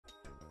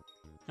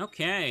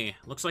Okay,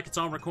 looks like it's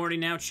all recording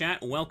now,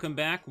 chat. Welcome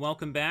back,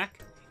 welcome back.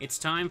 It's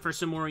time for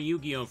some more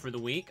Yu-Gi-Oh! For the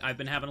week. I've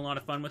been having a lot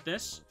of fun with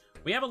this.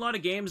 We have a lot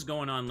of games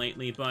going on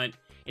lately, but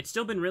it's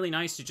still been really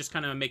nice to just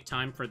kind of make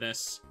time for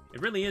this.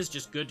 It really is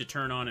just good to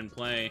turn on and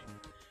play.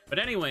 But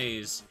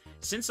anyways,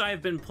 since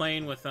I've been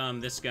playing with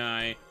this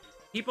guy,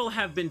 people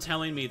have been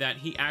telling me that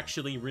he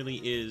actually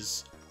really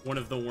is one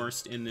of the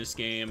worst in this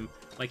game.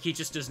 Like, he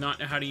just does not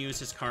know how to use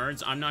his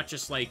cards. I'm not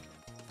just, like,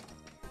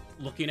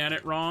 looking at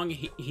it wrong.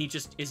 He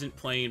just isn't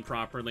playing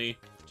properly.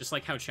 Just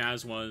like how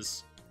Chaz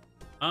was.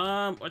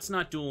 Let's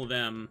not duel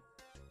them.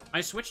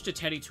 I switched to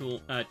Teddy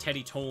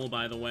Toll,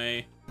 by the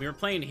way. We were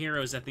playing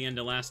Heroes at the end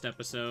of last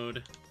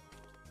episode.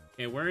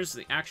 Okay, where's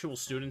the actual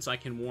students I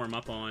can warm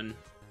up on?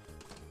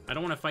 I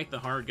don't want to fight the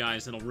hard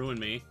guys, that'll ruin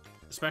me.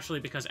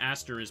 Especially because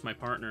Aster is my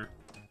partner.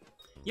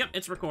 Yep,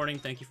 it's recording,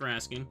 thank you for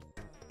asking.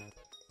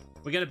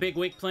 We got a big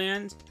week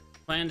planned.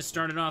 Plan to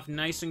start it off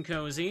nice and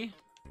cozy.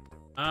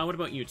 What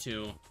about you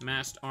two?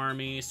 Massed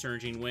Army,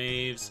 Surging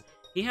Waves.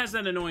 He has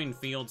that annoying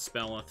field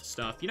spell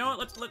stuff. You know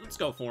what? Let's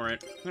go for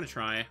it. I'm gonna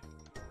try.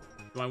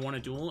 Do I want a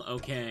duel?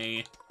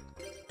 Okay.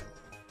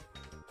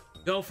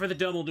 Go for the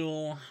double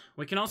duel.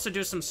 We can also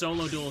do some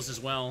solo duels as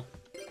well.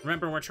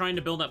 Remember, we're trying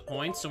to build up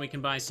points so we can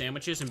buy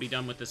sandwiches and be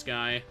done with this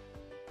guy.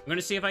 I'm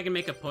gonna see if I can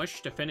make a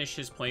push to finish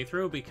his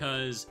playthrough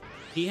because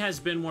he has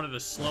been one of the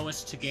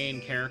slowest to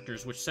gain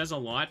characters, which says a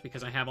lot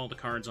because I have all the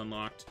cards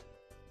unlocked.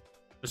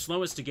 The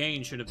slowest to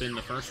gain should have been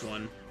the first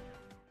one.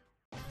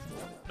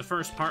 The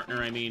first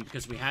partner, I mean,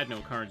 because we had no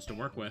cards to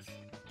work with.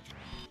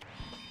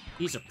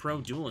 He's a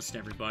pro duelist,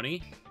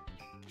 everybody.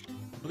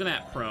 Look at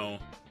that pro.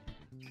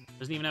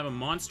 Doesn't even have a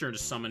monster to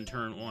summon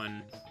turn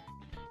one.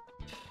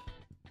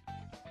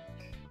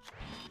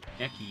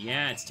 Heck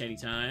yeah, it's Teddy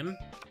time.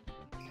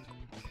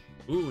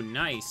 Ooh,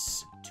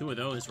 nice. Two of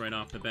those right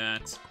off the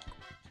bat.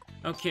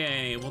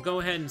 Okay, we'll go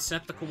ahead and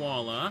set the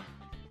Koala.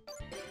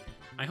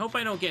 I hope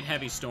I don't get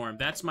Heavy Storm.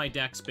 That's my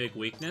deck's big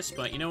weakness,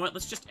 but you know what?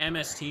 Let's just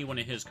MST one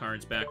of his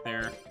cards back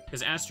there,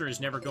 because Aster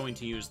is never going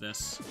to use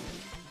this.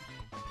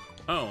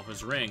 Oh,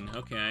 his Ring.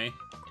 Okay.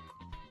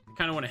 I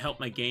kind of want to help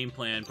my game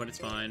plan, but it's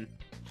fine.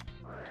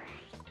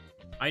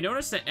 I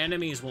noticed that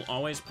enemies will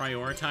always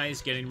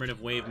prioritize getting rid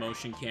of Wave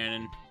Motion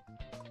Cannon.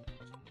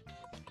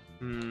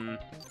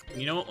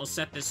 You know what? We'll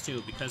set this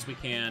too, because we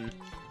can.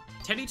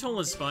 Teddy Toll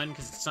is fun,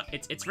 because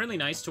it's really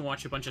nice to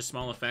watch a bunch of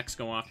small effects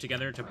go off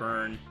together to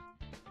burn.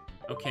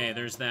 Okay,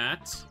 there's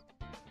that.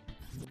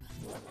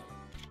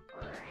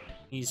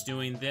 He's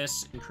doing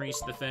this. Increase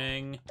the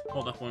thing.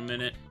 Hold up 1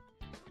 minute.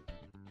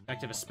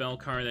 Active a spell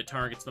card that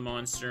targets the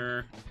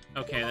monster.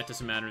 Okay, that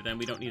doesn't matter then.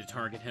 We don't need to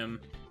target him.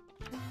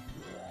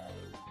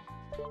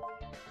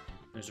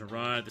 There's a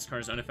rod. This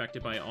card is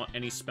unaffected by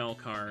any spell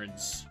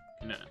cards.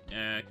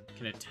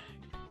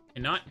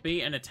 Cannot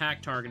be an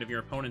attack target of your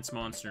opponent's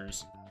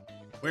monsters.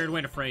 Weird way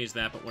to phrase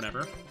that, but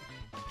whatever.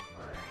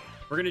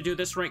 We're gonna do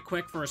this right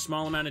quick for a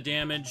small amount of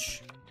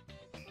damage.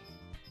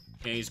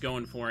 Okay, he's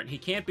going for it. He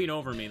can't beat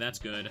over me, that's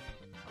good.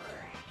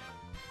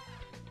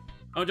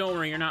 Oh, don't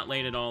worry, you're not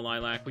late at all,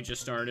 Lilac. We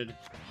just started.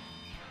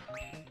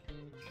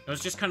 I was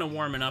just kind of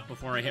warming up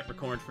before I hit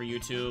record for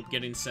YouTube,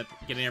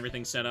 getting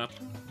everything set up.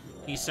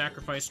 He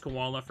sacrificed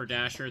Koala for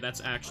Dasher.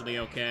 That's actually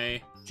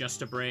okay.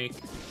 Just a break.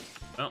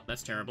 Oh,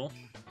 that's terrible.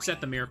 Set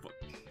the Mirror Force.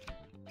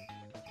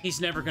 He's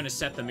never gonna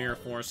set the Mirror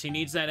Force. He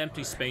needs that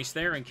empty space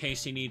there in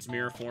case he needs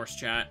Mirror Force,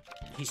 chat.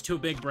 He's too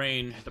big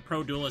brain. The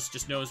pro duelist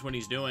just knows what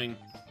he's doing.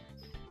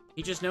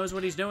 He just knows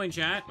what he's doing,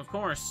 chat. Of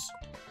course.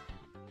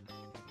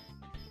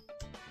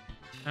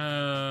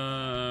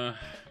 We're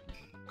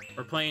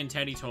playing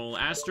Teddy Toll.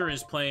 Aster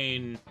is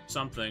playing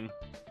something.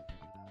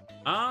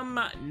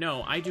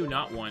 No, I do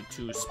not want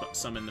to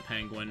summon the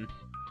penguin.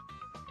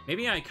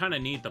 Maybe I kind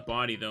of need the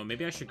body, though.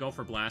 Maybe I should go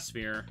for Blast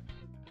Sphere.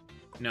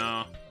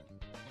 No.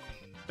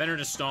 Better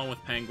to stall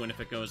with Penguin if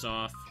it goes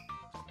off.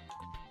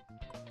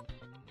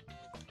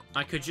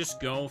 I could just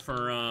go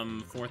for,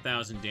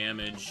 4,000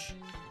 damage.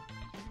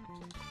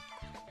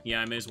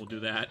 Yeah, I may as well do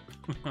that.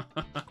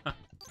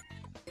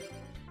 We're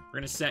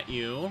gonna set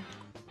you.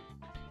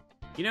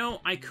 You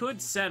know, I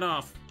could set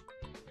off...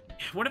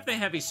 What if they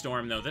Heavy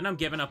Storm, though? Then I'm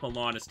giving up a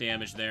lot of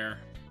damage there.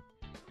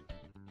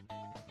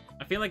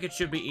 I feel like it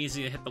should be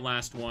easy to hit the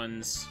last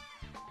ones.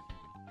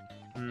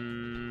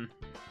 It'd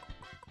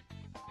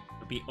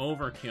be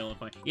overkill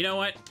if I... You know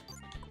what?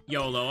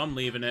 YOLO, I'm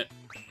leaving it.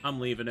 I'm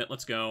leaving it.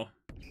 Let's go.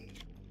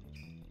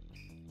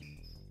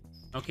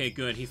 Okay,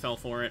 good. He fell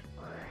for it.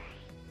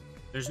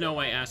 There's no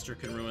way Aster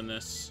can ruin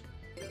this.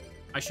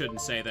 I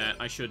shouldn't say that.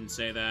 I shouldn't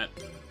say that.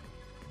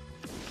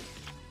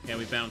 Okay,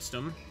 we bounced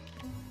him.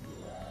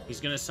 He's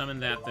gonna summon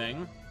that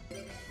thing.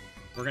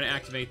 We're gonna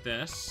activate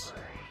this.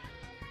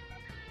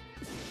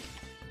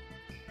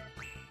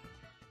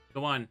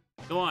 Go on.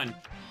 Go on.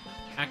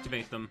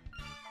 Activate them.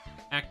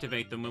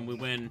 Activate them when we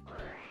win.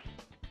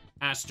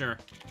 Aster,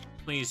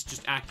 please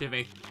just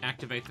activate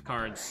the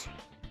cards.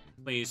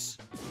 Please.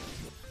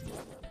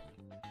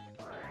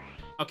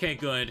 Okay,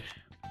 good.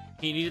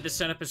 He needed to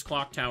set up his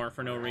clock tower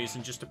for no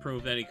reason, just to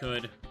prove that he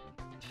could.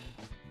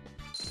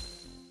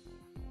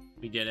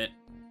 We did it.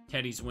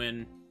 Teddy's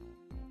win.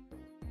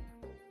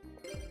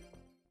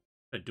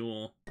 A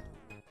duel.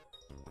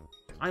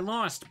 I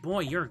lost!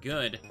 Boy, you're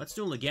good. Let's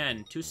duel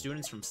again. 2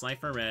 students from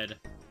Slifer Red.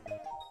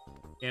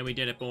 Yeah, we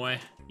did it, boy.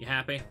 You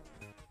happy?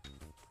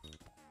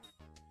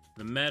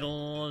 The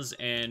medals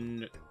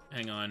and...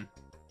 hang on.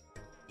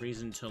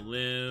 Reason to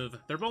live.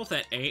 They're both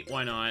at 8,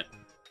 why not?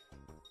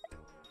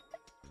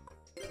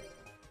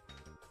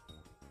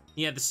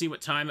 He had to see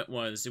what time it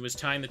was. It was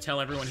time to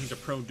tell everyone he's a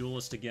pro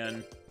duelist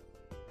again.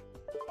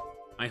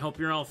 I hope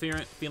you're all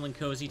feeling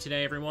cozy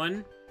today,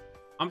 everyone.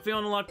 I'm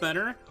feeling a lot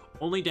better.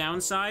 Only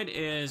downside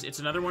is it's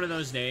another one of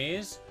those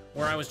days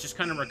where I was just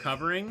kind of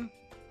recovering,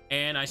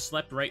 and I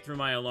slept right through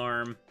my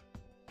alarm.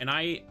 And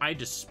I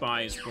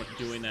despise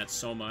doing that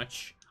so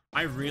much.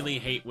 I really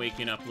hate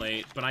waking up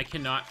late, but I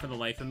cannot for the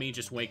life of me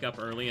just wake up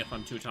early if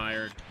I'm too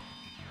tired.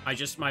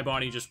 My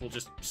body will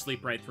just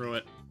sleep right through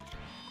it.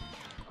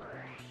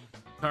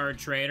 Card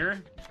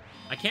trader.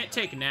 I can't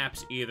take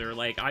naps either.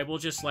 Like, I will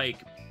just,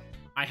 like,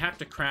 I have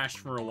to crash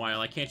for a while.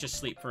 I can't just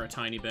sleep for a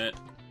tiny bit.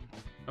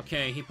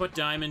 Okay, he put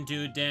Diamond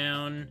Dude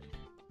down.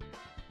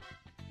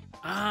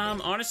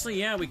 Honestly,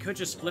 yeah, we could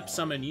just flip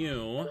summon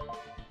you.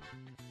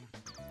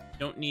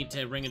 Don't need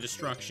to Ring of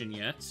Destruction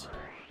yet.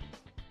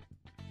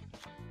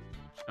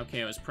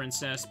 Okay, it was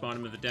Princess,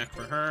 bottom of the deck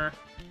for her.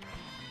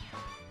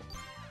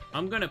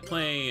 I'm gonna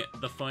play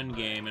the fun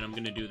game, and I'm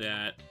gonna do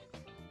that.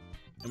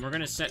 And we're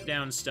gonna set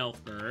down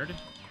Stealth Bird.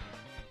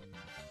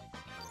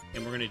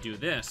 And we're gonna do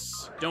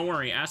this. Don't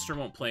worry, Aster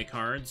won't play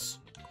cards.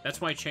 That's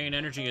why Chain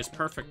Energy is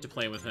perfect to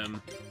play with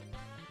him.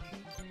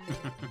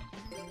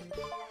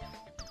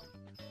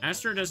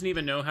 Aster doesn't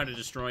even know how to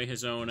destroy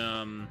his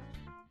own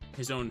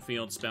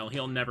field spell.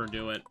 He'll never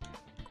do it.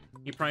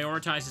 He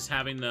prioritizes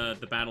having the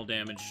battle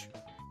damage.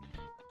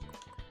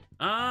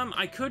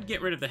 I could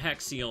get rid of the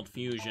Hex Sealed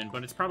Fusion,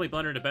 but it's probably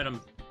better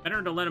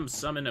to let him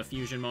summon a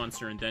fusion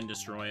monster and then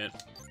destroy it.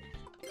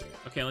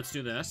 Okay, let's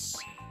do this.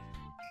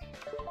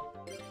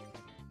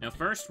 Now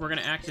first, we're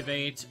gonna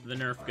activate the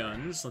Nerf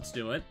guns. Let's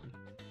do it.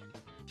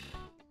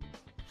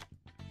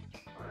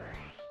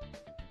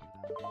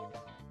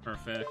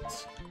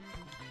 Perfect.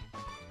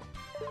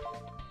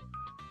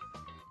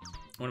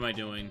 What am I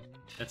doing?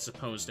 That's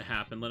supposed to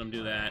happen. Let him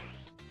do that.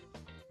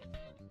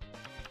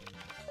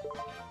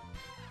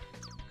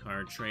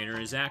 Card Trader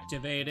is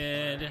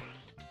activated.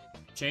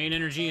 Chain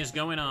Energy is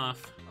going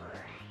off.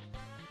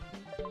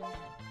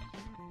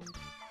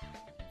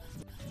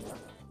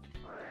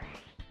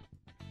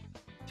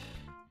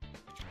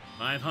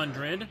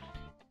 $500.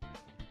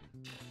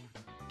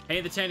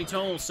 Pay the Teddy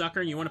toll,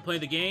 sucker. You want to play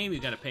the game? You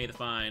gotta pay the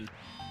fine.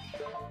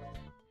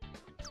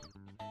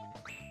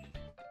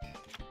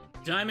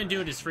 Diamond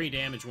Dude is free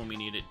damage when we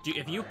need it.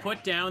 If you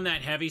put down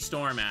that heavy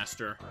Storm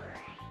Master.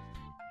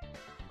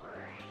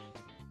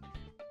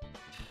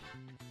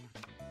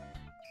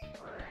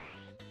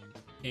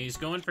 Okay, he's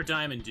going for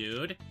Diamond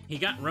Dude. He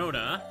got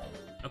Rhoda.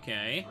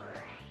 Okay.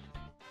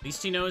 At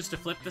least he knows to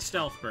flip the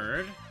Stealth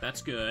Bird.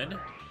 That's good.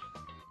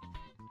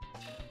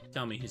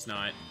 Tell me he's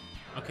not.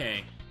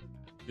 Okay.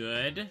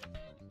 Good.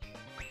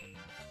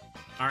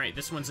 Alright,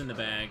 this one's in the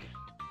bag.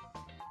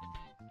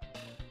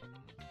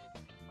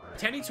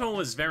 Teddy Toll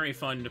is very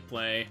fun to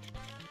play.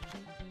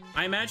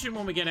 I imagine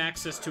when we get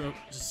access to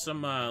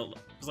some,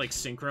 like,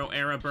 Synchro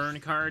era burn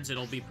cards,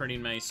 it'll be pretty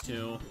nice,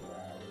 too.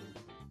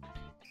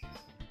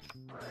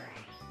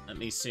 Let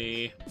me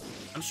see.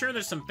 I'm sure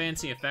there's some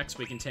fancy effects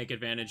we can take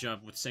advantage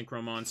of with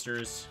Synchro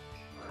monsters.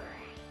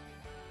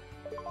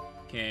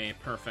 Okay,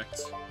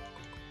 perfect.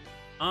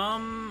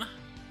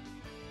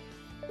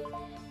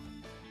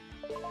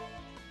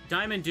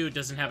 Diamond Dude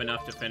doesn't have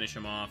enough to finish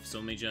him off, so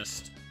let me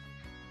just...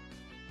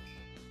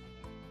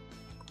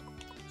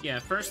 Yeah,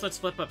 first let's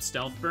flip up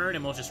Stealth Bird,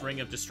 and we'll just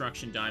Ring of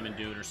Destruction Diamond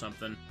Dude or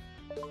something.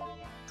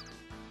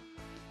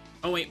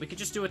 Oh wait, we could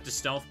just do it to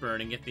Stealth Bird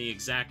and get the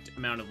exact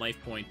amount of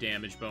life point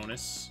damage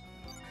bonus.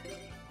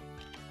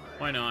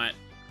 Why not?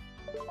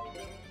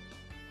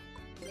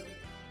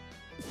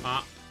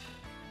 Pop.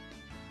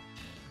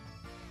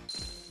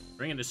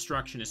 Ring of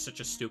Destruction is such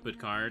a stupid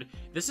card.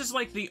 This is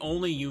like the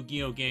only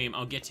Yu-Gi-Oh game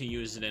I'll get to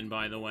use it in,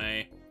 by the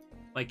way.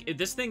 Like,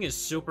 this thing is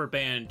super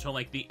banned till,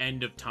 like, the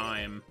end of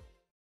time.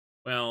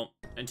 Well,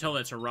 until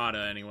it's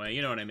errata, anyway.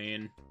 You know what I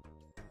mean.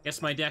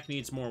 Guess my deck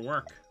needs more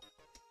work.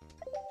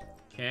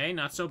 Okay,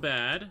 not so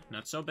bad.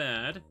 Not so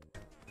bad.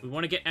 We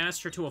want to get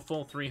Aster to a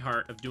full 3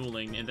 heart of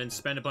dueling, and then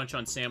spend a bunch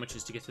on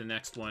sandwiches to get to the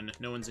next one.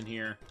 No one's in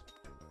here.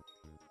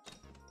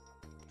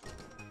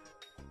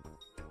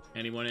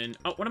 Anyone in?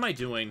 Oh, what am I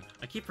doing?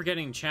 I keep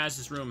forgetting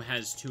Chaz's room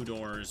has 2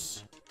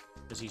 doors.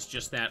 Because he's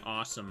just that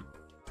awesome.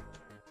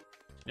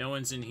 No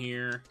one's in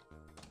here.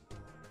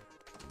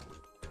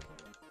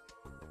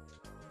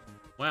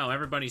 Wow,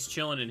 everybody's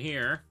chilling in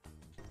here.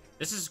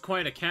 This is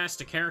quite a cast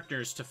of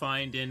characters to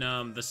find in,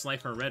 the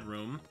Slifer Red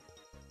room.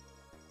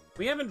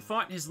 We haven't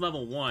fought his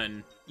level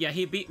 1. Yeah,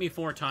 he beat me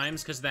 4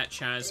 times because of that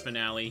Chaz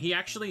finale. He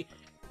actually...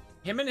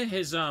 Him and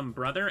his,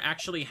 brother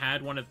actually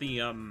had one of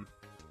the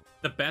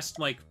best,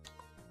 like,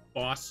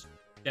 boss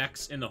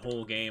decks in the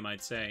whole game,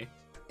 I'd say.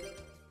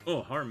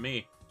 Oh, pardon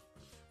me.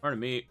 Pardon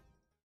me.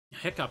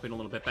 Hiccuping a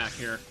little bit back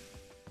here.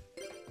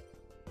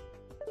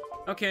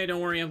 Okay,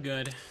 don't worry, I'm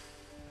good.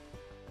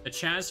 The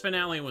Chaz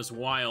finale was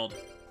wild.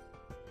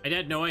 I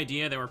had no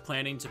idea they were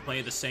planning to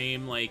play the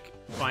same, like,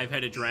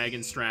 5-headed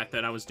dragon strat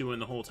that I was doing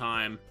the whole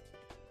time.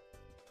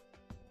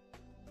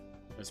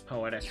 It was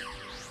poetic.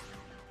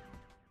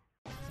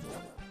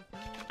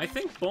 I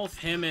think both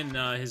him and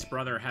his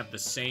brother have the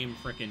same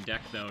frickin'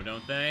 deck, though,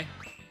 don't they?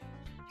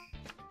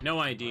 No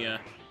idea.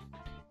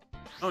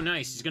 Oh,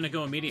 nice. He's gonna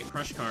go immediate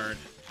crush card.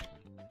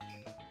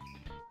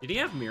 Did he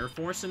have Mirror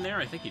Force in there?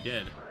 I think he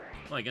did.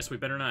 Well, I guess we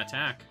better not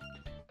attack.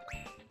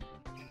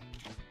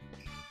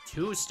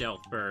 2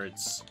 Stealth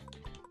Birds.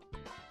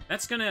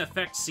 That's gonna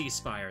affect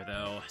Ceasefire,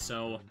 though,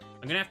 so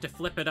I'm gonna have to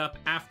flip it up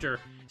after...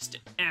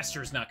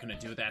 Aster's not gonna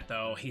do that,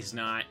 though. He's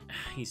not.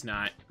 He's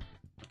not.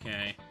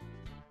 Okay.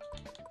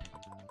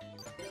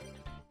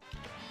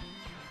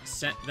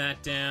 Set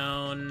that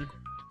down.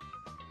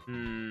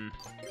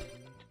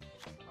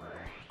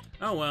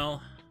 Oh,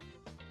 well.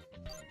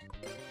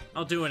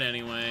 I'll do it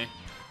anyway.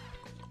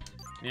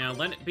 Now,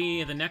 let it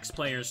be the next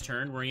player's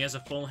turn, where he has a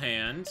full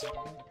hand.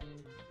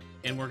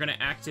 And we're gonna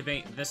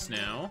activate this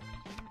now.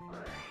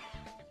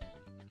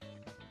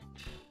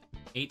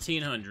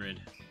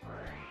 1,800.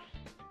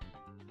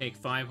 Take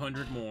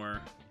 500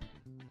 more.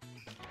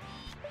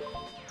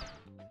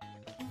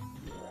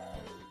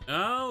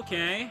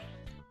 Okay.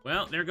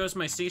 Well, there goes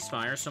my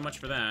Ceasefire, so much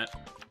for that.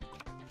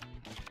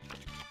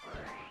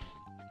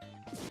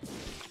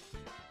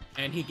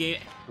 And he gave...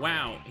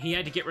 Wow, he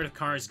had to get rid of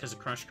cards because of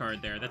Crush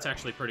Card there. That's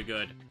actually pretty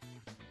good.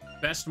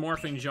 Best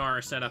Morphing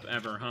Jar setup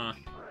ever, huh?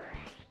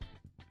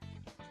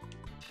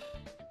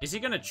 Is he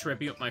gonna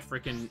tribute my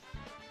freaking...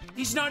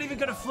 He's not even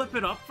gonna flip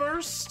it up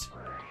first?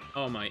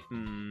 Oh my...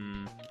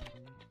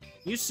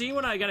 You see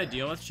what I gotta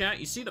deal with, chat?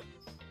 You see the...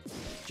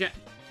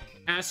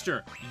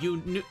 Aster, you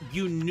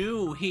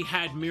knew he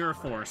had Mirror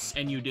Force,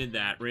 and you did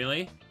that.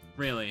 Really?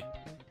 Really?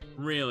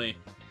 Really?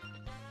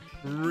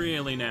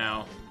 Really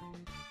now?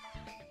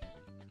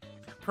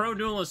 Pro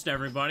Duelist,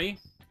 everybody.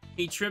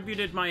 He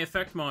tributed my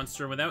effect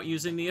monster without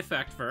using the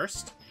effect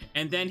first,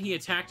 and then he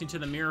attacked into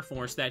the Mirror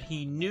Force that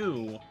he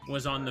knew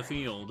was on the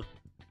field.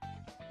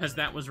 Because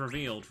that was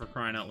revealed, for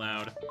crying out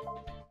loud.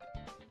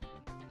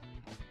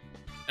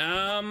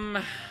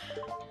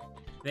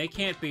 They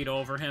can't beat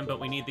over him, but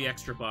we need the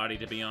extra body,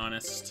 to be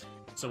honest.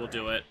 So we'll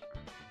do it.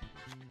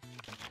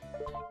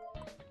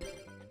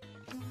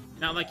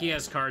 Not like he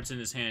has cards in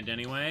his hand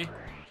anyway.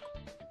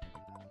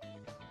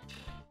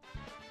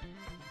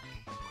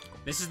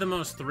 This is the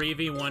most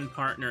 3v1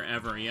 partner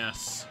ever,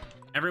 yes.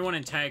 Everyone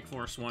in Tag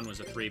Force 1 was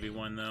a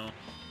 3v1, though.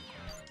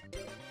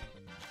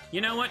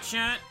 You know what,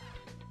 chat?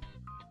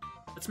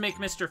 Let's make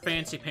Mr.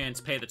 Fancy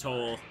Pants pay the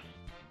toll.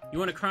 You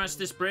want to cross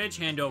this bridge?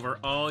 Hand over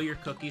all your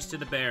cookies to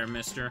the bear,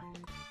 mister.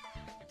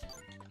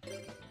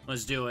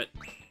 Let's do it.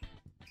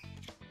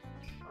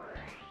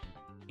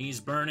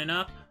 He's burning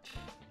up.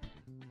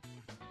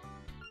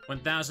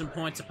 1,000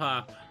 points a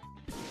pop.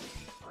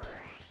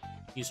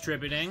 He's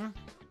tributing.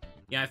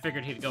 Yeah, I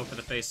figured he'd go for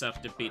the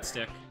face-up defeat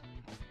stick.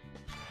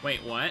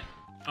 Wait, what?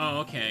 Oh,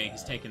 okay.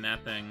 He's taking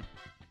that thing.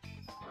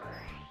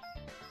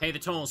 Pay the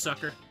toll,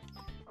 sucker.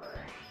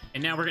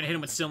 And now we're gonna hit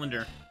him with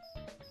Cylinder.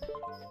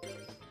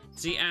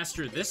 See,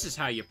 Aster, this is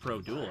how you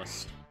pro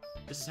duelist.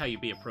 This is how you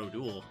be a pro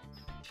duel.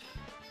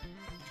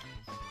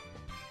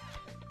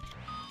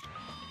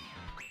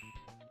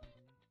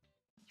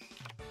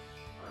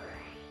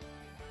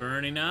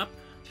 Burning up.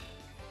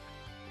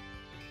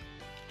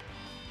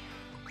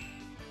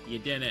 You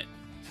did it.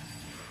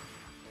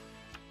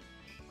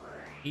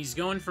 He's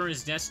going for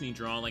his Destiny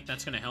draw, like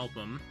that's gonna help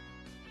him.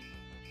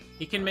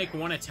 He can make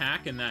one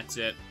attack and that's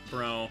it,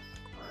 bro.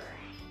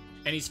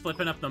 And he's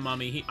flipping up the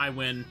mummy. I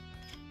win.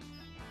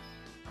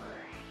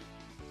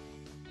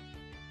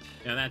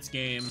 Yeah, that's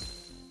game.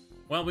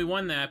 Well, we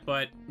won that,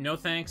 but no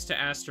thanks to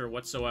Aster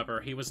whatsoever.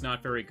 He was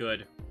not very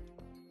good. It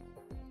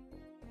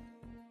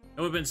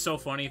would have been so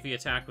funny if he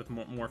attacked with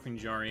Morphing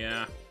Jar,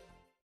 yeah.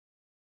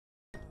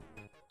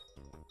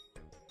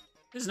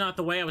 This is not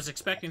the way I was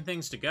expecting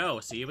things to go.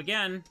 See you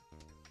again.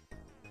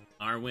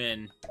 Our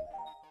win.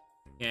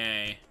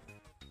 Okay.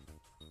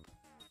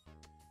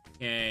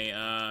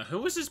 Okay, who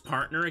was his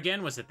partner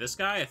again? Was it this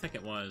guy? I think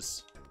it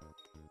was.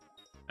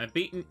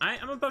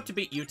 I'm about to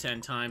beat you 10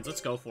 times.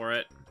 Let's go for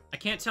it. I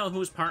can't tell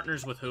who's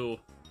partners with who.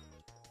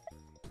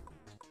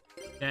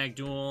 Tag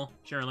duel.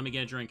 Sure, let me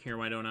get a drink here,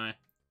 why don't I?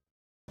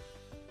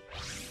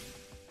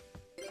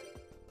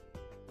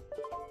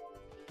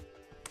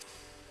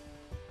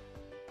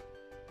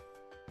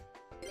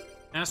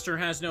 Aster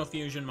has no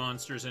fusion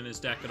monsters in his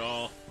deck at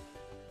all.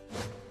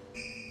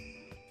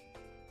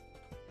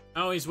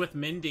 Oh, he's with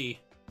Mindy.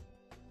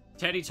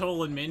 Teddy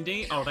Toll and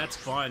Mindy? Oh, that's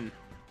fun.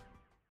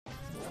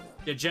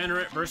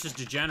 Degenerate versus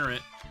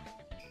Degenerate.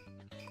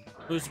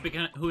 Who's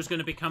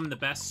gonna become the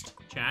best,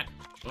 chat?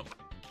 Oh.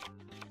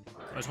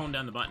 I was holding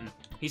down the button.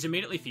 He's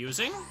immediately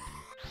fusing?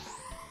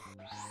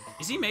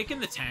 Is he making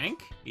the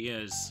tank? He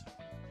is.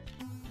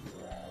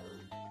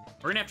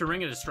 We're gonna have to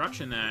Ring of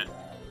Destruction that.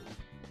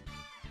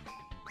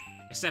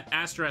 Except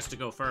Aster has to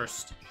go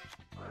first.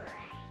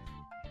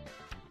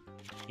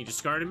 He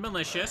discarded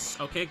Malicious.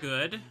 Okay,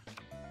 good.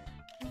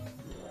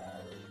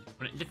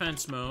 Put it in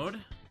defense mode.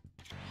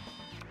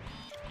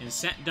 And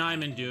set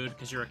Diamond Dude,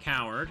 because you're a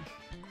coward.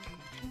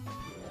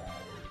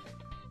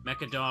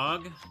 Mecha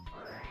Dog.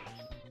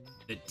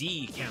 The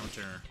D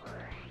counter.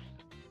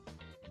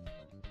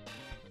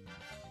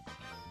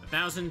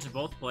 1,000 to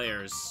both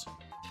players.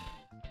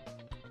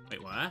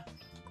 Wait, what?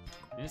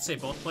 Didn't it say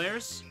both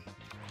players?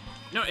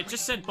 No, it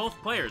just said both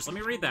players. Let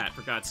me read that,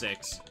 for God's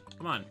sakes.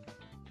 Come on.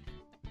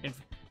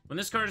 When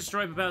this card is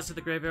destroyed by battles to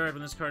the graveyard,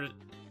 when this card is...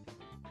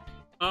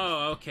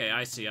 Oh, okay,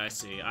 I see.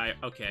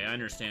 Okay, I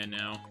understand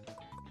now.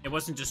 It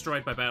wasn't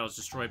destroyed by battle, it was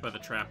destroyed by the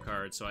trap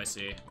card, so I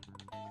see.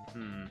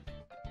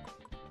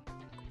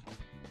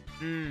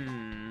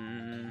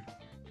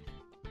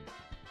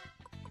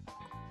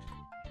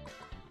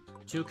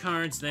 Two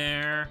cards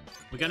there.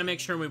 We gotta make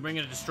sure we bring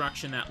into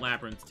destruction that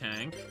Labyrinth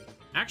tank.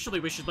 Actually,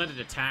 we should let it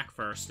attack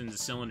first into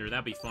Cylinder.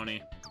 That'd be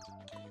funny.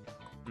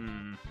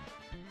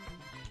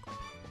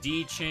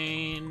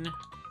 D-Chain.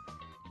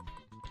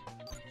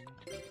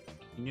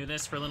 Knew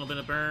this for a little bit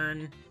of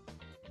burn.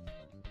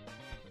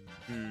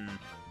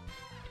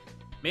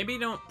 Maybe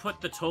don't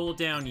put the toll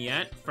down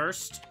yet.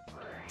 First,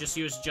 just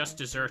use Just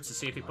Desserts to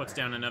see if he puts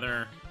down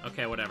another...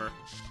 Okay, whatever.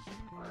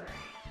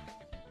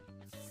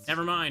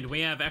 Never mind,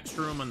 we have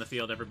extra room on the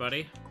field,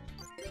 everybody.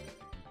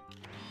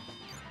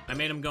 I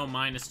made him go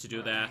minus to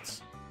do that.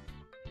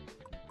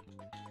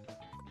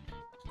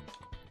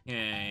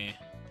 Okay.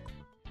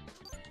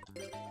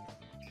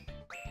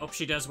 Hope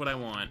she does what I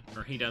want,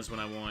 or he does what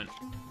I want.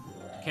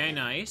 Okay,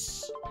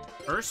 nice.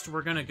 First,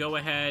 we're gonna go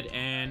ahead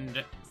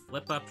and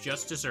flip up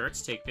Just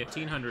Desserts, take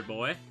 1,500,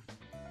 boy.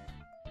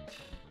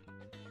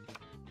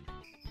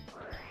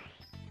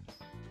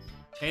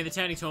 Pay the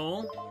Teddy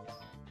Toll.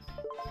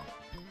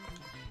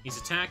 He's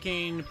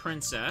attacking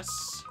Princess,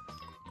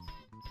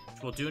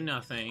 which will do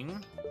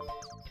nothing.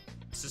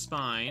 This is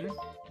fine.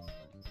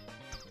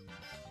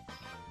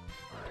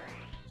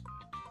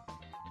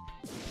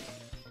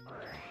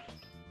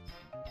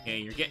 Okay,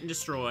 you're getting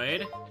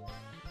destroyed.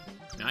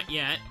 Not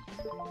yet.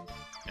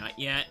 Not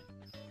yet.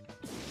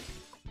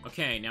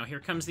 Okay, now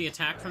here comes the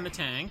attack from the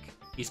tank.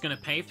 He's gonna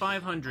pay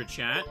 500,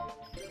 chat.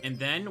 And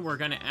then we're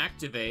gonna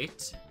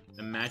activate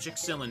the Magic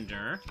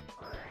Cylinder.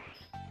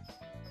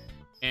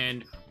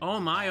 And, oh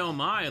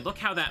my, look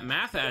how that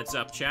math adds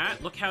up,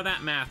 chat. Look how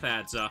that math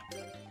adds up.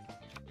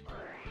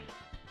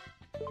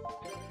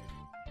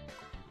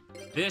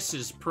 This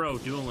is pro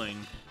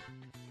dueling.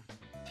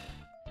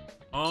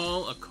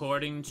 All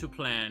according to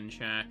plan,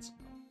 chat.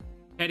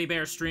 Teddy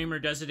Bear Streamer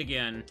does it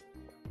again.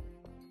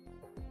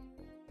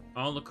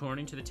 All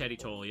according to the Teddy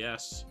Toll,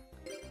 yes.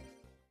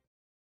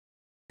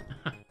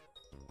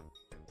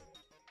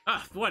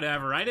 Ah,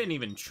 whatever, I didn't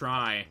even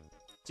try.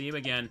 See you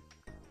again.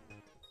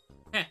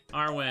 Heh,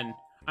 Arwen.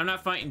 I'm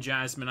not fighting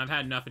Jasmine, I've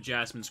had enough of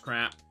Jasmine's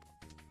crap.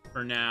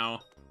 For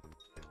now.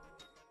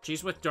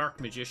 She's with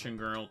Dark Magician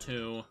Girl,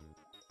 too.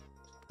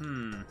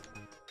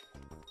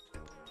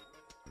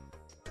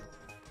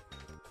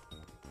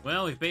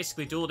 Well, we've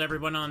basically dueled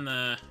everyone on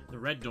the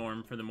red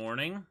dorm for the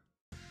morning.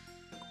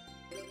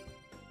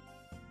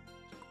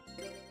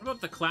 What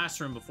about the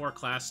classroom before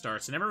class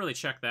starts? I never really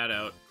checked that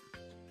out.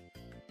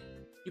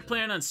 You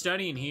plan on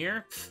studying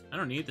here? Pfft, I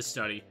don't need to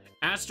study.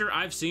 Aster,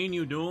 I've seen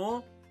you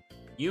duel.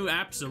 You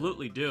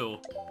absolutely do.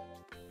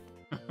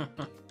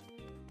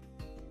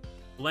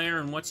 Blair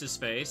and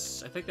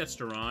what's-his-face? I think that's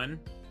Duran.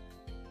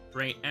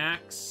 Great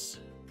Axe.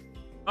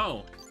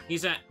 Oh,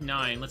 he's at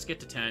 9. Let's get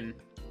to 10.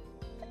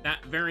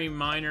 That very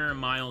minor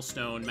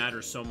milestone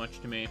matters so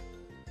much to me.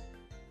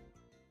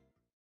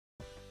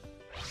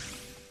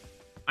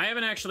 I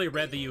haven't actually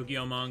read the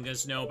Yu-Gi-Oh!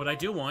 Mangas, no, but I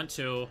do want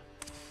to.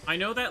 I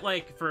know that,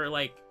 like, for,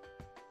 like,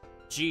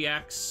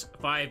 GX,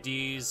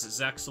 5Ds,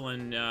 Zexal,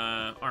 and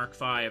Arc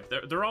 5,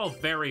 they're all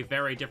very,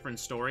 very different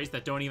stories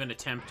that don't even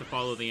attempt to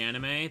follow the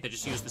anime. They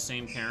just use the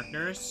same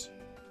characters.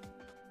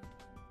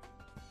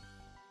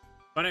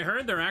 But I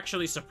heard they're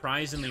actually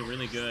surprisingly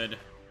really good.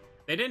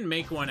 They didn't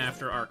make one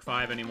after Arc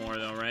 5 anymore,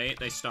 though, right?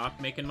 They stopped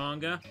making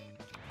manga.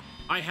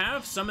 I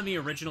have some of the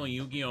original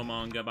Yu-Gi-Oh!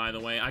 Manga, by the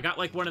way. I got,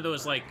 like, one of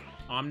those, like,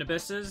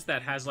 omnibuses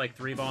that has, like,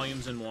 3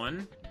 volumes in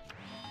one.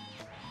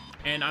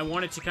 And I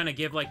wanted to kind of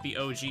give, like, the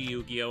OG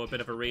Yu-Gi-Oh! A bit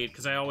of a read,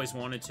 because I always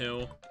wanted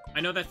to. I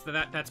know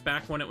that's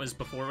back when it was,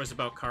 before it was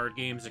about card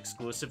games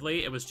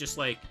exclusively. It was just,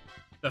 like,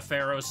 the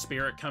Pharaoh's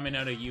spirit coming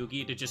out of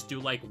Yu-Gi to just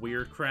do, like,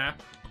 weird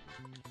crap.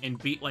 And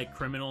beat, like,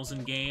 criminals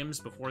in games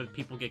before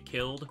people get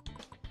killed.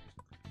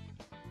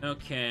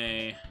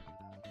 Okay.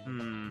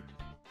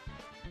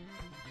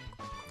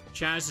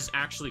 Chaz is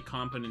actually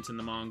competent in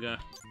the manga.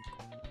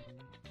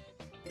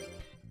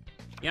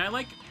 Yeah,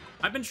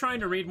 I've been trying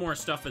to read more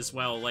stuff as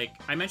well. Like,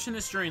 I mentioned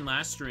this during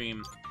last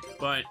stream,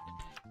 but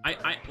I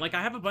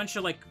have a bunch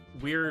of, like,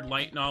 weird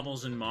light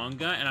novels and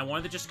manga, and I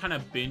wanted to just kind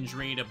of binge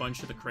read a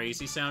bunch of the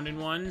crazy sounding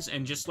ones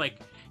and just, like,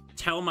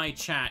 tell my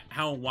chat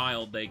how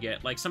wild they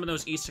get. Like, some of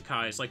those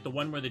isekais, like the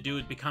one where the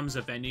dude becomes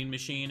a vending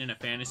machine in a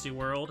fantasy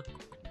world.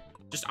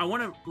 Just, I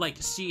want to, like,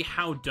 see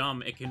how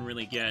dumb it can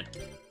really get.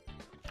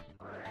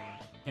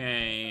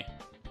 Okay.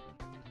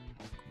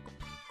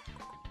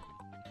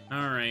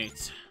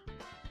 Alright.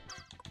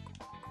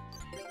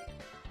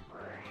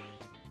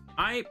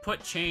 I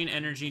put chain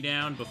energy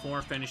down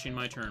before finishing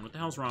my turn. What the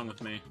hell's wrong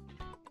with me?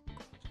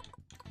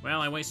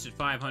 Well, I wasted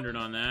 500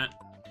 on that.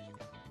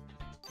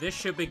 This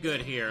should be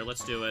good here.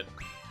 Let's do it.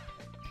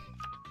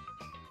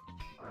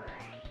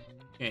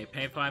 Okay,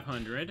 pay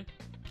 500.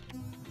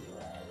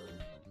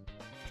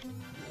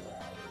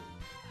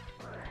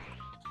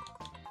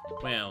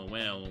 Well,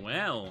 well,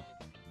 well.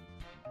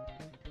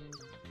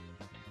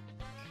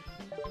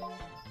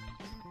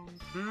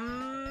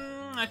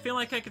 I feel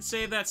like I could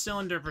save that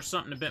cylinder for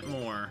something a bit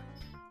more.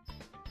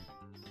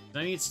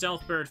 I need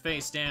Stealth Bird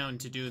face down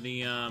to do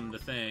the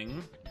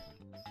thing.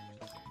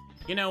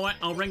 You know what?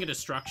 I'll Ring of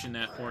Destruction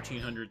that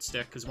 1400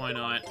 stick, because why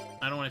not?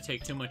 I don't want to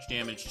take too much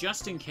damage,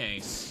 just in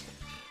case.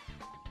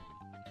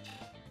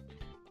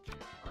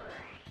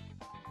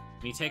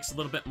 And he takes a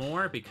little bit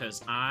more,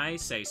 because I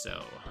say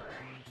so.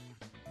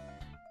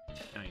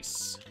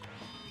 Nice.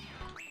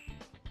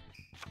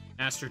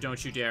 Aster,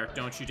 don't you dare.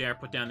 Don't you dare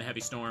put down the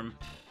Heavy Storm.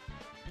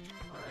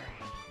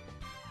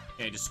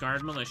 Okay,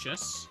 discard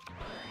Malicious.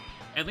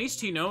 At least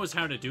he knows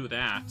how to do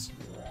that.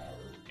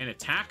 In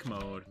attack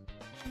mode.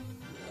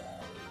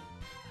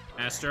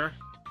 Aster,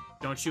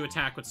 don't you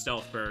attack with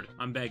Stealth Bird.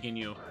 I'm begging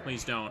you.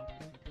 Please don't.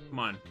 Come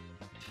on.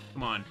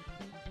 Come on.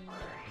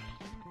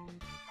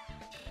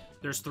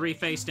 There's 3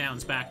 face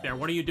downs back there.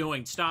 What are you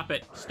doing? Stop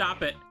it.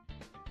 Stop it.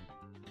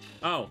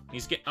 Oh,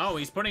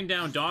 he's putting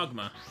down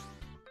Dogma.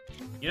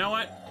 You know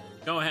what?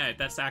 Go ahead.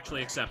 That's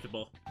actually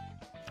acceptable.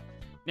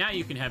 Now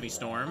you can Heavy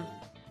Storm.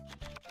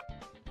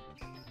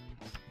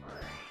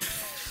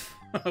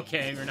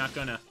 Okay, we're not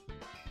gonna.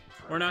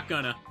 We're not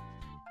gonna.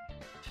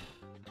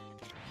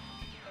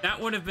 That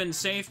would have been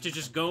safe to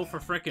just go for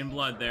frickin'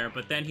 blood there,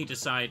 but then he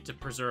decided to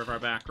preserve our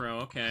back row.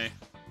 Okay.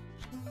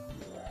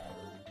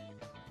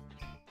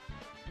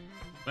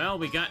 Well,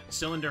 we got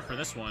Cylinder for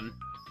this one.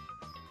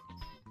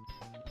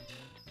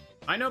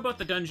 I know about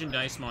the Dungeon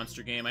Dice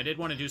Monster game. I did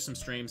want to do some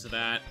streams of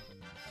that.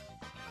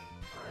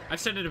 I've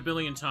said it a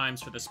billion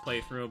times for this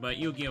playthrough, but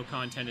Yu-Gi-Oh!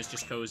 Content is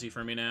just cozy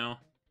for me now.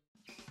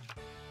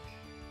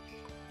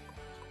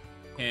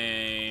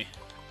 Okay.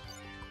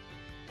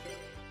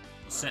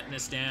 Setting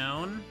this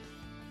down.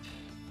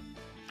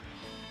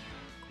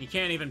 You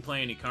can't even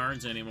play any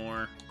cards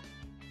anymore.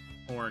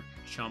 Poor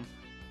chump.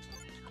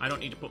 I don't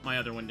need to put my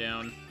other one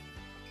down.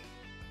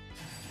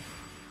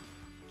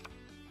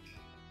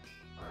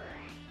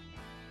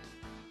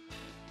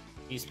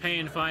 He's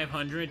paying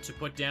 500 to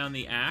put down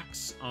the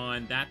axe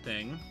on that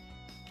thing.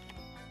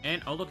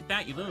 And, oh, look at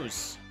that, you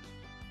lose.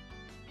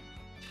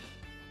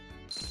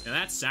 Now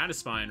that's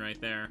satisfying right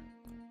there.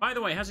 By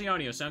the way, how's the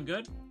audio? Sound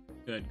good?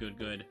 Good, good,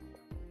 good.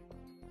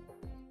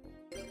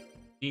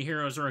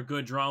 D-Heroes are a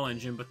good draw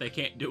engine, but they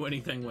can't do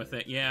anything with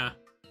it. Yeah.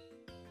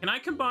 Can I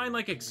combine,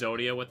 like,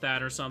 Exodia with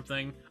that or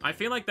something? I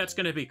feel like that's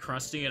gonna be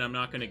crusty, and I'm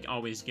not gonna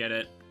always get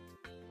it.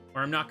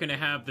 Or I'm not gonna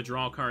have the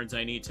draw cards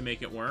I need to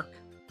make it work.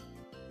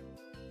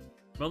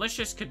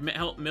 Malicious could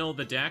help mill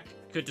the deck.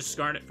 Could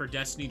discard it for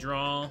Destiny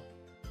Draw.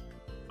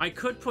 I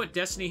could put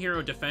Destiny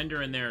Hero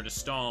Defender in there to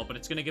stall, but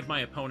it's gonna give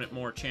my opponent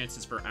more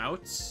chances for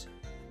outs.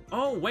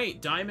 Oh,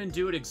 wait, Diamond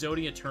Dude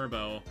Exodia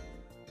Turbo.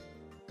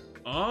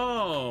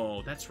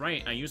 Oh, that's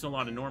right. I use a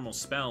lot of normal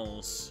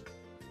spells.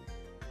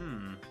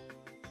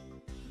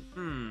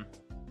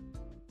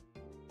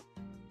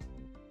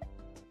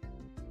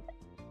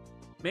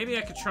 Maybe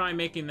I could try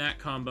making that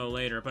combo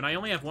later, but I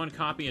only have 1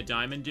 copy of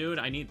Diamond Dude.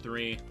 I need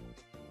 3.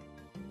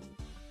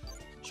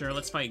 Sure,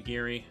 let's fight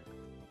Geary.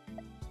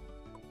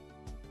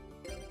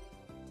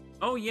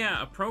 Oh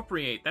yeah,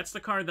 Appropriate. That's the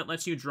card that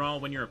lets you draw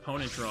when your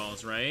opponent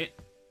draws, right?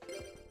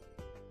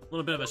 A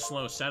little bit of a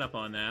slow setup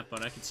on that,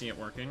 but I can see it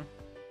working.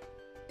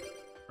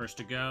 First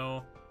to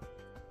go.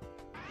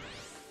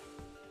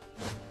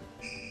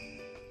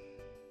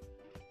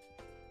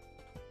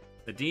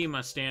 The D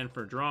must stand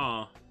for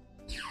draw.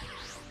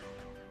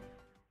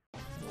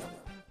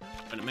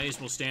 But it may as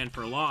well stand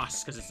for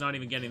loss, because it's not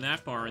even getting that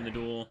far in the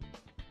duel.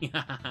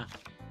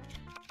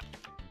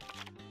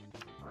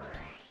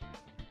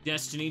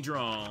 Destiny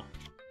Draw.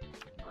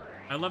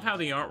 I love how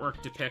the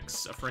artwork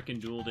depicts a frickin'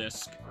 duel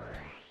disc.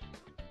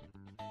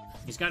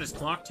 He's got his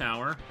clock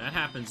tower. That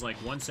happens like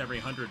once every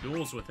 100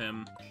 duels with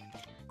him.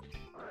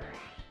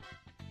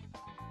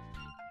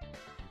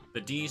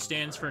 The D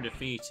stands for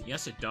defeat.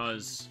 Yes, it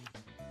does.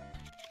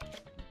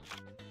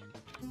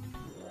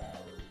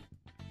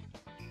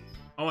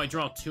 Oh, I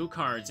draw 2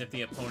 cards if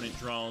the opponent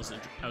draws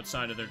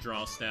outside of their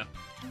draw step.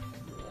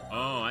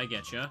 Oh, I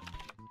getcha.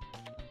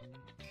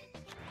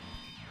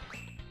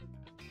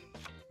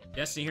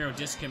 Destiny Hero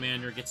Disc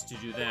Commander gets to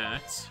do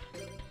that.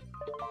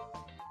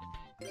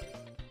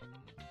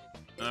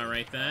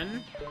 Alright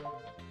then.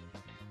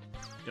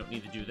 Don't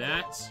need to do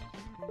that.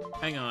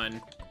 Hang on.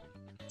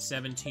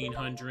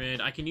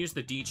 1700. I can use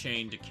the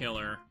D-Chain to kill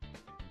her.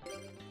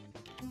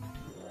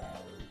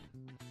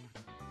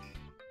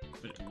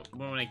 But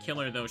when I kill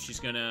her, though, she's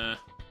gonna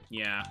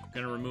Yeah,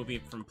 gonna remove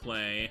it from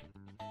play.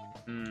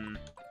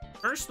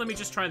 First, let me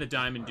just try the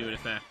Diamond Dude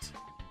effect.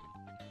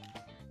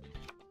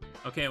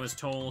 Okay, it was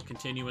Toll,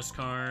 continuous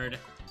card.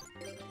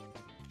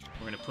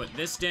 We're gonna put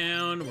this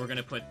down, we're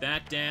gonna put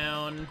that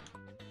down.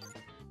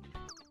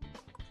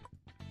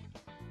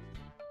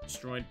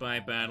 Destroyed by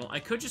battle. I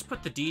could just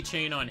put the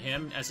D-Chain on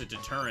him as a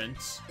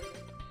deterrent.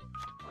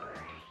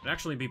 It'd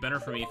actually be better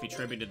for me if he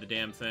tributed the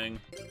damn thing.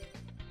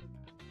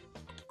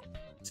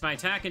 If I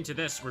attack into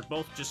this, we're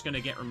both just gonna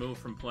get removed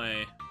from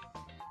play.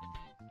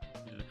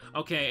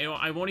 Okay,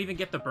 I won't even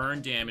get the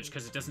burn damage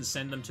because it doesn't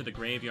send them to the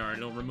graveyard.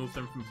 It'll remove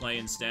them from play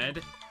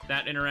instead.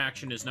 That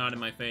interaction is not in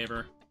my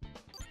favor.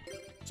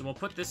 So we'll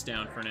put this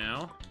down for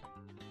now.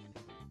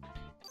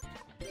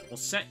 We'll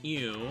set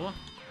you.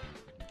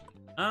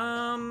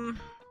 I'm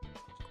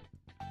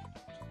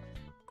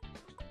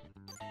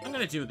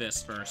gonna do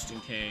this first in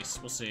case.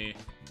 We'll see.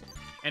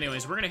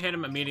 Anyways, we're gonna hit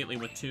him immediately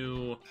with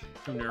two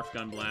Nerf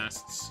gun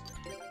blasts.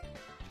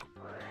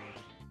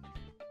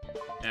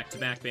 Back to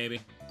back, baby.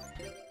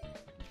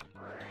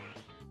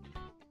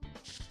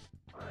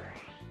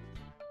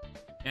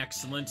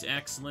 Excellent,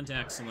 excellent,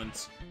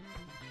 excellent.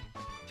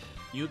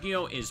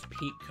 Yu-Gi-Oh! Is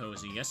peak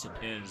cozy. Yes, it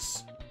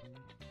is.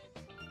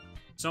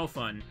 So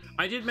fun.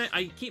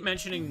 I keep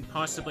mentioning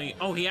possibly...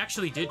 Oh, he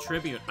actually did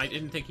tribute. I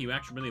didn't think he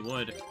actually really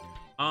would.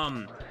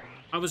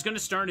 I was gonna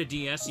start a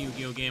DS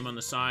Yu-Gi-Oh! Game on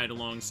the side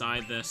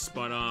alongside this,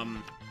 but,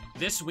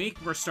 this week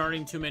we're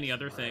starting too many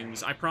other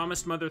things. I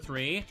promised Mother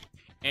 3,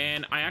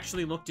 and I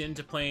actually looked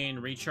into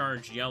playing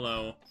Recharge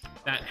Yellow,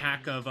 that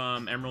hack of,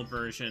 Emerald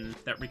version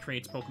that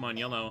recreates Pokemon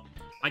Yellow.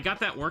 I got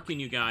that working,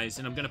 you guys,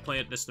 and I'm gonna play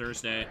it this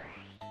Thursday.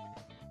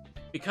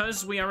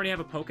 Because we already have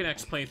a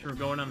Pokedex playthrough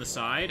going on the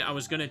side, I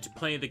was gonna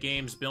play the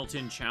game's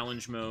built-in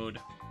challenge mode,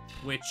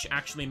 which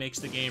actually makes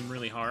the game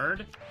really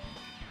hard.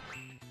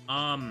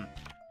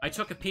 I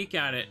took a peek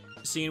at it,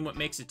 seeing what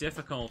makes it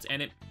difficult,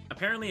 and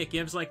apparently it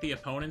gives, like, the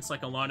opponents,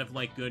 like, a lot of,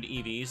 like, good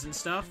EVs and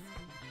stuff.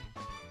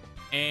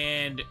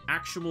 And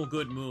actual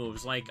good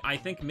moves. Like, I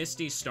think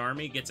Misty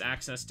Starmie gets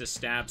access to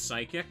Stab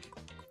Psychic,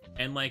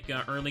 and, like,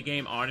 early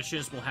game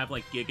Odyshes will have,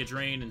 like, Giga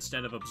Drain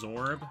instead of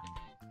Absorb.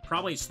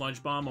 Probably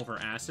Sludge Bomb over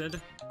Acid.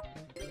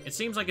 It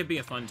seems like it'd be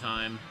a fun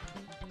time.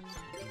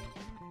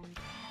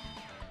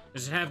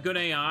 Does it have good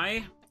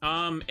AI?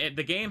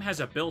 The game has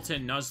a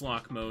built-in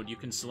Nuzlocke mode you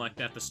can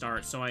select at the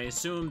start, so I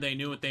assume they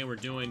knew what they were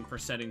doing for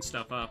setting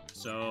stuff up,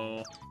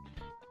 so...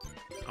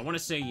 I want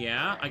to say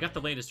yeah. I got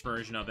the latest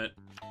version of it.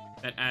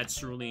 That adds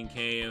Cerulean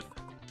Cave.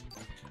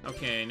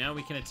 Okay, now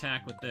we can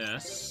attack with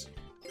this.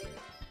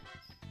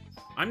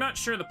 I'm not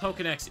sure the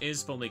Pokedex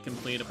is fully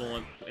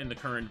completable in the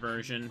current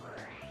version,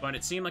 but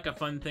it seemed like a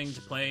fun thing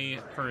to play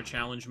for a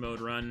challenge mode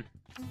run.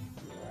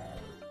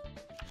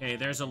 Okay,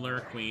 there's a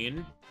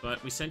Lurqueen,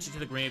 but we sent you to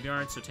the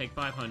graveyard, so take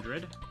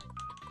 500.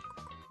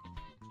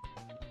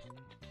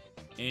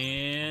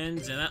 And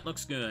that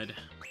looks good.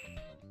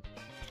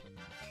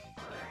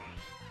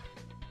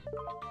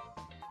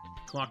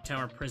 Clock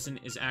Tower Prison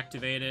is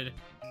activated.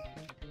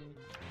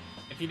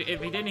 If you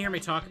didn't hear me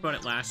talk about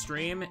it last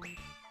stream,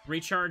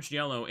 Recharged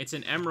Yellow, it's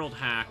an Emerald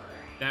hack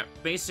that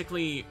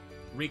basically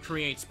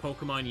recreates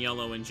Pokemon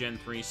Yellow in Gen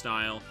 3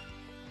 style.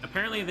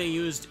 Apparently they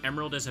used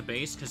Emerald as a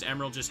base, because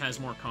Emerald just has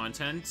more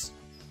content.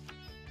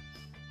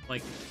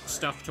 Like,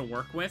 stuff to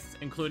work with,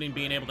 including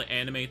being able to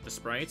animate the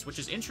sprites, which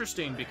is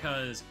interesting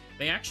because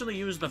they actually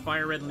use the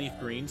Fire Red Leaf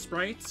Green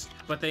sprites,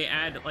 but they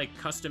add, like,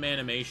 custom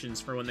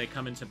animations for when they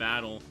come into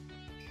battle.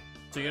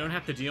 So you don't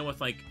have to deal with,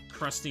 like,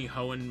 crusty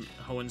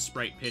Hoenn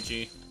sprite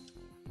Pidgey.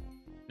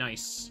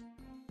 Nice.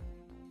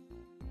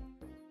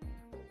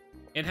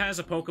 It has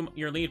a Pokemon...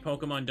 Your lead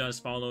Pokemon does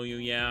follow you,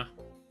 yeah.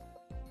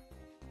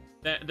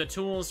 The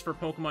tools for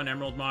Pokemon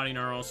Emerald modding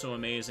are also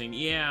amazing.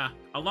 Yeah,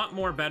 a lot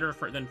more better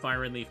than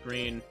Fire Red Leaf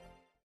Green.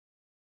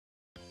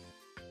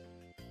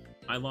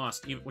 I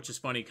lost, which is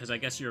funny, because I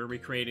guess you're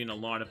recreating a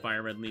lot of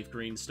Fire Red Leaf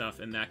Green stuff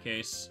in that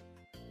case.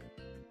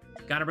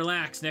 Gotta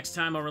relax. Next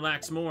time I'll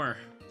relax more.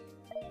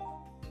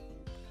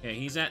 Okay,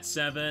 he's at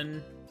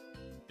 7.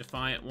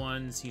 Defiant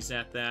Ones, he's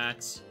at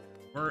that.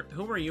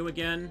 Who were you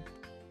again?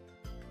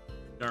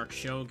 Dark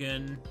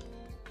Shogun.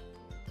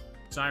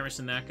 Cyrus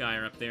and that guy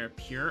are up there.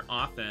 Pure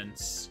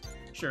offense.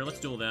 Sure, let's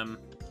duel them.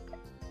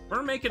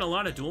 We're making a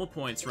lot of duel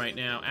points right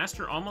now.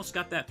 Aster almost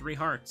got that 3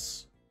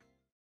 hearts.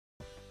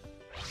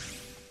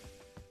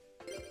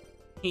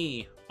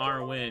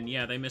 Arwin.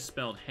 Yeah, they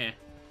misspelled heh.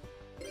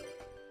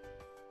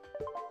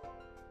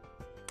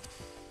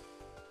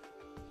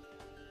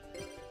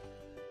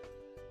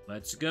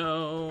 Let's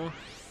go.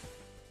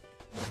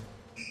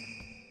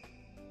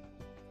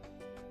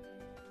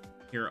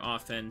 Pure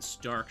offense,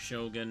 Dark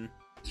Shogun.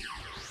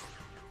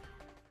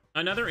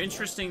 Another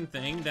interesting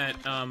thing that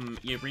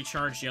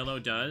Recharge Yellow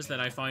does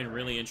that I find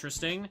really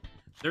interesting,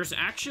 there's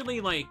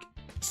actually, like,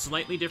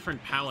 slightly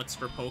different palettes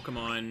for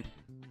Pokemon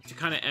to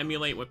kind of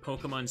emulate what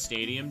Pokemon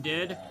Stadium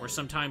did, where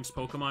sometimes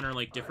Pokemon are,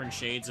 like, different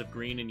shades of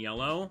green and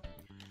yellow.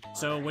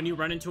 So when you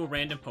run into a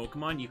random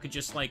Pokemon, you could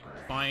just, like,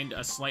 find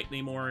a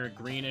slightly more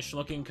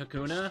greenish-looking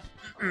Kakuna,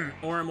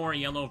 or a more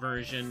yellow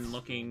version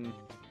looking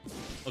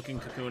looking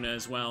Kakuna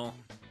as well.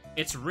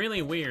 It's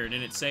really weird,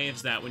 and it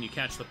saves that when you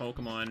catch the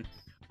Pokemon.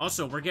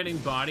 Also, we're getting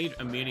bodied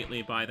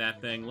immediately by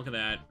that thing. Look at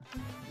that.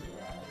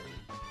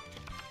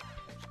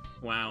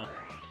 Wow.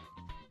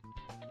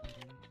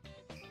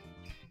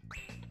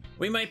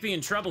 We might be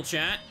in trouble,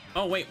 chat.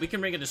 Oh, wait, we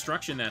can Ring of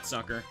Destruction that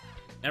sucker.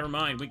 Never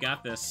mind, we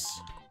got this.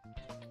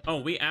 Oh,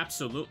 we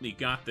absolutely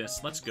got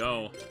this. Let's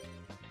go.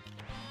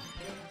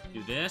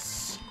 Do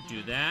this.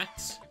 Do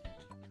that.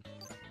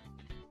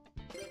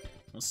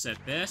 We'll set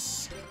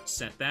this.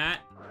 Set that.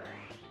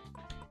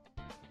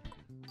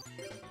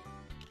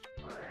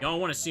 Y'all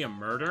want to see a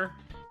murder?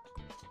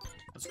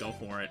 Let's go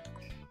for it.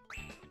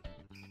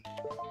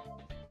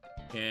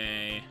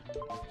 Okay.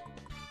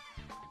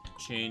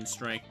 Chain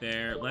strike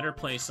there. Let her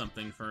play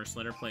something first.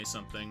 Let her play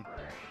something.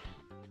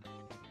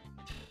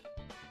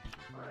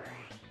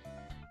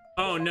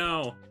 Oh,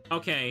 no.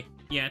 Okay.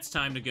 Yeah, it's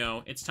time to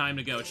go. It's time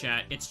to go,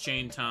 chat. It's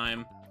chain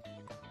time.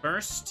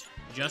 First,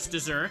 just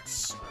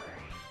desserts.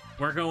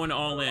 We're going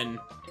all in.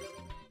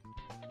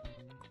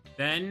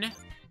 Then,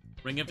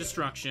 Ring of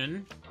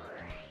Destruction.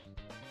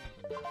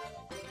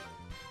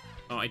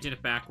 Oh, I did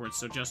it backwards,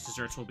 so just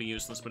desserts will be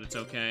useless, but it's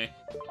okay.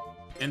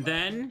 And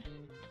then,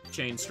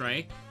 Chain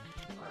Strike.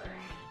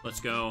 Let's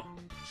go.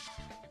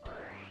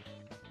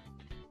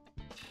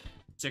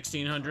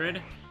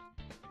 1600.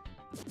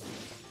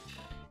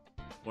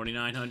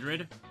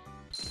 4900.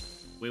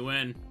 We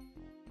win.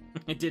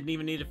 It didn't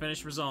even need to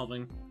finish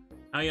resolving.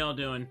 How y'all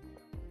doing?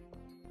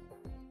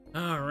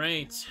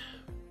 Alright.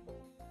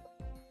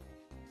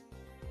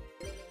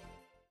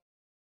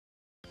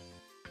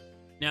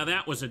 Now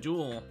that was a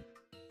duel.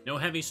 No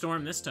heavy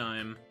storm this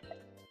time.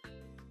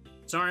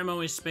 Sorry I'm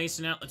always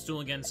spacing out. Let's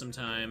duel again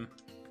sometime.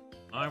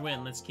 I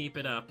win. Let's keep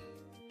it up.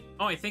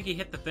 Oh, I think he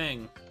hit the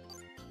thing.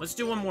 Let's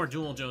do one more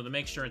duel, Joe, to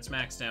make sure it's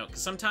maxed out.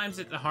 Because sometimes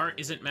the heart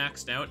isn't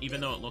maxed out, even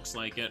though it looks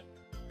like it.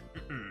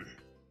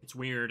 It's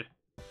weird.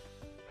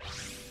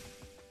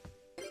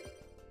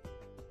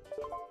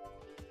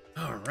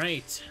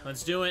 Alright,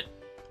 let's do it.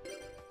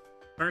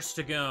 First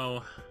to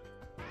go.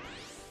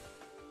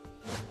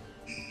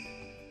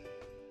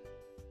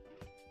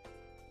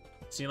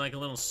 See, like, a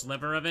little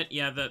sliver of it?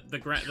 Yeah, the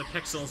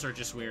pixels are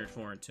just weird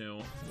for it,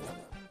 too.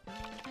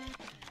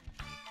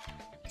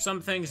 Some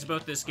things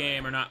about this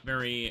game are not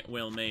very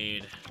well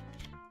made.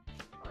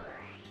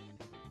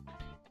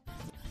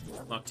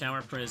 Clock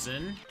Tower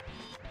Prison.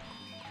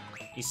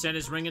 He set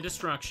his Ring of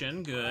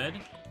Destruction. Good.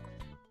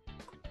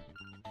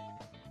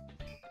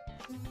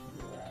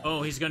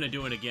 Oh, he's gonna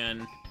do it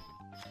again.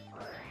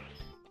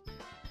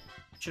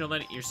 Should've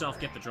let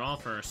yourself get the draw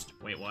first.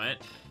 Wait, what?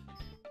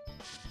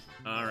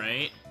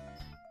 Alright.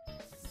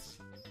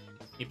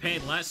 He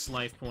paid less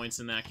life points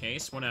in that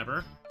case.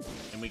 Whatever.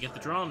 And we get the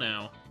draw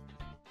now.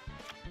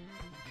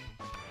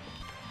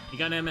 He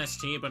got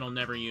MST, but I'll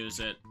never use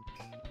it.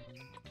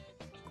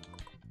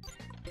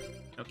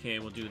 Okay,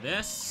 we'll do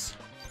this.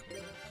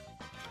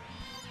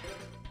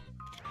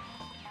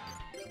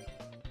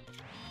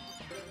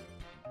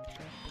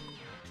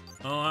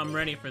 Oh, I'm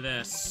ready for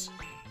this.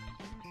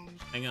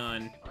 Hang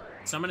on.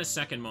 Summon a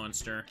second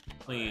monster,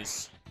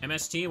 please.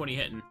 MST, what are you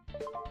hitting?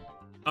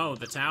 Oh,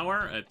 the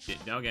tower?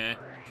 Okay.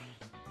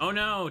 Oh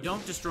no,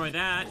 don't destroy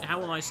that. How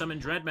will I summon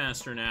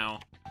Dreadmaster now?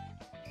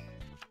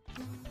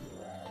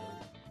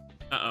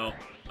 Uh-oh.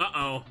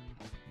 Uh-oh.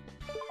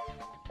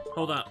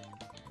 Hold up.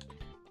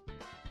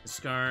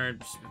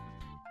 Discard.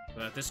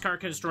 This card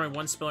can destroy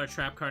one spell or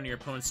trap card on your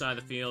opponent's side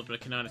of the field, but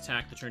it cannot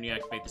attack the turn you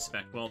activate this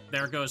effect. Well,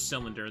 there goes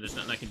Cylinder. There's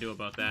nothing I can do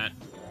about that.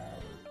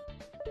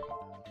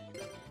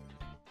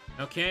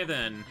 Okay,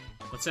 then.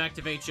 Let's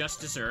activate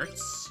Just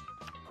Desserts.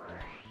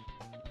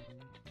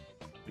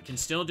 We can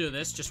still do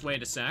this. Just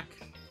wait a sec.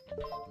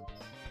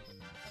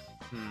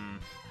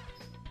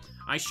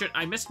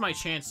 I missed my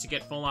chance to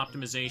get full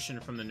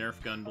optimization from the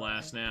Nerf Gun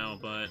Blast now,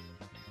 but...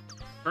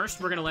 First,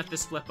 we're gonna let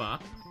this flip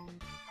up.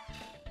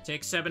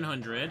 Take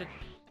 700.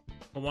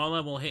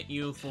 Koala will hit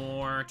you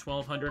for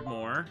 1200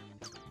 more.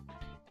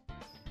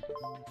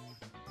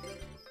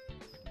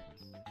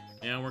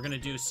 Now we're gonna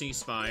do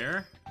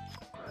Ceasefire.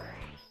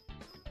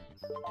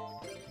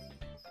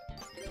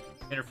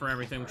 Hit her for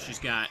everything she's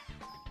got.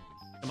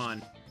 Come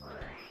on.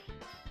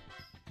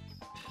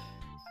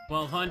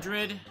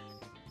 1200.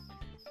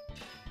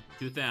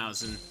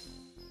 2000.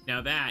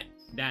 Now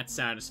that's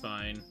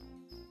satisfying.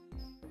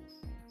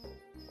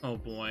 Oh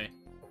boy.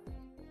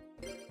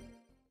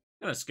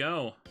 Let's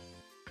go.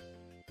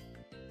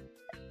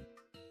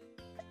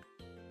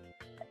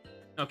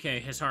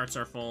 Okay, his hearts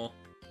are full.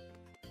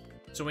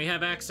 So we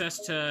have access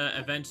to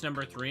event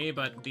number 3,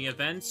 but the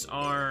events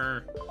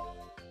are...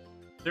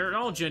 They're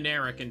all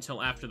generic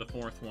until after the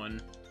 4th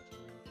one.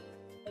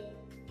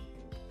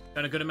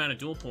 Got a good amount of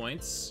duel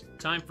points.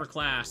 Time for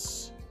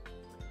class.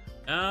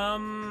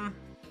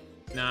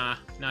 Nah,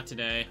 not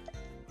today.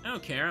 I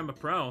don't care, I'm a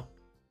pro.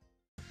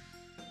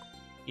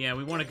 Yeah,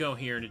 we want to go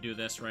here to do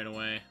this right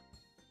away.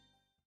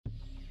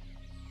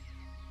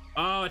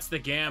 Oh, it's the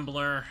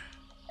Gambler.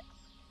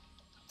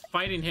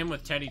 Fighting him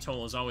with Teddy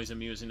Toll is always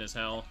amusing as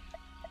hell.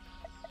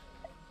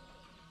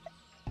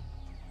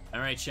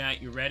 Alright,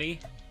 chat, you ready?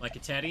 Like a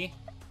teddy?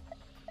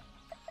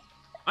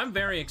 I'm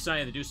very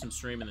excited to do some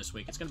streaming this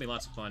week. It's gonna be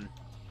lots of fun.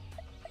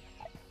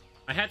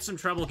 I had some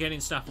trouble getting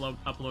stuff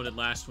uploaded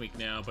last week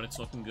now, but it's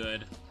looking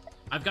good.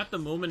 I've got the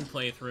Moomin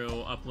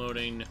playthrough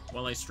uploading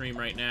while I stream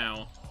right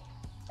now.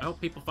 I hope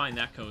people find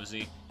that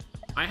cozy.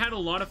 I had a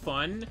lot of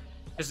fun,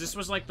 because this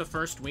was like the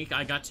first week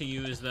I got to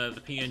use the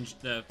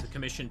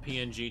commissioned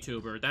PNG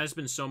tuber. That has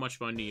been so much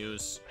fun to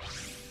use.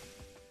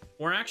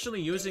 We're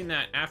actually using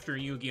that after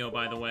Yu-Gi-Oh,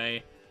 by the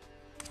way.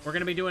 We're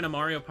gonna be doing a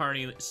Mario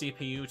Party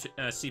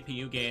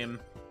CPU game.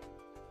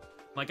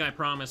 Like I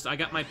promised, I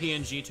got my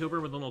PNG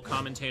tuber with a little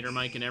commentator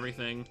mic and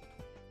everything.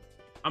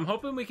 I'm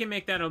hoping we can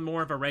make that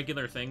more of a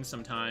regular thing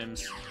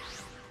sometimes.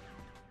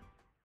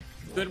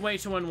 Good way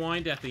to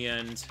unwind at the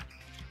end.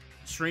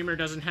 Streamer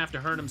doesn't have to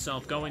hurt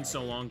himself going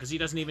so long, because he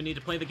doesn't even need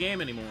to play the game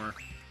anymore.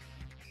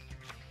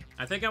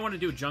 I think I want to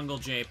do Jungle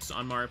Japes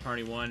on Mario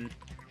Party 1.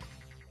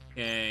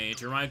 Okay,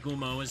 Jirai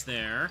Gumo is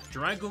there.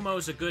 Jirai Gumo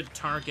is a good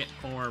target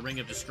for Ring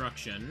of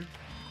Destruction.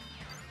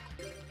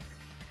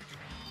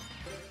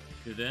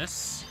 Do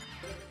this.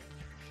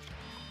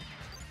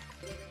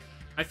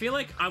 I feel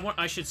like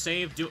I should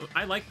save...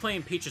 I like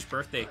playing Peach's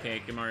Birthday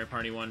Cake in Mario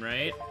Party 1,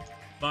 right?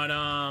 But,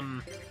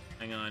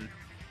 hang on.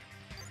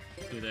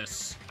 Do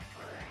this.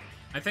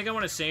 I think I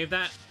want to save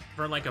that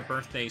for, like, a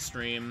birthday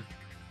stream.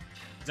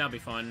 That'll be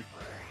fun.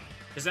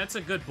 Because that's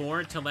a good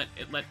board to let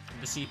the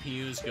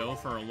CPUs go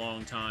for a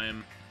long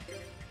time.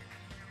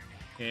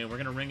 Okay, we're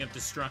gonna Ring of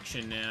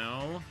Destruction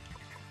now.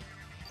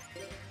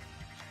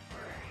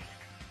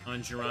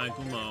 On Jirai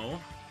Gumo.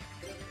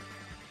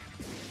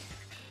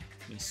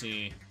 Let me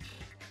see.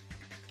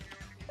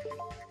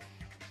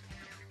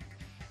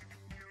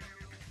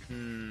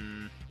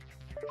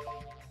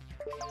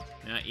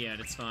 Not yet,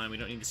 it's fine. We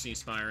don't need to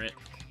ceasefire it.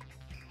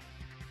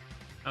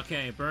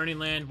 Okay, Burning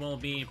Land will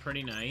be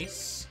pretty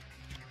nice.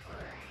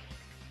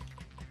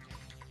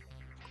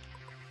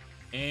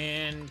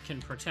 And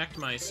can protect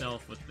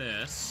myself with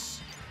this.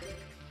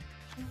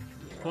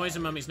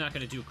 Poison Mummy's not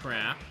gonna do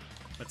crap.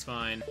 That's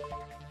fine.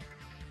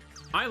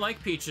 I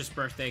like Peach's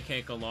Birthday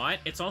Cake a lot.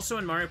 It's also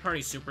in Mario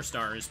Party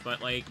Superstars,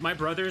 but, like, my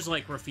brothers,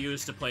 like,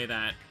 refuse to play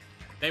that.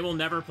 They will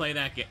never play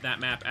that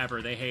map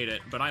ever. They hate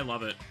it, but I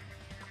love it.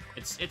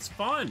 It's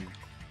fun.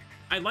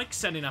 I like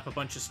setting up a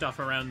bunch of stuff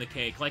around the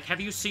cake. Like, have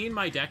you seen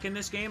my deck in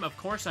this game? Of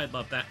course I'd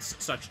love that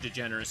such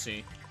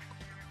degeneracy.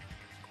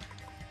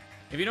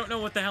 If you don't know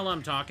what the hell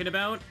I'm talking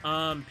about,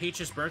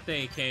 Peach's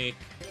Birthday Cake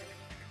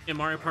in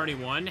Mario Party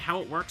 1,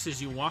 how it works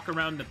is you walk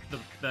around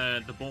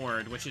the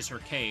board, which is her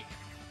cake,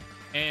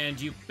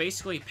 and you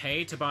basically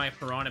pay to buy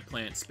Piranha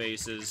Plant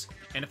spaces.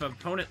 And if an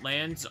opponent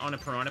lands on a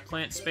Piranha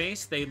Plant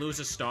space, they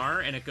lose a star,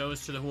 and it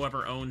goes to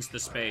whoever owns the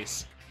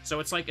space. So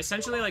it's like,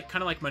 essentially like,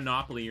 kind of like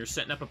Monopoly. You're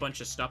setting up a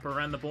bunch of stuff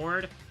around the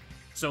board,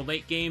 so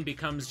late game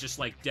becomes just,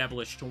 like,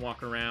 devilish to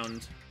walk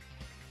around.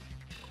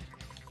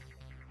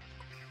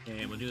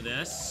 Okay, we'll do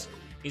this.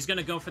 He's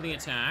gonna go for the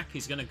attack.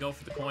 He's gonna go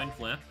for the coin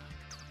flip.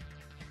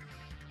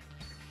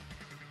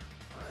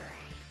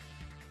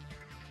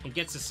 He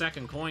gets a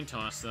second coin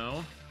toss,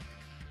 though.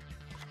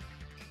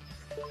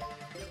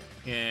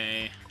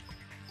 Okay.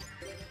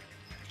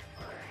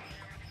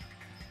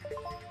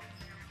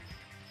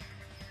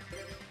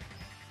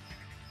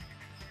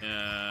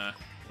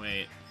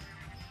 Wait.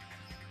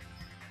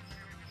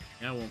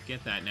 I won't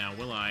get that now,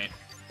 will I?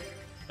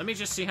 Let me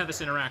just see how this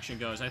interaction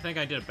goes. I think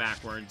I did it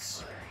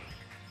backwards.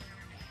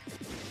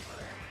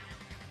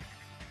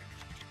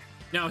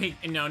 No,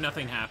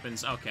 nothing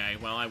happens. Okay,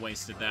 well, I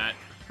wasted that.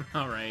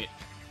 Alright.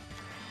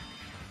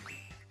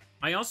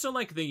 I also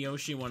like the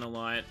Yoshi one a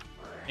lot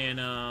in,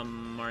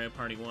 Mario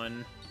Party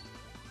 1.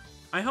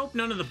 I hope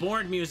none of the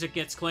board music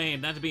gets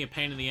claimed. That'd be a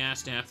pain in the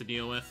ass to have to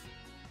deal with.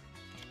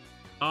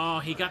 Oh,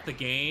 he got the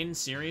gain?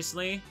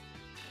 Seriously?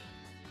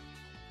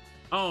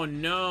 Oh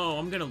no,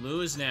 I'm gonna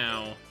lose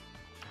now.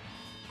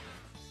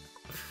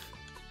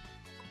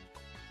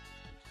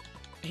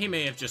 He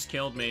may have just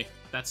killed me.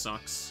 That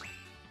sucks.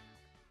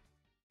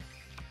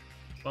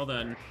 Well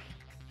done.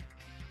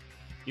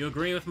 You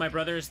agree with my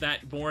brothers?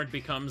 That board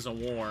becomes a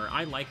war.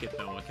 I like it,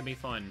 though. It can be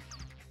fun.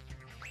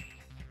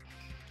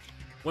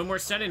 When we're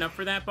setting up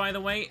for that, by the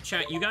way,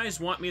 chat, you guys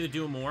want me to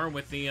do more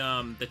with the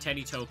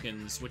Teddy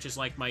tokens, which is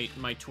like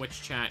my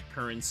Twitch chat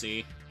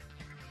currency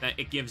that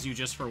it gives you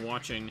just for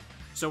watching.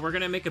 So we're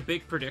gonna make a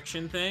big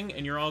prediction thing,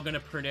 and you're all gonna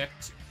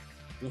predict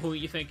who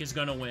you think is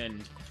gonna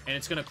win. And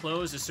it's gonna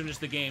close as soon as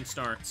the game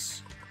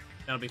starts.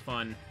 That'll be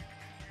fun.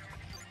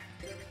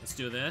 Let's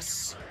do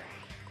this.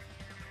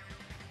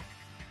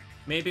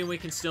 Maybe we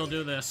can still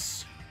do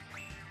this.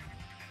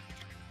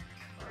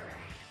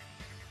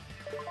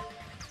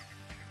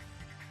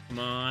 Come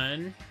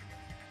on.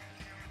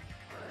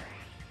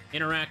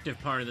 Interactive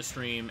part of the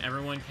stream.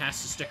 Everyone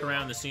has to stick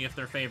around to see if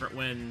their favorite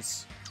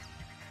wins.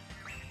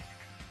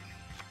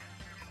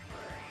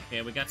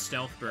 Okay, we got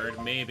Stealth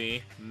Bird.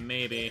 Maybe.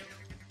 Maybe.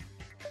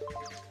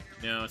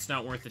 No, it's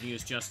not worth it to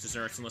use Just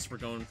Desserts unless we're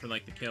going for,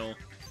 like, the kill.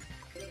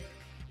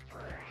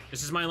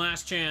 This is my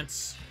last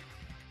chance.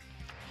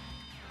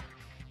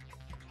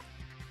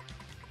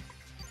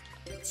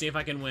 Let's see if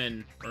I can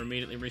win, or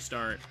immediately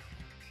restart.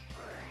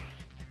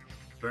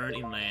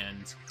 Burning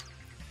Land.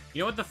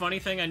 You know what the funny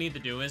thing I need to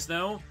do is,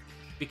 though?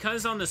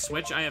 Because on the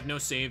Switch I have no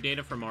save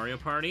data for Mario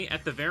Party,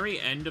 at the very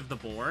end of the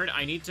board,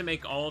 I need to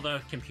make all the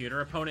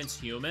computer opponents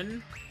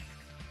human,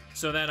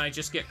 so that I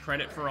just get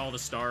credit for all the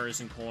stars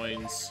and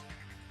coins.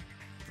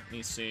 Let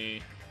me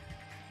see.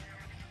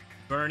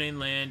 Burning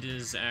Land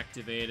is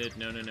activated.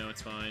 No,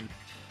 it's fine.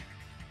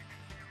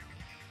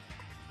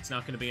 It's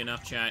not going to be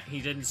enough, chat.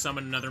 He didn't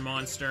summon another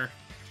monster.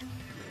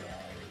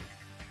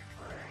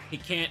 He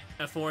can't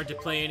afford to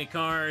play any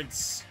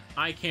cards.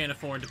 I can't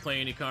afford to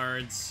play any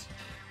cards.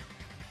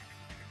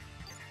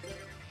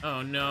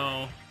 Oh,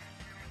 no.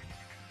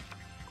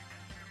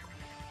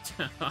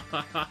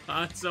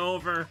 It's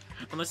over.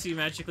 Unless he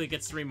magically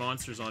gets 3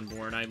 monsters on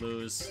board, I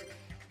lose.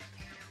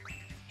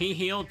 He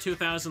healed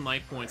 2,000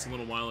 life points a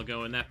little while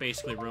ago, and that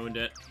basically ruined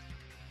it.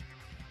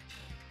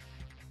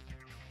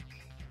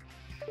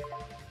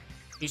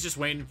 He's just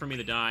waiting for me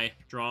to die.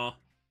 Draw.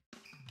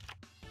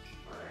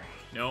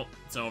 Nope,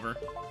 it's over.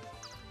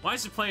 Why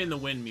is it playing the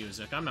win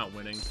music? I'm not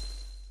winning.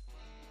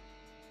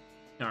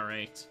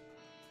 Alright.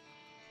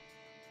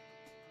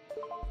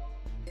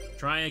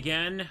 Try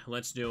again.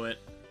 Let's do it.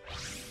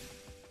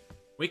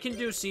 We can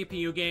do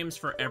CPU games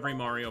for every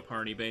Mario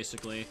Party,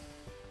 basically.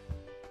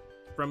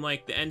 From,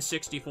 like, the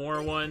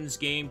N64 ones,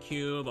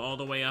 GameCube, all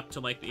the way up to,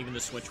 like, even the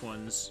Switch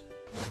ones.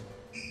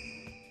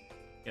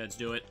 Yeah, let's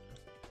do it.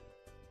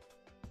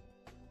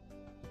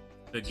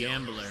 The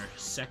Gambler.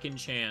 Second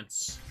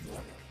chance.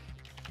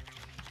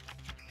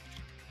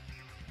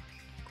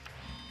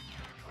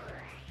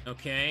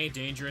 Okay,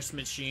 Dangerous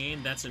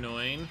Machine. That's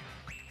annoying.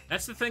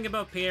 That's the thing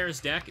about Pierre's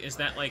deck, is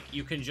that, like,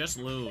 you can just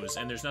lose,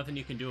 and there's nothing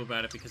you can do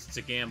about it because it's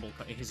a gamble.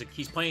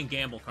 He's playing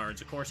gamble cards.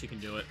 Of course he can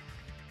do it.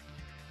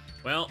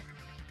 Well,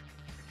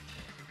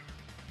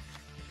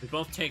 we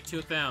both take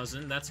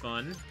 2,000. That's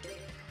fun.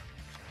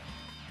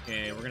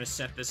 Okay, we're gonna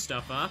set this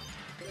stuff up.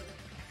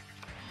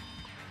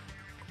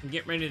 And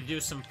get ready to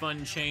do some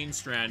fun chain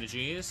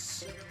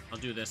strategies. I'll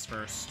do this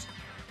first.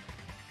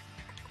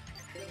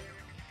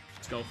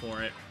 Let's go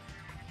for it.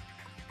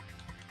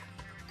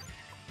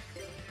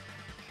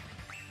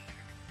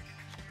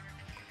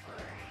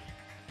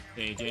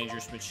 Okay,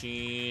 Dangerous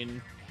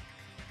Machine.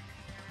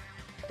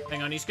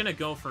 Hang on, he's gonna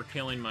go for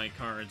killing my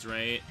cards,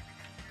 right?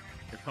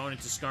 Your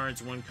opponent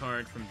discards 1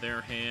 card from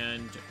their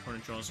hand. Your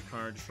opponent draws a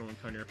card, destroy 1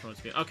 card your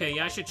opponent's field. Okay,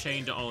 yeah, I should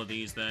chain to all of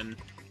these then.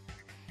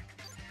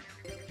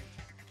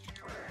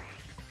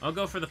 I'll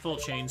go for the full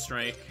chain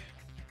strike.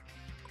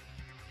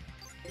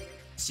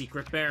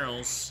 Secret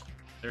barrels.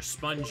 They're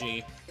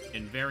spongy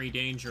and very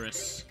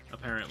dangerous,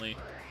 apparently.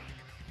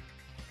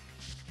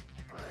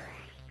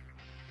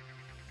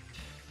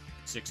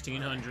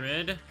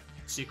 1,600.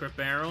 Secret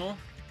barrel.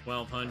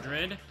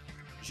 1,200.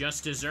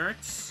 Just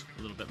desserts.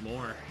 A little bit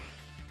more.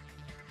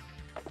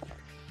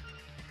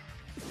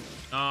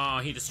 Oh,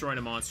 he destroyed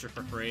a monster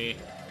for free.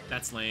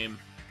 That's lame.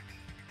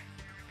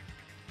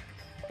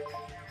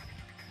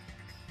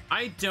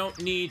 I don't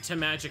need to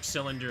Magic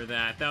Cylinder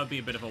that. That would be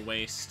a bit of a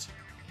waste.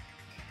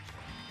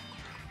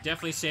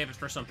 Definitely save it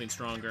for something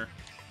stronger.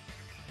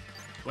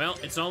 Well,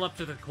 it's all up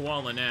to the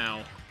Koala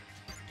now.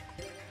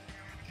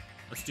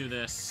 Let's do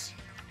this.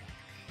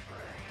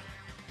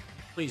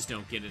 Please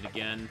don't get it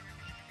again.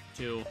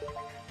 2.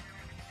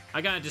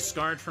 I gotta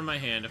discard from my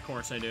hand. Of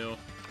course I do.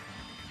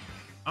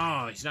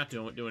 Oh, he's not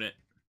doing it.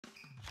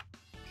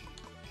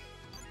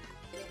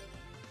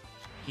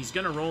 He's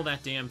gonna roll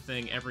that damn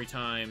thing every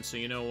time, so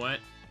you know what?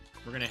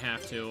 We're gonna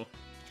have to.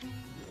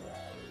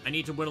 I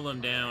need to whittle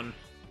him down.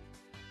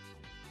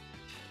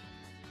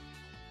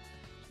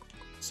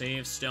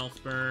 Save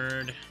Stealth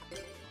Bird.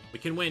 We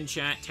can win,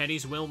 chat.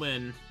 Teddies will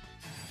win.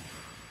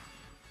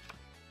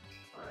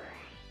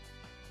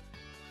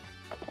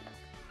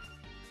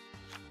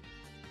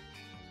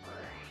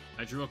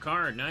 I drew a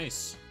card.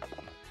 Nice.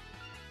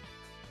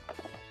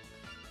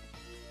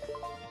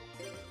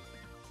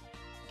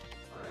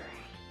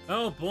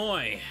 Oh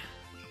boy.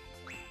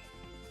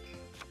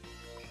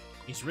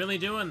 He's really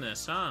doing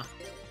this, huh?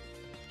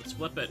 Let's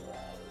flip it.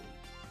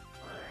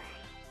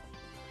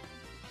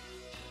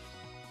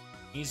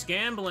 He's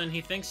gambling.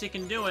 He thinks he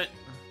can do it.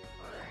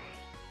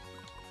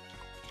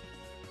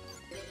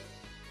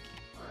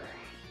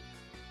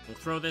 We'll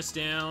throw this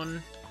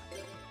down.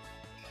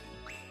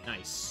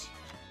 Nice.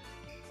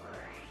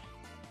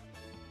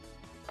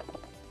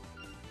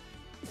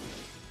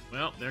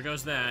 Well, there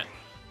goes that.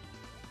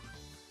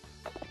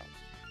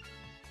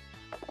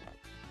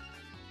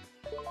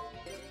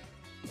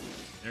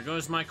 There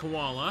goes my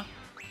Koala.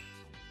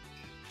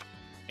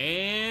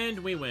 And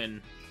we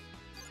win.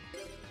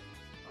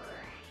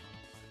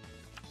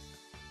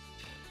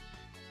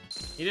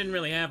 He didn't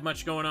really have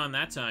much going on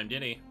that time,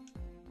 did he?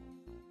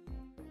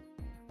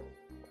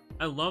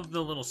 I love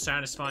the little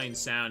satisfying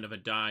sound of a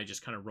die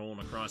just kind of rolling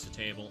across the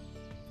table.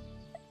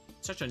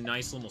 Such a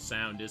nice little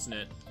sound, isn't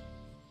it?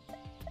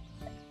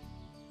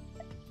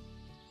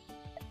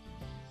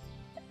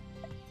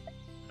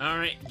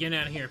 Alright, get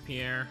out of here,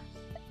 Pierre.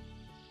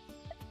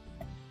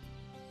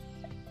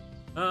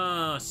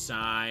 Oh,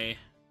 sigh.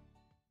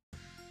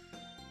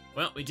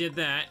 Well, we did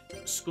that.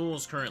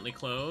 School's currently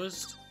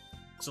closed.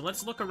 So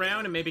let's look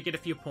around and maybe get a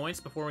few points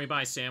before we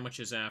buy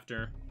sandwiches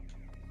after.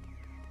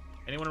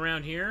 Anyone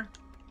around here?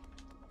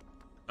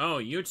 Oh,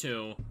 you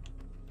two.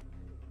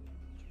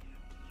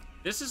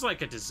 This is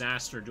like a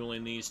disaster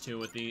dueling these two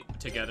with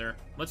together.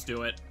 Let's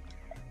do it.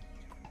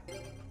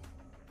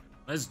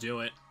 Let's do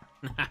it.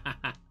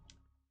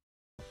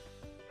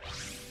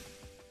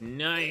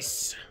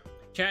 Nice.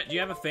 Chat, do you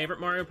have a favorite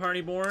Mario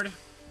Party board?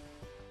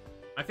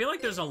 I feel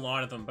like there's a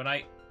lot of them, but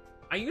I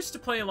used to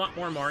play a lot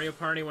more Mario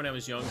Party when I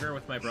was younger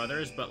with my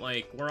brothers, but,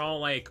 like, we're all,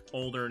 like,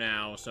 older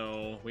now,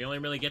 so we only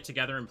really get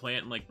together and play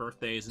it in, like,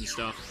 birthdays and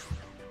stuff.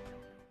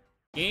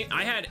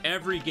 I had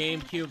every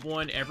GameCube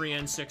one, every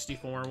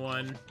N64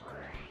 one.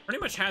 Pretty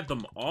much had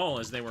them all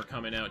as they were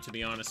coming out, to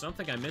be honest. I don't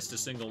think I missed a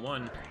single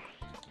one.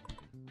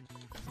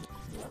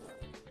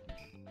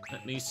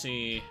 Let me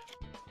see.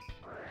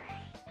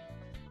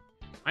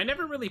 I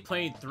never really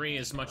played 3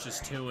 as much as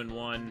 2 and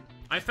 1.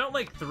 I felt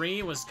like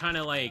 3 was kind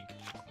of like...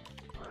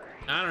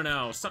 I don't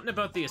know, something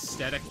about the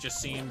aesthetic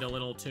just seemed a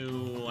little too,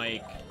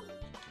 like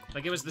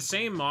it was the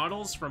same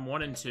models from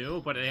 1 and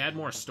 2, but it had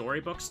more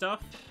storybook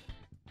stuff.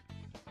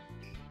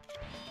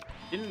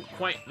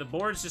 The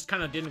boards just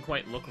kind of didn't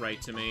quite look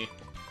right to me.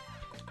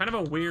 Kind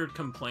of a weird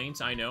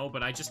complaint, I know,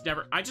 but I just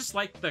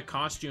liked the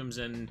costumes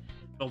and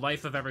the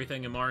life of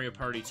everything in Mario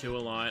Party 2 a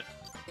lot.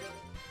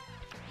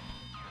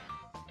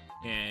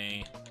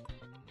 Yay.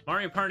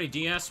 Mario Party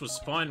DS was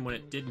fun when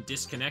it didn't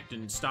disconnect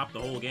and stop the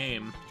whole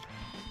game.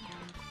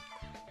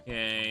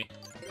 Okay,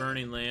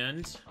 Burning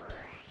Land.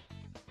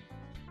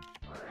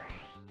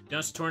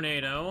 Dust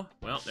Tornado.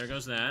 Well, there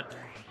goes that.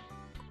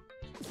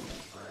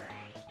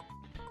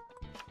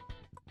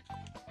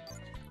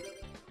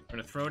 We're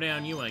gonna throw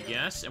down you, I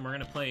guess, and we're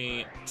gonna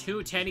play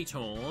 2 Teddy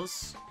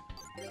Tolls.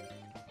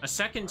 A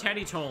second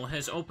Teddy Toll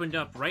has opened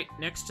up right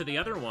next to the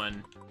other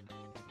one.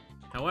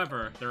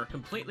 However, they're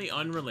completely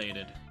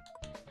unrelated.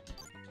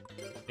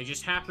 They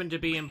just happen to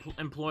be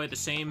employ the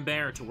same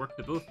bear to work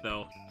the booth,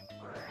 though.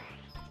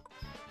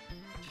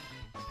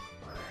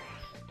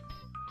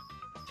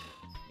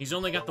 He's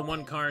only got the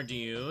 1 card to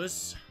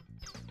use.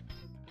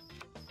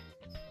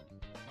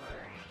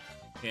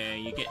 Okay,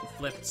 you getting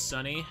flipped,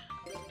 Sonny.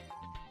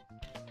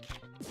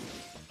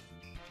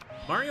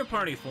 Mario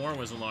Party 4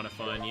 was a lot of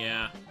fun,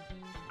 yeah.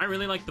 I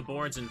really liked the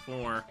boards in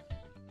 4.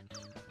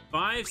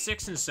 5,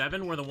 6, and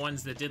 7 were the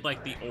ones that did,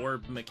 like, the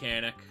orb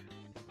mechanic.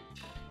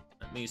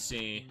 Let me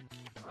see.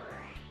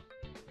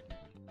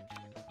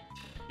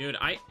 Dude,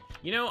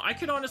 you know, I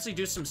could honestly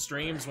do some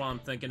streams while I'm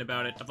thinking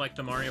about it, of, like,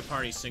 the Mario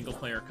Party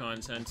single-player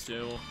content,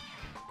 too.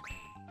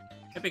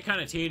 It'd be kind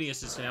of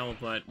tedious as hell,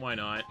 but why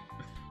not?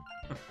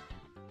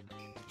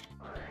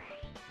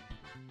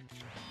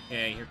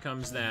 Okay, here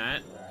comes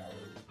that.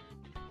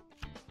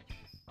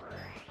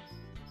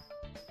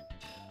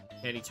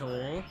 Teddy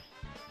Toll.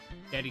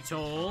 Teddy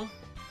Toll.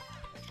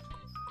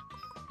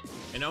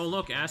 And oh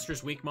look,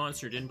 Astra's weak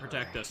monster didn't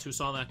protect us. Who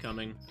saw that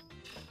coming?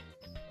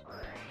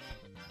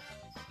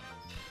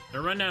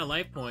 They're running out of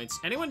life points.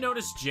 Anyone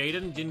notice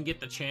Jaden didn't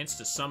get the chance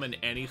to summon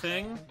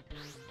anything?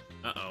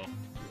 Uh-oh.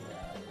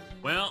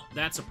 Well,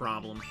 that's a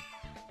problem.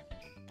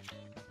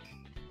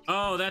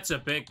 Oh, that's a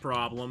big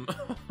problem.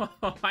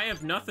 I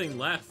have nothing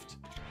left.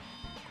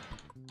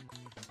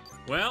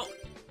 Well,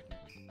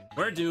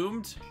 we're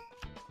doomed.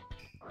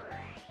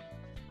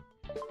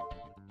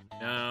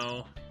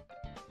 No.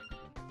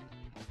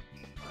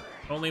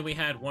 If only we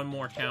had one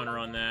more counter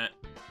on that.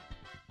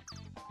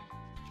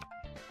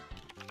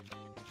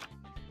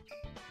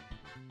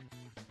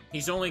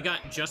 He's only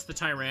got just the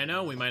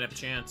Tyranno. We might have a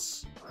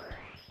chance.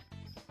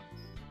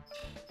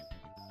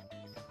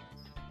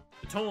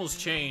 The Toll's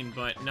chain,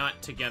 but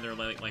not together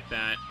like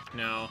that.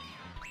 No.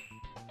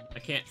 I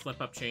can't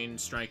flip up Chain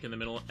Strike in the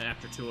middle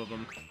after 2 of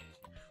them.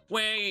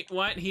 Wait,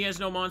 what? He has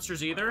no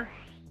monsters either?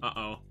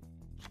 Uh-oh.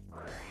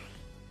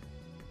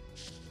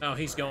 Oh,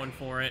 he's going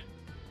for it.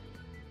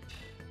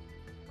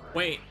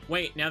 Wait,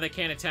 now they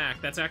can't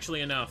attack. That's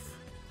actually enough.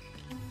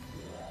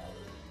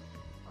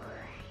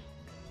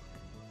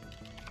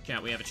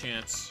 Chat, we have a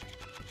chance.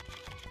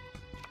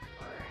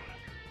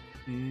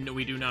 No,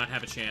 we do not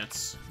have a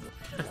chance.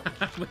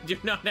 We do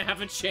not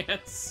have a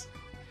chance.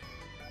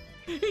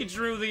 He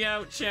drew the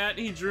out, chat.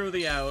 He drew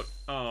the out.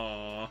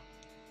 Aww.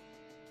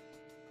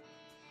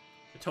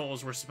 The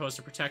Tolls were supposed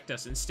to protect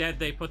us. Instead,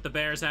 they put the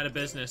bears out of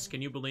business.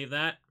 Can you believe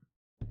that?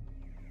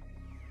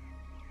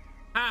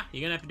 Ha!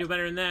 You're gonna have to do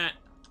better than that.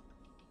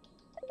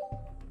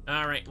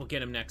 Alright, we'll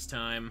get him next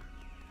time.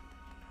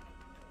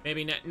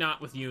 Maybe not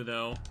with you,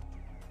 though.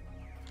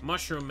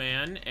 Mushroom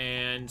Man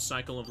and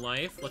Cycle of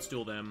Life. Let's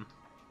duel them.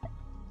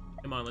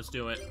 Come on, let's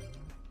do it.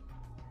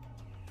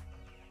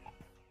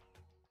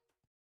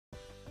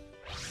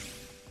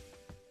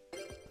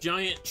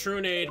 Giant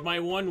Trunade, my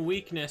one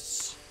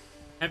weakness.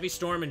 Heavy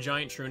Storm and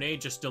Giant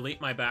Trunade just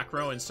delete my back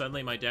row and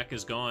suddenly my deck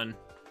is gone.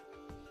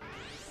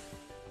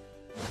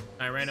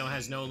 Tyranno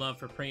has no love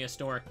for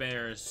prehistoric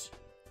bears.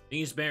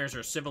 These bears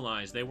are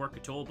civilized. They work a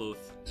toll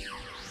booth.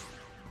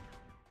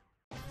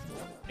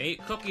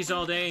 Ate cookies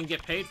all day and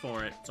get paid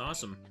for it. It's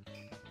awesome.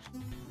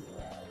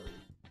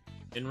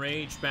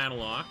 Enraged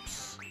Battle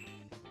Ox.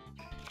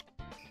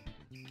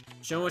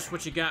 Show us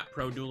what you got,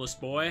 Pro Duelist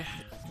boy.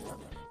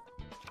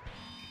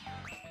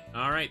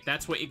 Alright,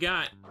 that's what you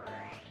got.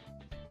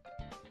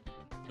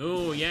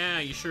 Ooh, yeah,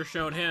 you sure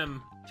showed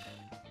him.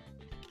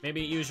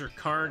 Maybe use your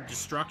card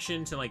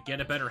destruction to, like, get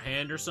a better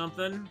hand or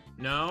something?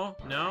 No?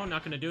 No?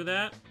 Not gonna do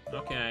that?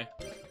 Okay.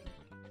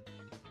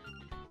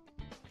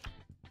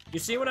 You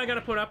see what I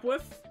gotta put up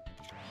with?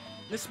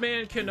 This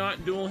man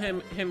cannot duel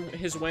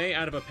his way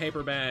out of a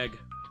paper bag.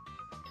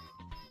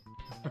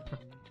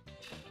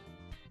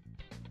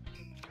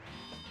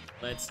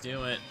 Let's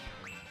do it.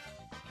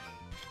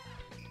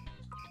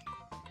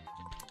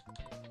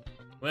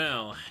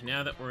 Well,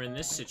 now that we're in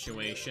this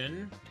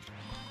situation,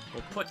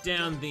 we'll put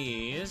down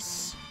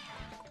these.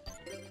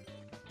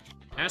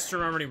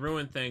 Aster already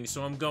ruined things,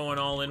 so I'm going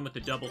all in with the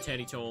double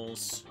Teddy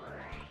Tolls.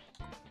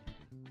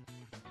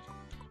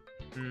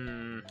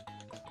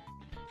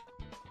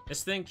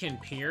 This thing can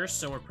pierce,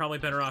 so we're probably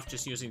better off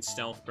just using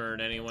Stealth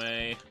Bird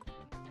anyway.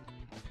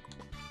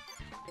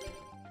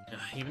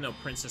 Even though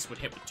Princess would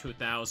hit with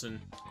 2,000.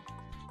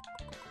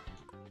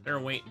 Better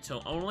wait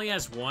until... Oh, only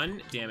has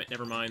one? Damn it,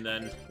 never mind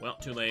then. Well,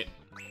 too late.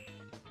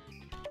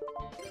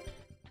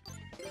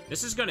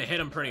 This is gonna hit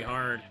him pretty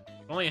hard.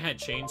 If only I had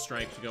Chain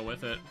Strike to go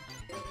with it.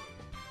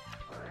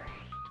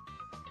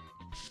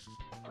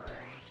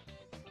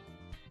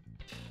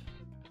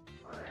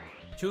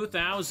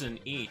 $2,000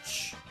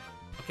 each.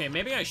 Okay,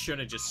 maybe I should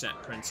have just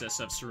set Princess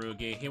of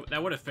Tsurugi.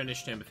 That would have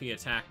finished him if he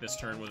attacked this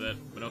turn with it,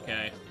 but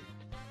okay.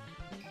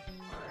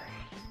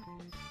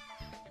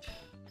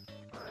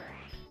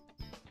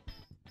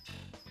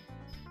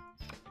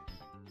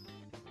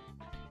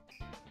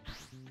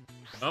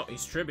 Oh,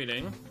 he's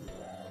tributing.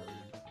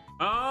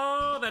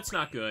 Oh, that's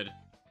not good.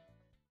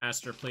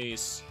 Aster,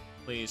 please.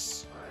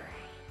 Please.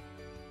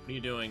 What are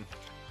you doing?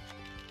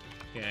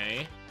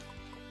 Okay.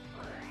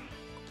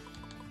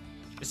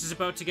 This is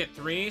about to get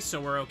 3, so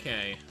we're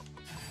okay.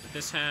 But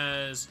this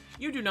has...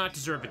 You do not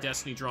deserve a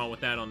Destiny draw with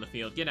that on the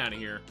field. Get out of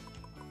here.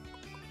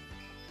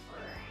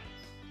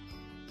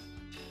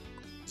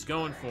 He's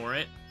going for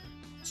it.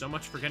 So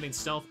much for getting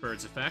Stealth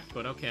Bird's effect,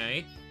 but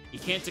okay. He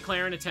can't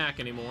declare an attack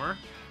anymore.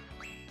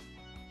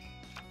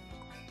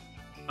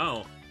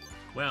 Oh.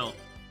 Well.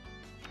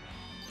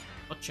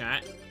 Well,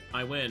 chat.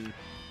 I win.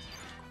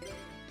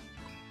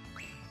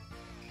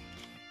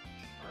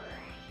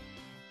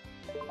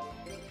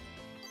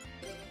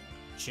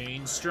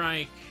 Chain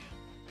Strike.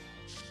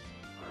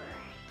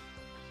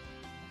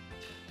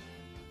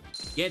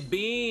 Get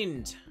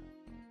beamed!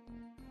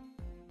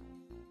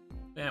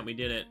 Yeah, we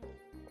did it.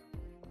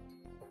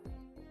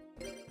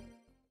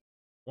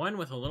 One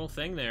with a little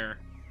thing there.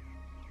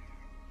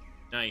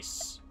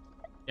 Nice.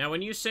 Now,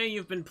 when you say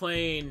you've been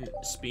playing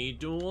speed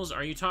duels,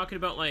 are you talking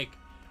about, like,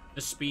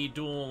 the speed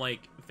duel,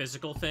 like,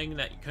 physical thing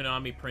that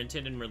Konami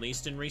printed and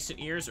released in recent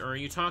years? Or are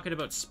you talking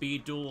about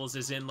speed duels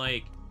as in,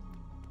 like,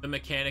 the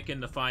mechanic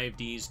in the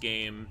 5Ds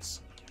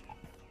games?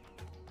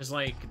 Because,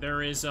 like,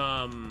 there is,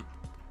 or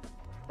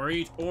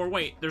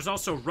wait, there's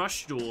also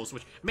Rush Duels,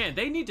 which, man,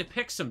 they need to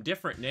pick some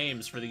different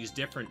names for these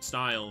different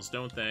styles,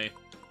 don't they?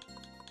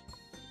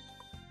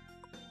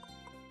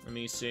 Let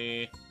me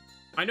see.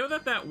 I know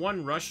that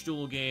one Rush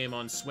Duel game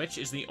on Switch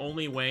is the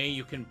only way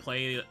you can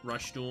play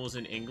Rush Duels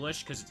in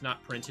English, because it's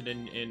not printed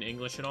in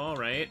English at all,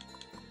 right?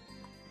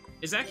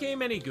 Is that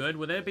game any good?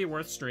 Would it be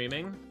worth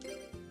streaming?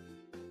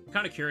 I'm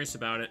kind of curious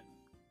about it.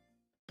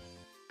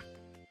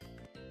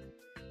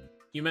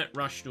 You meant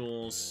Rush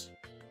Duels.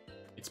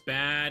 It's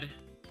bad.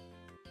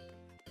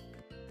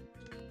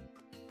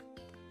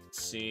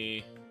 Let's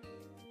see.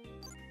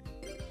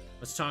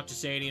 Let's talk to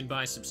Sadie and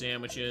buy some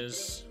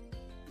sandwiches.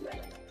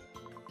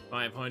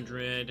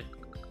 500.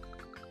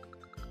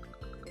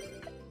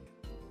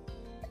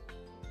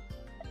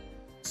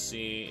 Let's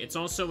see. It's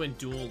also in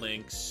Duel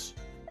Links.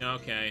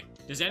 Okay.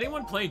 Does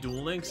anyone play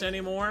Duel Links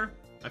anymore?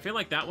 I feel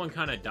like that one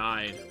kind of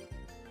died.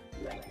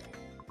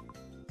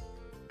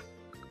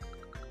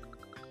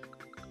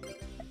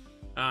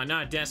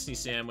 Not a Destiny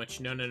sandwich.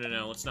 No, no, no,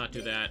 no. Let's not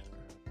do that.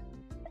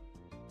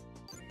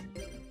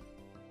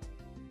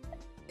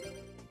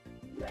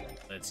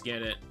 Let's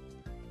get it.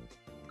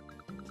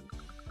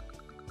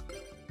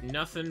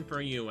 Nothing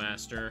for you,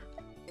 Aster.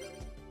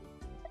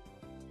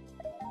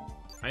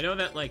 I know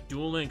that, like,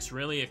 Duel Links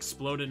really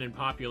exploded in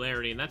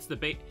popularity, and that's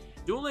the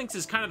Duel Links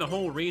is kind of the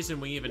whole reason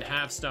we even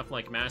have stuff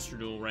like Master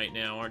Duel right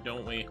now, or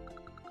don't we?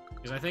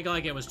 Because I think,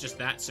 like, it was just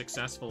that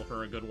successful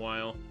for a good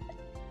while.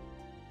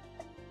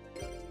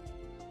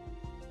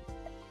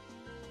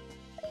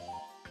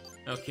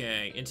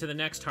 Okay, into the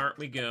next heart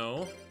we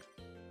go.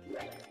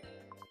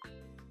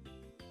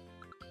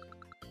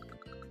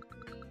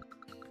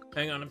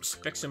 Hang on, I'm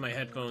just fixing my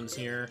headphones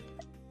here.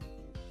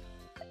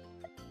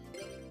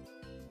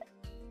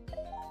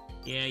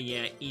 Yeah,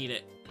 yeah, eat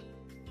it.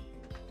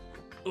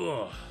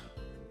 Ugh.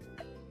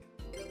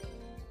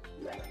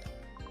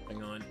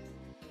 Hang on.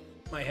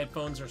 My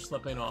headphones are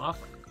slipping off.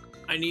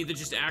 I need to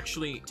just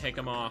actually take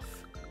them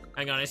off.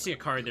 Hang on, I see a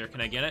card there.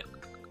 Can I get it?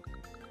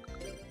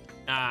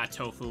 Ah,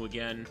 tofu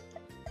again.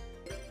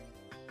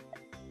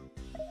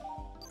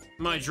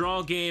 My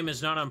draw game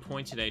is not on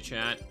point today,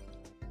 chat.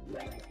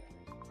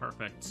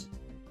 Perfect.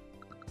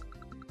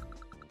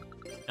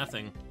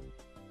 Nothing.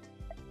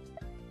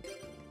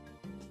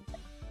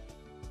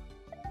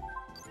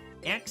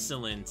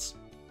 Excellent.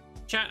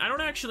 Chat, I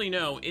don't actually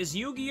know. Is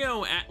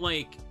Yu-Gi-Oh! At,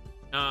 like,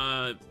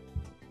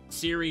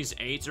 Series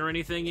 8 or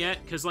anything yet?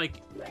 Because,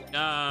 like,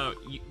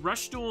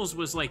 Rush Duels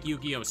was, like,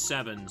 Yu-Gi-Oh!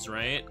 7s,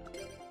 right?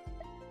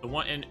 The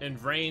one, and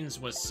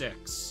Vrains was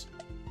 6.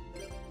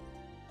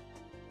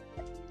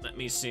 Let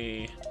me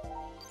see.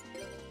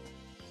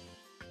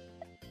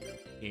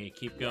 Okay,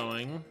 keep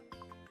going.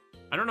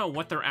 I don't know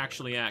what they're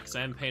actually at, because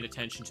I haven't paid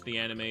attention to the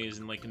animes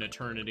in, like, an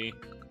eternity.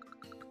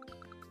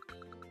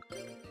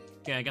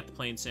 Okay, I got the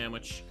plain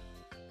sandwich.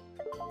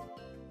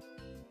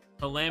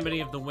 Calamity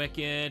of the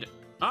Wicked.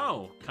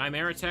 Oh,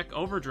 Chimera Tech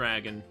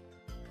Overdragon.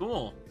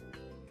 Cool.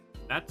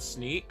 That's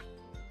neat.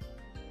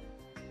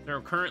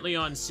 They're currently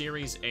on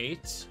Series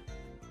 8.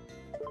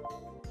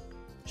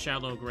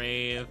 Shallow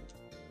Grave.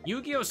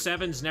 Yu-Gi-Oh!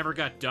 7's never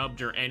got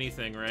dubbed or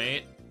anything,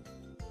 right?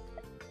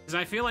 Because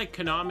I feel like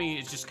Konami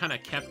has just kind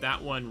of kept that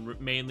one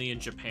mainly in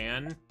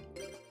Japan.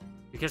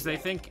 Because they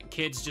think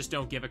kids just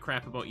don't give a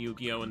crap about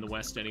Yu-Gi-Oh! In the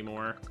West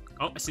anymore.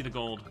 Oh, I see the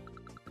gold.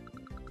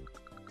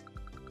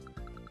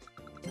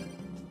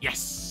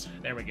 Yes!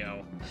 There we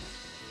go.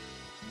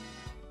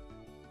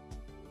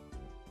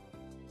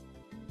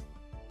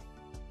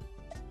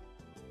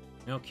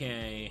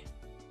 Okay.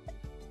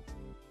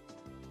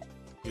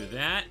 Do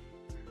that.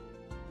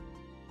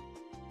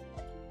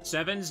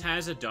 Sevens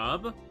has a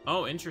dub?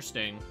 Oh,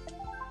 interesting.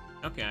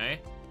 Okay.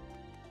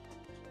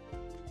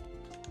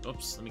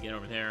 Oops, let me get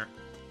over there.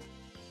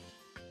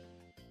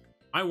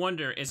 I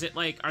wonder, is it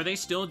like, are they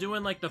still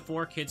doing like the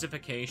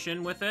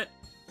 4Kidsification with it?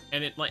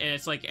 And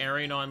it's like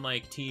airing on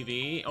like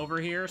TV over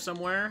here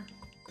somewhere?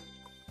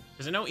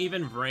 Because I know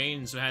even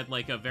Vrains had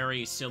like a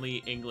very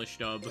silly English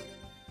dub.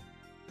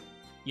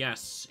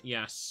 Yes,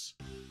 yes.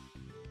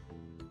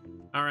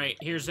 Alright,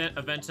 here's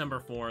event number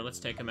 4. Let's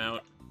take him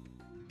out.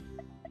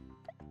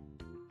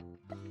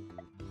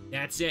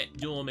 That's it,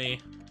 duel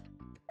me.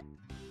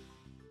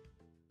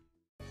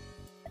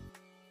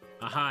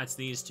 Aha, it's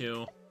these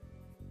two.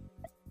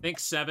 I think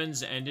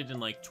 7's ended in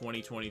like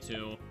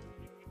 2022.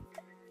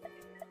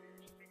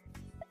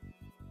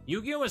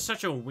 Yu-Gi-Oh! Is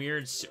such a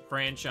weird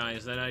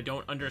franchise that I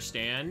don't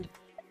understand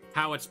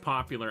how it's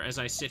popular as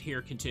I sit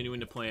here continuing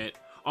to play it.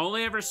 All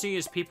I ever see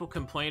is people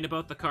complain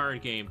about the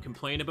card game,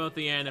 complain about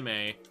the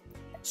anime.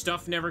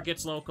 Stuff never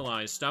gets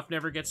localized, stuff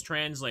never gets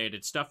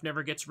translated, stuff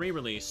never gets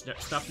re-released,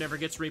 stuff never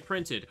gets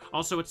reprinted.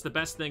 Also, it's the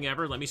best thing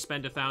ever, let me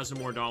spend $1,000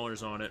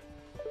 more on it.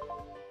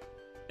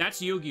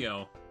 That's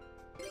Yu-Gi-Oh!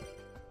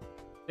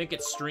 I think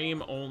it's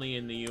stream only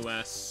in the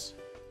US.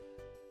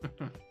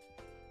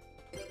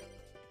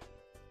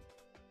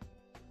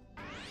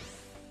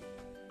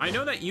 I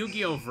know that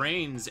Yu-Gi-Oh!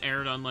 Vrains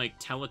aired on, like,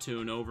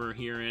 Teletoon over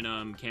here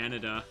in,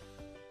 Canada.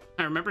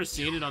 I remember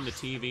seeing it on the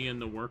TV in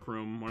the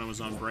workroom when I was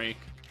on break.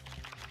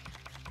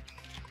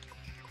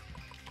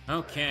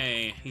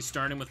 Okay, he's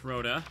starting with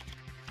Rhoda.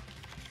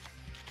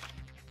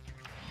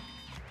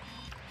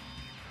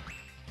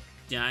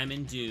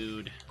 Diamond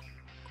Dude.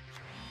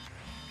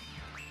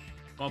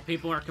 While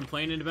people are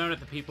complaining about it,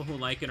 the people who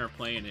like it are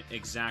playing it.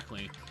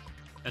 Exactly.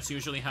 That's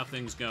usually how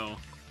things go.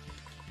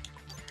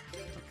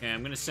 Okay,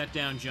 I'm gonna set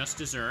down just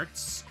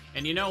desserts.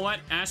 And you know what?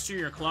 Aster,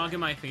 you're clogging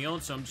my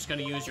field, so I'm just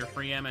gonna use your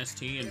free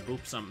MST and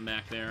boop something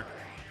back there.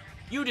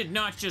 You did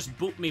not just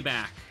boop me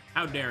back.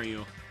 How dare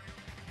you?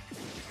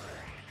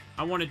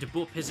 I wanted to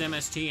boop his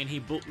MST and he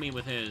booped me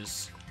with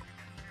his.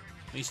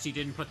 At least he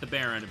didn't put the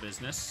bear out of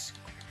business.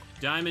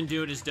 Diamond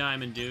Dude is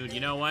Diamond Dude. You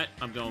know what?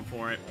 I'm going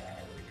for it.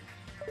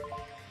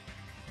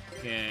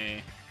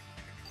 Okay.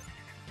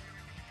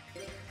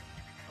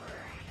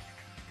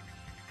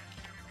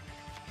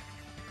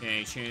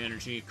 Okay, Chain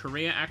Energy.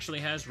 Korea actually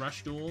has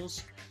Rush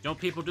Duels. Don't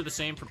people do the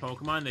same for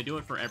Pokemon? They do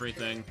it for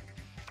everything.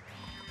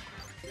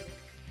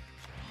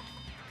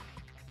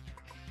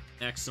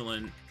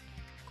 Excellent.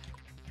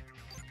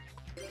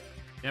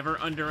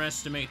 Never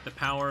underestimate the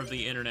power of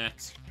the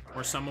internet,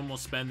 where someone will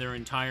spend their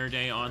entire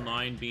day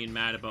online being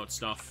mad about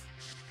stuff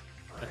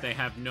that they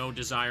have no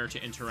desire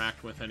to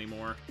interact with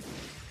anymore.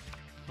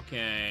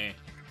 Okay.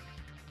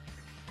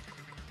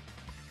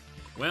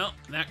 Well,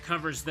 that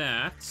covers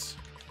that.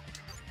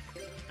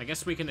 I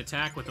guess we can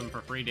attack with them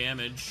for free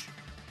damage.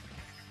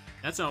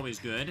 That's always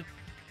good.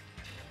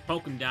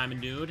 Poke him,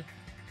 Diamond Dude.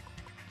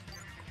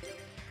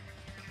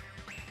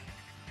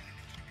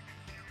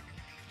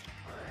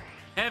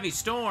 Heavy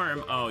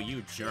Storm! Oh,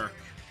 you jerk.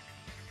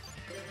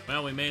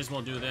 Well, we may as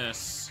well do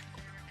this.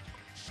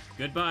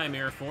 Goodbye,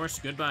 Mirror Force.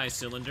 Goodbye,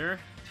 Cylinder.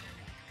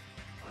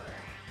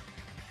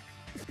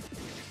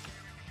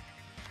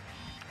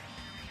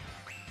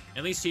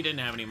 At least he didn't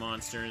have any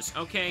monsters.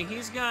 Okay,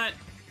 he's got...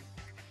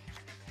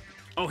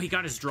 Oh, he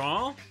got his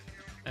draw?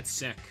 That's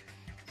sick.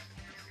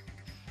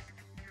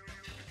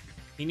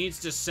 He needs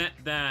to set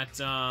that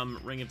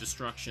Ring of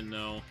Destruction,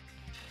 though.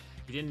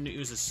 He didn't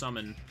use a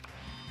summon.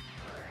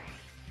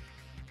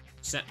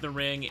 Set the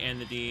ring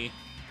and the D.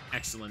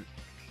 Excellent.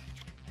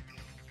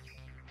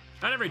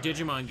 Not every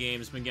Digimon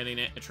game's been getting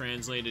it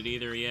translated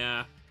either,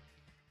 yeah.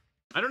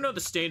 I don't know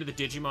the state of the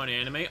Digimon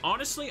anime.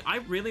 Honestly, I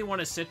really want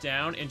to sit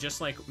down and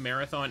just, like,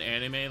 marathon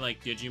anime,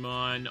 like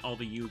Digimon, all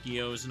the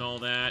Yu-Gi-Ohs and all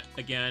that,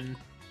 again.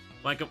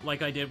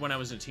 Like I did when I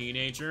was a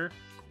teenager.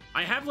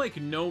 I have, like,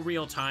 no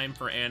real time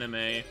for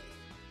anime.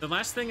 The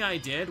last thing I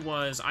did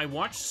was I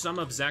watched some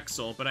of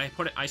Zexal, but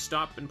I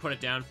stopped and put it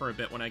down for a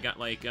bit when I got,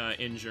 like,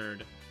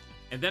 injured.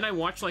 And then I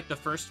watched, like, the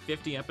first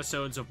 50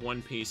 episodes of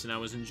One Piece, and I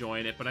was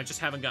enjoying it, but I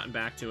just haven't gotten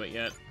back to it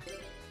yet.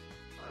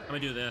 I'm gonna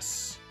do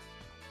this.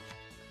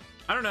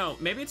 I don't know,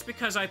 maybe it's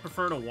because I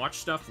prefer to watch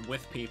stuff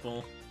with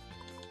people.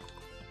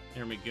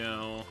 There we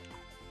go.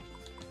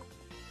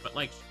 But,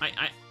 like,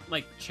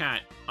 like,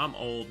 chat, I'm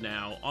old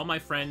now. All my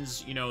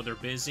friends, you know, they're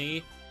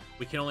busy.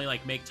 We can only,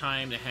 like, make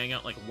time to hang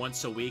out, like,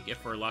 once a week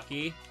if we're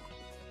lucky.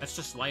 That's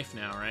just life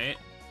now, right?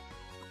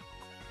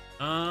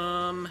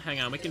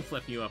 Hang on, we can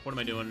flip you up. What am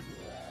I doing?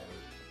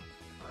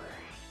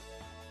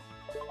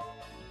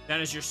 That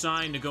is your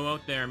sign to go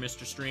out there,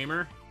 Mr.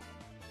 Streamer.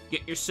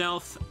 Get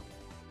yourself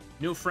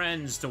new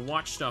friends to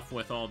watch stuff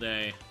with all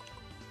day.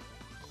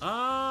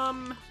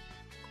 Hang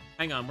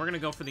on, we're gonna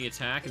go for the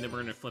attack, and then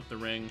we're gonna flip the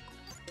ring.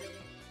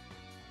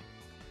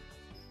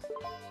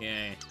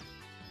 Okay.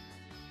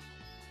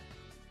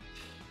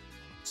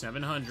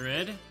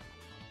 700.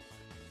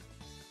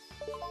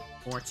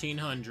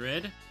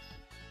 1400.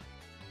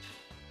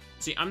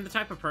 See, I'm the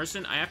type of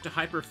person, I have to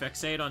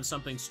hyperfixate on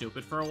something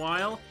stupid for a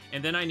while,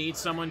 and then I need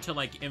someone to,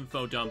 like,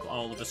 info dump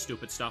all of the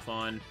stupid stuff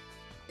on.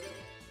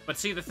 But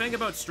see, the thing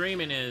about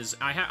streaming is,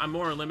 I'm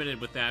more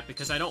limited with that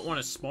because I don't want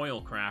to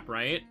spoil crap,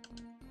 right?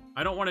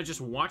 I don't want to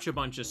just watch a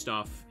bunch of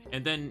stuff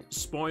and then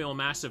spoil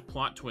massive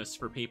plot twists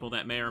for people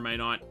that may or may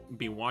not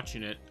be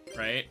watching it,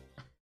 right?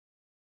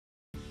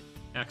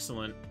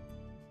 Excellent.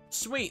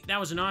 Sweet, that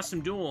was an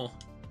awesome duel.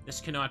 This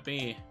cannot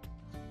be.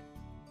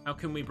 How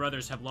can we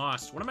brothers have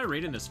lost? What am I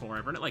reading this for?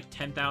 I've read it like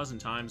 10,000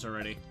 times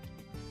already.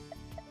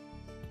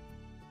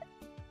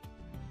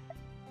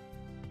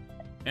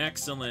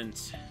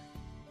 Excellent.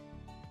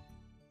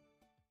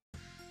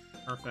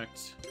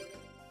 Perfect.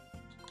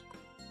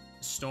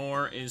 The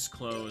store is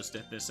closed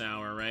at this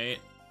hour, right?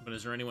 But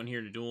is there anyone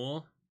here to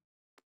duel?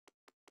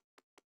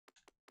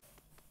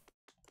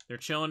 They're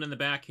chilling in the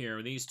back here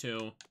with these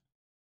two.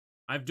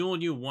 I've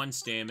dueled you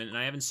once, Damon, and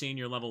I haven't seen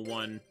your level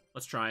 1.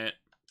 Let's try it.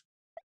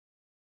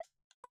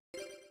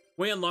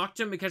 We unlocked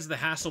him because of the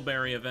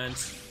Hasselberry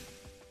event.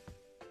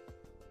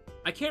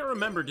 I can't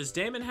remember, does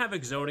Damon have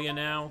Exodia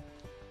now?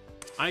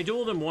 I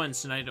dueled him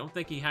once, and I don't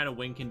think he had a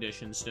win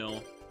condition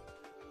still.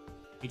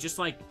 He just,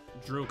 like,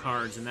 drew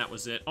cards, and that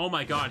was it. Oh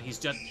my god, he's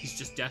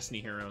just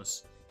Destiny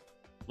Heroes.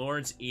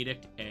 Lord's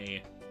Edict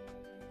A.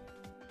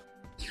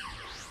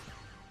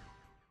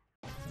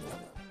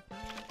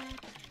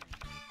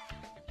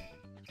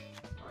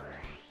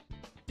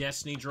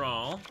 Destiny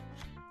Draw.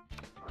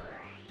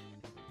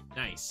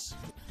 Nice.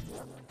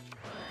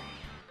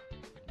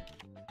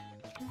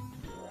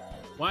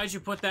 Why did you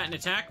put that in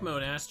attack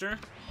mode, Aster?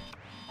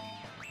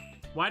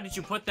 Why did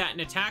you put that in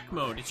attack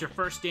mode? It's your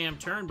first damn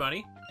turn,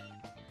 buddy.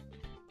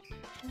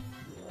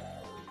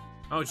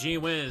 Oh, gee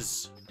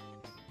whiz.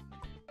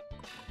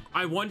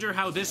 I wonder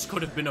how this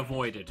could have been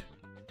avoided.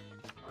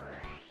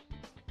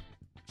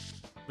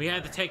 We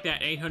had to take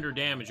that 800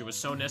 damage. It was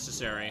so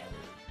necessary.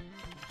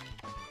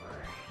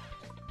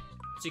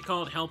 What's he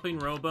called? Helping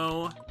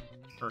Robo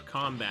or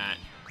Combat?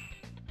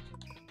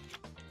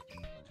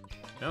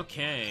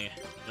 Okay.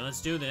 Now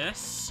let's do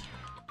this.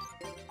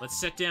 Let's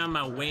set down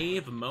my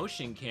wave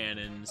motion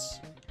cannons.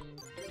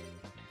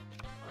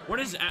 What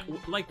is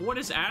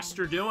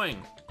Aster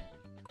doing?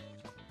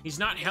 He's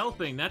not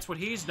helping. That's what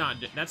he's not.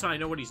 That's how I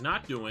know what he's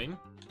not doing.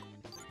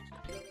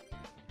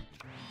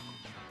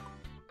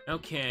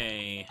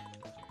 Okay.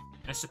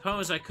 I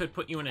suppose I could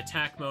put you in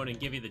attack mode and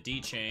give you the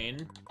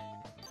D-chain.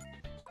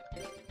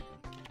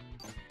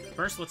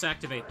 First, let's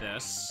activate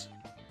this.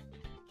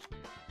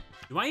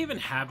 Do I even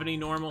have any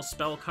normal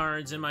spell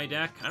cards in my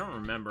deck? I don't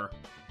remember.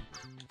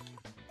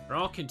 They're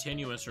all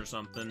continuous or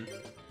something.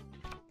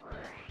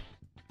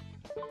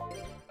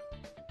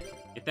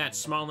 Get that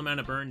small amount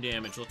of burn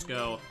damage. Let's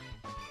go.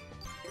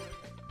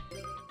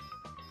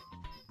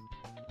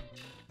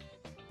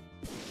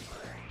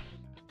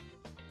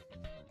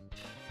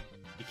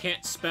 You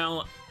can't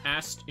spell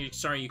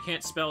you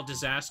can't spell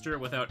disaster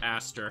without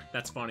Aster.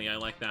 That's funny. I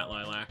like that,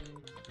 Lilac.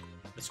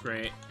 That's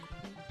great.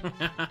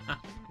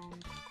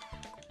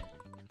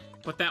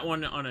 Put that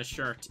one on a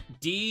shirt.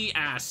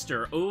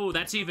 D-Aster. Ooh,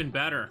 that's even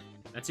better.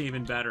 That's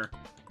even better.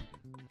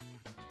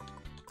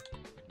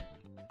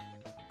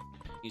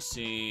 You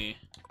see...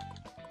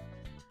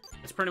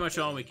 That's pretty much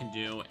all we can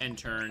do. End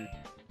turn.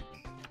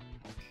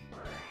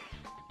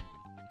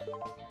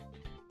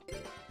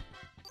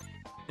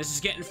 This is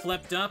getting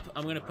flipped up.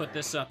 I'm gonna put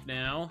this up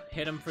now.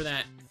 Hit him for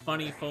that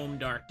funny foam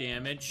dart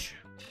damage.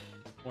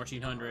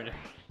 1400.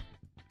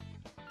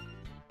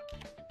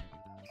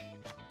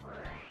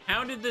 How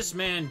How did this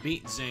man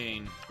beat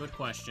Zane? Good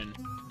question.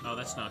 Oh,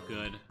 that's not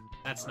good.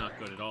 That's not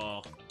good at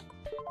all.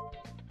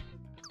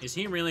 Is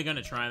he really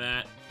gonna try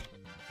that?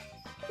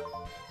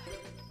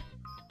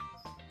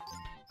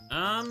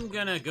 I'm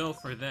gonna go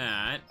for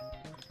that.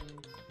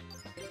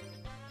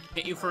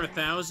 Hit you for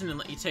 1,000 and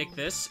let you take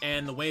this,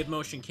 and the wave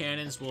motion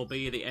cannons will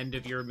be the end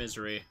of your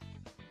misery.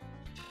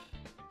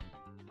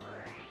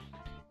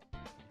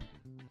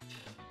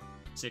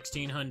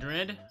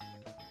 1,600.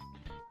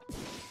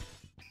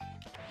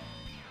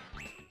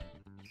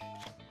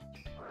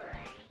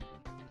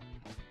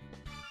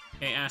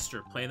 Hey,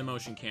 Aster, play the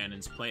motion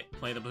cannons. Play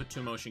the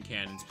 2 motion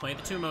cannons. Play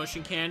the 2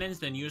 motion cannons,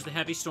 then use the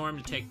heavy storm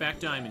to take back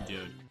Diamond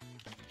Dude.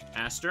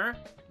 Aster?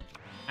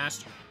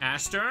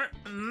 Aster?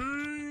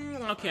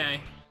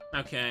 Okay.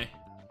 Okay.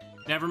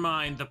 Never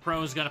mind. The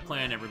pro's got a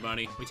plan,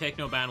 everybody. We take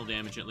no battle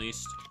damage, at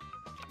least.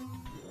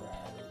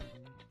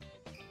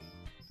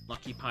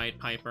 Lucky Pied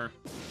Piper.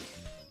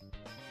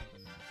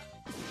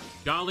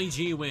 Golly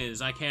gee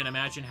whiz, I can't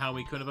imagine how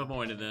we could have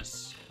avoided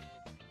this.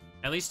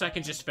 At least I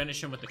can just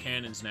finish him with the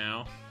cannons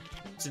now.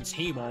 Since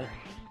he won't.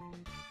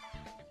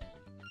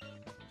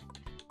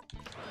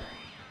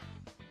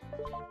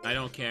 I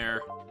don't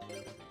care.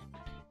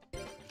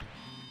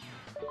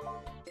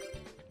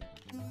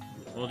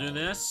 We'll do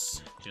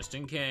this, just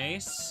in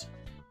case.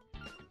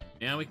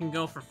 Now we can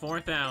go for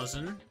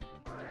 4,000.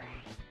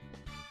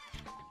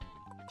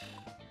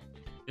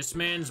 This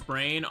man's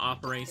brain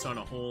operates on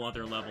a whole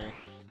other level.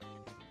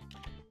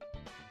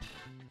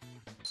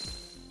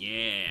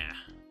 Yeah.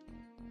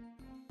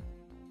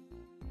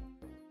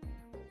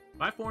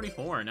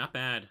 544, not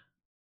bad.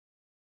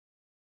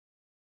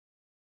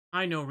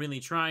 I know, really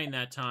trying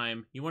that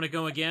time. You want to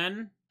go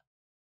again?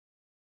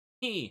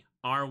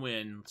 Our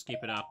win. Let's keep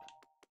it up.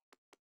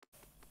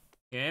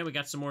 Okay, we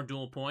got some more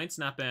duel points.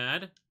 Not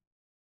bad.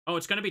 Oh,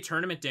 it's gonna be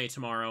tournament day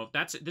tomorrow.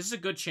 This is a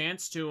good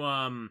chance to,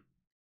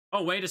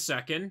 Oh, wait a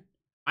second.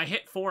 I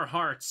hit 4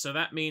 hearts, so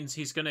that means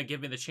he's gonna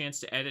give me the chance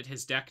to edit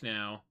his deck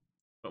now.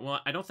 But, well,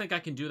 I don't think I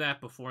can do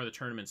that before the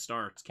tournament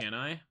starts, can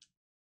I?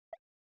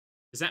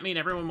 Does that mean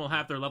everyone will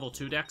have their level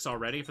 2 decks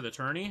already for the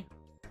tourney?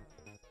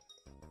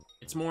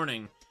 It's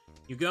morning.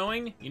 You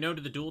going? You know,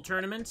 to the duel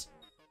tournament?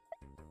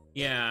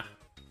 Yeah.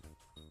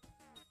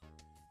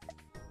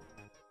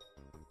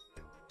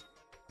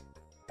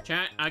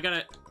 Chat, I'm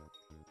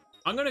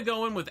gonna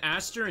go in with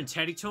Aster and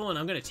Teddy Tool, and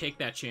I'm gonna take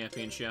that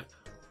championship.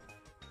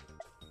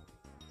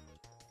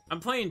 I'm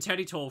playing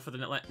Teddy Toll for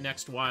the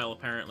next while,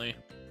 apparently.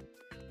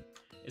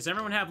 Does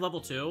everyone have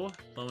level 2?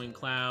 Flowing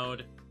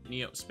Cloud,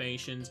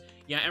 Neospatians.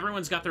 Yeah,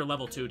 everyone's got their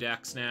level 2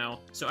 decks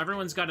now. So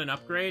everyone's got an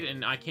upgrade,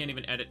 and I can't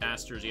even edit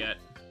Aster's yet.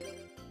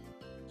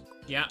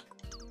 Yeah,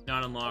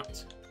 not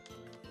unlocked.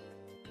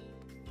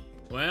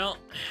 Well,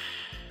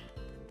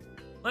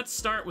 let's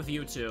start with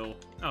you two.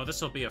 Oh,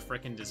 this'll be a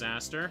frickin'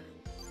 disaster.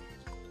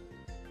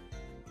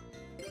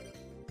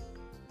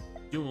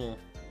 Duel.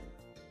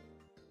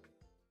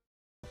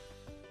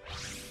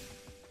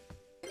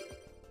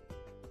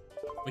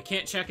 We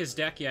can't check his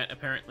deck yet,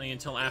 apparently,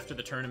 until after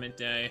the tournament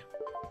day.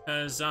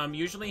 Because,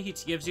 usually he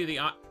gives you the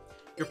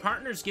your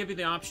partners give you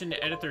the option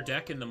to edit their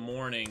deck in the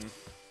morning.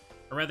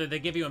 Or rather, they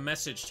give you a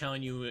message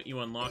telling you you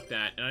unlock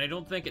that. And I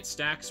don't think it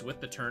stacks with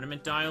the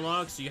tournament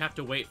dialogue, so you have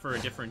to wait for a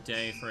different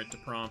day for it to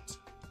prompt.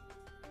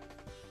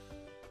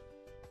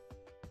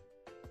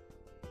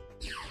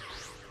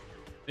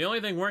 The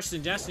only thing worse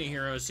than Destiny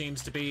Heroes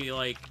seems to be,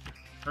 like,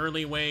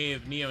 early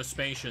wave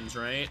Neospatians,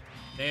 right?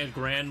 They had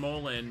Grand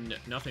Mole and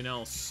nothing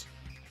else.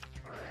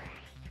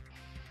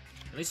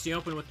 At least he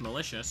opened with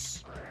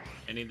Malicious.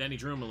 And then he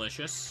drew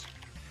Malicious.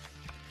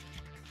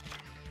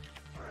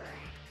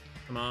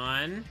 Come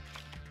on.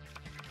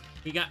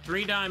 He got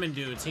 3 Diamond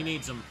Dudes. He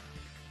needs them.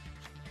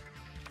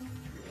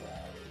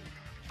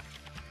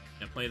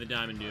 Now play the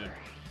Diamond Dude.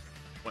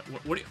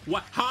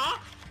 What? Huh?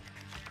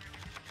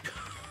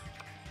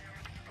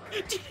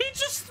 Did he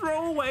just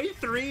throw away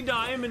 3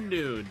 Diamond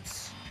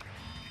Dudes?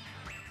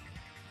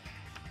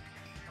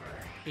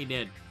 He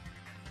did.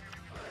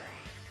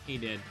 He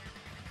did.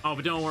 Oh,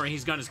 but don't worry,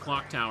 he's got his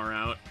clock tower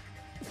out.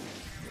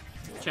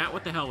 Chat,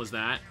 what the hell was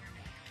that?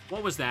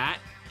 What was that?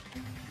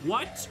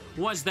 What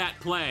was that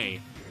play?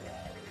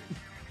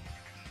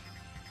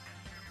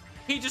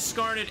 He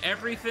discarded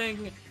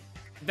everything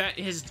that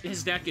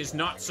his deck is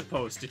not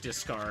supposed to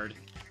discard.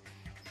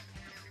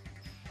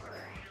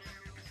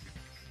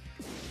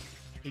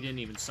 He didn't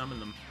even summon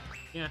them.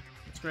 Yeah,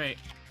 that's great.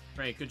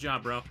 Great, good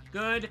job, bro.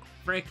 Good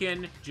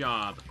freaking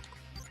job.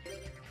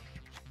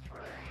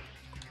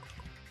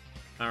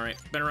 Alright,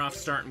 better off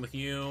starting with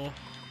you.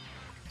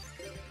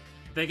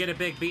 If they get a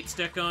big beat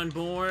stick on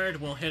board,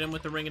 we'll hit him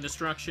with the Ring of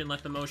Destruction,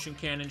 let the motion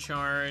cannon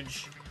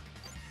charge.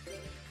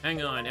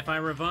 Hang on, if I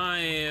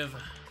revive...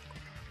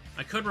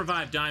 I could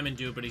revive Diamond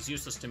Dude, but he's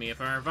useless to me.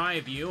 If I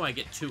revive you, I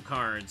get 2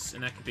 cards,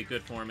 and that could be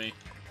good for me.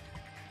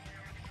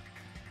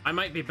 I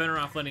might be better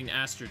off letting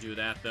Aster do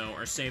that, though,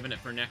 or saving it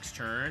for next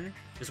turn.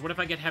 Because what if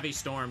I get Heavy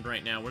Stormed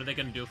right now? What are they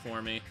going to do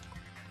for me?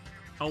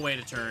 I'll wait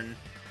a turn.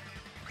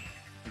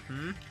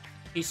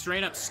 He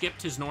straight up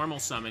skipped his normal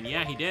summon.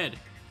 Yeah, he did.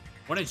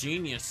 What a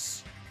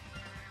genius.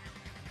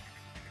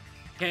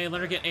 Okay,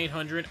 let her get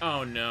 800.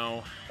 Oh,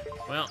 no.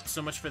 Well,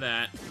 so much for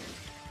that.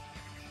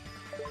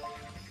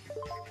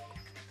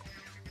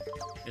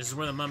 This is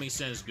where the mummy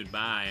says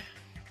goodbye.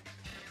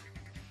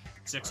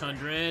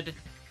 600.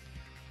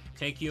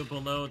 Take you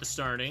below the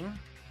starting.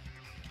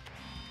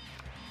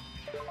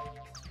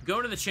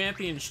 Go to the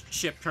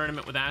championship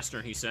tournament with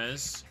Aster, he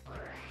says.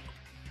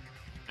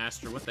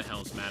 Aster, what the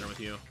hell's the matter with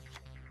you?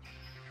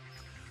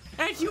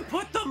 And you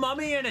put the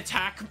mummy in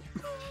attack...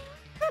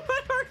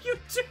 What are you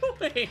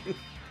doing?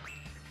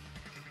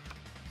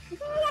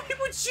 Why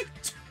would you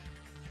do...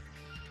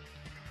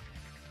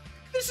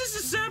 This is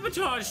a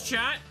sabotage,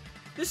 chat!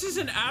 This is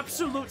an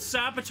absolute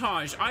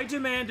sabotage. I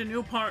demand a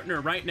new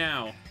partner right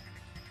now.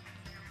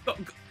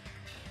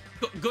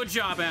 Good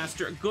job,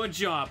 Aster. Good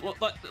job.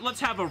 Let's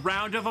have a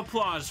round of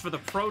applause for the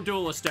pro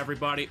duelist,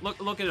 everybody.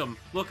 Look at him.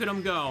 Look at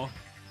him go.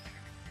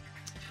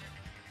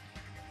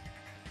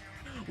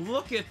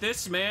 Look at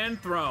this man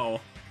throw.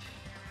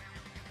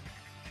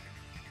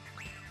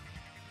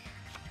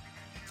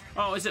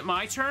 Oh, is it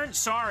my turn?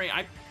 Sorry,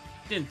 I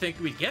didn't think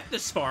we'd get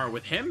this far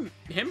with him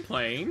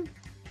playing.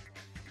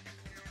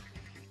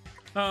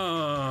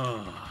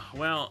 Oh,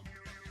 well,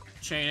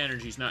 Chain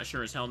Energy's not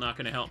sure as hell not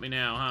gonna help me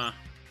now, huh?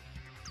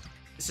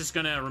 This is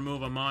gonna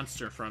remove a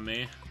monster from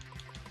me.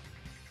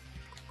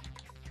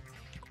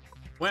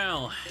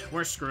 Well,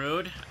 we're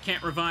screwed. I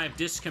can't revive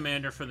Disc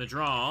Commander for the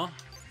draw.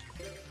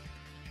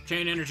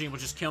 Chain Energy will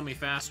just kill me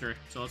faster,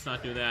 so let's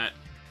not do that.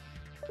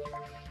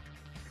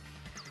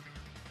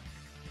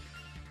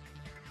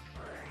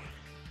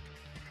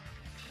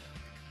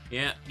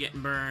 Yeah,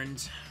 getting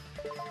burned.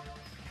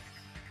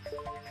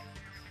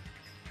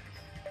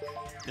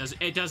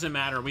 It doesn't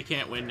matter, we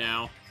can't win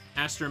now.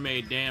 Aster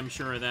made damn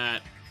sure of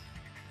that.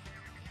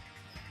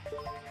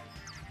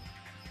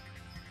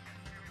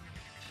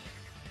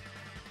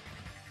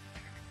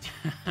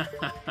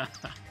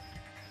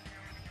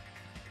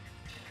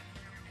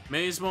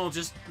 May as well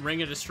just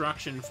Ring of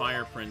Destruction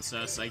Fire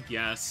Princess, I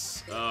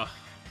guess. Ugh.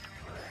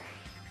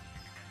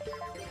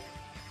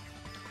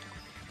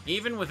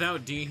 Even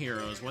without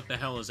D-Heroes, what the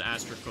hell is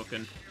Aster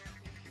cooking?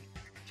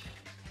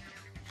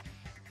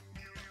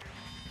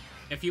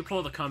 If you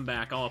pull the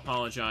comeback, I'll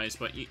apologize,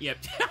 but yep.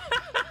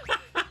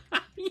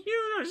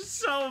 You are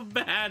so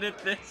bad at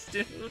this,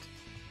 dude.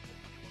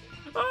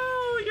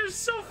 Oh, you're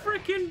so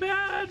freaking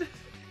bad.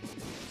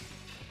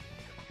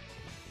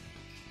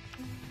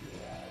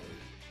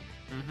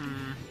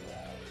 Mm-hmm.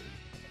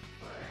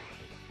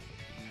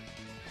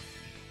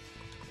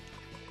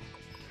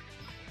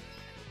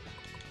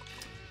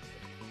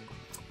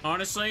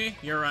 Honestly,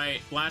 you're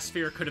right.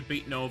 Blastsphere could have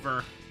beaten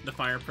over the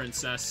Fire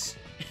Princess.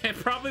 It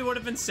probably would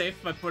have been safe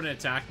if I put in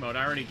attack mode.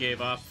 I already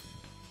gave up.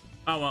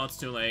 Oh well, it's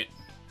too late.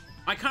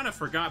 I kind of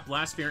forgot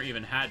Blastsphere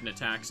even had an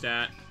attack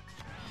stat.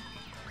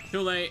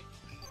 Too late.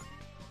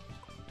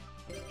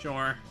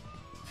 Sure.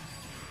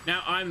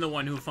 Now I'm the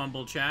one who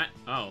fumbled, chat.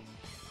 Oh.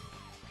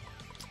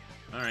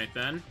 Alright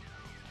then.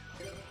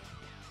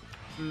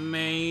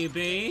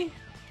 Maybe.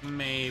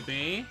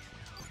 Maybe.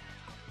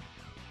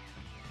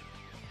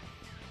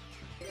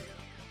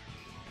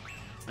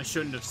 I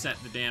shouldn't have set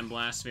the damn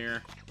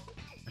Blastsphere.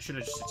 I should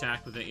have just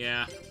attacked with it,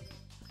 yeah.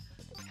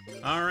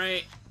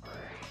 Alright.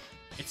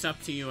 It's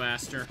up to you,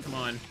 Aster. Come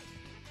on.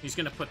 He's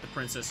gonna put the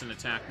princess in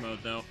attack mode,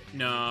 though.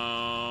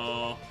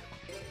 No.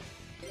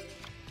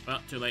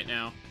 Well, too late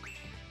now.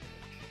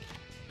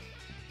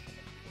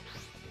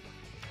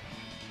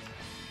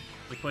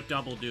 We put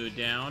Double Dude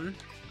down.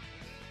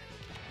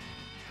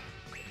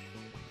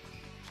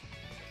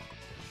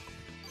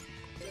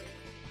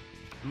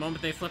 The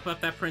moment they flip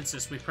up that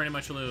princess, we pretty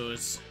much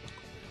lose.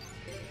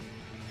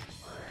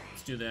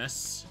 Let's do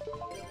this.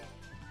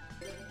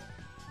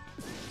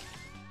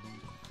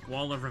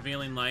 Wall of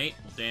Revealing Light.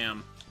 Well,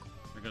 damn.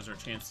 There goes our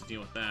chance to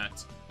deal with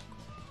that.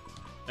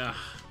 Ugh.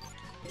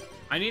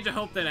 I need to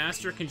hope that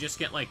Aster can just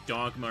get, like,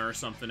 Dogma or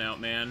something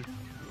out, man.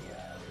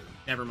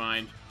 Never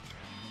mind.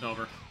 It's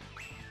over.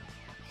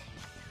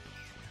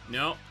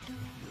 Nope.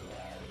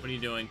 What are you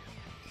doing?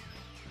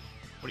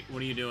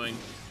 What are you doing?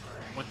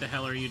 What the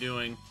hell are you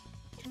doing?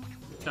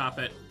 Stop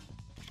it.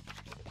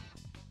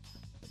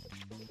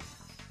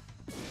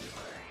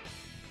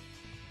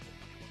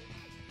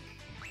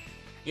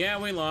 Yeah,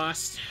 we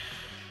lost.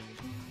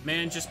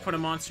 Man, just put a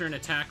monster in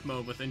attack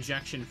mode with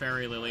Injection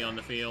Fairy Lily on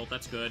the field.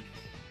 That's good.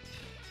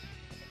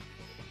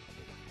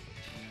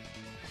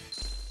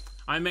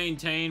 I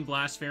maintain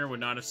Blastsphere would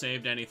not have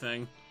saved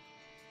anything.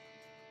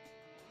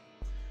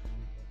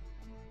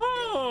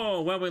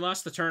 Oh, well, we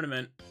lost the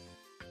tournament.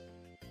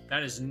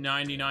 That is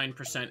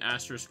 99%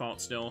 Aster's fault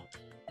still.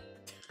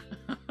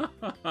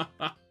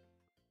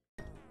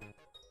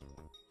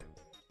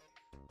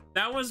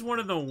 That was one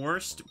of the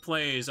worst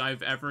plays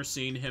I've ever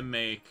seen him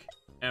make.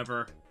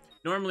 Ever.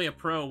 Normally a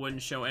pro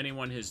wouldn't show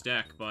anyone his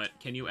deck, but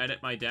can you edit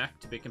my deck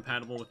to be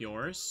compatible with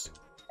yours?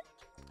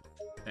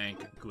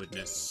 Thank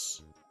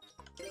goodness.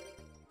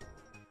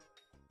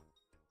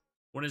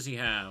 What does he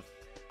have?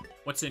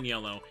 What's in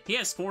yellow? He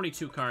has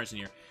 42 cards in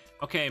here.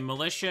 Okay,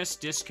 Malicious,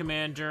 Disc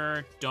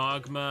Commander,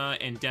 Dogma,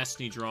 and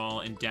Destiny Draw,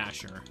 and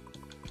Dasher.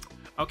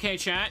 Okay,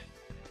 chat.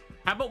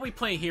 How about we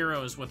play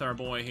Heroes with our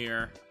boy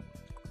here?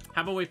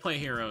 How about we play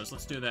Heroes?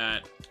 Let's do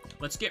that.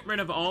 Let's get rid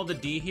of all the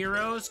D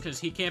heroes, because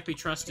he can't be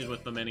trusted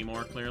with them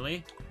anymore,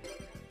 clearly.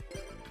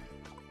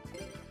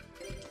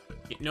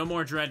 No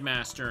more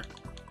Dreadmaster.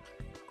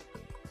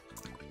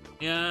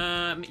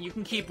 You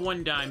can keep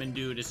one Diamond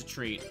Dude as a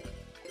treat.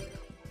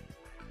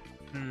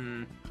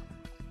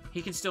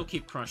 He can still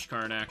keep Crush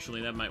Card,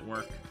 actually. That might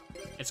work.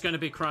 It's gonna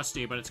be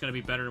crusty, but it's gonna be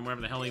better than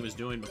whatever the hell he was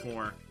doing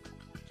before.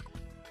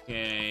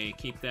 Okay,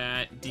 keep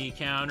that. D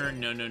counter.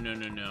 No, no, no,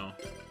 no, no.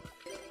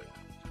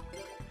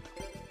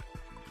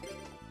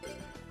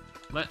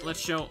 Let's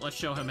show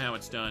him how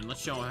it's done.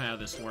 Let's show him how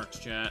this works,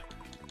 chat.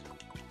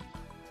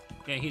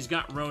 Okay, he's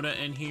got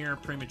Rhoda in here,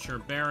 Premature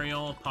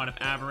Burial, Pot of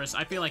Avarice.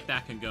 I feel like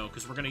that can go,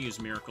 because we're gonna use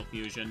Miracle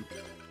Fusion.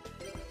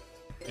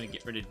 Gonna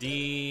get rid of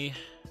D.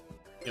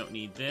 Don't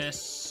need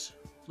this.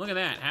 Look at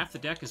that, half the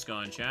deck is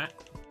gone, chat.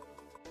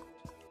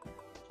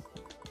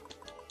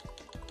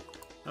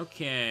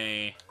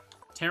 Okay.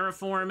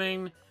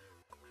 Terraforming.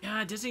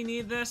 Yeah, does he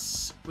need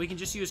this? We can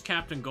just use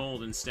Captain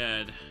Gold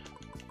instead.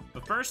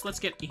 But first, let's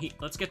get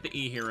the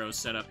E heroes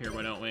set up here,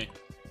 why don't we?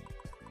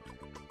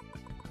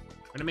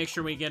 We're gonna make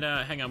sure we get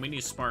hang on, we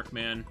need Spark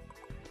Man.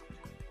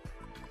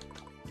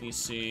 Let me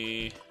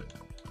see.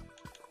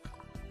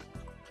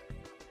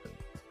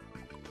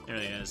 There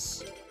he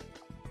is.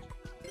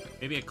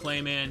 Maybe a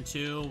Clayman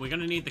too. We're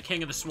gonna need the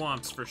King of the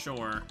Swamps for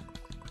sure.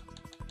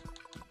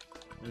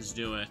 Let's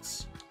do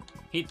it.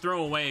 He'd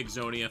throw away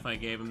Exodia if I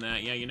gave him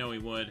that. Yeah, you know he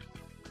would.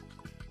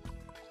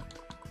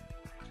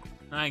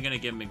 I ain't gonna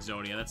give him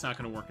Exodia. That's not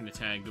gonna work in a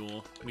tag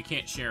duel. We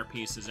can't share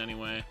pieces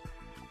anyway.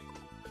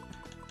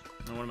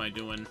 Oh, what am I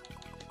doing?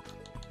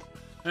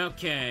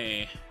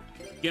 Okay.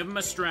 Give him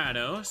a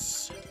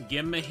Stratos.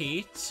 Give him a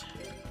Heat.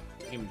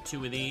 Give him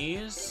 2 of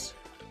these.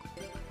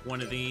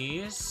 1 of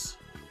these.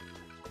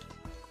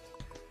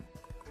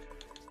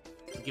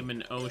 Give him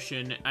an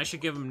Ocean. I should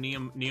give him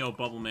Neo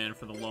Bubble Man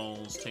for the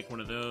lulz. Take 1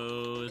 of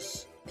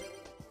those.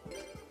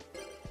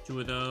 2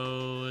 of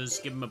those.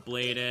 Give him a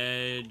Blade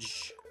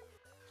Edge.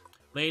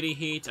 Lady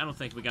Heat. I don't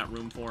think we got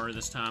room for her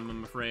this time,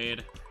 I'm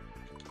afraid.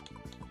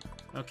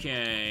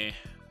 Okay.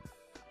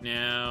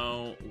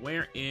 Now,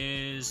 where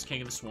is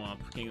King of the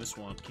Swamp? King of the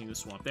Swamp, King of the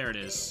Swamp. There it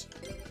is.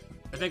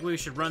 I think we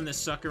should run this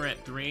sucker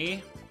at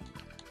 3.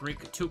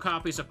 2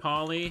 copies of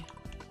Polly.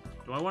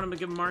 Do I want him to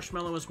give him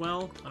Marshmallow as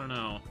well? I don't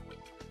know.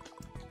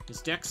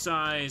 His deck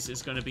size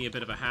is going to be a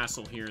bit of a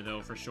hassle here,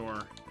 though, for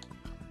sure.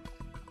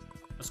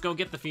 Let's go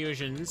get the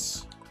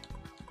fusions.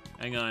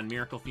 Hang on,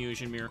 Miracle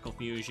Fusion, Miracle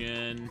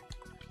Fusion.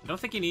 I don't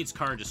think he needs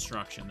card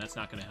destruction. That's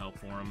not going to help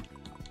for him.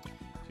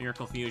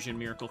 Miracle Fusion,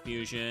 Miracle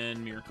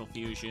Fusion, Miracle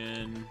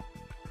Fusion.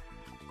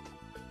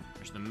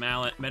 There's the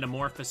Mallet.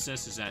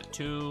 Metamorphosis is at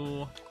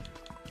 2.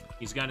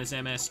 He's got his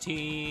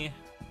MST.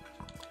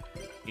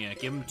 Yeah,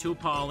 give him 2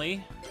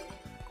 Poly.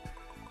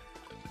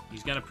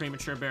 He's got a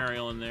Premature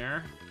Burial in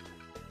there.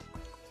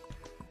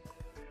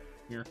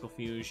 Miracle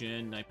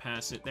Fusion. I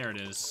pass it. There it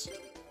is.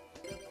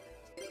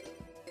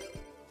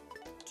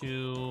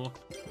 2.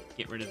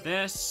 Get rid of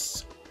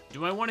this.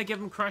 Do I want to give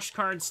him Crush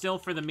Card still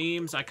for the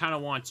memes? I kind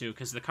of want to,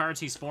 because the cards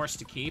he's forced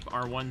to keep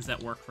are ones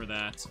that work for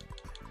that.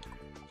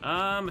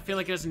 I feel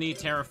like he doesn't need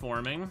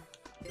Terraforming.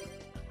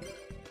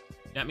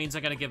 That means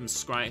I gotta give him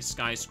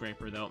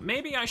Skyscraper, though.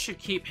 Maybe I should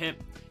keep him...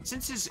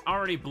 Since he's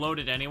already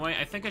bloated anyway,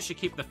 I think I should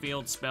keep the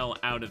Field Spell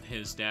out of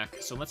his deck.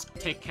 So let's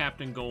take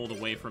Captain Gold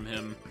away from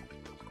him.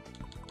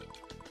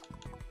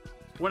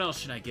 What else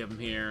should I give him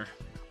here?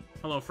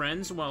 Hello,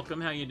 friends. Welcome.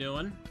 How you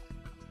doing?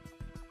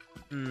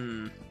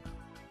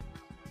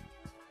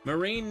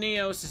 Marine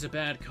Neos is a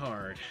bad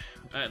card.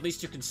 At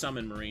least you can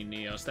summon Marine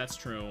Neos, that's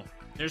true.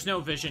 There's no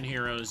Vision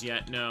Heroes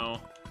yet,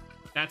 no.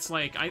 That's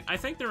like, I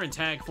think they're in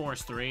Tag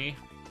Force 3.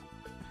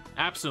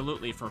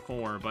 Absolutely for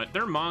 4, but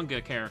they're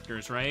manga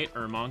characters, right?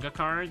 Or manga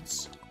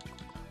cards?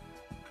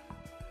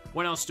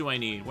 What else do I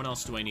need? What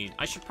else do I need?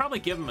 I should probably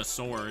give him a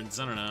Swords,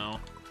 I don't know.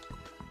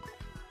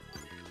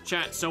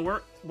 Chat,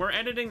 so we're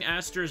editing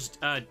Aster's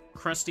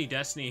Crusty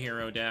Destiny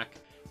Hero deck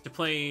to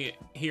play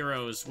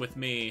Heroes with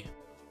me.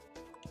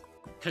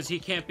 Because he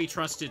can't be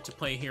trusted to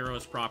play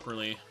Heroes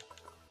properly.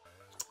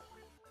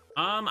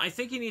 I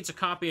think he needs a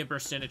copy of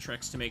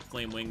Burstinatrix to make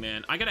Flame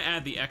Wingman. I gotta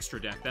add the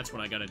extra deck, that's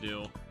what I gotta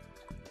do.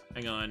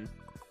 Hang on.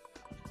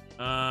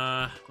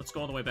 Let's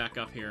go all the way back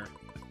up here.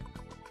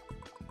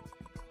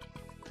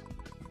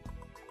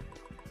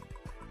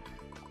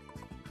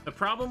 The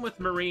problem with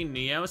Marine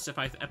Neos,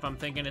 if I'm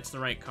thinking it's the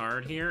right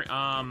card here,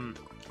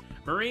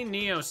 Marine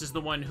Neos is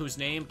the one whose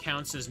name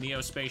counts as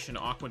Neospacian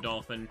Aqua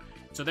Dolphin.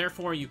 So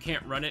therefore, you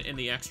can't run it in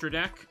the extra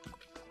deck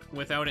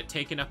without it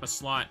taking up a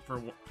slot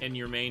in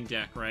your main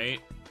deck,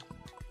 right?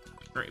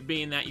 Or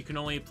being that you can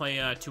only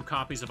play 2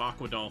 copies of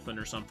Aqua Dolphin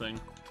or something.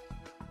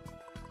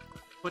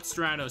 Put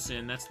Stratos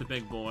in, that's the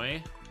big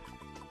boy.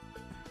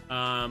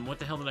 What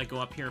the hell did I go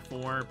up here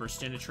for?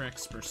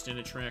 Burstinatrix,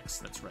 Burstinatrix,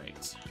 that's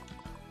right.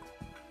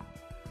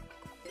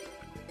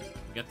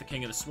 We got the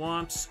King of the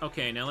Swamps.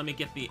 Okay, now let me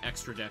get the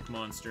extra deck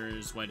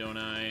monsters. Why don't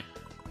I?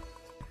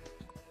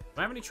 Do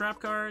I have any trap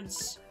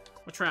cards?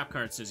 What trap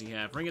cards does he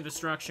have? Ring of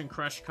Destruction,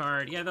 Crush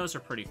card. Yeah, those are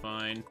pretty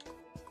fine.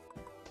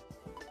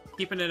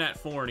 Keeping it at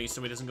 40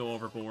 so he doesn't go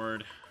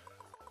overboard.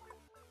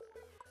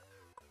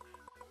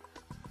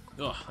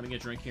 Ugh, let me get a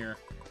drink here.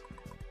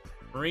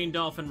 Marine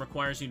Dolphin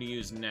requires you to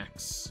use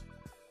Nex.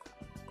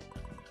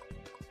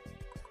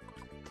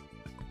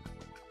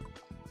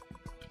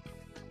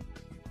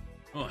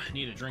 Oh, I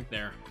need a drink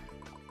there.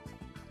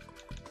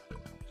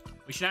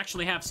 We should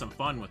actually have some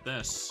fun with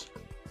this.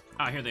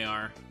 Ah, here they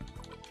are.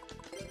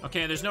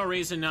 Okay, there's no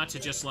reason not to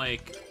just,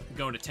 like,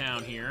 go to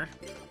town here.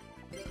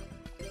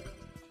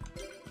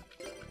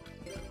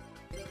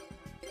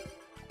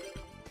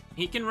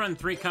 He can run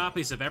 3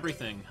 copies of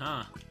everything,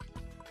 huh?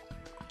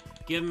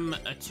 Give him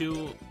a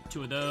two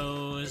of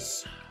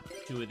those,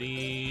 2 of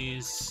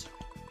these.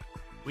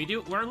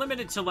 We're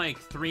limited to, like,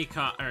 30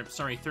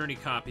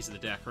 copies of the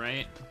deck,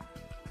 right?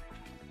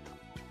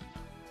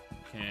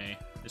 Okay,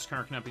 this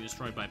card cannot be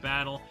destroyed by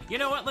battle. You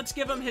know what? Let's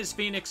give him his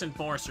Phoenix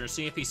Enforcer,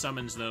 see if he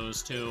summons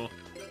those, too.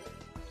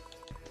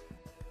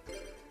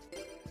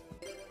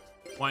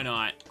 Why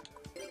not?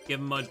 Give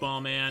him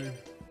Mudball Man.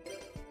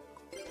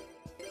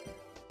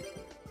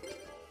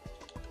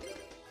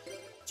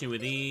 2 of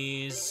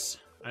these.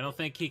 I don't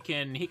think he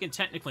can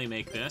technically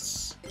make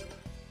this.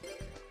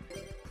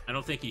 I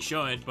don't think he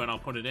should, but I'll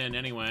put it in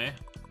anyway.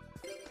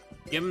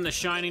 Give him the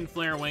Shining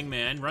Flare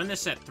Wingman. Run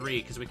this at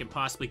 3, because we can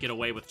possibly get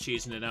away with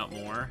cheesing it out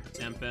more.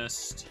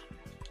 Tempest.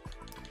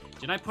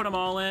 Did I put them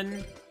all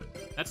in?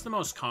 That's the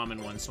most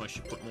common one, so I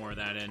should put more of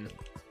that in.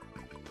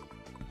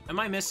 Am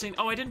I missing?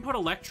 Oh, I didn't put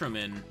Electrum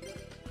in.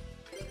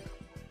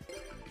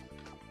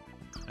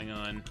 Hang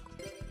on.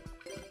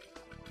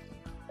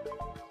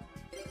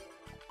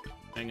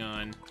 Hang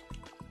on.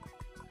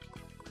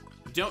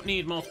 Don't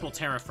need multiple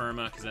Terra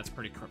Firma, because that's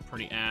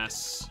pretty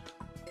ass.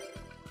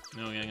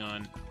 No, hang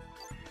on.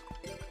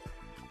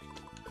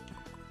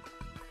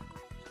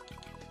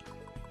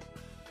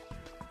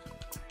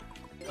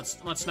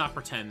 Let's not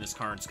pretend this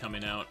card's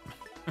coming out.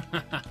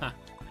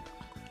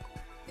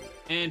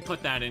 And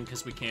put that in,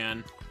 because we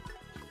can.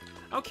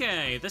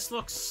 Okay, this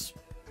looks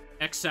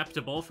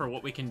acceptable for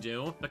what we can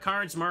do. The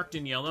cards marked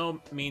in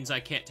yellow means I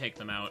can't take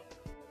them out.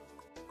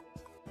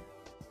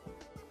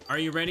 Are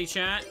you ready,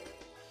 chat?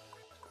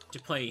 To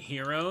play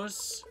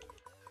Heroes?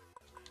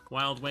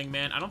 Wild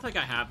Wingman. I don't think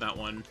I have that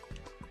one.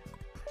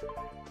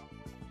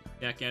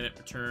 Deck edit,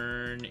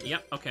 return.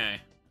 Yep,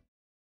 okay.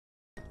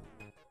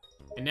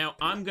 And now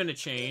I'm gonna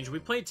change. We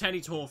played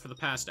Teddy Toll for the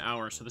past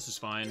hour, so this is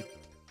fine.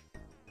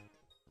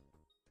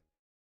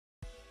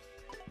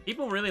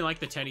 People really like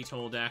the Teddy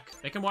Toll deck.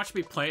 They can watch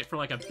me play it for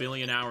like 1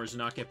 billion hours and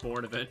not get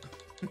bored of it.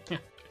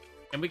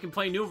 And we can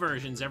play new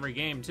versions every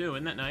game, too.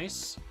 Isn't that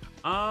nice?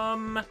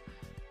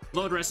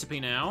 Load recipe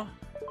now.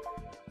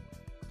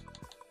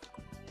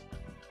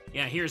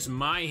 Yeah, here's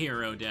my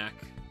hero deck.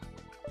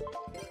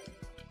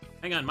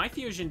 Hang on, my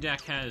fusion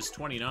deck has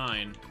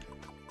 29.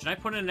 Should I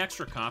put in an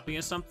extra copy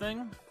of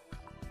something?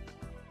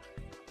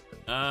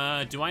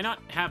 Do I not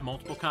have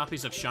multiple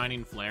copies of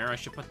Shining Flare? I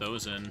should put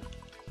those in.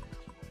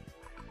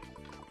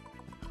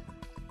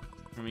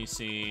 Let me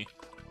see.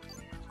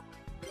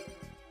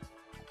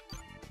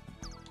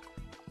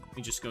 Let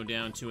me just go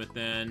down to it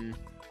then.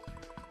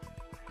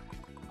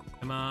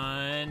 Come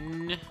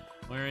on.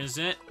 Where is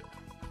it?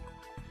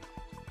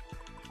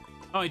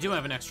 Oh, I do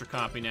have an extra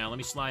copy now. Let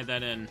me slide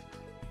that in.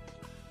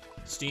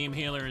 Steam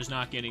Healer is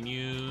not getting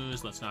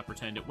used. Let's not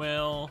pretend it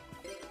will.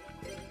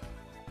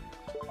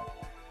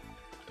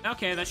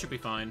 Okay, that should be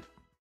fine.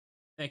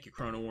 Thank you,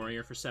 Chrono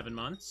Warrior, for 7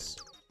 months.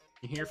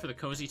 You're here for the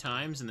cozy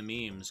times and the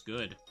memes.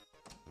 Good.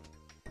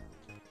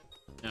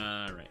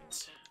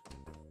 Alright.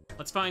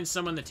 Let's find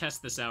someone to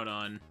test this out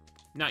on.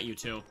 Not you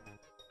two.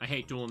 I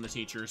hate dueling the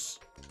teachers.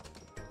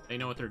 They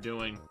know what they're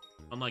doing.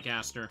 Unlike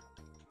Aster.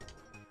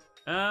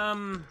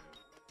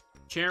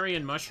 Cherry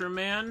and Mushroom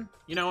Man?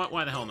 You know what?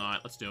 Why the hell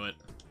not? Let's do it.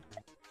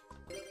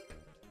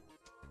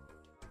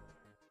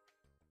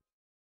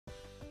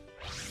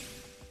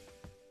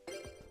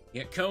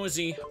 Get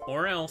cozy,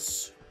 or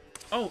else.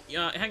 Oh,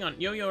 hang on.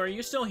 Yo-Yo, are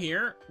you still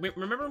here? Wait,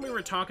 remember when we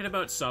were talking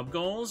about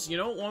sub-goals? You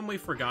know what one we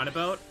forgot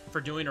about for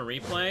doing a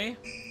replay?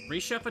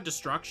 Rechef of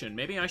Destruction.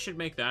 Maybe I should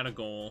make that a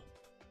goal.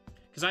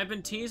 Because I've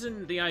been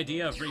teasing the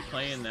idea of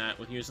replaying that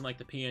with using, like,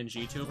 the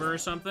PNG tuber or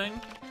something.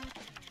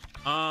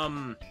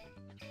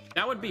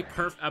 That would be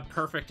a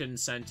perfect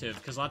incentive,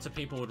 because lots of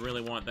people would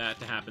really want that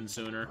to happen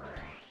sooner.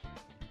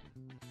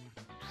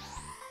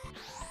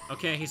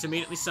 Okay, he's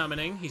immediately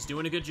summoning. He's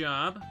doing a good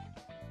job.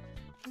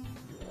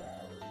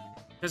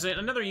 Because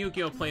another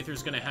Yu-Gi-Oh! Playthrough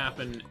is going to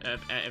happen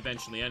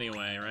eventually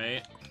anyway,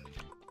 right?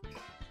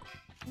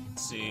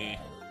 Let's see.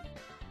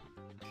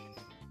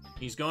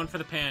 He's going for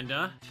the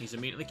panda. He's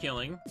immediately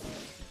killing.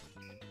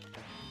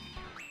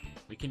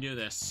 We can do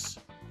this.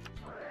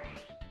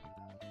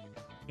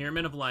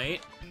 Pyramid of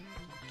Light.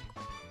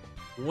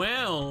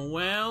 Well,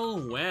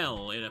 well,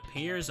 well. It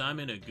appears I'm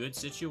in a good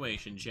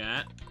situation,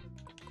 chat.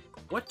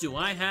 What do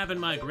I have in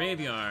my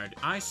graveyard?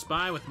 I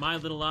spy with my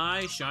little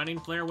eye, Shining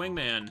Flare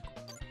Wingman.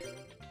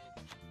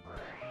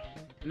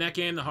 In that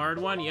game, the hard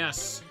one?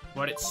 Yes,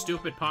 but it's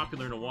stupid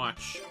popular to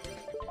watch.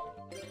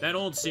 That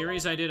old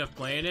series I did of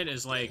playing it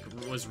is like,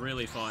 was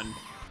really fun.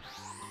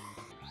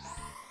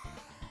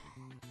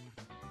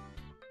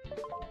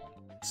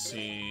 Let's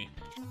see.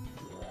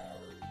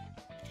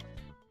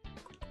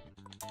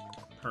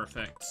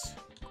 Perfect.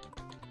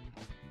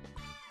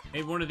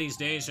 Maybe one of these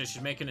days I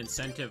should make an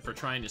incentive for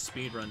trying to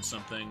speedrun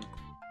something.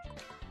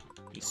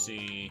 Let me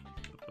see.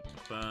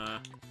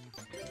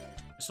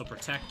 This will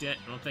protect it.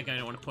 I don't think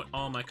I want to put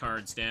all my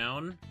cards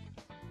down.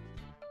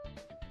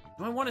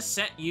 Do I want to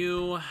set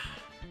you?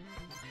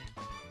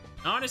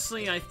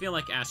 Honestly, I feel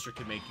like Aster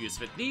could make use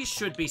of it. These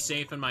should be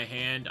safe in my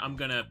hand. I'm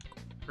gonna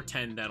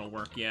pretend that'll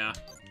work, yeah.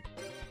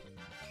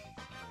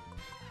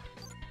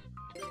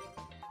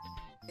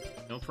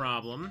 No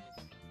problem.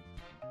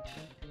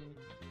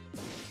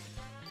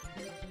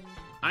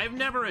 I've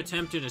never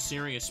attempted a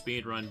serious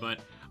speedrun,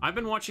 but I've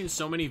been watching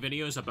so many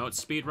videos about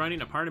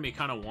speedrunning, a part of me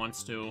kind of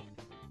wants to.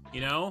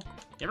 You know?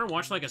 You ever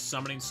watch, like, a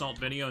Summoning Salt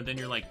video, and then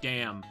you're like,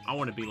 damn, I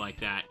want to be like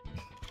that.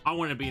 I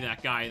want to be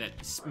that guy that,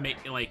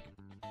 like,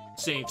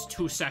 saves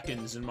 2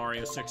 seconds in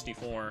Mario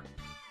 64.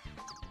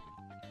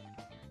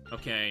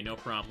 Okay, no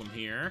problem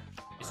here.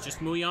 It's just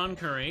Muyon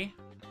Curry.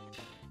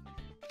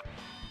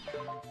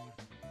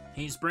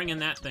 He's bringing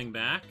that thing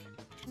back.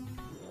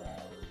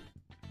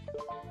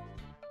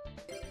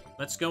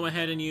 Let's go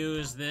ahead and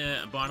use the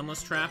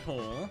Bottomless Trap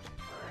Hole.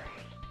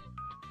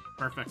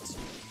 Perfect.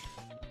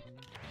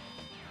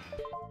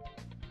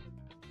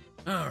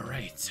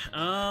 Alright,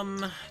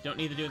 don't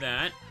need to do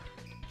that.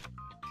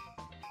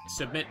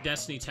 Submit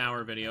Destiny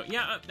Tower video.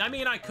 Yeah, I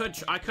mean, I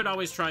could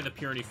always try the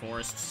Purity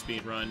Forest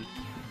speedrun.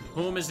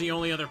 Whom is the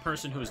only other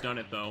person who's done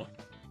it, though.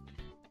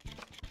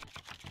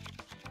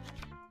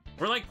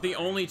 We're, like, the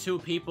only 2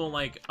 people,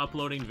 like,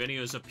 uploading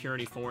videos of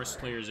Purity Forest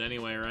clears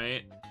anyway,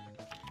 right?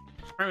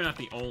 Probably not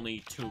the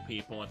only 2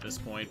 people at this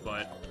point,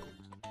 but...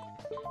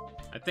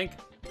 I think...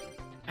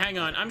 Hang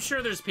on, I'm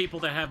sure there's people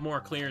that have more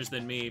clears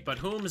than me, but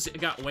Whom's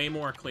got way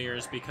more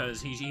clears because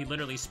he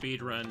literally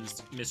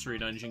speedruns Mystery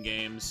Dungeon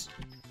games.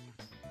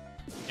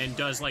 And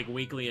does, like,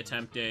 weekly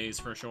attempt days,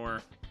 for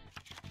sure.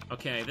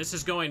 Okay, this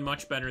is going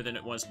much better than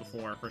it was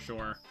before, for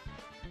sure.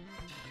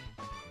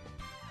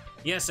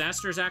 Yes,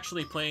 Aster's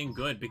actually playing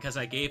good because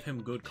I gave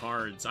him good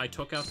cards. I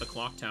took out the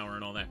clock tower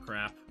and all that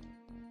crap.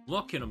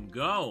 Look at him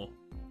go!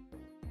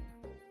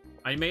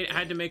 I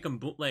had to make him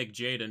bootleg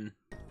Jaden.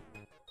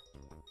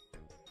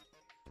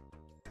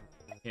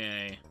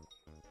 Okay.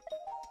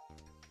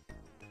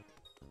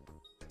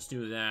 Let's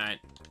do that.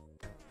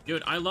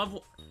 Dude, I love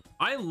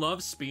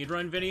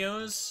speedrun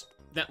videos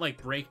that,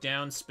 like, break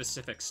down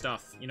specific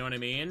stuff. You know what I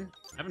mean?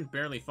 I haven't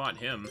barely fought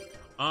him.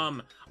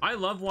 I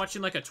love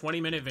watching, like, a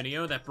 20-minute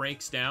video that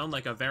breaks down,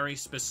 like, a very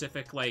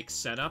specific, like,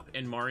 setup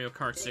in Mario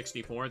Kart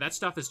 64. That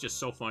stuff is just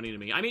so funny to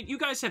me. I mean, you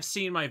guys have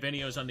seen my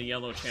videos on the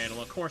Yellow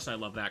channel. Of course I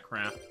love that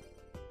crap.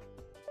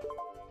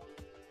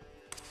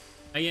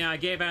 Yeah, I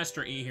gave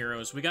Aster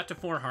E-Heroes. We got to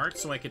 4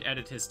 hearts so I could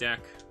edit his deck.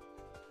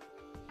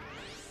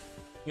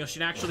 You know,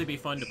 should actually be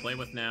fun to play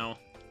with now.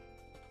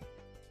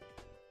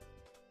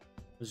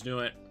 Let's do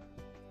it.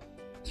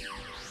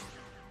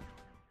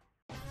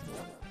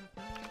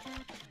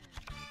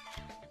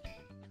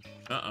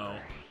 Uh-oh.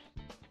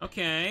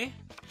 Okay.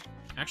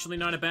 Actually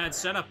not a bad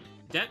setup.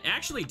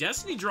 Actually,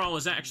 Destiny Draw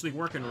is actually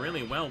working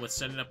really well with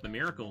setting up the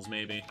miracles,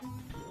 maybe.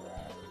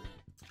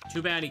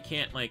 Too bad he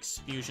can't, like,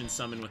 fusion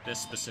summon with this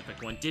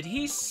specific one. Did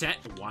he set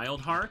Wild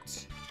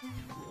Heart?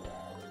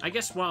 I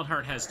guess Wild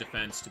Heart has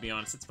defense, to be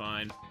honest. It's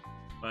fine.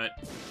 But...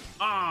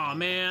 aw,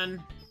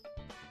 man!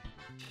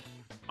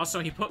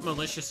 Also, he put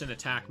Malicious in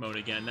attack mode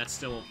again. That's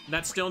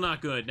still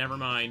not good. Never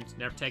mind.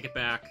 Never take it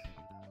back.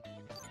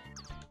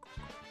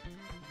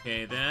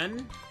 Okay,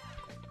 then.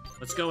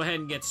 Let's go ahead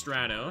and get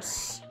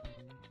Stratos.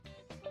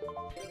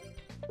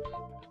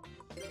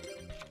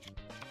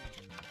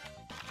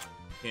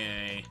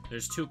 Okay,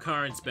 there's 2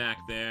 cards back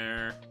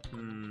there.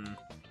 Do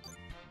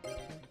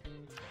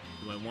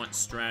I want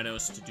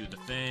Stratos to do the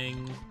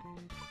thing?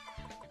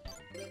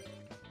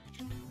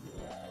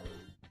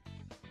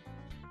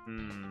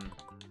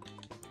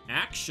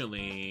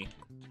 Actually...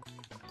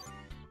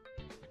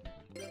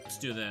 let's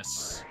do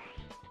this.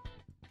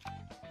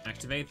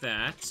 Activate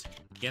that.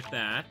 Get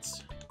that.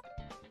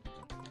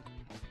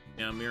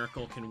 Now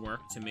Miracle can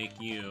work to make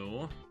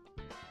you...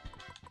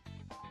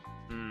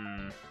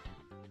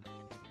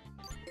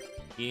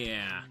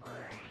 yeah.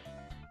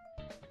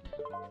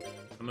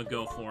 I'm gonna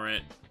go for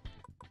it.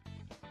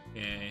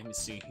 Okay, let me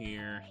see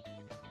here.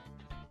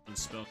 On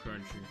spell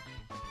card.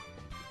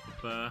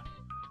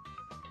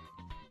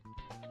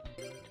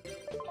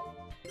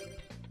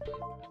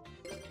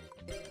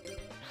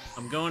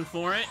 I'm going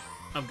for it.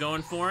 I'm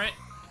going for it.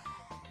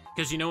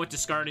 Because you know what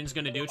discarding's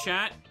gonna do,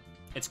 chat?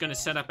 It's gonna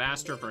set up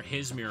Aster for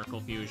his Miracle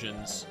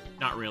Fusions.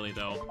 Not really,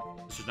 though.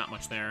 There's not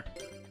much there.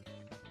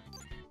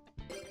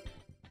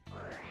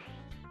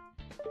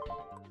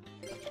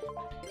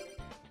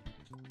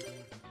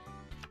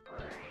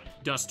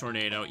 Dust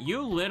Tornado.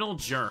 You little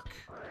jerk.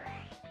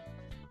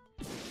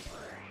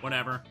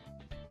 Whatever.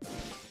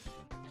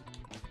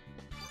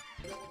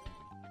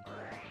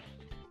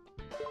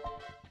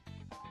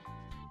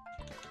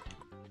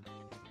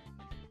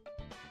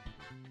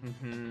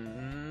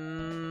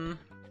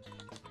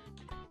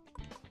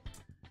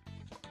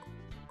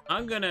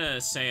 I'm gonna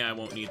say I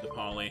won't need the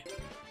poly.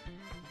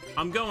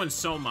 I'm going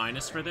so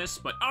minus for this,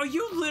 but... Oh,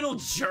 you little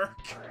jerk!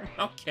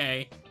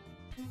 Okay.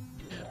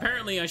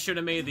 Apparently, I should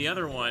have made the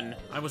other one.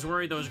 I was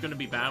worried those were gonna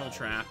be battle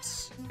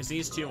traps, because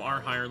these two are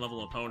higher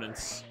level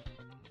opponents.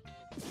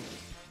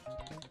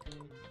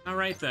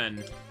 Alright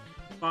then.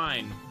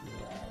 Fine.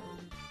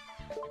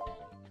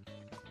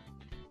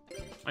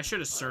 I should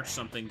have searched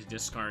something to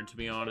discard, to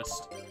be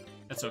honest.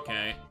 That's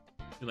okay.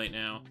 Too late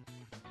now.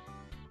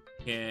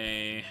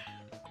 Okay.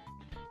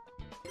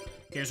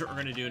 Here's what we're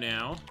gonna do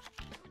now.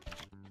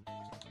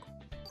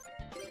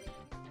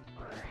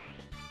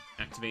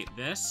 Activate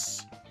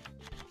this.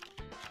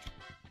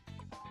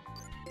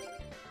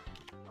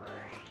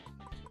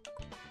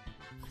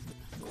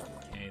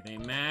 Okay, they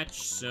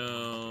match,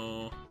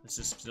 so this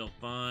is still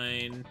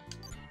fine.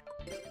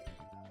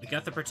 We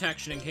got the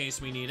protection in case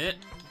we need it.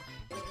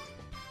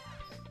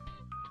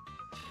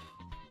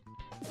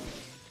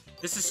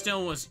 This is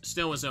still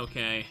was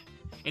okay.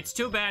 It's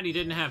too bad he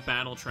didn't have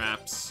battle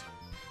traps.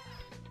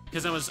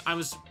 Because I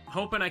was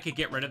hoping I could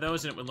get rid of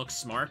those and it would look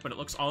smart, but it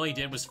looks all he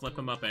did was flip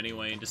them up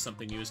anyway into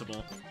something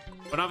usable.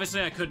 But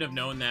obviously I couldn't have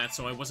known that,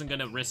 so I wasn't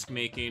gonna risk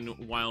making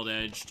Wild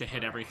Edge to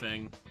hit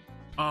everything.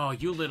 Oh,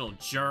 you little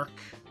jerk.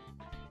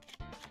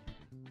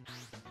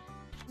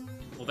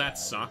 Well, that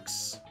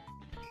sucks.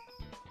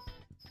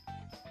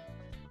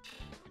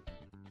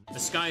 The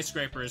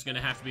Skyscraper is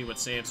gonna have to be what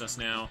saves us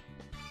now.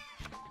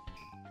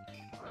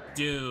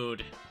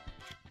 Dude.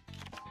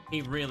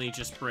 He really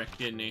just bricked,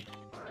 didn't he?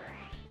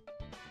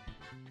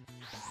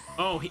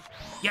 Oh,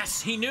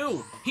 yes, he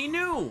knew! He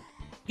knew!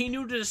 He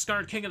knew to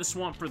discard King of the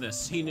Swamp for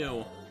this. He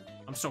knew.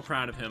 I'm so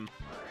proud of him.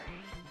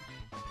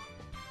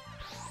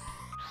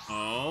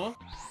 Oh.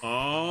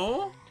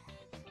 Oh.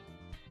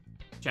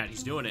 Chat,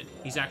 he's doing it.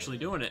 He's actually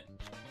doing it.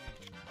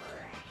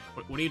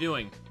 What are you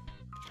doing?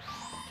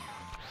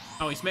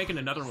 Oh, he's making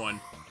another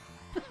one.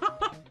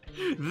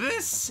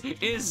 This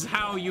is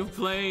how you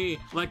play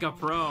like a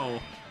pro.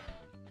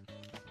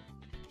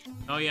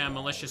 Oh yeah,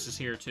 Malicious is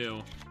here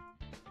too.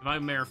 If I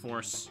have Mirror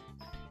Force.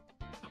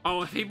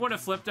 Oh, if he would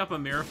have flipped up a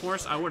Mirror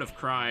Force, I would have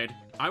cried.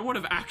 I would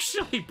have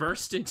actually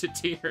burst into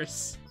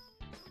tears.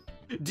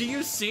 Do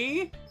you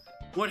see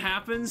what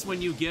happens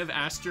when you give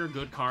Aster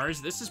good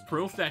cards? This is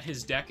proof that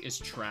his deck is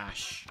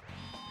trash.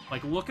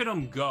 Like, look at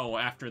him go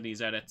after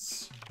these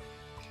edits.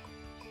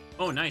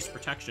 Oh, nice,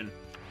 protection.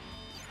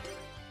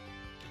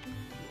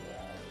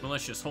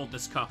 Malicious, hold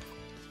this cup.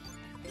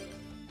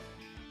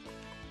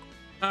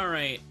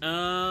 Alright,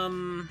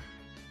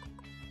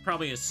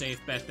 probably a safe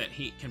bet that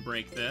Heat can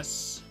break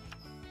this.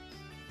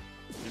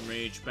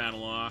 Enrage,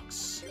 Battle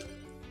Ox.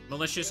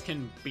 Malicious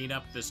can beat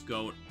up this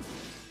goat.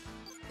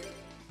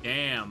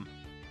 Damn.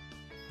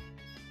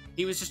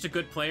 He was just a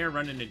good player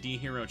running a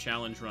D-Hero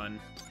challenge run.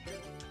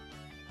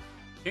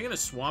 King of the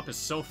Swamp is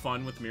so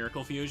fun with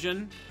Miracle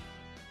Fusion.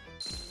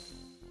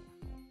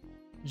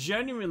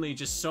 Genuinely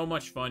just so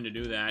much fun to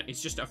do that.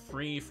 It's just a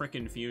free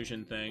frickin'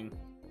 fusion thing.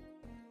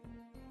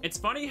 It's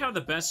funny how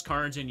the best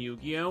cards in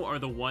Yu-Gi-Oh! Are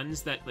the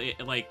ones that,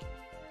 like,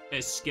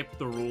 skip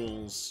the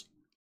rules.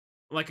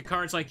 Like, a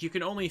card's like, you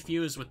can only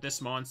fuse with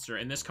this monster,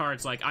 and this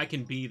card's like, I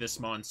can be this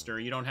monster.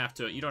 You don't have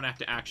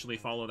to actually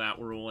follow that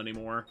rule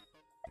anymore.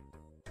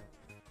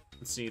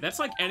 Let's see, that's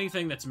like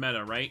anything that's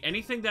meta, right?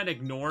 Anything that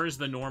ignores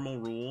the normal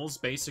rules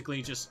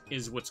basically just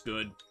is what's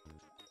good.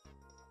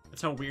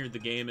 That's how weird the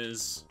game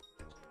is.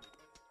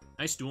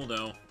 Nice duel,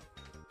 though.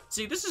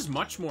 See, this is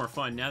much more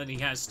fun now that he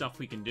has stuff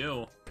we can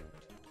do.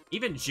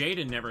 Even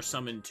Jaden never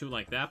summoned two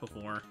like that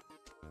before.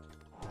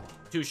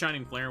 Two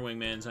Shining Flare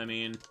Wingmans, I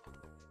mean.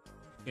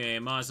 Okay,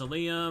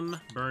 Mausoleum,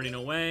 burning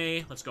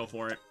away. Let's go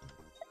for it.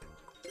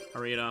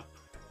 Hurry it up.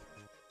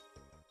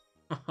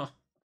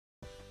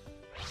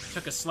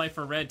 Took a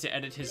Slifer Red to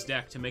edit his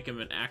deck to make him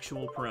an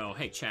actual pro.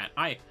 Hey, chat,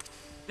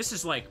 this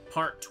is like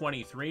part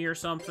 23 or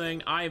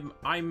something.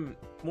 I'm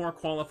more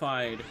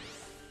qualified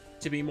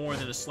to be more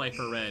than a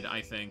Slifer Red,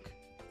 I think.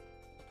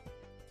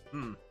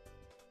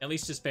 At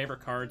least his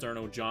favorite cards aren't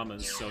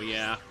Ojamas, so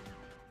yeah.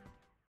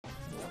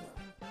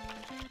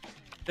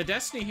 The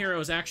Destiny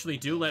Heroes actually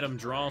do let him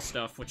draw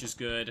stuff, which is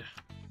good.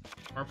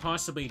 Or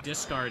possibly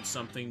discard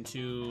something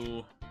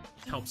to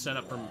help set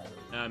up for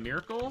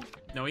Miracle?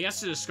 No, he has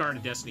to discard a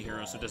Destiny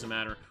Hero, so it doesn't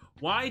matter.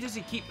 Why does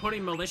he keep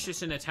putting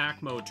Malicious in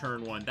attack mode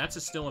turn 1?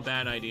 That's still a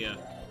bad idea.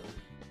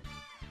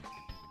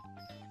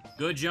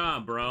 Good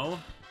job, bro.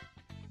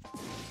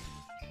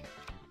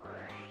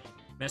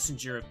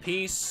 Messenger of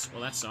Peace.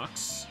 Well, that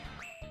sucks.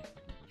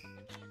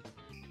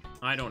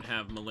 I don't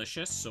have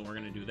Malicious, so we're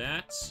gonna do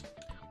that.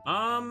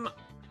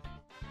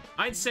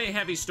 I'd say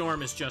Heavy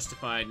Storm is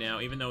justified now,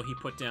 even though he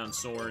put down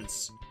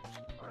swords.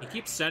 He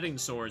keeps setting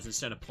swords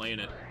instead of playing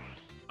it.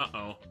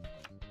 Uh-oh.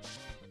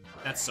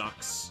 That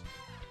sucks.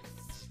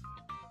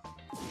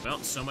 Well,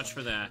 so much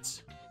for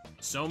that.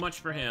 So much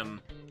for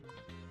him.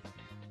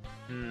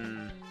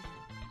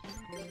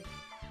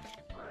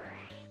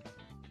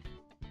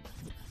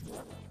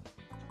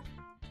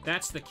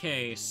 That's the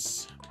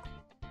case.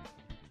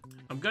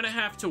 I'm gonna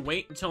have to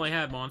wait until I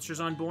have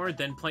monsters on board,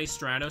 then play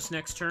Stratos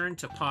next turn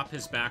to pop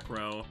his back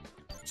row.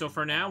 So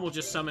for now, we'll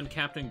just summon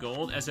Captain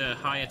Gold as a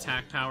high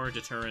attack power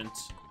deterrent.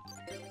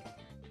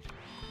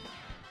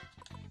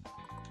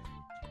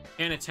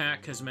 And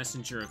attack as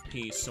Messenger of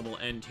Peace, so we'll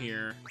end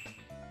here.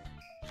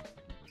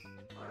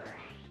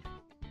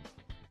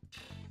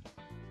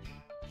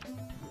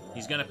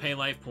 He's gonna pay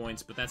life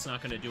points, but that's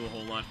not gonna do a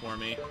whole lot for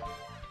me.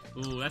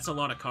 Ooh, that's a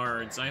lot of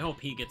cards. I hope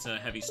he gets a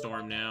Heavy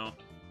Storm now.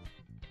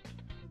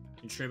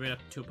 Contribute up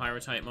to 2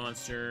 Pyro-type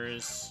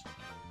monsters.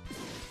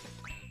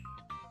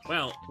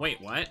 Well,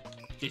 wait, what?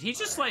 Did he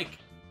just, like...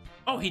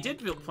 Oh, he did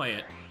play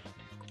it.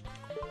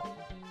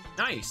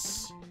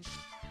 Nice.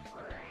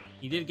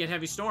 He did get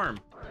Heavy Storm.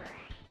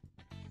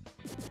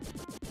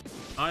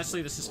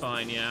 Honestly, this is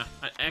fine, yeah.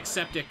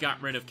 Except it got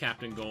rid of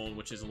Captain Gold,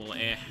 which is a little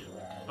eh.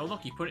 Oh,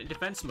 look, you put it in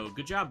defense mode.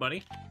 Good job,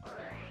 buddy.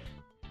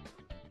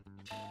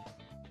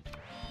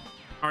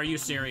 Are you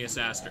serious,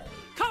 Aster?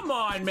 Come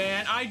on,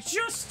 man! I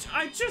just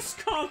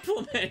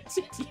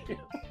complimented you!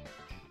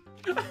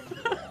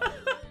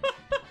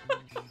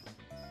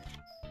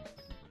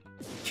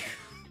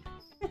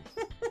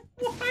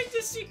 Why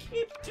does he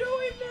keep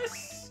doing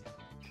this?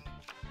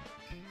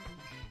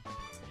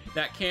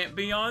 That can't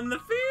be on the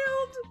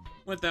field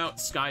without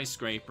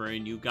Skyscraper,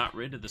 and you got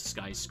rid of the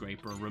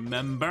Skyscraper,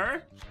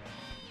 remember?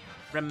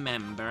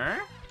 Remember?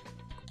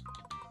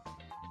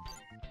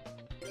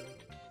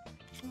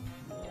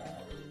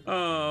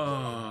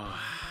 Oh,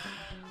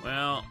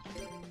 well,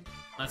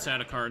 let's add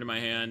a card to my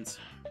hand.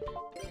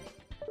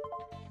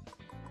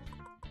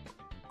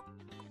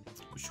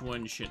 Which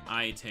one should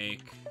I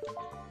take?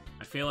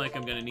 I feel like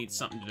I'm gonna need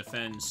something to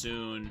defend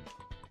soon.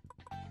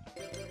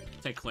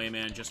 Take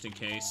Clayman just in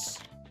case.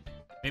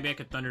 Maybe I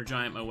could Thunder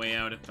Giant my way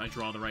out if I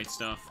draw the right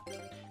stuff.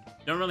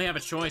 Don't really have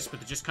a choice but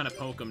to just kind of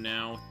poke him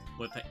now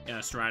with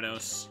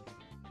Stratos.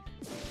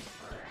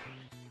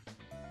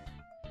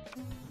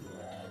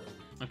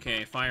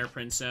 Okay, Fire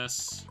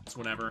Princess. It's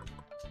whatever.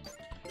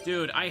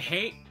 Dude, I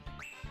hate...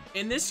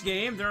 In this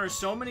game, there are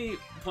so many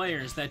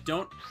players that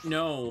don't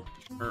know...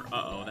 Or,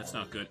 uh-oh, that's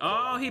not good.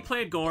 Oh, he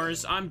played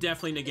Gores. I'm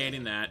definitely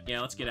negating that.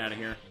 Yeah, let's get out of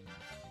here.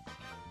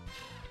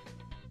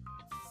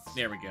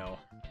 There we go.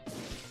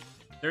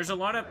 There's a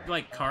lot of,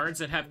 like, cards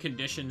that have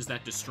conditions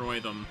that destroy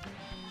them.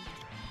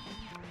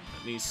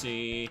 Let me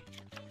see...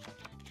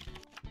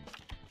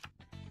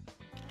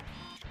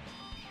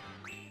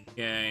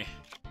 Okay.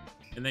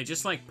 And they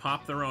just, like,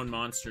 pop their own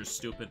monsters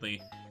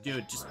stupidly.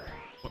 Dude, just...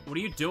 What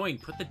are you doing?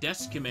 Put the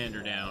Desk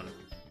Commander down.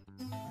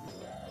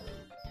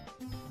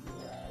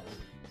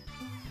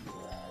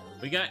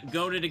 We got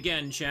goated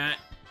again, chat.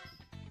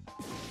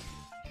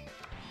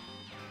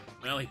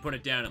 Well, he put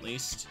it down at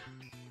least.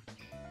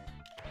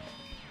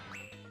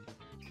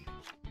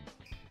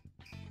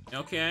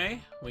 Okay,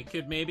 we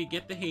could maybe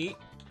get the heat.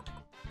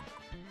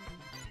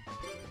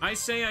 I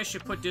say I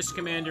should put Disc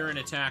Commander in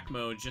attack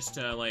mode just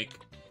to, like...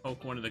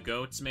 Poke one of the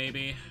goats,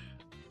 maybe?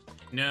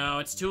 No,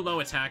 it's too low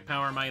attack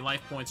power. My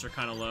life points are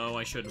kind of low.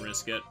 I shouldn't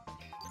risk it.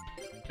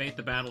 Bait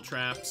the battle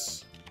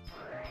traps.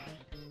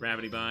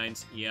 Gravity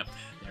binds. Yep,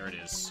 there it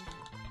is.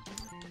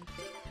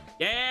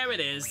 There it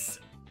is!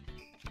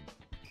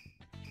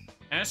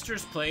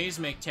 Aster's plays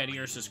make Teddy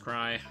Ursus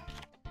cry.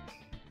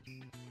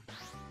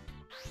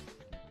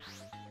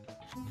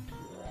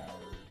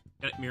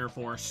 Get it Mirror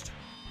Forced.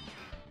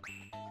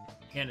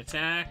 Can't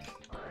attack.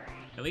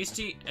 At least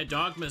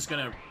Dogma's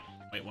gonna...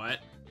 Wait, what?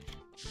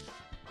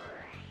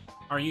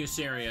 Are you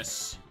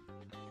serious?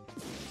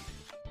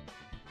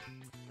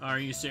 Are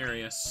you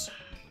serious?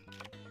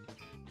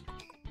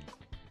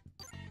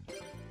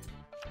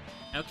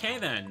 Okay,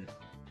 then.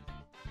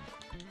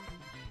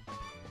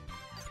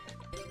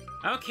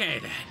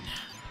 Okay,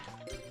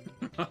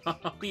 then.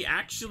 We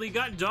actually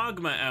got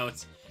Dogma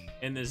out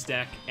in this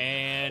deck,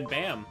 and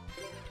bam.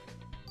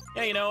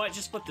 Yeah, you know what?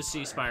 Just flip the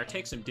Sea Spire.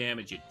 Take some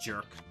damage, you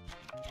jerk.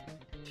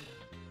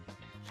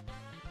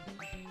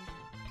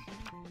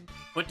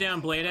 Put down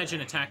Blade Edge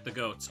and attack the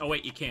goats. Oh,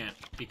 wait, you can't,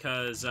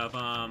 because of,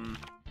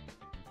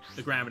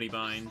 the Gravity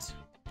Bind.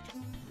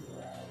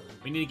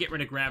 We need to get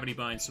rid of Gravity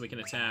Bind so we can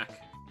attack.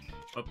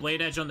 But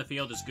Blade Edge on the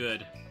field is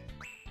good.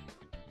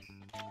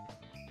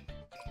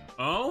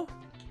 Oh?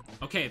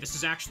 Okay, this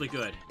is actually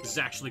good. This is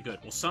actually good.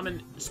 We'll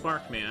summon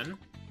Sparkman.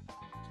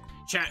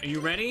 Chat, are you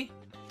ready?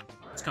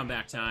 It's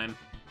comeback time.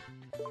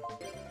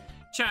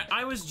 Chat,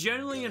 I was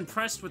genuinely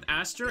impressed with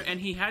Aster, and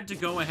he had to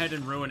go ahead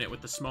and ruin it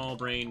with the small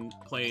brain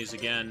plays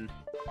again.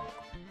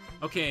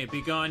 Okay,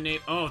 Begone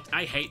Nate. Oh,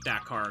 I hate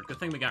that card. Good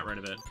thing we got rid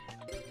of it.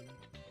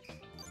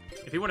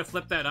 If he would have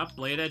flipped that up,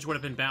 Blade Edge would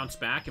have been bounced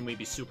back, and we'd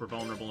be super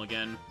vulnerable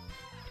again.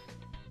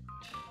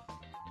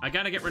 I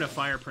gotta get rid of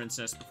Fire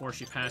Princess before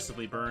she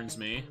passively burns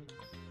me.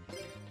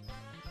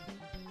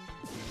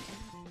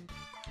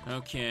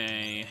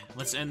 Okay,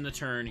 let's end the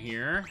turn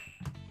here.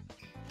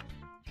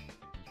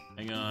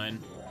 Hang on.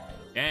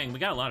 Dang, we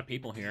got a lot of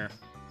people here.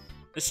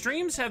 The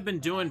streams have been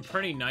doing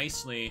pretty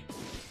nicely.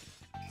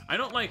 I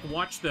don't, like,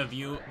 watch the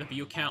view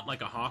count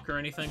like a hawk or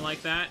anything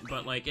like that,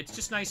 but, like, it's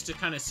just nice to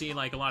kind of see,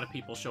 like, a lot of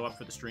people show up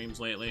for the streams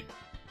lately.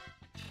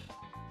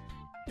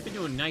 They've been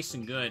doing nice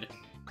and good.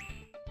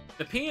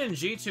 The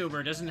PNG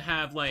tuber doesn't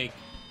have, like...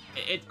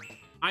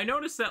 I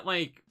noticed that,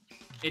 like,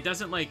 it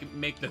doesn't, like,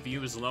 make the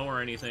views low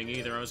or anything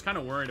either. I was kind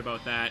of worried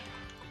about that.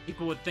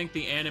 People would think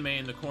the anime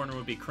in the corner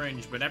would be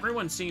cringe, but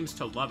everyone seems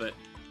to love it.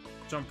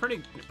 So I'm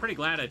pretty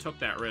glad I took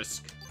that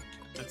risk.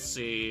 Let's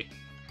see.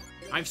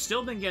 I've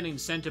still been getting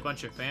sent a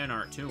bunch of fan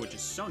art, too, which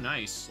is so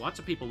nice. Lots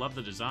of people love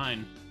the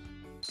design.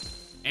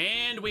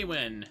 And we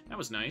win. That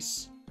was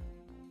nice.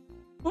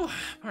 Whew,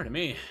 pardon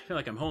me. I feel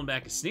like I'm holding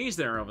back a sneeze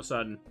there all of a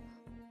sudden.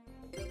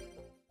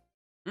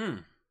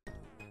 You're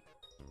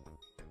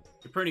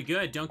pretty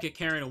good. Don't get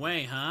carried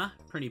away, huh?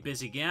 Pretty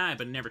busy guy,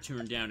 but never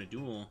turned down a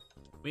duel.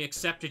 We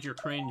accepted your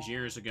cringe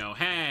years ago.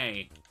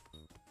 Hey!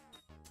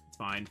 It's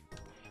fine.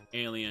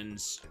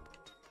 Aliens.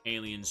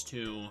 Aliens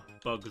 2.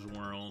 Bugs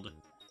World.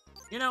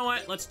 You know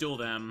what? Let's duel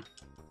them.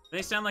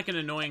 They sound like an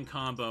annoying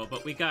combo,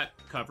 but we got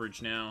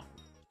coverage now.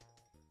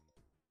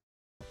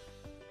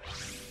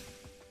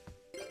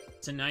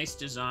 It's a nice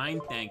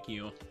design. Thank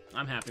you.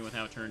 I'm happy with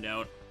how it turned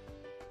out.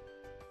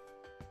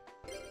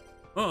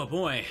 Oh,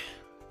 boy.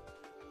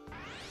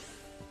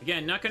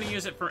 Again, not going to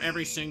use it for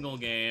every single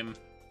game,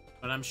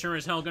 but I'm sure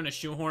as hell going to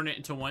shoehorn it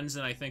into ones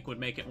that I think would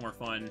make it more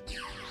fun.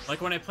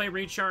 Like when I play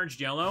Recharged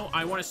Yellow,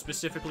 I want to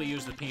specifically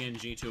use the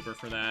PNG tuber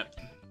for that.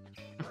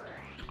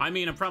 I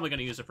mean, I'm probably going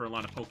to use it for a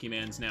lot of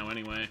Pokemans now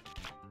anyway.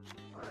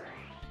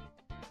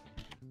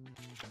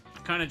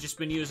 I've kind of just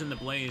been using the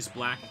Blaze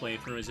Black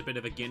playthrough as a bit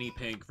of a guinea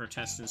pig for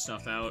testing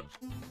stuff out.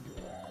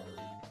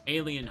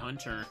 Alien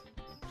Hunter.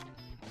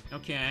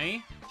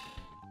 Okay.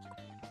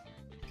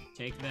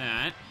 Take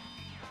that.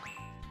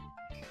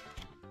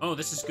 Oh,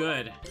 this is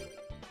good.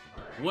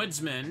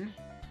 Woodsman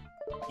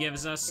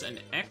gives us an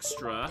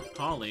extra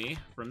Polly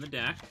from the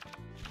deck.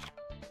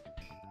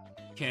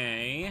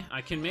 Okay,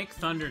 I can make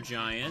Thunder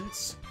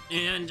Giants,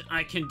 and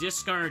I can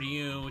discard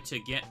you to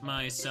get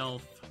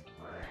myself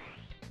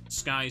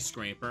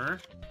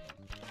Skyscraper.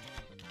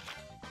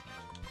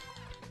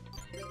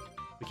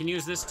 We can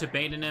use this to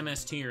bait an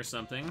MST or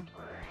something.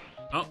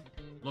 Oh,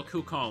 look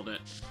who called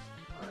it.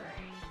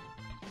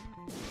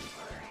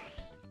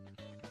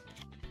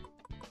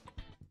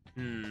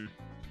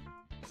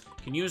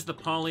 Can use the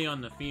Polly on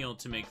the field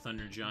to make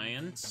Thunder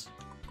Giants.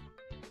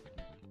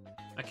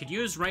 I could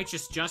use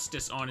Righteous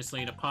Justice,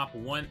 honestly, to pop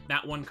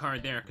that one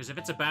card there, because if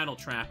it's a Battle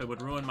Trap, it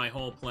would ruin my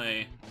whole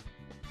play.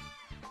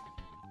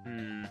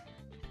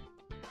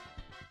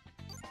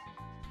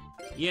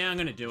 Yeah, I'm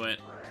gonna do it.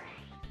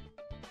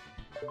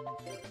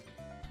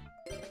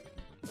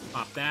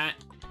 Pop that.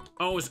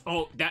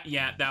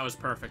 That was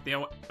perfect.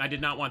 I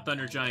did not want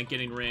Thunder Giant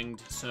getting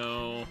ringed,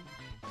 so...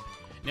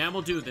 Now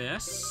we'll do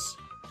this.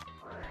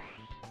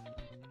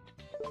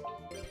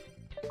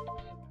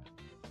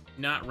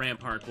 Not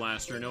Rampart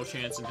Blaster, no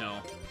chance in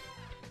hell.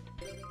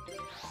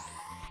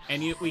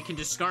 And we can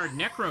discard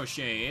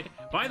Necroshade.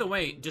 By the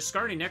way,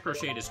 discarding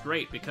Necroshade is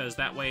great, because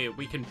that way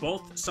we can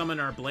both summon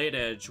our Blade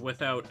Edge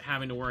without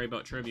having to worry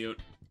about Tribute.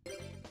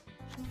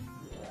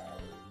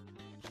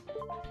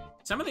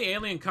 Some of the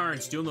alien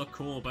cards do look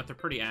cool, but they're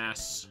pretty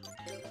ass.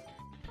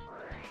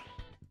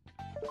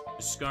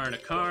 Discard a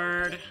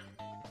card.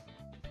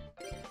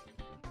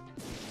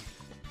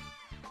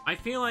 I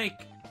feel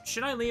like...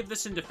 Should I leave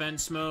this in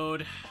defense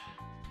mode?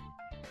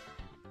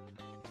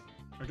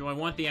 Or do I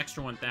want the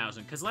extra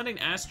 1,000? Because letting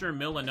Aster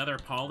mill another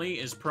Polly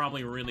is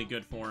probably really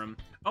good for him.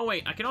 Oh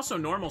wait, I can also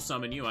normal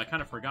summon you. I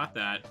kind of forgot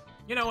that.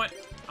 You know what?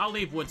 I'll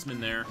leave Woodsman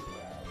there.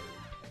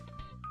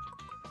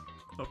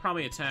 So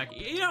probably attack.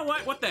 You know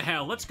what? What the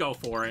hell? Let's go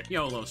for it.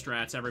 YOLO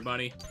strats,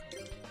 everybody.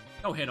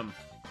 Go hit him.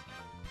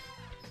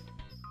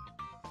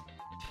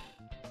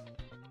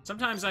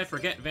 Sometimes I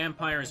forget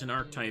Vampire's an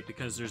archetype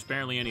because there's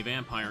barely any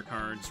vampire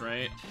cards,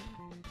 right?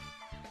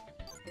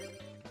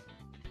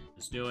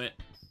 Let's do it.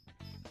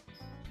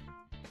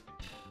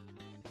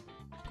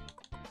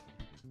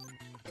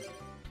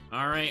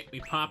 Alright, we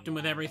popped him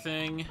with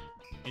everything.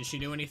 Can she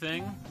do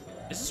anything?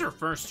 This is her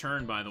first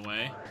turn, by the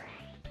way.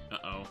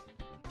 Uh-oh.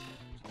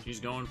 She's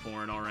going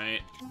for it,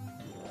 alright.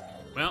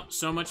 Well,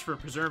 so much for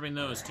preserving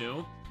those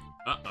two.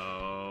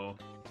 Uh-oh.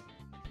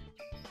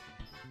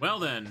 Well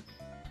then.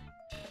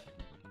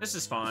 This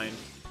is fine.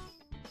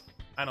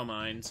 I don't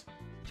mind.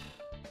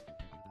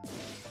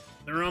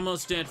 They're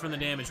almost dead from the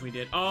damage we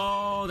did.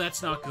 Oh,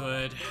 that's not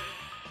good.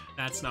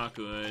 That's not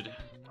good.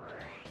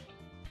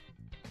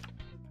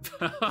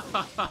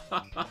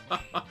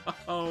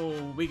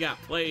 Oh, we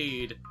got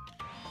played.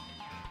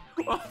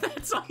 Oh,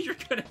 that's all you're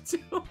gonna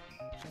do?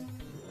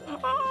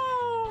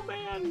 Oh,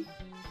 man.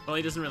 Well,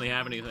 he doesn't really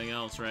have anything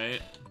else,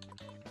 right?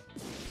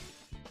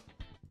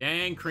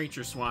 Dang,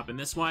 Creature Swap. And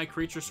this is why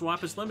Creature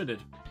Swap is limited.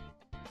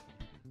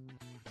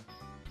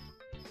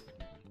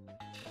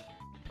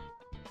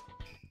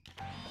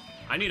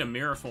 I need a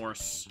Mirror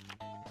Force.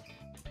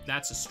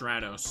 That's a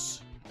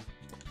Stratos.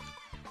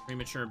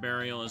 Premature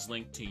Burial is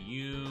linked to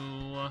you.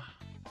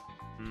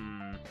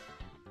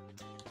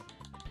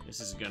 This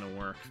is gonna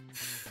work.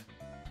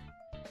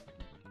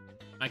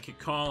 I could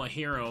call a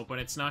hero, but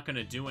it's not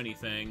gonna do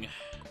anything.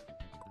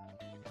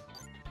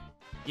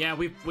 Yeah,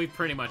 we've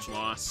pretty much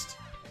lost.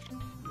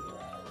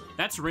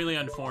 That's really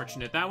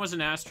unfortunate. That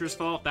wasn't Astra's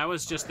fault. That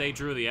was just they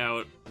drew the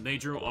out. They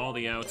drew all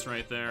the outs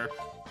right there.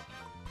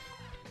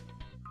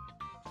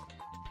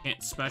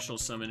 Can't special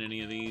summon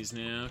any of these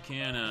now,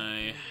 can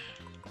I?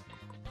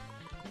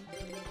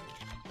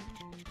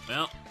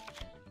 Well,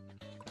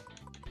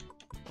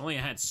 only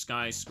I had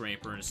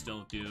Skyscraper to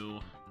still do.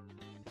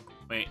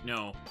 Wait,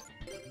 no.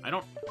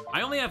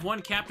 I only have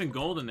one Captain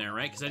Gold in there,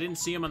 right? Because I didn't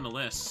see him on the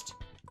list.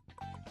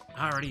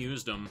 I already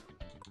used him.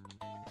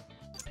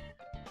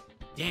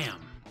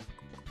 Damn.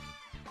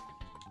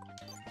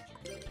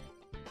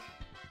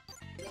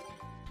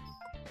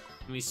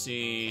 Let me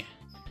see.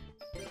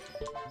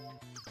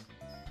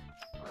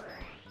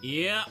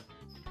 Yeah.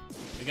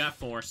 We got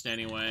forced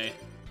anyway.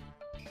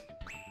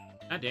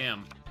 God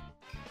damn.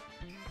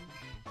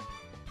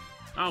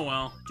 Oh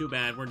well, too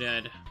bad, we're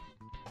dead.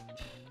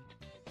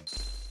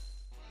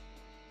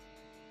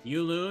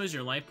 You lose,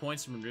 your life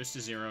points are reduced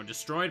to 0.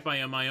 Destroyed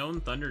by my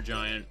own Thunder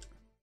Giant.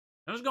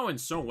 That was going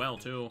so well,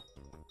 too.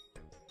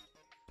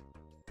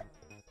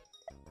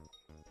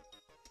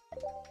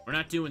 We're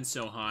not doing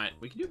so hot.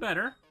 We can do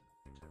better.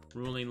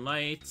 Ruling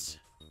Light,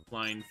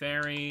 Flying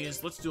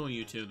Fairies. Let's duel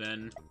you two,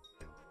 then.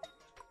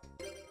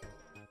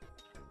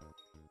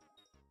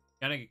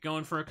 Gotta get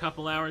going for a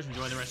couple hours.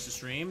 Enjoy the rest of the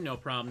stream. No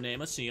problem,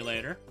 Nameless. See you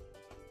later.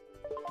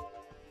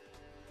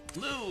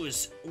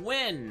 Lose.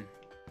 Win.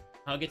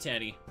 Hug a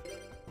Teddy.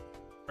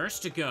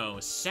 First to go.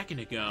 Second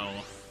to go.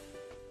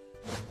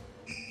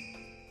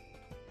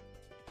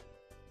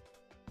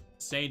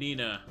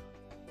 Sadina.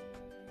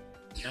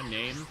 Is that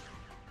name?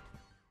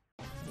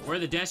 We're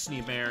the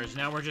Destiny Bears.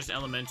 Now we're just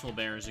Elemental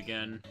Bears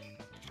again.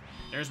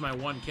 There's my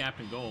one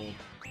Captain Gold.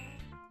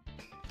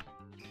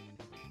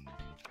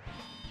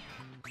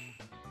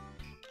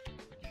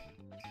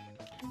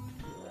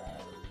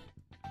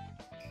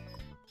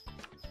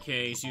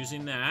 Okay, he's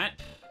using that.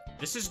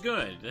 This is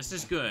good. This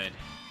is good.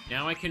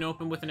 Now I can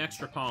open with an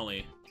extra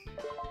poly.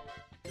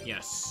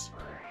 Yes.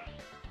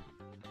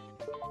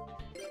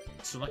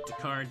 Select a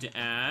card to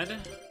add.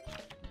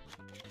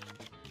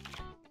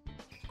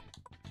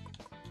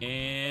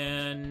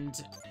 And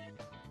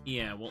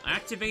yeah, we'll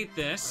activate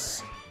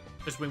this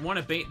because we want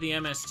to bait the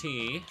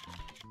MST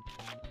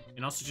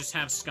and also just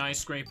have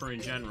Skyscraper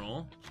in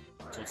general.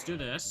 So let's do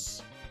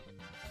this.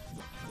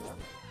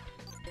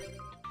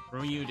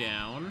 Throw you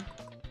down.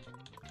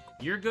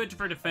 You're good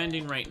for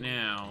defending right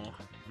now.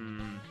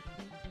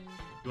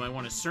 Do I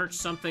want to search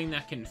something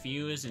that can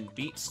fuse and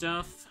beat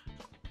stuff?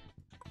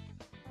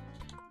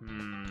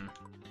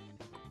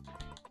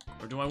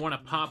 Or do I want to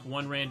pop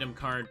one random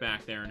card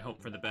back there and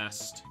hope for the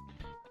best?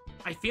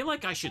 I feel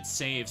like I should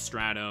save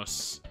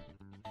Stratos.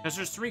 Because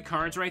there's 3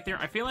 cards right there.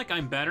 I feel like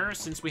I'm better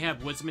since we have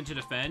Woodsman to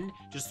defend.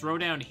 Just throw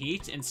down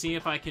Heat and see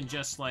if I can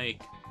just,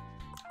 like...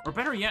 Or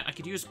better yet, I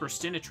could use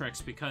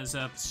Burstinatrix because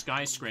of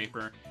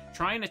Skyscraper.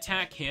 Try and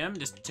attack him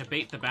just to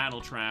bait the battle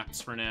traps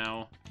for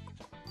now.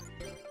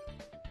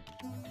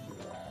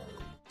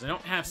 I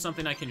don't have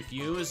something I can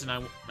fuse, and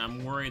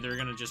I'm worried they're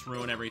gonna just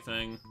ruin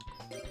everything.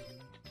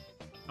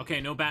 Okay,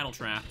 no battle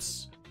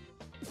traps.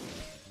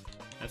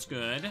 That's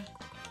good.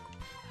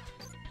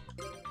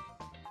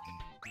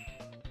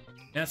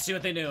 Now let's see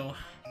what they do.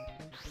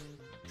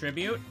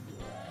 Tribute.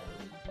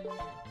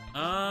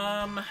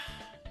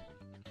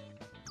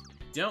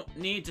 Don't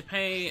need to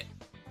pay...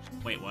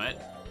 Wait,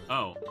 what?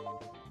 Oh.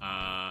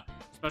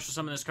 Special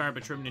summon this card by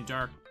tributing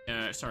Dark...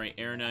 sorry,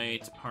 Air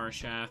Knight,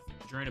 Parshath.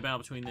 During a battle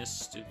between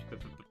this...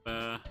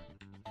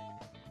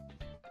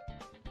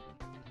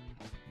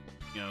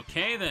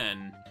 Okay,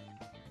 then.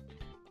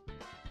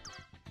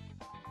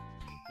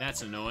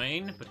 That's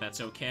annoying, but that's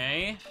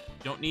okay.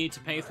 Don't need to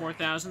pay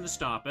 4,000 to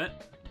stop it.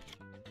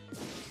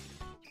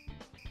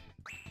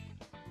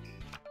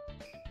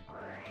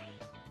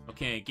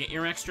 Okay, get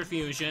your extra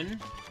fusion.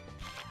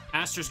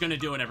 Aster's gonna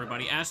do it,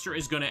 everybody. Aster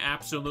is gonna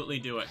absolutely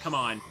do it. Come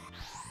on.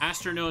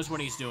 Aster knows what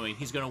he's doing.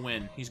 He's gonna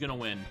win. He's gonna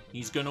win.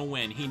 He's gonna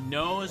win. He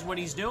knows what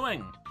he's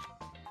doing.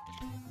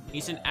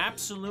 He's an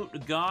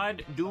absolute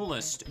god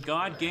duelist.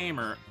 God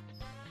gamer.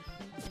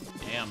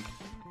 Damn.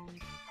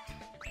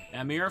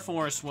 That Mirror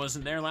Force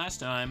wasn't there last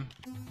time.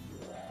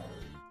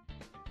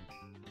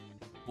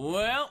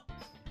 Well.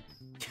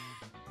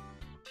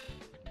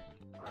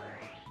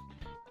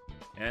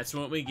 That's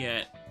what we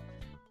get.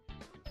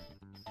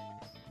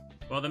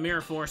 Well, the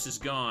Mirror Force is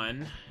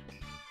gone.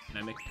 Can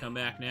I make a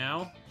comeback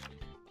now?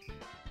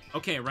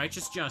 Okay,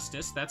 Righteous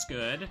Justice. That's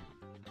good.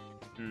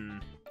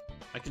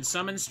 I can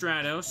summon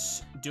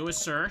Stratos, do a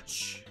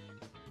search.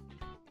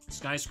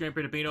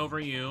 Skyscraper to beat over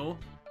you.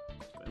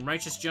 And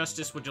Righteous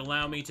Justice would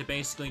allow me to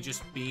basically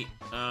just beat,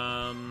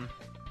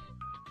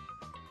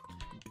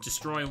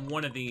 destroy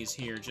one of these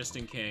here, just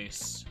in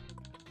case.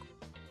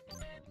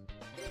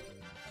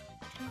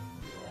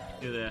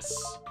 Do this.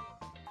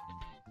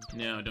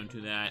 No, don't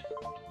do that.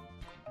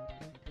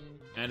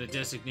 Add a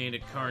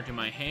designated card to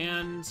my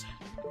hand.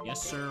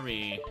 Yes,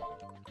 sirree.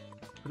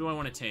 Who do I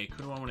want to take?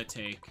 Who do I want to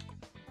take?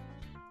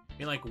 I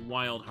feel like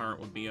Wild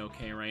Heart would be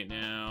okay right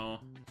now.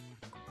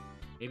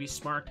 Maybe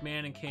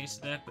Sparkman in case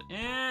of that, but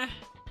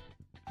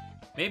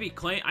maybe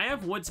Clay. I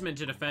have Woodsman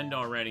to defend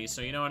already,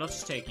 so you know what? I'll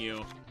just take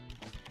you.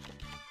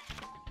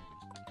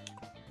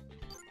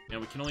 Now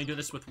we can only do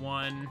this with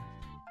one.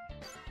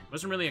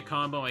 Wasn't really a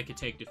combo I could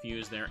take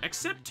Diffuse there.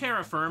 Except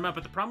Terra Firma,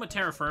 but the problem with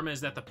Terra Firma is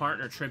that the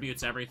partner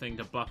tributes everything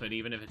to buff it,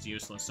 even if it's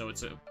useless, so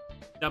it's a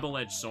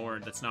double-edged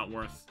sword that's not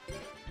worth.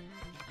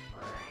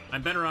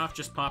 I'm better off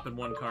just popping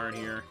one card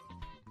here.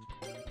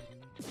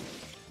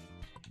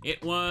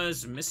 It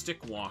was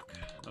Mystic Walk.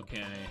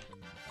 Okay.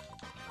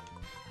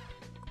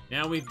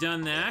 Now we've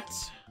done that.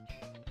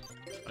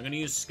 I'm gonna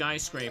use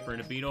Skyscraper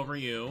to beat over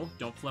you.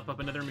 Don't flip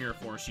up another Mirror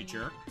Force, you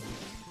jerk.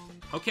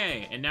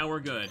 Okay, and now we're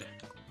good.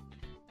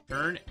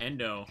 Turn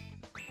Endo.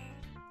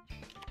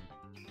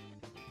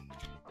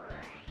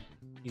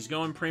 He's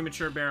going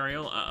Premature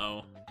Burial.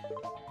 Uh-oh.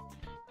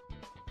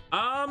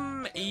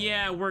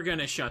 Yeah, we're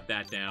gonna shut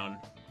that down.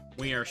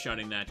 We are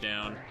shutting that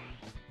down.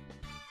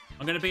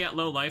 I'm gonna be at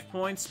low life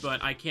points,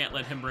 but I can't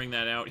let him bring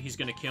that out. He's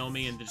gonna kill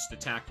me and just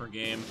attack for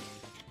game.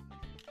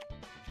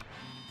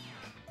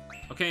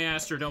 Okay,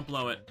 Aster, don't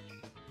blow it.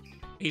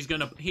 He's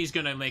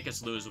gonna make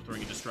us lose with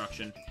Ring of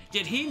Destruction.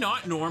 Did he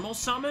not normal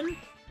summon?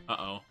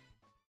 Uh-oh.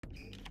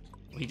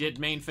 He did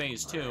main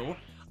phase too.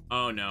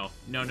 Oh no.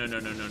 No, no, no,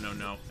 no, no, no,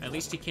 no. At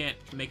least he can't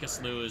make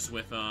us lose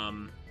with,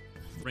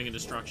 Ring of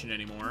Destruction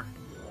anymore.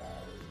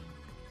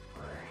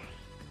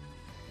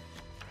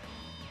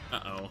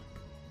 Uh-oh.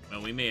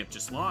 Well, we may have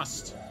just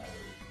lost.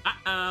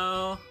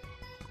 Uh-oh.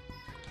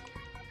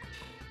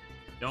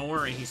 Don't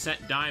worry, he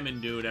sent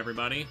Diamond Dude,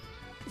 everybody.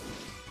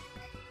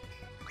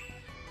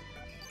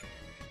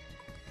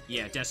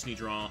 Yeah, Destiny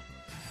Draw.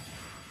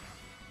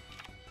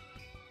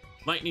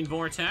 Lightning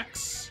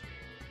Vortex.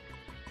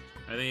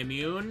 Are they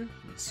immune?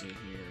 Let's see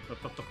here.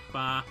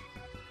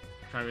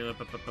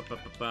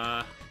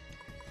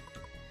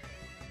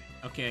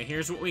 Okay,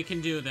 here's what we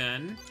can do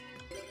then.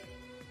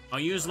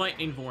 I'll use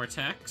Lightning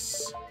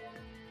Vortex.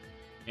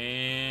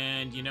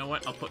 And you know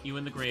what? I'll put you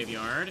in the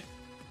graveyard.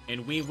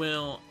 And we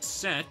will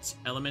set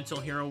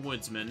Elemental Hero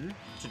Woodsman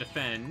to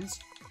defend.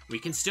 We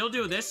can still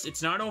do this.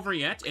 It's not over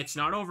yet. It's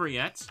not over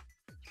yet.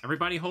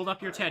 Everybody hold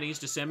up your teddies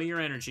to send me your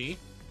energy.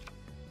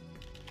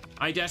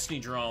 I Destiny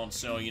Drawled,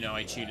 so, you know,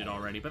 I cheated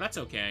already, but that's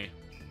okay.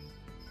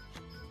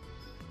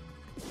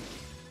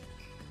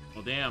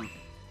 Well, damn.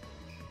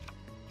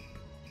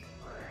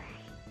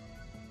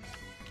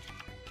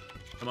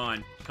 Come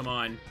on, come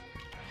on.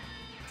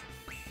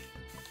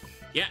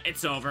 Yeah,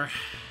 it's over.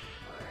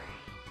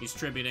 He's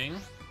tributing.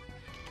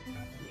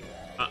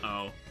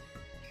 Uh-oh.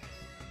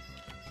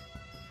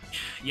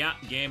 Yeah,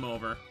 game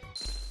over.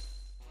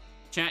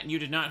 Chat, you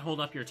did not hold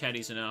up your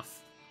teddies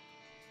enough.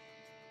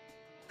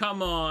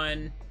 Come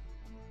on.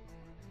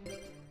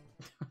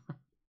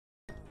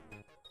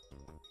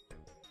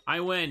 I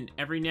win.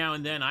 Every now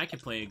and then I can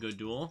play a good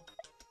duel.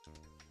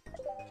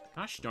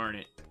 Gosh darn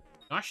it.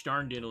 Gosh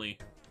darn diddly.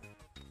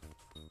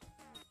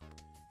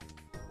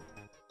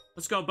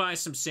 Let's go buy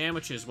some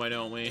sandwiches, why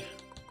don't we?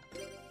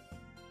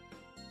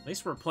 At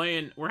least we're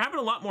playing... We're having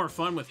a lot more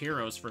fun with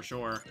heroes, for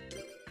sure.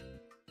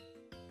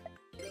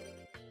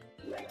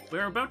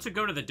 We're about to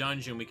go to the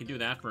dungeon. We can do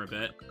that for a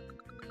bit.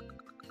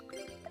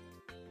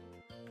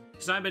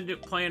 Because I've been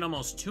playing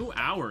almost 2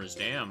 hours,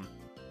 damn.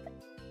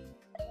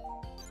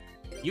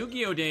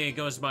 Yu-Gi-Oh! Day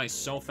goes by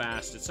so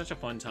fast. It's such a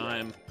fun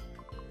time.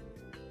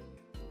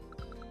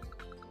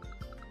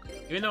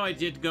 Even though I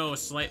did go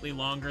slightly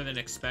longer than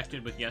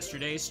expected with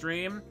yesterday's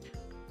stream,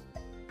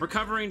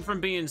 recovering from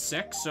being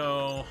sick,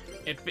 so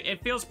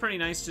it feels pretty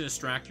nice to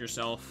distract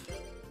yourself.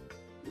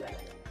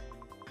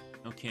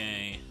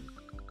 Okay.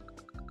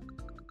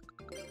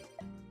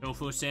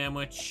 Tofu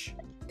sandwich.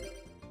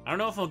 I don't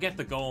know if I'll get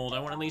the gold. I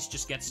want to at least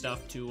just get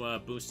stuff to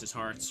boost his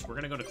hearts. We're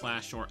gonna go to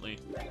class shortly.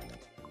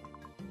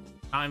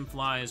 Time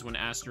flies when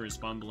Aster is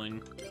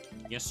fumbling.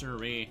 Yes,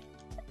 sirree.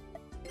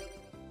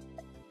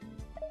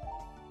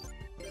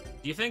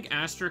 Do you think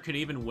Aster could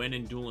even win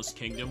in Duelist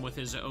Kingdom with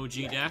his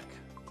OG deck?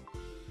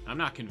 I'm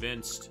not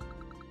convinced.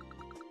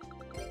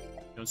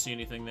 Don't see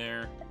anything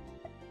there.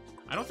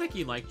 I don't think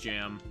he liked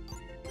Jam.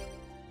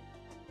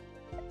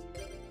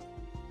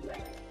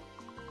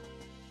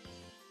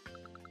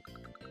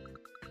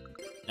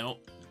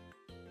 Nope.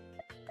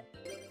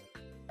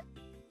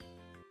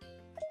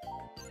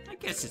 I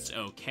guess it's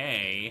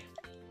okay.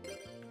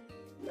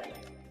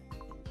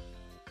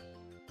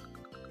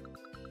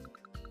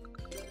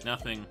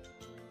 Nothing.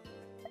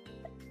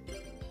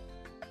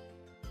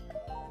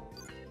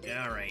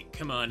 Alright,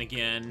 come on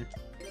again.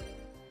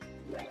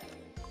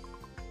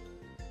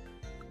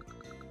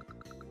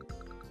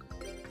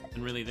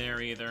 Isn't really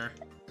there either.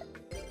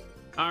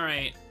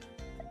 Alright.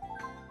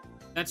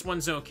 That's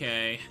one's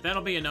okay.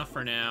 That'll be enough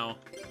for now.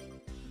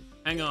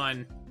 Hang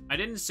on. I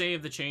didn't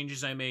save the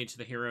changes I made to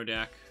the hero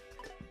deck.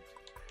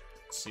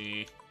 Let's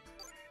see.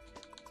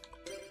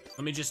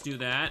 Let me just do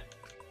that.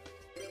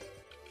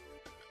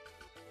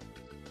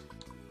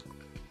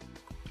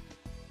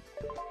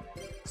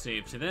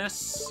 Save to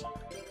this.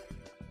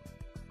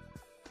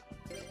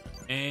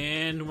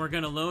 And we're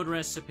gonna load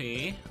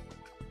recipe.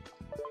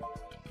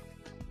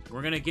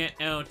 We're gonna get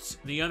out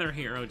the other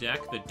hero deck,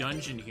 the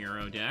dungeon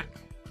hero deck.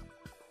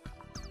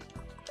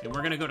 And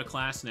we're gonna go to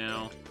class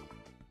now.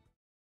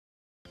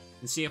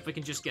 And see if we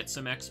can just get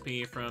some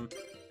XP from...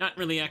 Not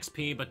really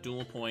XP, but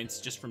duel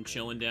points, just from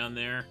chilling down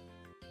there.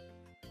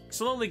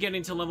 Slowly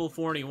getting to level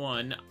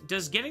 41.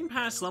 Does getting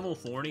past level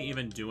 40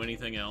 even do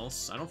anything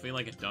else? I don't feel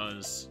like it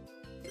does.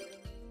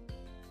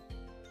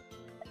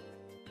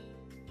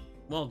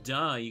 Well,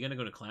 duh, you gonna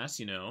go to class,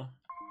 you know.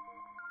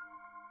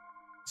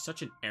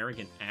 Such an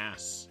arrogant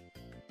ass.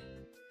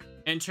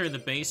 Enter the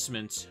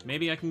basement.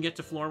 Maybe I can get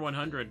to floor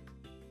 100.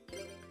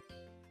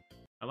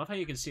 I love how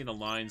you can see the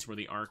lines where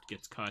the art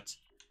gets cut.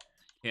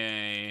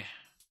 Okay.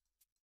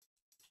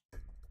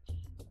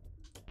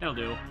 That'll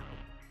do.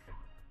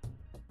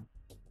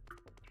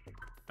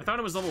 I thought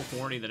it was level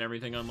 40 that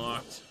everything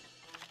unlocked.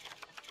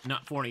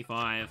 Not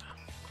 45.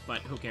 But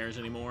who cares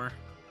anymore?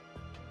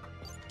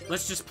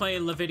 Let's just play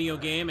the video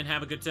game and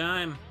have a good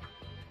time.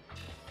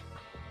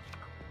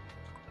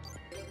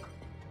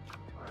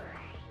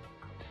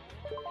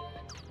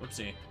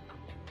 Whoopsie.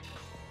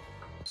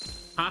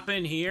 Hop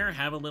in here,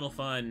 have a little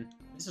fun.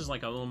 This is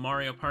like a little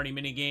Mario Party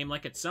minigame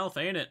like itself,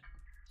 ain't it?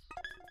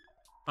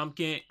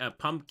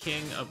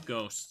 Pumpkin of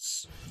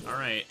Ghosts.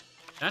 Alright.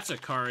 That's a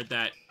card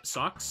that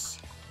sucks.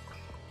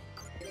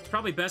 It's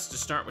probably best to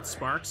start with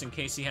Sparks in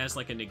case he has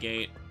like a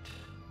negate.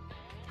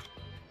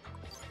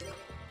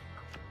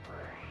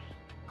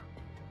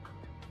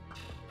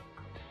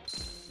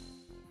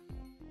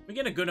 We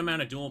get a good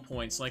amount of duel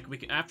points. Like,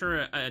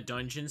 after a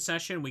dungeon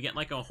session, we get,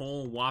 like, a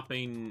whole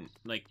whopping,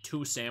 like,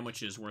 2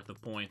 sandwiches worth of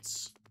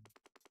points.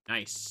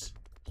 Nice.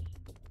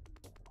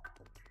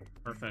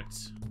 Perfect.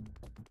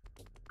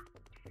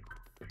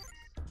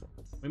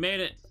 We made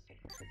it.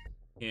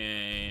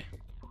 Yay.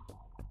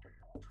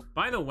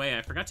 By the way,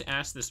 I forgot to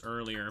ask this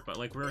earlier, but,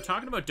 like, we were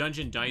talking about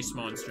dungeon dice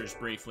monsters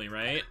briefly,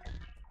 right?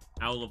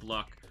 Owl of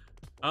Luck.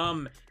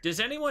 Does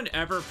anyone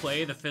ever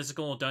play the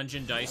physical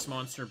dungeon dice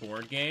monster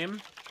board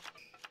game?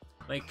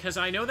 Like, because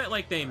I know that,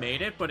 like, they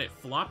made it, but it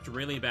flopped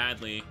really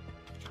badly.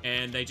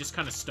 And they just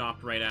kind of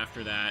stopped right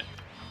after that.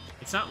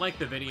 It's not like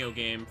the video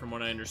game, from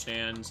what I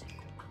understand.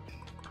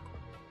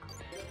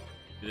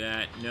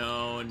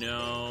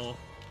 No.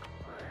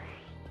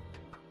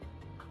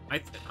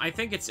 I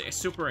think it's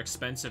super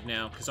expensive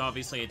now, because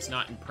obviously it's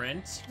not in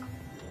print.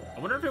 I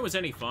wonder if it was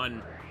any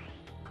fun.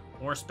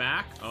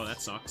 Horseback? Oh,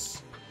 that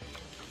sucks.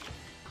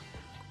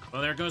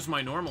 Well, there goes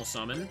my normal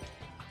summon.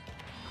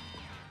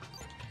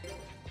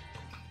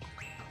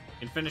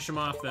 Can finish him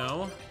off,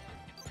 though.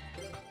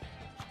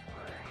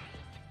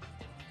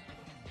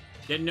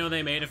 Didn't know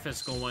they made a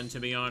physical one, to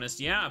be honest.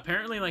 Yeah,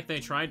 apparently, like, they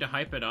tried to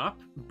hype it up,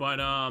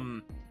 but,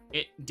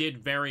 it did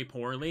very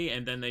poorly,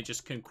 and then they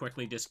just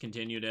quickly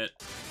discontinued it.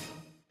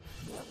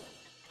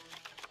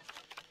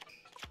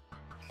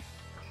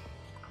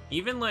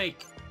 Even,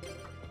 like,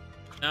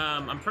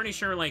 I'm pretty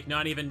sure, like,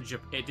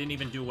 it didn't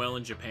even do well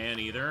in Japan,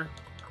 either.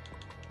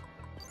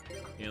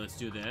 Okay, let's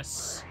do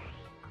this.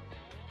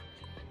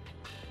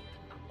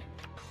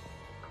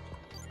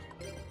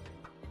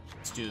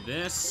 Do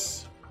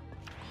this.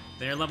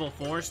 They're level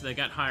 4, so they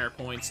got higher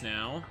points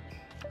now.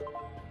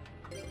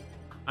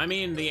 I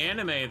mean, the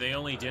anime, they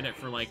only did it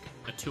for, like,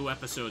 a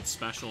 2-episode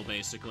special,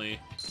 basically.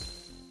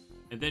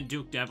 And then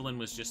Duke Devlin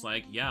was just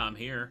like, yeah, I'm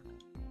here.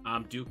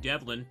 I'm Duke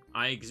Devlin.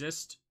 I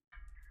exist.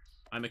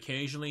 I'm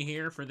occasionally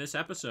here for this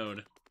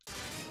episode.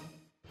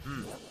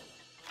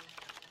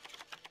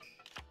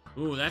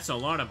 Ooh, that's a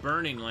lot of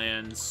Burning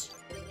Lands.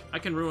 I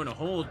can ruin a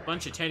whole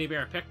bunch of teddy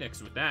bear picnics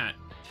with that.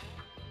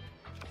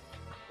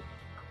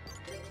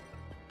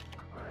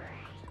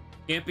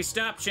 Can't be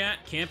stopped, chat.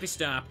 Can't be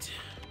stopped.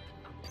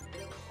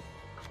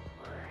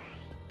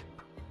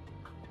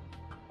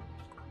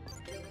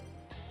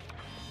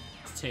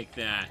 Let's take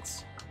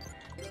that.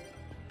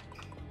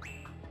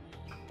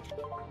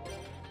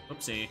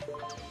 Oopsie.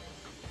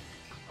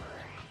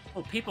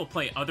 Well, people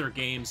play other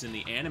games in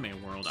the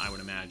anime world, I would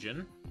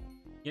imagine.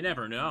 You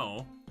never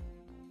know.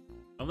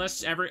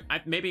 Unless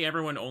maybe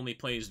everyone only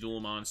plays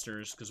Duel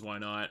Monsters, because why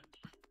not?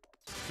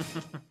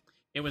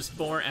 It was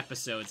 4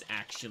 episodes,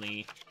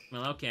 actually.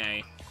 Well,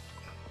 okay.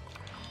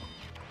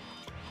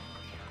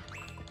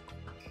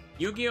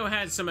 Yu-Gi-Oh!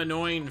 Had some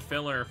annoying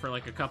filler for,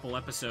 like, a couple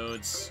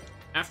episodes.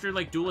 After,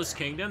 like, Duelist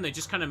Kingdom, they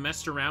just kind of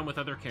messed around with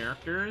other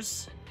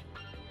characters.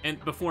 And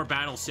before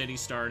Battle City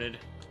started.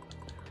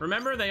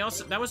 Remember,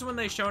 that was when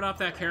they showed off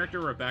that character,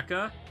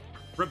 Rebecca?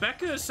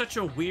 Rebecca is such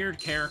a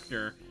weird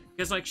character.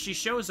 Because, like, she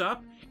shows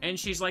up, and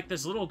she's like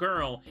this little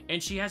girl,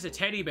 and she has a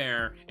teddy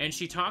bear, and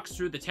she talks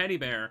through the teddy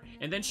bear,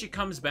 and then she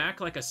comes back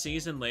like a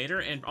season later,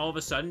 and all of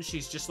a sudden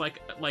she's just like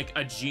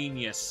a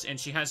genius, and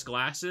she has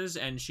glasses,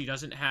 and she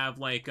doesn't have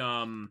like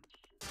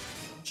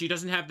she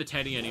doesn't have the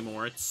teddy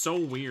anymore. It's so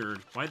weird.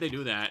 Why'd they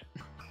do that?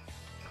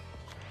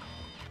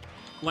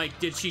 Like,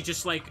 did she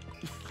just like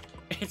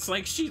it's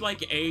like she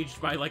like aged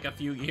by like a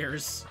few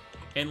years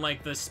in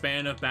like the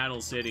span of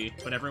Battle City,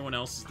 but everyone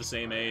else is the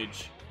same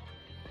age.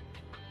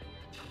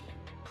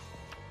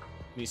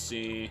 me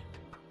see.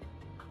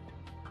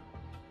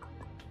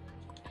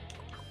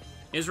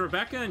 Is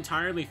Rebecca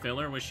entirely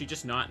filler? Was she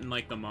just not in,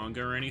 like, the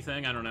manga or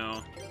anything? I don't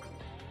know.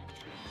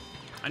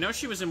 I know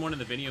she was in one of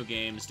the video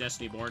games,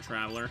 Destiny Board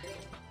Traveler.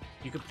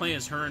 You could play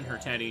as her and her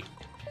teddy.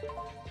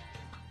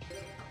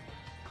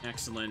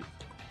 Excellent.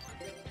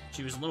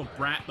 She was a little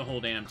brat the whole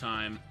damn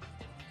time.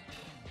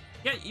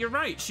 Yeah, you're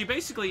right. She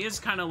basically is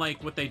kind of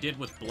like what they did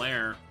with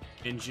Blair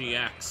in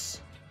GX.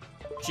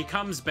 She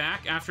comes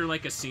back after,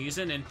 like, a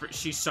season, and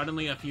she's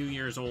suddenly a few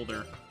years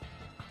older.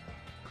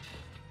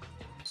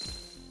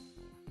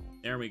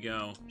 There we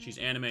go. She's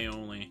anime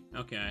only.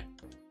 Okay.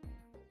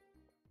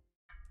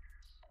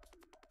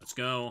 Let's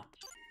go.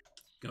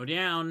 Go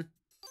down.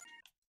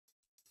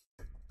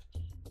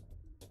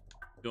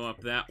 Go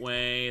up that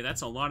way.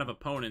 That's a lot of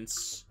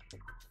opponents.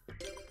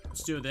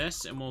 Let's do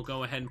this, and we'll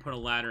go ahead and put a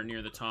ladder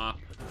near the top.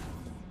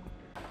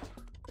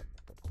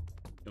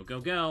 Go, go,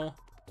 go.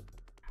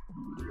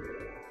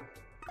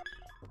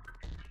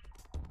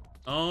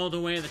 All the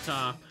way to the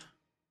top.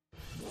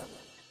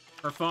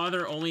 Her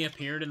father only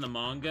appeared in the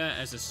manga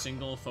as a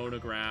single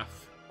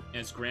photograph,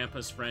 as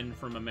Grandpa's friend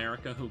from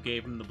America who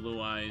gave him the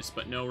blue eyes,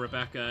 but no,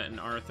 Rebecca and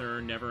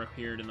Arthur never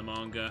appeared in the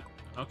manga.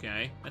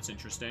 Okay, that's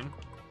interesting.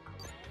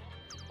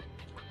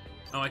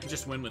 Oh, I can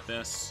just win with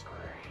this.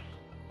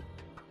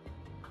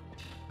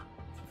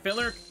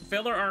 Filler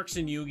arcs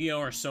in Yu-Gi-Oh!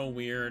 Are so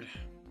weird.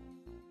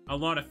 A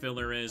lot of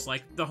filler is.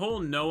 Like, the whole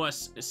Noah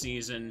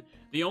season,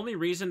 the only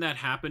reason that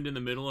happened in the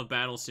middle of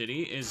Battle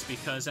City is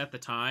because at the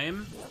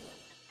time,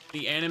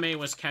 the anime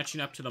was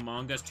catching up to the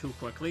mangas too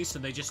quickly, so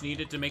they just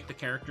needed to make the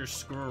characters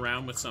screw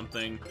around with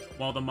something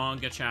while the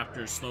manga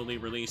chapters slowly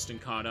released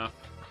and caught up.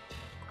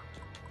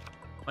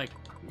 Like,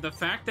 the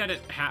fact that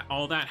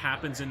all that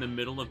happens in the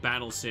middle of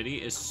Battle City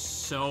is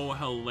so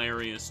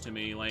hilarious to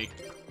me. Like,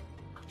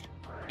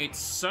 it's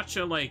such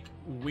a, like,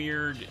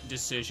 weird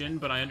decision,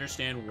 but I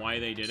understand why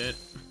they did it.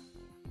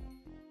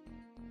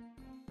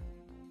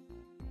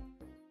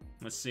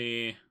 Let's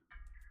see.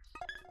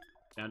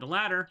 Down to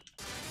ladder.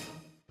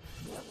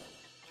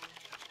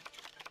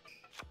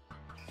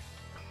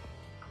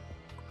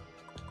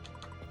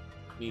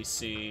 Let me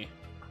see.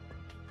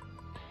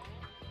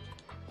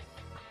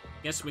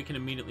 Guess we can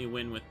immediately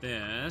win with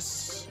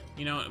this.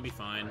 You know, it'll be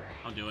fine.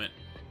 I'll do it.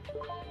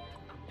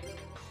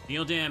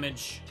 Deal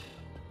damage.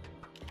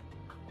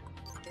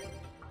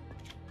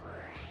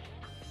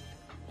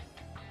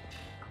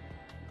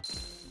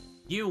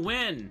 You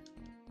win!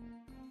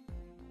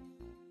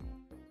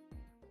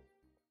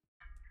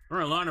 There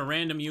are a lot of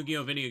random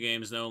Yu-Gi-Oh! Video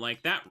games, though.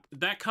 Like,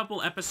 that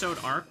couple episode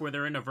arc where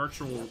they're in a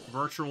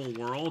virtual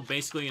world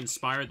basically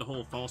inspired the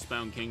whole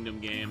Falsebound Kingdom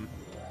game.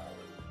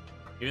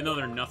 Even though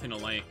they're nothing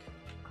alike.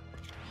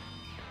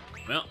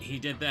 Well, he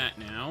did that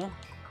now.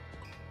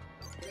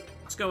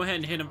 Let's go ahead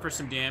and hit him for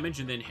some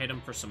damage and then hit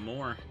him for some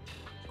more.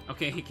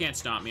 Okay, he can't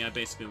stop me. I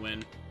basically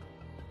win.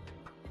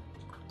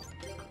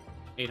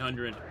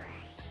 800.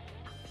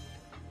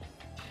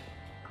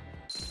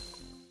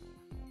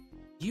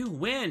 You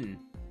win!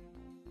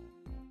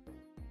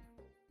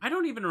 I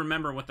don't even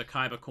remember what the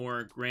Kaiba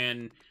Core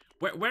Grand...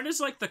 Where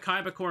does, like, the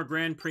Kaiba Core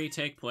Grand Prix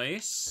take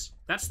place?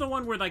 That's the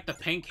one where, like, the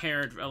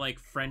pink-haired, like,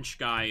 French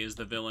guy is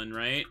the villain,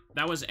 right?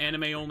 That was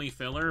anime-only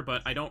filler,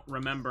 but I don't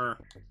remember.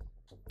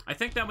 I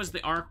think that was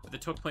the arc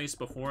that took place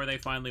before they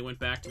finally went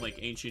back to, like,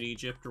 ancient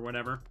Egypt or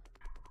whatever.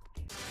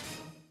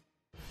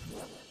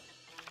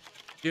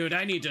 Dude,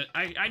 I need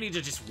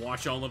to just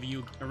watch all of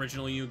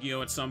original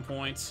Yu-Gi-Oh! At some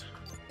point.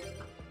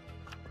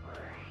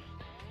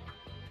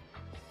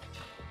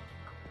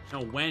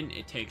 Know when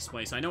it takes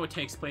place. I know it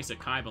takes place at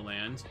Kaiba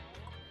Land.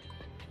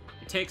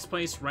 It takes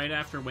place right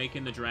after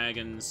Waken the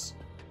Dragons.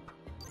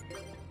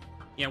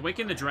 Yeah,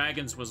 Waken the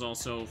Dragons was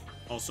also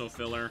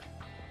filler.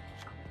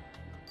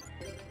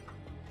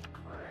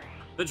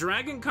 The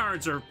dragon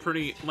cards are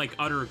pretty, like,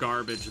 utter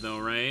garbage, though,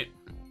 right?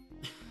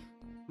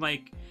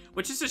 Like,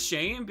 which is a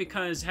shame,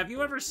 because have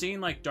you ever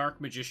seen, like, Dark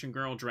Magician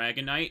Girl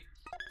Dragon Knight?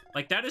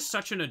 Like, that is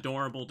such an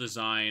adorable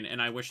design,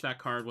 and I wish that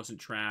card wasn't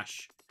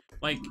trash.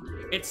 Like,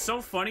 it's so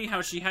funny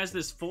how she has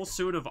this full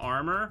suit of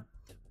armor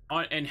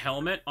and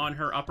helmet on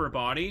her upper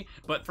body,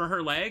 but for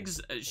her legs,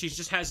 she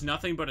just has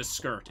nothing but a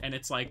skirt, and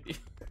it's like,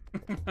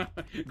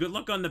 good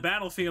luck on the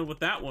battlefield with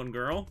that one,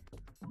 girl.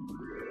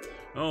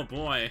 Oh,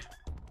 boy.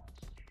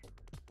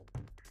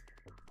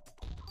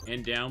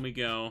 And down we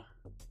go.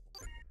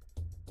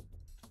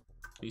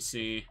 Let me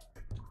see.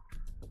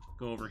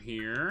 Go over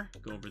here.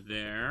 Go over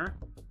there.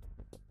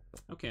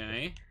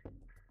 Okay.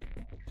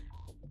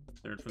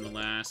 Third from the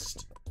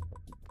last.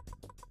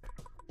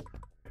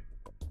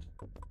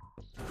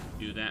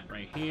 Do that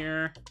right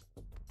here.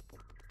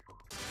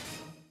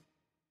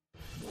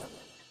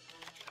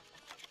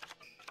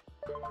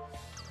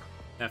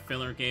 That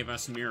filler gave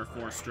us Mirror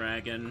Force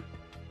Dragon.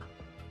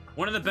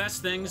 One of the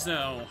best things,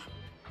 though,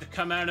 to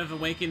come out of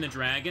Awakening the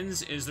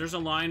Dragons is there's a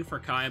line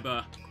for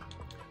Kaiba.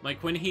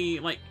 Like, when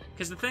he, like...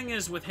 Because the thing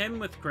is, with him,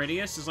 with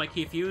Critias, is, like,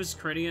 he fused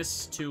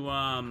Critias to,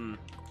 Hang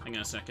on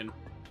a second.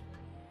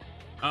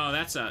 Oh,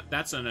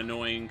 that's an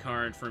annoying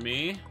card for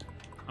me.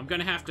 I'm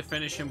gonna have to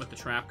finish him with the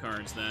trap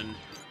cards, then.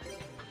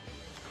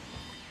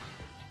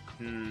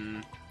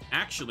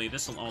 Actually,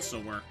 this'll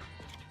also work.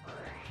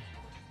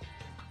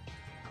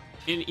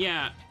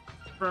 Yeah,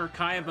 for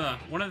Kaiba,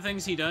 one of the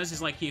things he does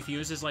is, like, he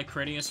fuses, like,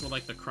 Critias with,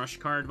 like, the Crush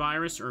Card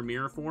virus or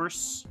Mirror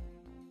Force.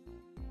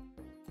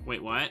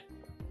 Wait, what?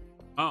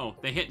 Oh,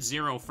 they hit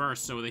 0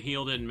 first, so the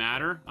heal didn't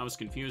matter? I was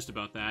confused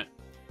about that.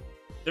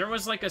 There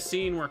was, like, a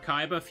scene where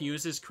Kaiba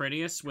fuses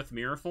Critias with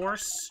Mirror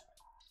Force,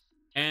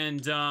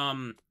 and,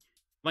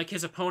 like,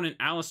 his opponent,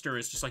 Alistair,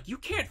 is just like, you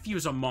can't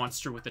fuse a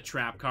monster with a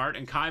trap card,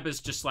 and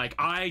Kaiba's just like,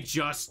 I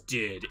just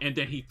did, and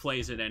then he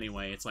plays it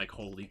anyway. It's like,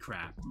 holy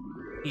crap.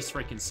 He's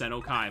freaking Seto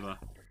Kaiba.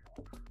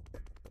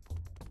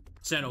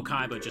 Seto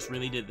Kaiba just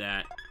really did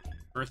that.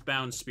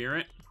 Earthbound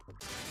Spirit.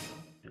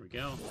 There we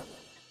go.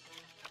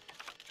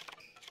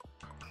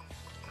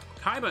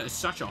 Kaiba is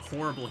such a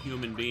horrible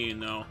human being,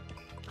 though.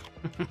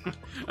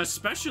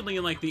 Especially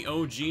in, like, the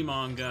OG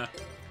manga.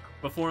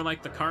 Before,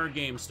 like, the card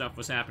game stuff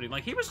was happening.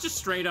 Like, he was just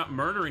straight up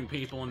murdering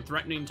people and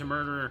threatening to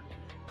murder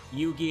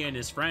Yugi and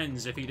his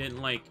friends if he didn't,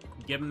 like,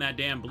 give him that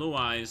damn blue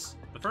eyes.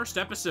 The first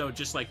episode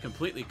just, like,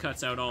 completely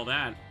cuts out all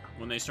that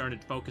when they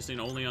started focusing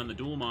only on the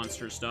duel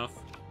monster stuff.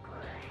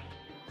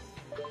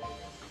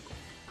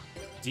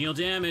 Deal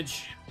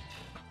damage.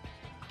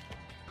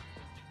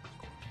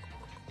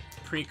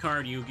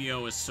 Pre-card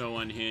Yu-Gi-Oh! Is so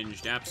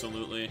unhinged.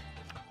 Absolutely.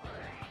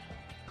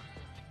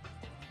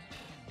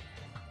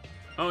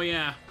 Oh,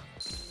 yeah.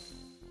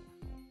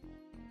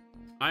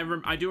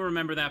 I do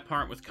remember that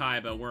part with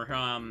Kaiba, where,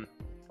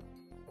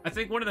 I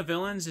think one of the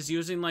villains is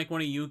using, like, one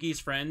of Yugi's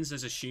friends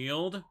as a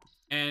shield,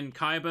 and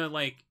Kaiba,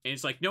 like,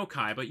 is like, no,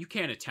 Kaiba, you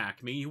can't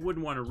attack me, you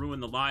wouldn't want to ruin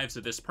the lives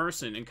of this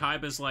person, and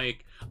Kaiba's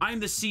like, I'm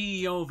the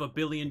CEO of a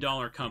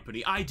billion-dollar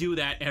company, I do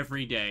that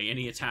every day, and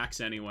he attacks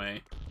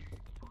anyway.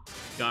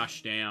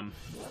 Gosh damn.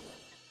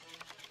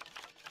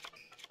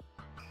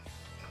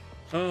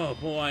 Oh,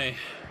 boy.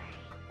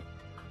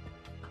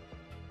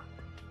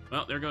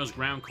 Well, there goes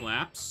Ground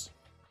Collapse.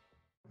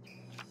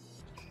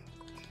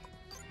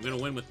 I'm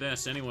gonna win with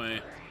this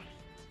anyway.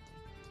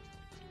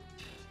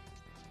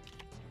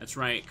 That's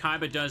right,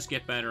 Kaiba does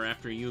get better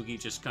after Yugi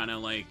just kind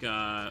of like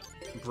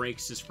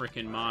breaks his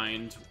freaking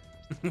mind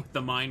with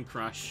the Mind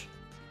Crush.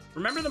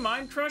 Remember the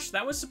Mind Crush?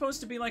 That was supposed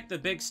to be like the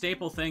big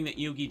staple thing that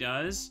Yugi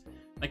does.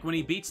 Like when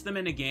he beats them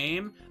in a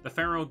game, the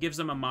Pharaoh gives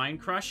them a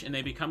Mind Crush and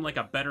they become like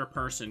a better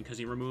person because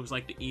he removes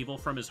like the evil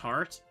from his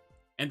heart.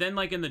 And then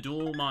like in the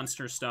duel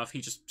monster stuff,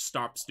 he just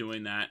stops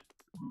doing that.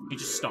 He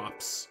just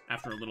stops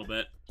after a little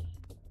bit.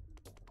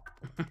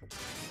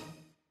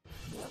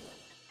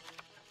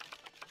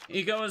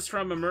 He goes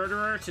from a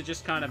murderer to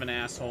just kind of an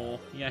asshole.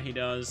 Yeah, he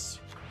does.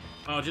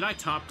 Oh, did I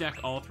top deck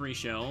all 3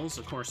 shells?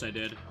 Of course I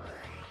did.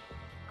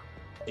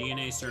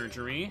 DNA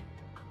surgery.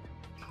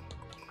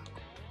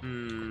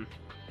 Let's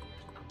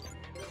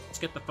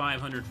get the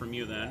 500 from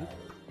you then.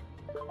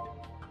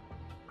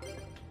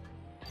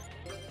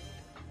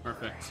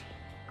 Perfect.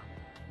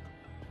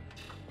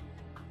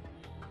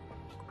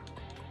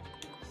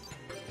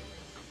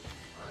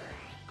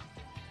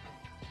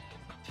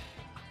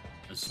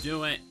 Let's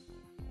do it.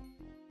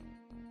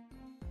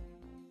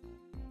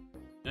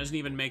 Doesn't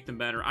even make them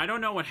better. I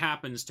don't know what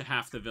happens to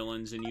half the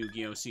villains in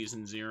Yu-Gi-Oh!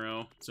 Season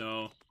 0,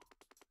 so...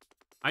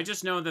 I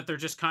just know that they're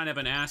just kind of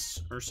an ass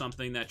or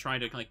something that try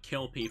to, like,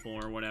 kill people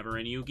or whatever,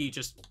 and Yugi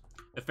just...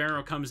 The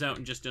Pharaoh comes out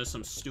and just does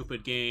some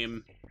stupid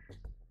game.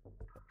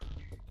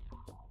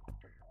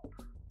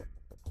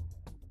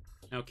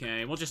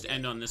 Okay, we'll just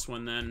end on this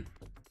one then.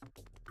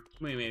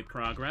 We made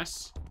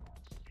progress.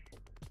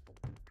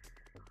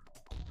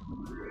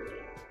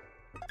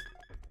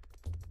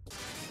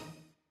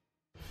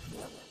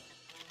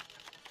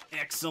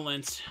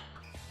 Excellent.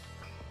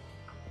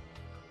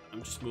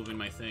 I'm just moving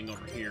my thing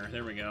over here.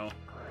 There we go.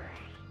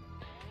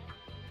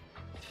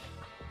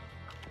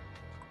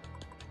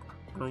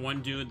 For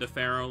one dude, the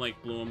Pharaoh,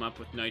 like, blew him up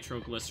with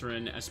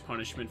nitroglycerin as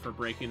punishment for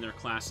breaking their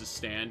class's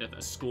stand at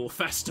the school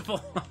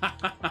festival.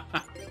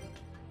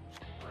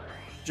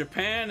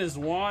 Japan is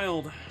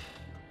wild.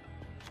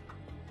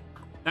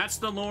 That's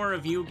the lore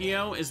of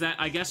Yu-Gi-Oh! Is that,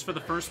 I guess for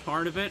the first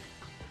part of it,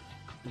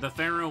 the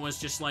Pharaoh was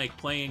just, like,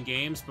 playing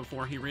games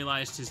before he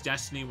realized his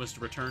destiny was to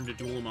return to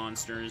duel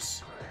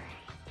monsters.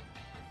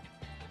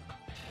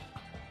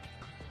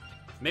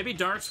 Maybe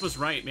Darts was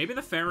right. Maybe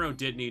the Pharaoh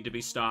did need to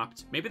be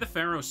stopped. Maybe the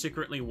Pharaoh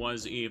secretly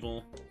was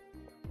evil.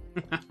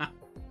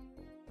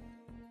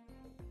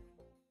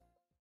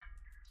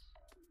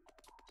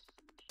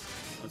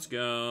 Let's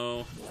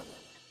go.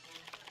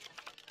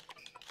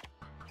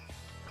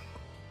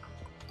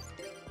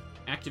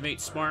 Activate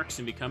Sparks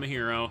and become a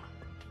hero.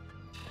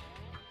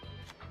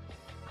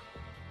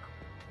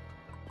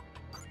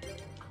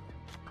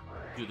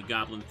 Do the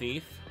Goblin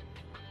Thief.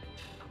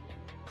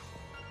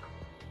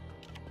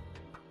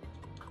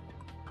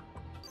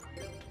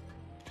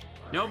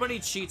 Nobody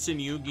cheats in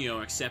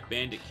Yu-Gi-Oh! Except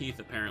Bandit Keith,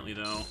 apparently,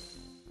 though.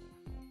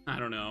 I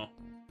don't know.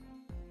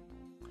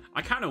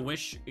 I kind of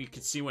wish you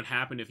could see what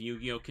happened if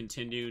Yu-Gi-Oh!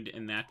 Continued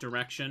in that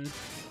direction.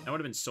 That would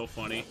have been so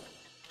funny.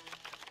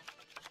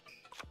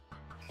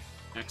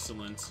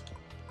 Excellent.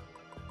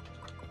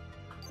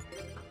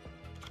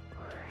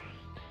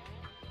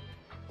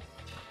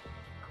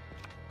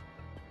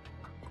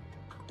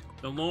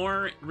 The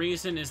lore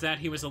reason is that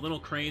he was a little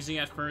crazy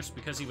at first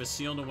because he was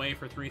sealed away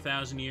for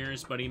 3,000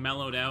 years, but he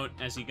mellowed out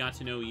as he got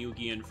to know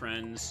Yugi and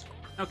friends.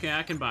 Okay,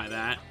 I can buy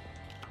that.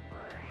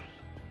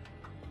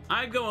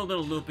 I'd go a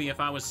little loopy if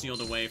I was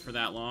sealed away for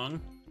that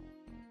long.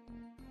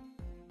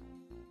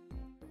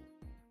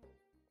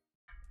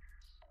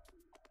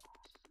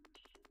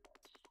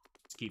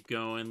 Let's keep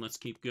going, let's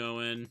keep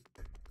going.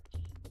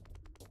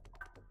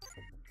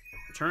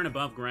 Return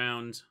above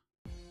ground.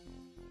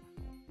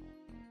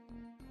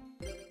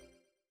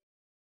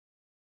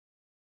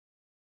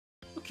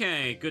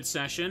 Okay, good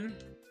session.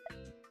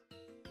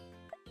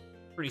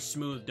 Pretty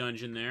smooth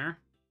dungeon there.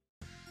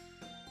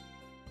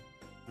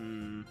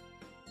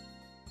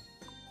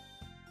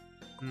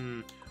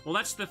 Well,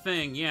 that's the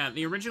thing. Yeah,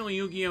 the original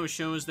Yu-Gi-Oh!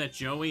 Shows that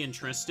Joey and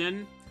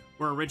Tristan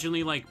were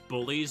originally, like,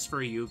 bullies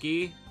for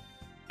Yugi.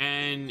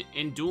 And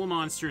in Duel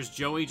Monsters,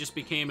 Joey just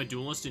became a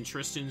duelist and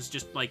Tristan's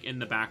just, like, in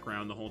the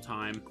background the whole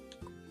time.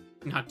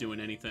 Not doing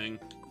anything.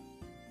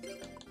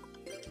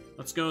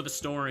 Let's go to the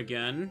store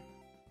again.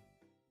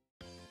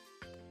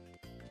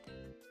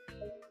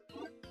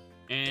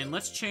 And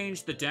let's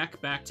change the deck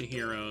back to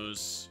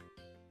Heroes.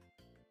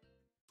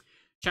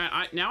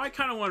 Chat, now I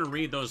kind of want to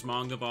read those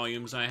manga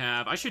volumes I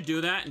have. I should do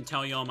that and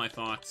tell you all my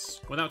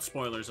thoughts. Without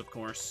spoilers, of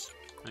course.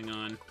 Hang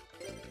on.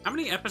 How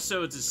many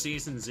episodes is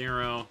Season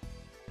 0?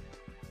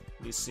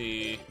 Let me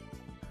see.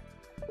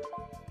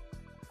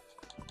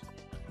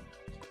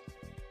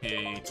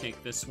 Okay,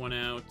 take this one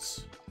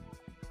out.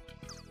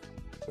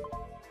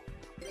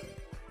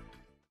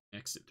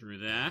 Exit through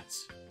that.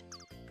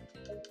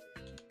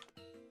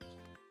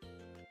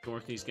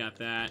 Dorothy's got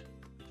that.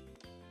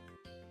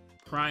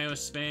 Cryo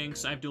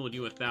Sphinx, I've dueled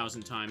you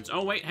 1,000 times.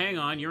 Oh, wait, hang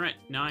on. You're at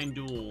 9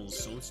 duels,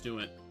 so let's do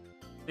it.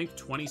 I think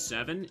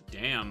 27?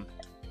 Damn.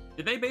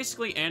 Did they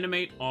basically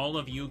animate all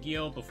of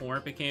Yu-Gi-Oh! Before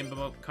it became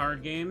about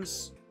card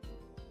games?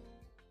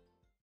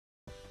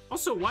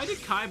 Also, why did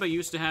Kaiba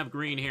used to have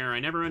green hair? I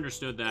never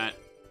understood that.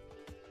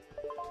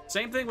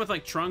 Same thing with,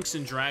 like, Trunks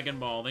and Dragon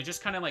Ball. They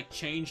just kind of, like,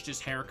 changed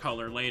his hair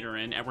color later,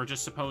 and we're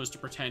just supposed to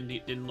pretend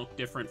it didn't look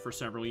different for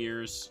several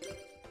years.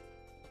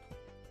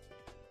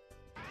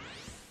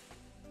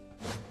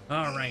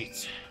 All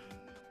right.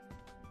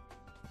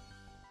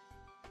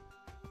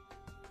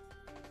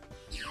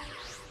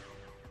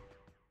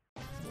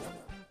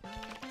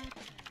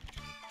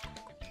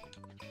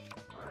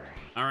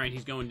 All right,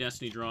 he's going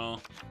Destiny Draw.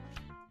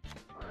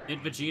 Did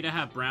Vegeta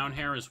have brown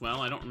hair as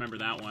well? I don't remember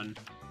that one.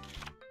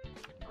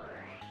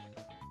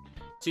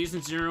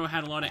 Season 0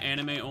 had a lot of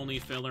anime-only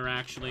filler,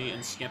 actually,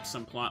 and skipped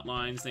some plot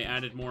lines. They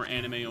added more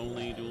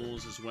anime-only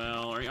duels as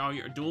well. Are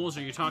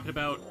you talking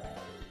about...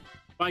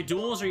 By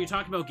duels, are you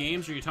talking about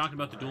games, or are you talking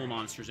about the Duel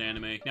Monsters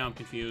anime? Now I'm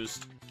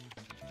confused.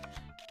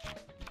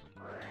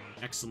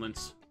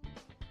 Excellent.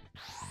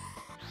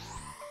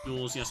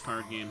 Duels, yes,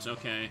 card games,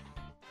 okay.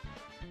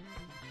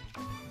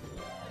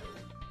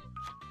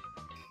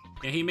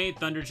 Yeah, he made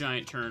Thunder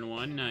Giant turn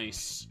 1,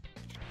 nice.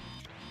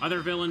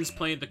 Other villains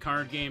played the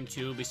card game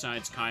too,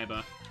 besides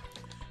Kaiba.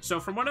 So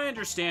from what I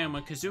understand,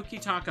 when Kazuki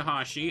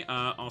Takahashi,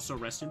 also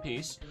rest in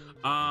peace,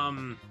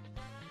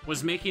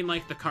 was making,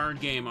 like, the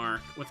card game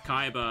arc with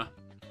Kaiba,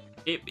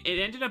 it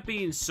ended up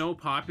being so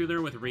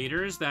popular with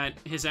readers that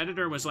his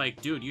editor was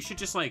like, dude, you should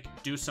just, like,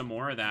 do some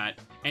more of that.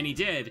 And he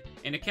did,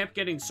 and it kept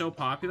getting so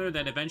popular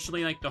that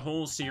eventually, like, the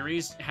whole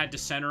series had to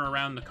center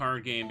around the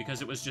card game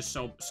because it was just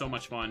so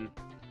much fun.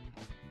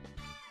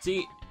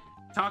 See,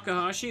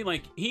 Takahashi,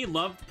 like, he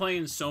loved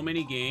playing so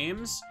many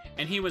games,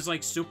 and he was,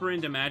 like, super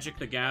into Magic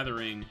the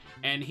Gathering,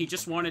 and he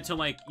just wanted to,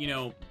 like, you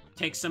know,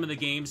 take some of the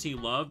games he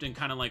loved and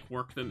kind of, like,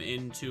 work them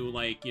into,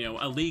 like, you know,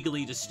 a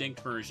legally distinct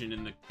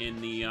version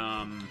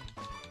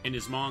in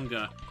his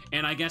manga.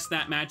 And I guess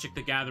that Magic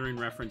the Gathering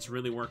reference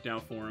really worked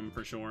out for him,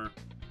 for sure.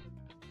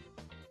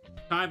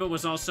 Kaiba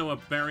was also a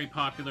very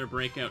popular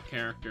breakout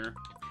character.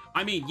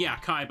 I mean, yeah,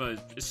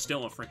 Kaiba is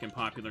still a freaking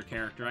popular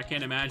character. I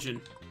can't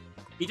imagine.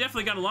 He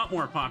definitely got a lot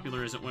more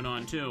popular as it went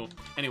on, too.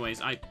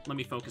 Anyways, let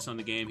me focus on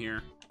the game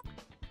here.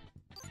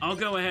 I'll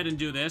go ahead and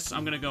do this.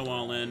 I'm gonna go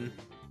all in.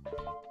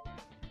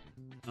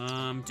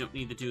 Don't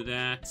need to do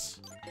that.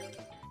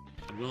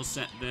 I will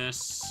set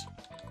this.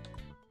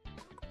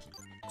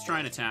 Let's try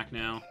and attack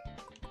now.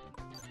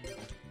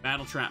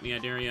 Battle trap me, I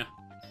dare ya.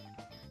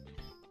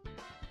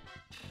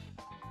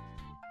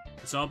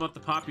 It's all about the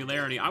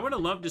popularity. I would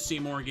have loved to see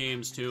more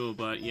games, too,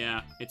 but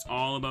yeah, it's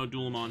all about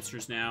Duel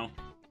Monsters now.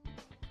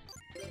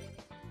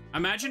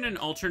 Imagine an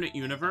alternate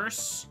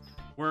universe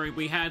where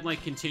we had,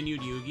 like,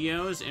 continued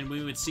Yu-Gi-Ohs and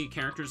we would see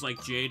characters like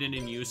Jaden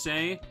and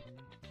Yusei.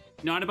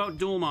 Not about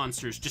Duel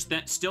Monsters, just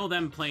that still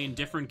them playing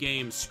different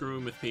games,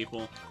 screwing with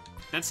people.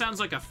 That sounds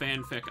like a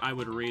fanfic I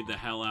would read the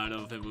hell out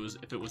of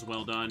if it was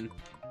well done.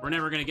 We're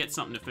never gonna get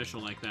something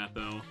official like that,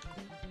 though.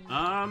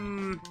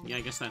 Yeah,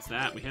 I guess that's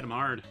that. We hit him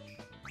hard.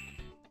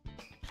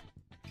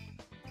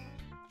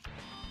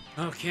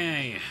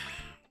 Okay.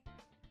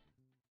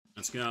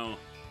 Let's go.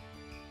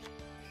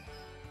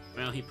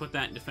 Well, he put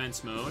that in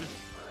defense mode.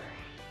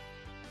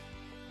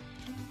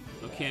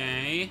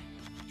 Okay.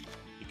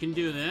 You can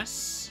do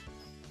this.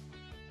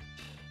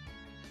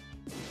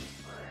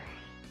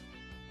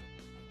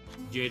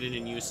 Jaden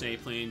and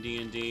Yusei playing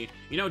D&D.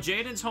 You know,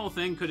 Jaden's whole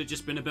thing could have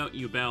just been about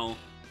Yubel.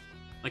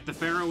 Like, the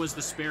Pharaoh was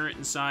the spirit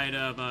inside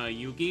of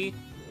Yugi.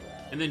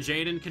 And then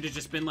Jaden could have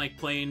just been, like,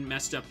 playing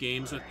messed up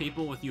games with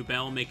people, with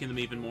Yubel making them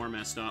even more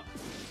messed up.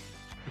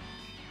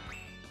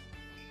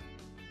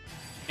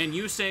 And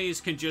Yusei's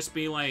can just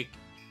be, like,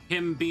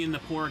 him being the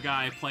poor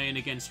guy playing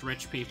against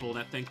rich people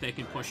that think they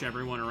can push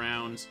everyone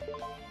around.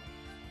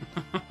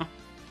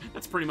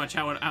 That's pretty much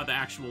how the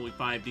actual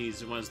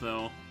 5Ds was,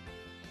 though.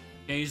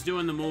 Yeah, he's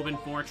doing the move in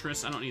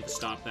Fortress. I don't need to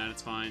stop that,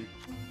 it's fine.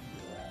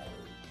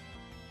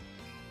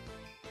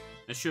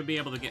 I should be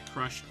able to get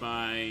crushed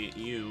by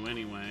you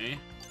anyway.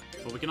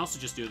 But we can also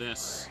just do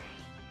this.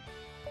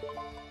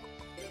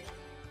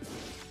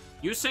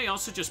 Yusei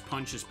also just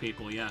punches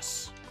people,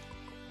 yes.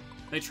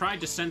 They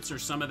tried to censor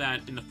some of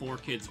that in the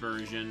 4Kids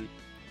version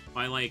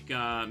by, like,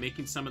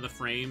 making some of the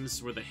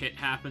frames where the hit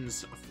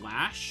happens a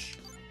flash.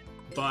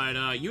 But,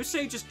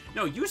 Yusei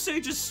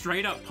just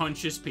straight up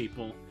punches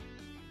people.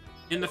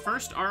 In the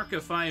first arc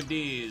of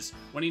 5Ds,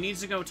 when he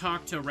needs to go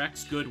talk to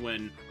Rex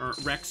Goodwin, or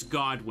Rex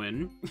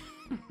Godwin,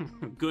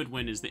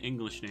 Goodwin is the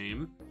English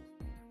name,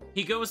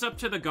 he goes up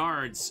to the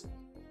guards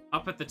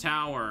up at the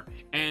tower,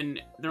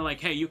 and they're like,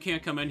 hey, you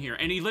can't come in here.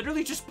 And he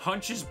literally just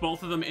punches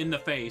both of them in the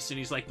face, and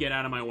he's like, get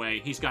out of my way.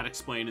 He's got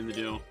explaining to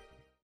do.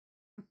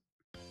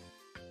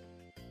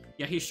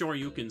 Yeah, he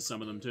Shoryukens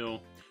some of them, too.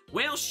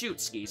 Well,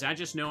 shoot, Skis. I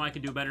just know I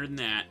can do better than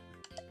that.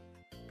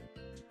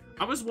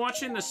 I was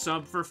watching the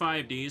sub for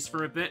 5Ds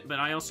for a bit, but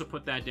I also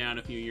put that down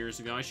a few years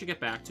ago. I should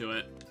get back to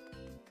it.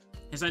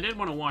 Because I did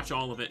want to watch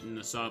all of it in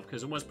the sub,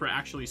 because it was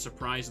actually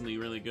surprisingly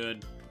really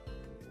good.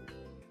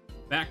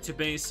 Back to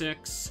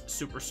basics,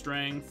 super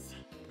strength.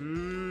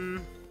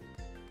 Maybe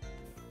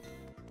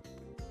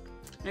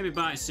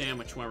buy a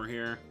sandwich while we're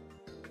here.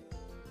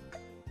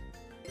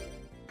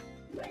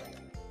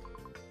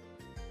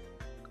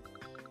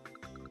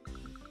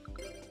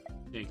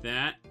 Take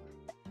that.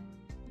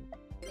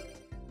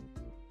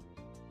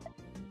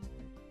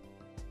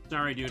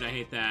 Sorry, dude, I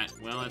hate that.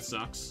 Well, that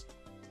sucks.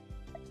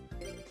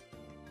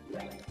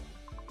 I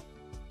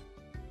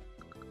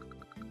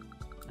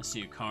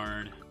see a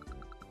card.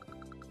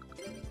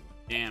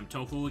 Damn,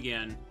 tofu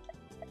again.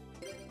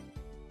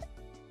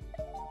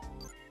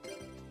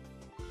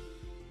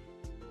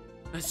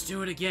 Let's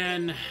do it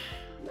again.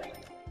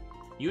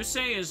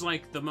 Yusei is,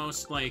 like, the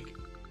most, like,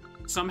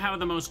 somehow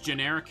the most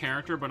generic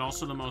character, but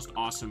also the most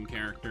awesome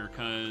character,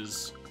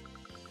 because...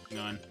 Hang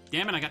on.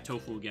 Damn it, I got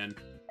tofu again.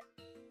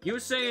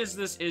 Yusei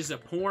is a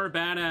poor,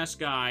 badass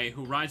guy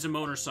who rides a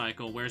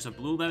motorcycle, wears a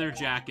blue leather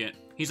jacket.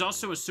 He's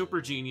also a super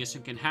genius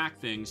and can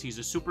hack things. He's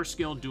a super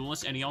skilled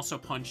duelist, and he also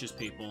punches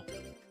people.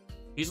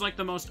 He's like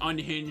the most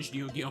unhinged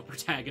Yu-Gi-Oh!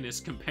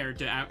 Protagonist compared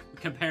to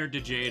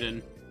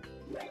Jaden.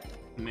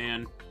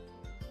 Man.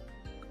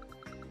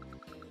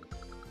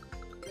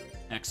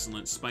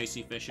 Excellent.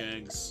 Spicy fish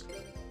eggs.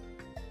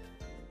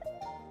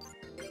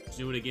 Let's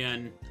do it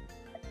again.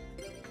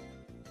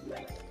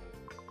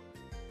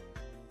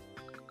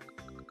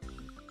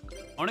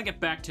 I want to get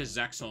back to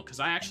Zexal, because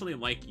I actually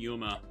like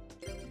Yuma.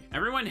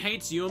 Everyone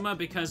hates Yuma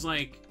because,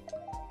 like,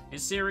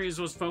 his series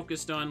was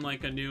focused on,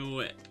 like, a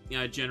new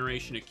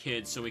generation of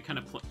kids, so he kind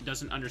of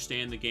doesn't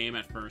understand the game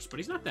at first, but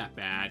he's not that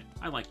bad.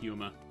 I like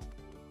Yuma.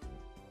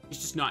 He's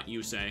just not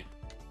Yusei.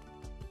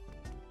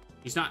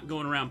 He's not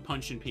going around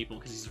punching people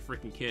because he's a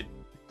freaking kid.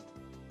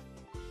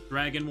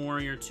 Dragon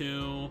Warrior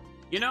 2.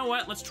 You know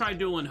what? Let's try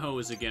dueling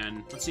Hose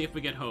again. Let's see if we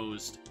get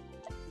hosed.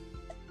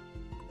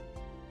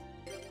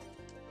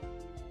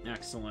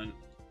 Excellent.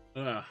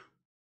 Ugh.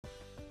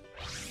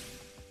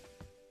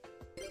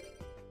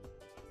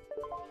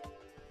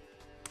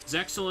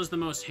 Zexal is the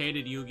most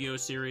hated Yu-Gi-Oh!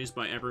 Series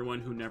by everyone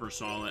who never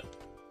saw it.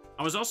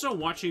 I was also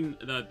watching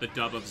the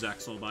dub of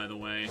Zexal, by the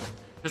way,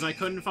 because I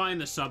couldn't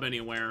find the sub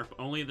anywhere.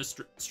 Only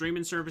the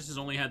streaming services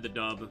only had the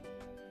dub.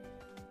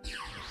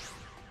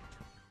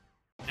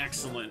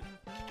 Excellent.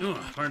 Ugh,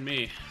 pardon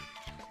me.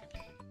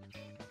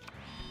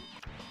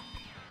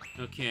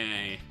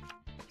 Okay.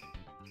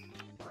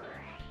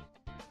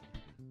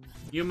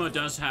 Yuma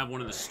does have one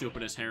of the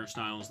stupidest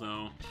hairstyles,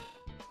 though.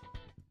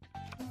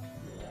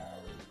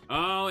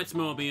 Oh, it's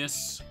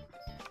Mobius.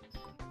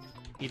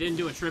 He didn't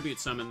do a tribute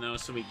summon, though,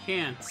 so he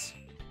can't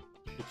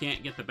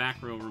get the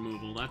back row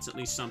removal. That's at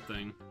least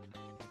something.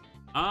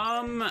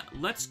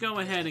 Let's go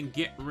ahead and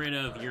get rid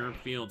of your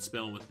field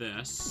spell with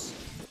this.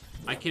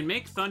 I can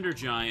make Thunder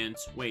Giant.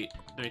 Wait,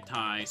 they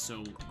tie,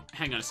 so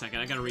hang on a second.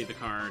 I gotta read the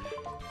card.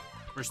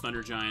 Where's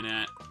Thunder Giant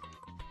at?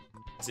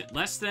 Is it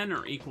less than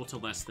or equal to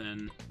less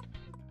than?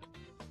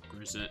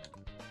 Where is it?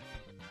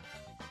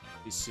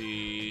 Let me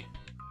see.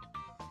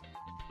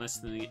 Less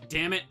than the...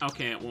 Damn it!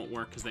 Okay, it won't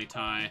work because they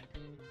tie.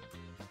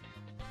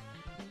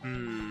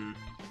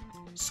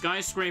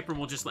 Skyscraper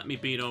will just let me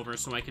beat over,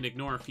 so I can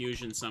ignore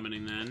fusion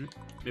summoning then.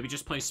 Maybe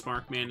just play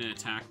Sparkman in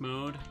attack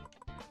mode.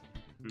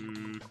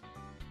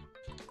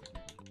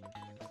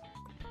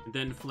 And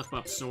then flip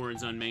up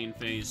swords on main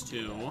phase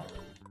 2.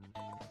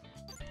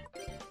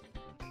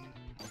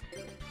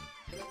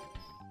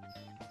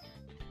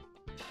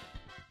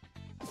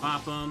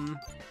 Pop them.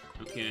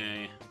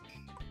 Okay.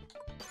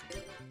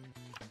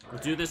 We'll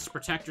do this to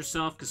protect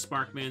yourself, because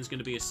Sparkman's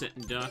gonna be a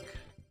sitting duck.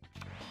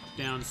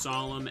 Down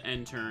Solemn,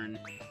 end turn.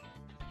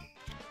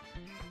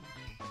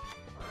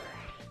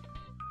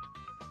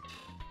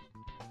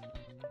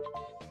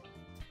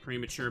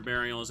 Premature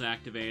Burial is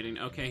activating.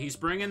 Okay, he's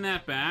bringing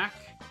that back.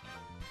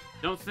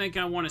 Don't think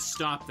I want to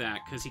stop that,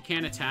 because he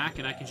can't attack,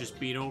 and I can just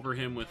beat over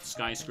him with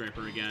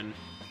Skyscraper again.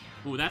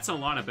 Ooh, that's a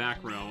lot of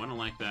back row. I don't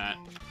like that.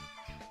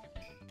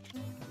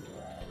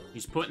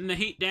 He's putting the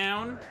heat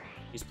down.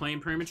 He's playing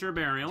Premature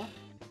Burial.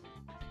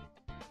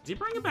 Is he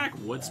bringing back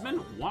Woodsman?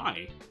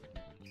 Why?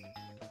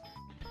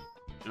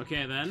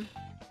 Okay, then.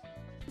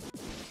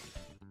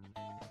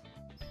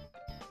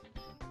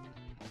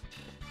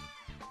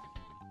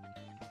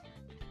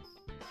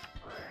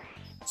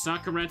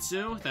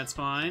 Sakuretsu, that's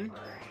fine.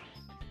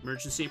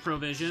 Emergency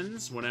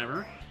provisions,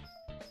 whatever.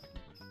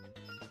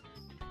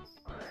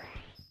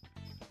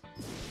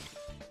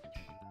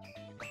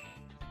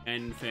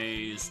 End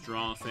phase,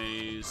 draw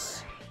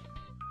phase.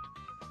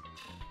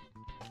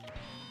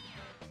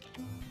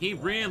 He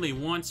really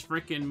wants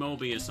frickin'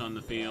 Mobius on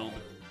the field.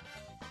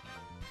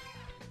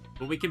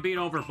 But we can beat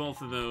over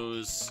both of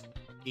those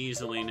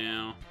easily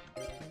now.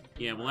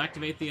 Yeah, we'll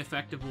activate the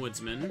effect of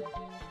Woodsman.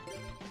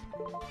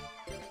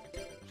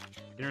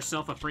 Get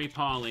herself a free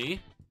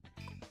Poly.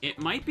 It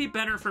might be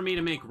better for me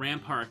to make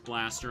Rampart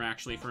Blaster,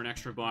 actually, for an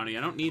extra body.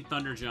 I don't need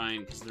Thunder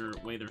Giant, because the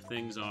way their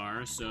things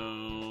are,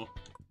 so...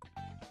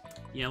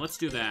 yeah, let's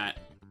do that.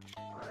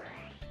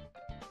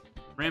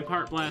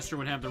 Rampart Blaster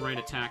would have the right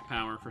attack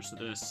power for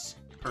this.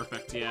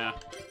 Perfect, yeah.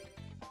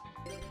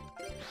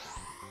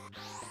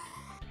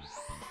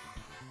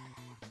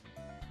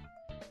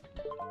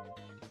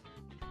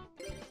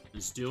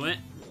 Let's do it.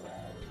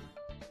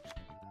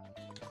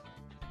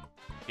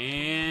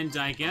 And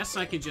I guess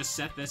I could just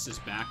set this as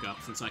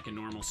backup since I can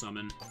normal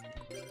summon.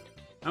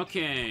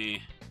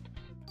 Okay.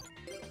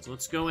 So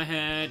let's go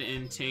ahead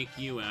and take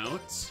you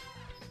out.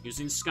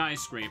 Using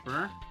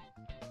Skyscraper.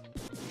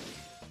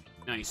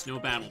 Nice, no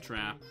Battle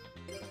Trap.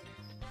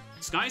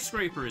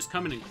 Skyscraper is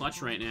coming in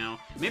clutch right now.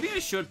 Maybe I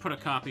should put a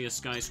copy of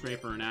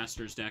Skyscraper in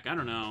Aster's deck. I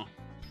don't know.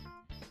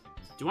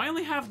 Do I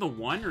only have the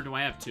one, or do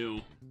I have two?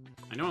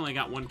 I know I only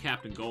got one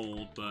Captain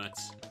Gold, but...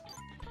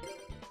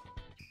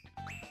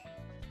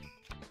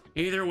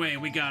 either way,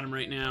 we got him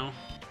right now.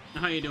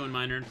 How you doing,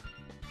 Minard?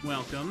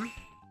 Welcome.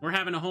 We're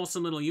having a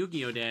wholesome little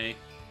Yu-Gi-Oh! Day.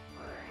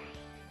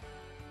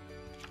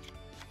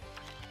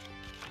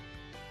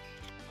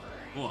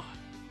 Oh,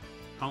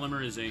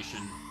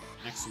 polymerization.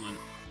 Excellent.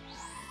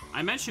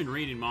 I mentioned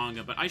reading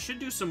manga, but I should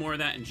do some more of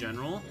that in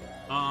general.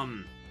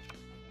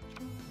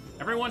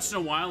 Every once in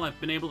a while, I've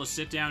been able to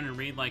sit down and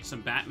read, like,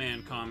 some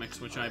Batman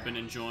comics, which I've been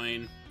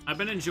enjoying. I've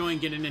been enjoying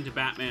getting into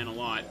Batman a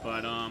lot,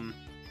 but,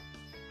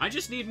 I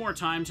just need more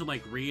time to,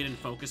 like, read and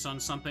focus on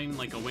something,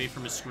 like, away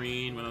from a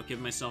screen without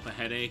giving myself a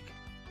headache.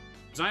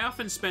 Because I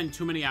often spend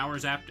too many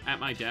hours at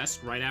my desk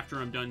right after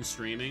I'm done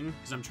streaming,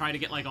 because I'm trying to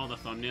get, like, all the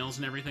thumbnails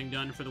and everything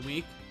done for the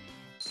week.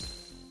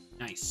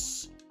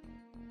 Nice.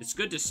 It's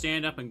good to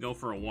stand up and go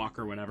for a walk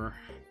or whatever.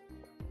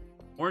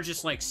 Or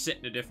just, like, sit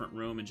in a different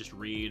room and just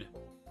read.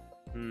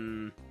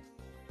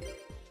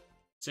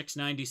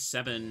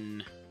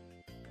 697.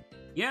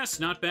 Yes,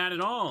 not bad at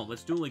all.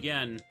 Let's duel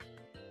again.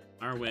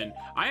 Arwen.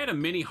 I had a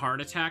mini heart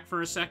attack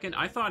for a second.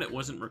 I thought it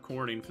wasn't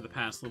recording for the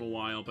past little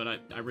while, but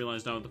I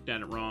realized I looked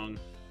at it wrong.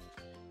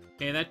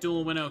 Okay, that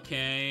duel went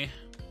okay.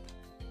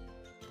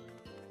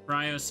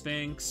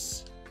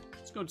 Cryosphinx.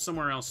 Let's go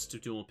somewhere else to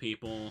duel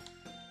people.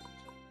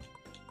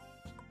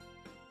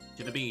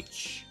 To the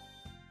beach.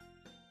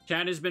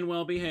 Chat has been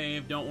well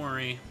behaved, don't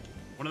worry.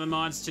 One of the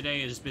mods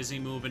today is busy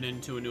moving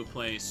into a new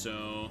place,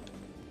 so...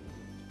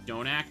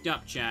 don't act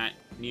up, chat.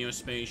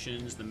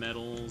 Neospatians, the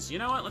metals. You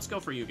know what? Let's go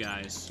for you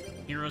guys.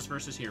 Heroes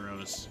versus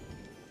heroes.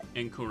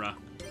 And Kura.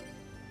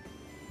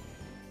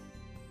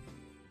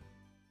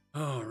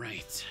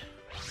 Alright.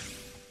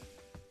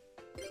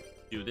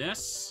 Do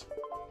this.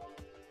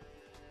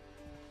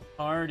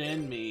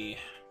 Pardon me.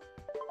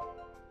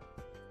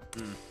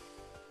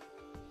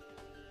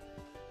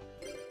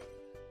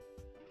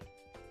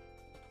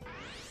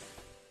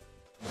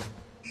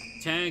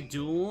 Tag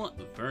duel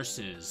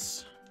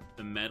versus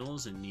the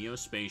metals and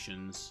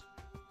Neospatians.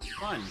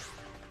 Fun.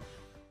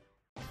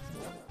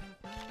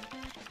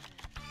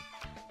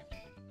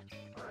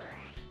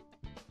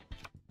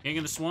 King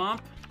of the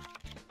Swamp.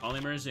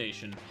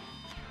 Polymerization.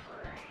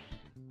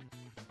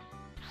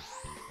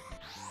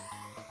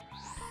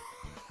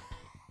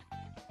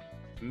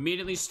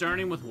 Immediately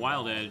starting with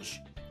Wild Edge.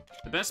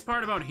 The best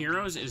part about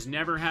heroes is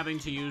never having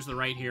to use the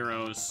right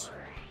heroes.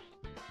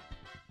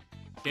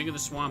 King of the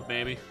Swamp,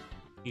 baby.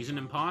 He's an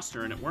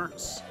imposter, and it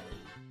works.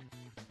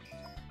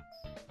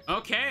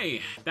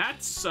 Okay,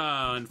 that's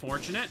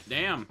unfortunate.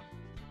 Damn.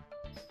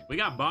 We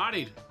got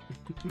bodied.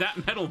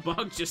 That metal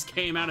bug just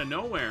came out of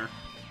nowhere.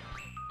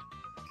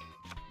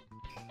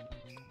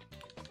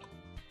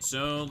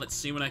 So, let's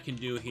see what I can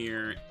do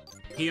here.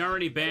 He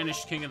already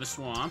banished King of the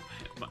Swamp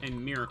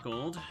and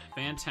miracled.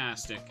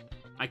 Fantastic.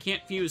 I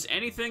can't fuse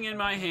anything in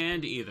my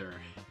hand either.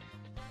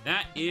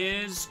 That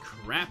is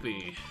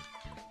crappy.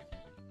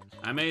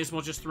 I may as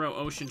well just throw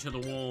Ocean to the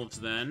Wolves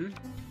then.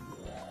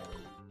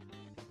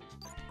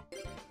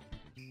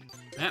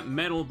 That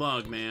metal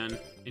bug, man.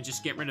 And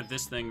just get rid of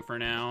this thing for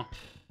now.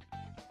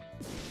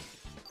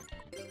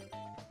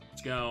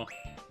 Let's go.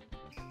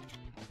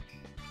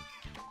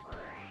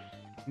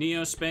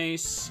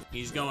 Neospace.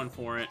 He's going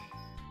for it.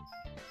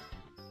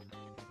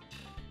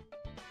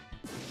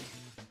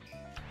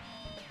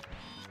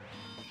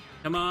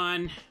 Come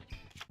on.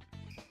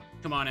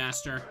 Come on,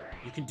 Aster.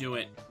 You can do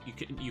it.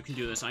 You can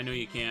do this. I know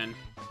you can.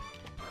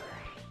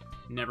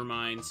 Never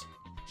mind.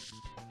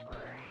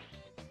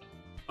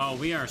 Oh,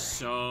 we are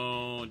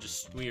so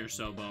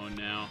boned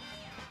now.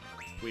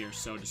 We are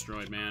so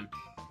destroyed, man.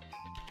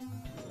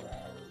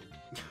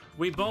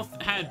 We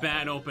both had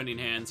bad opening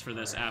hands for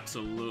this,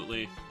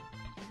 absolutely.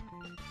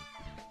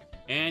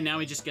 And now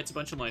he just gets a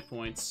bunch of life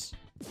points.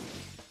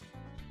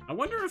 I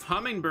wonder if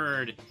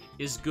Hummingbird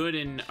is good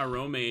in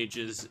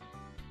Aromages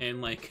in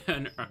like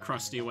a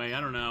crusty way. I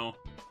don't know.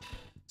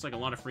 It's like a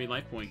lot of free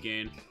life point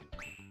gain.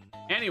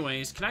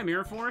 Anyways, can I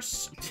Mirror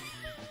Force?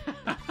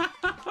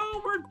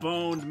 Oh, we're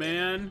boned,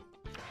 man.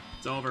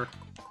 It's over.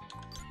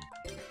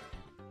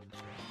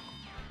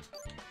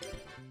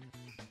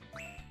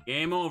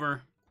 Game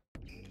over.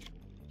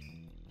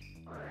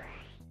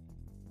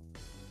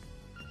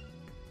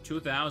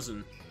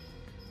 2,000.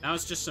 That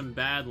was just some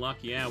bad luck.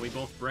 Yeah, we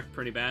both bricked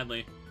pretty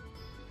badly.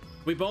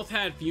 We both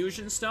had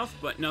fusion stuff,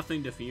 but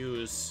nothing to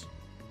fuse.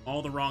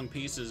 All the wrong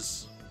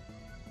pieces.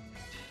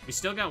 We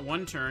still got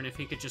one turn if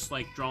he could just,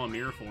 like, draw a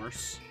Mirror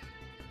Force.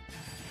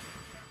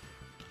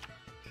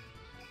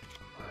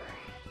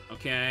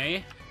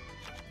 Okay.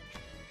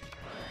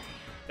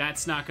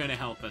 That's not gonna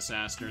help us,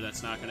 Aster.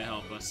 That's not gonna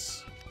help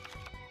us.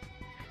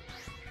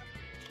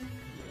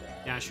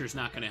 Dasher's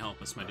not gonna help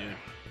us, my dude.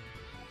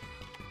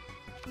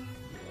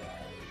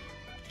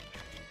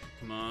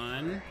 Come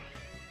on.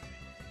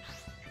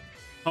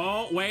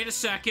 Oh, wait a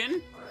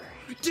second.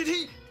 Did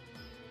he?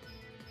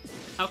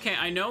 Okay,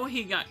 I know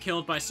he got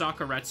killed by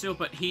Sakuretsu,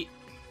 but he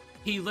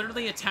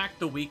literally attacked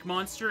the weak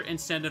monster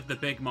instead of the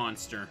big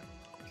monster.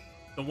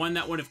 The one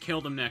that would have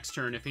killed him next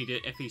turn if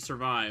he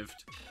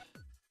survived.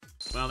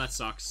 Well, that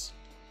sucks.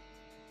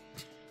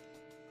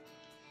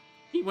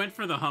 He went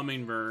for the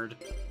Hummingbird.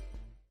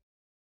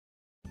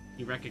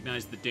 He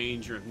recognized the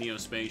danger of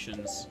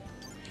Neospatians.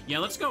 Yeah,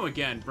 let's go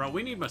again, bro.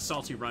 We need a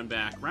salty run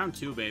back. Round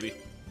 2, baby.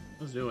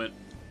 Let's do it.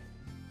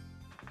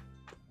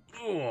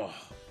 Oh.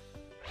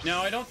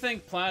 Now, I don't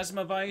think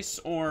Plasma Vice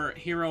or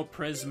Hero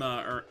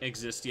Prisma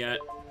exist yet.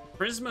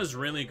 Prisma's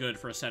really good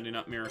for setting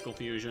up Miracle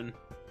Fusion.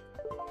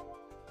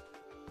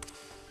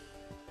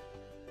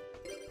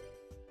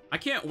 I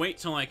can't wait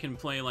till I can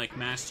play, like,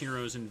 Masked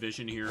Heroes and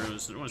Vision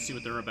Heroes. I want to see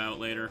what they're about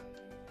later.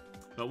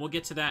 But we'll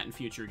get to that in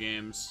future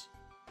games.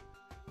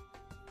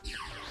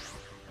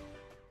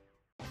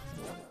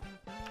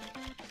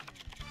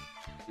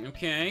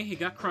 Okay, he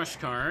got Crush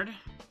Card.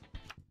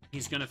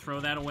 He's gonna throw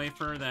that away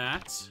for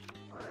that.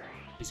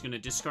 He's gonna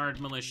discard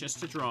Malicious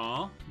to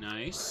draw.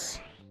 Nice.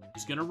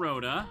 He's gonna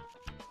Rhoda.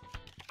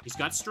 He's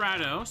got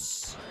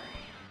Stratos.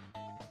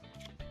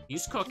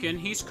 He's cooking.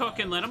 He's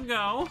cooking. Let him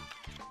go.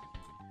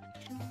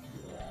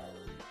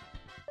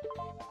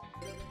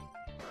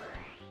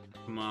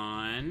 Come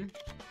on.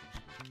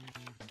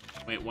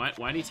 Wait, what?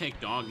 Why'd he take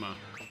Dogma?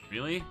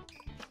 Really?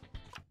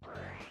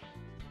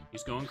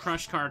 He's going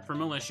Crush Card for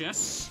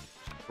Malicious.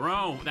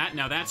 Bro,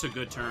 now that's a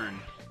good turn.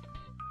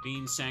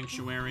 Fiend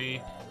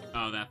Sanctuary.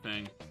 Oh, that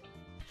thing.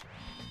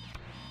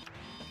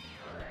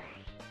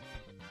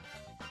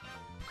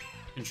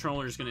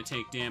 Controller's gonna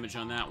take damage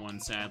on that one,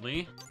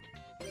 sadly.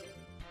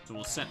 So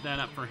we'll set that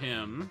up for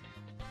him.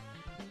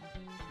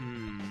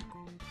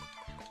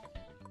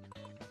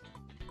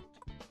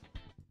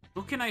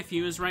 Who can I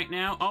fuse right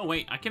now? Oh,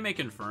 wait, I can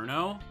make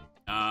Inferno.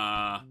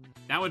 That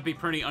would be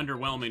pretty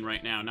underwhelming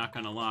right now, not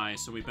gonna lie,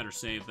 so we better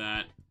save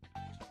that.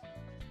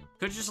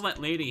 Could just let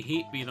Lady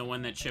Heat be the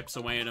one that chips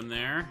away at him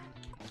there.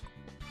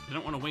 I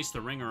don't want to waste the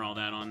ringer all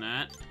that on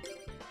that.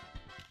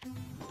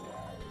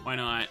 Why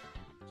not?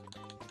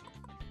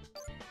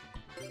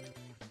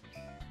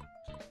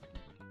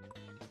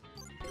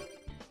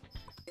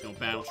 Don't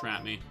battle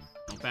trap me.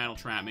 Don't battle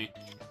trap me.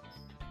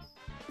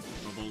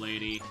 Noble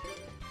Lady.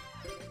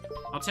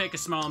 I'll take a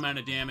small amount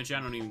of damage, I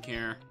don't even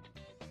care.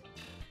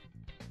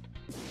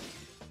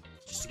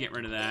 Just to get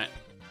rid of that.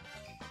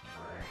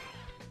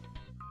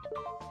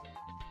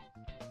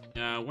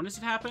 When does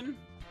it happen?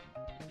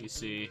 Let me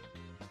see.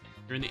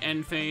 You're in the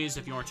end phase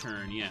of your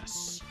turn,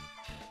 yes.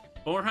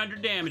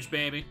 400 damage,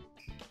 baby.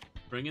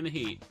 Bring in the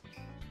heat.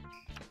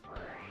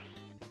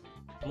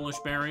 Foolish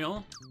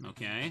Burial.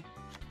 Okay.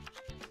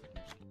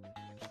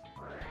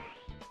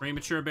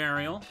 Premature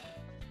Burial.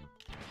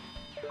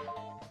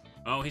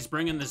 Oh, he's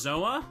bringing the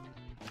Zoa?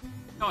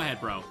 Go ahead,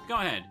 bro. Go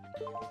ahead.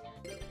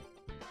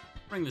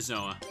 Bring the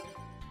Zoa.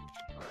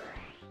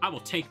 I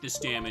will take this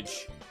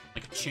damage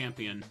like a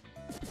champion.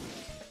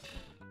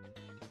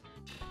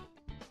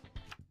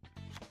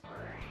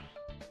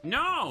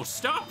 No!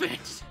 Stop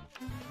it!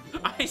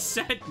 I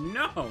said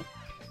no!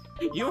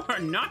 You are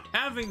not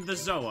having the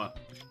Zoa.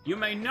 You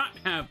may not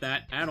have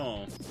that at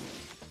all.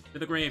 To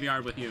the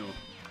graveyard with you.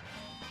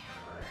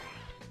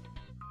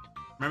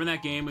 Remember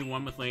that game we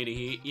won with Lady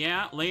Heat?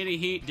 Yeah, Lady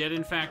Heat did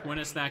in fact win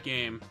us that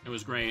game. It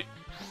was great.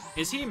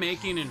 Is he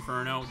making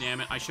Inferno?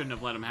 Damn it, I shouldn't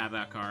have let him have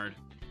that card.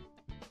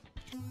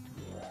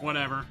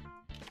 Whatever.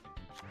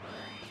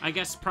 I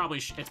guess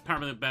probably it's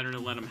probably better to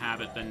let him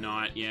have it than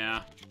not,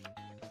 yeah.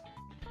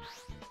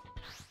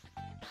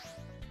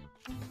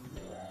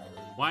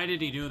 Why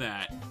did he do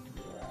that?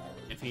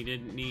 If he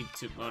didn't need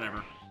to,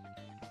 whatever.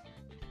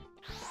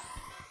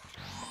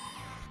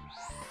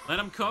 Let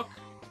him cook.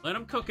 Let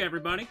him cook,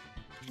 everybody.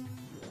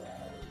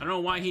 I don't know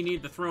why he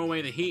needed to throw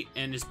away the Heat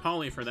and his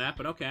Poly for that,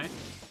 but okay.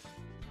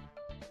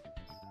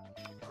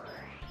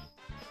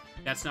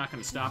 That's not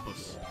going to stop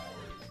us.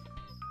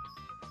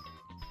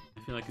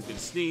 I feel like I could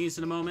sneeze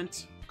in a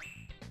moment.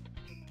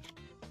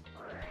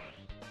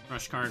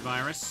 Crush Card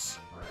Virus.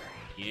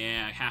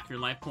 Yeah, half your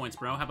life points,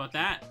 bro. How about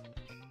that?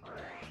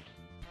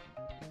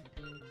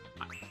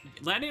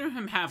 Letting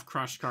him have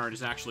Crush Card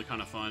is actually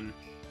kind of fun.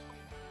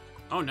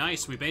 Oh,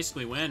 nice. We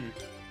basically win.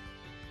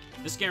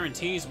 This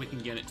guarantees we can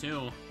get it,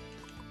 too.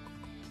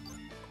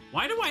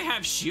 Why do I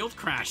have Shield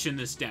Crash in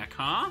this deck,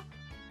 huh?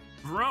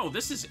 Bro,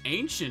 this is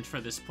ancient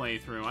for this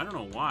playthrough. I don't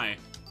know why.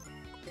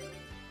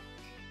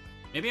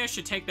 Maybe I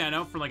should take that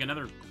out for, like,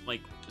 another,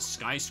 like,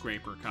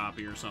 Skyscraper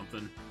copy or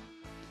something.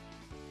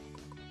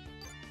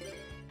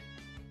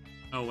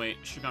 Oh, wait.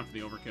 Should've gone for the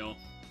Overkill.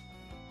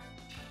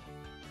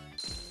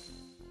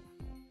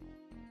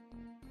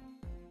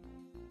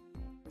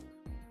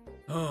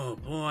 Oh,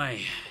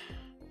 boy.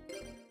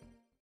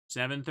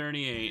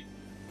 738.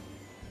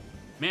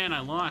 Man,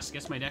 I lost.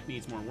 Guess my deck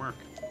needs more work.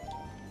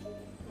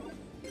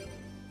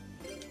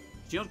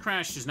 Shield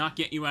Crash does not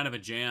get you out of a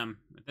jam.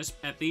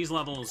 At these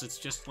levels, it's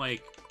just,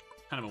 like,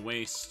 kind of a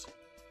waste.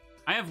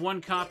 I have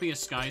one copy of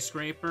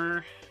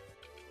Skyscraper.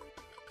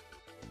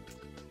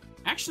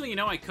 Actually, you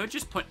know, I could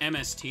just put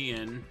MST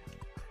in.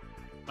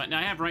 But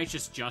I have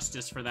Righteous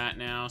Justice for that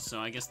now, so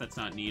I guess that's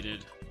not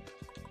needed.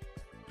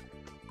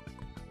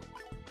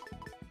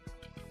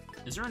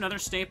 Is there another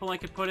staple I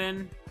could put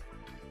in?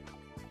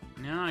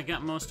 No, I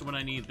got most of what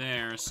I need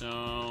there,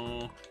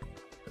 so...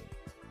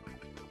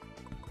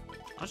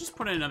 I'll just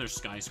put in another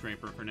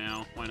Skyscraper for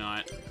now. Why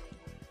not?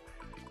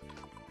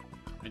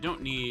 I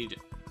don't need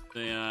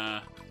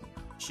the,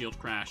 Shield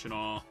Crash at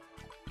all.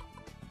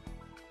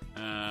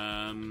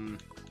 Oopsie.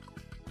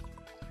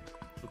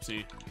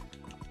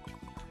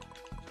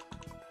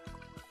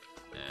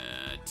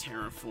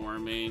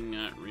 Terraforming,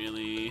 not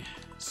really.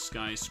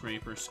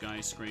 Skyscraper.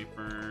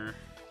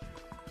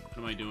 What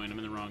am I doing? I'm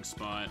in the wrong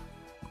spot.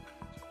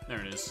 There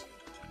it is.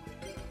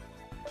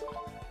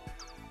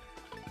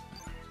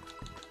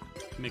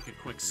 Make a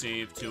quick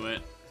save to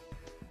it,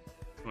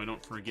 so I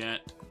don't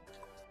forget.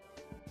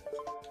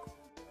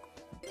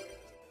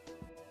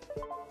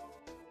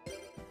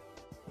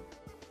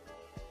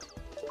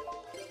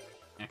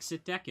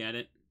 Exit deck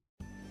edit.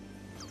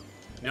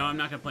 No, I'm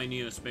not gonna play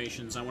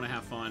Neospacians. I want to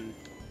have fun.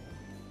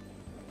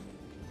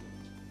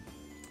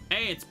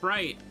 Hey, it's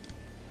Bright.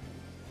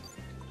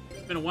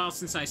 It's been a while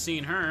since I've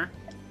seen her.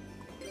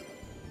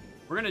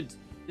 We're gonna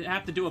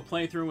have to do a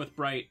playthrough with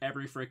Bright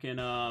every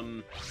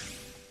freaking,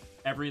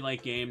 every,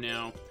 like, game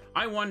now.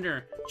 I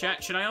wonder,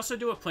 chat, should I also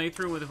do a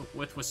playthrough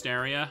with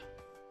Wisteria?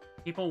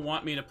 People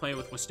want me to play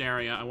with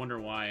Wisteria. I wonder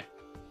why.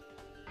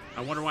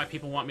 I wonder why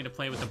people want me to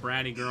play with the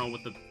bratty girl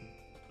with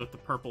the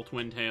purple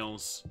twin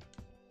tails.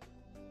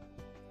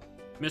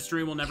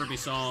 Mystery will never be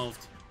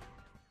solved.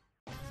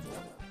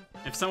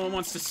 If someone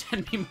wants to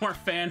send me more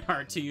fan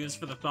art to use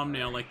for the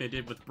thumbnail like they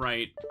did with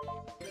Bright,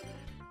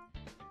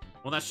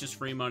 well, that's just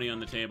free money on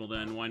the table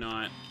then. Why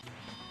not?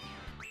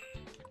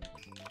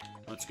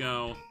 Let's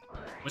go.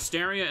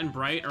 Wisteria and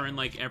Bright are in,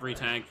 like, every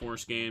Tag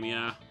Force game,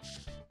 yeah.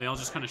 They all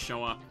just kind of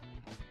show up.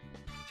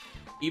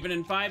 Even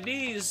in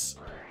 5Ds!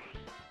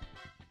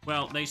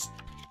 Well,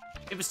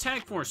 it was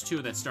Tag Force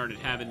 2 that started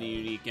having the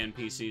unique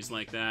NPCs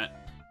like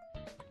that.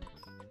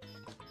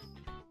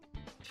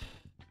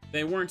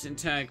 They weren't in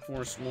Tag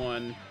Force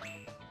 1.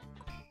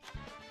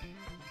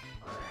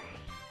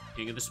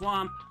 King of the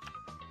Swamp.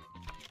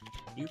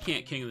 You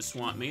can't King of the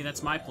Swamp me,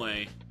 that's my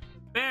play.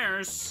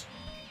 Bears!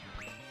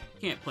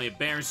 Can't play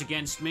bears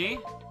against me.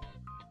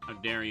 How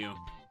dare you?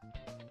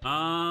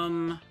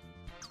 No.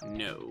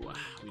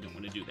 We don't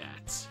want to do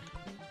that.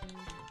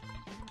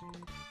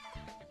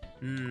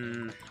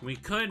 We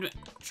could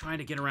try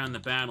to get around the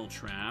battle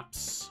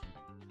traps.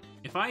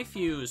 If I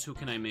fuse, who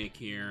can I make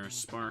here?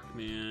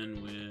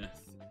 Sparkman with...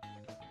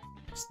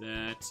 What's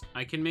that?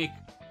 I can make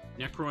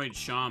Necroid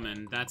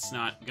Shaman. That's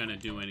not gonna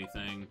do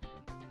anything.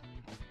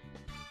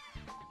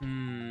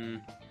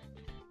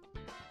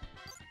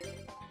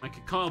 I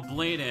could call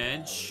Blade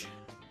Edge.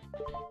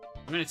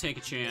 I'm gonna take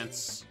a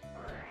chance.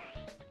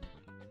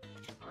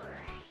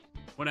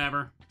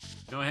 Whatever.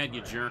 Go ahead,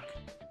 you jerk.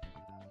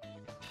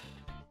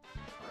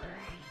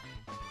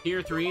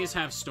 Tier 3s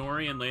have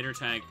story and later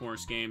Tag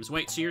Force games.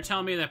 Wait, so you're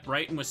telling me that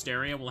Bright and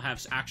Wisteria will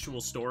have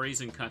actual stories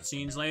and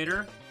cutscenes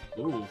later?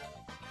 Ooh.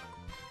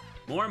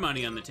 More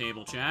money on the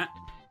table, chat.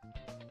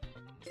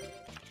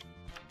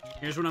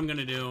 Here's what I'm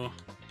gonna do.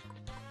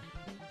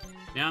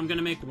 Now I'm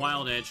gonna make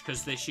Wild Edge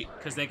because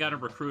they got a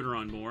recruiter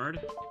on board.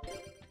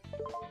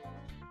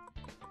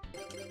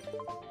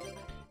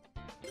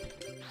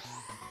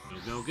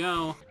 Go, go,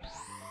 go.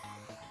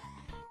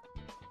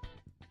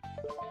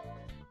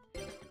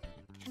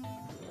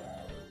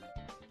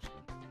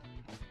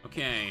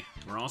 Okay,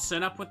 we're all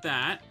set up with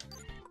that.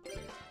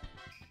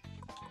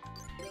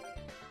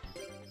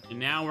 And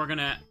now we're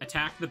gonna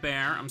attack the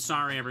bear. I'm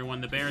sorry, everyone.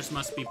 The bears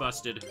must be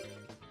busted.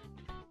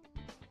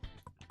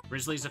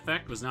 Grizzly's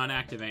effect was not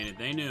activated.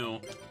 They knew.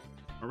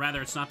 Or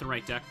rather, it's not the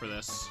right deck for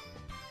this.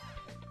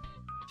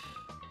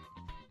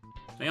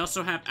 They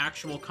also have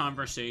actual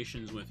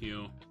conversations with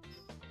you.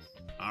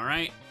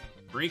 Alright.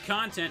 Free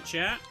content,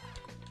 chat.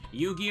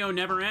 Yu-Gi-Oh!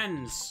 Never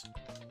ends.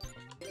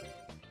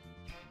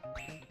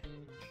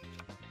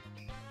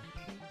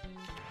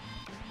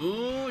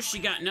 Ooh, she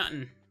got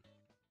nothing.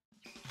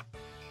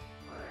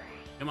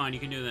 Come on, you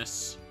can do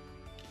this.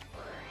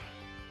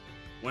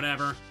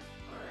 Whatever.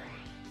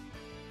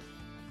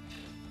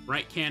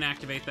 Bright can't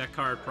activate that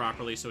card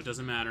properly, so it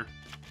doesn't matter.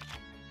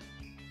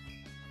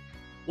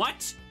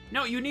 What?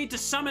 No, you need to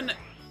summon...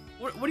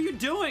 What are you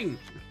doing?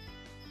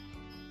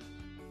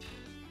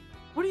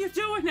 What are you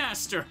doing,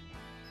 Aster?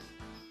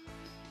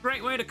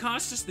 Great way to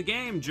cost us the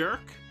game,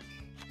 jerk.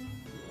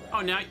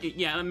 Oh, now,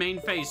 yeah, the main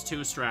phase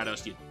 2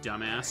 Stratos, you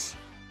dumbass.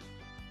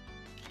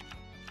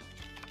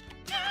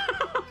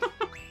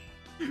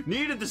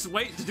 Needed to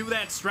wait to do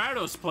that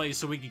Stratos play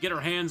so we could get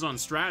our hands on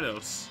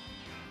Stratos.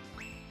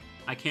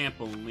 I can't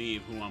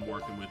believe who I'm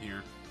working with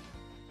here.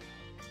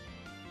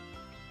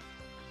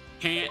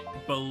 Can't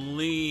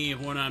believe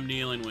what I'm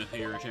dealing with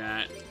here,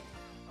 chat.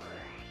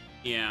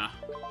 Yeah.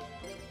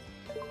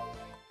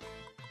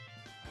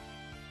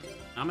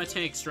 I'm gonna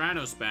take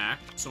Stratos back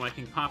so I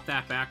can pop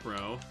that back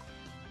row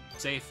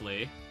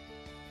safely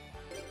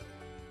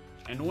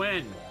and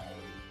win.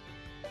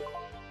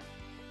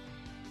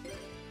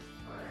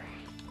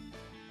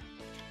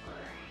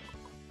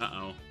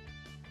 Uh-oh.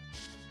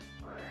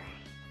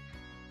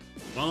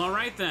 Well,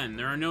 alright then.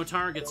 There are no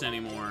targets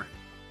anymore.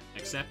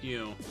 Except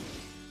you.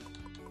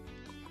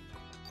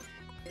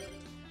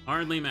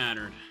 Hardly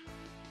mattered.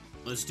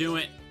 Let's do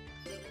it.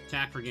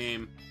 Attack for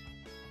game.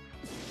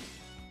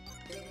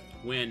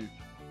 Win.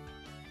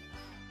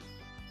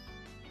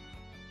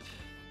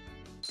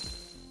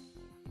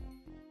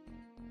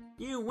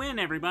 You win,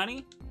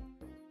 everybody.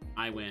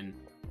 I win.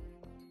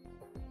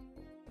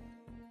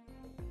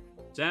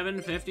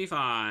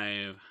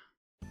 755.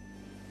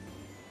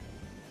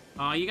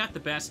 Aw, you got the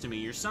best of me.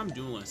 You're some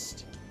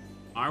duelist.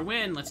 Our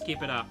win. Let's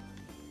keep it up.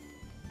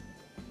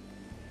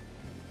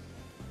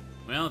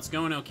 Well, it's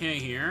going okay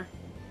here.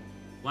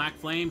 Black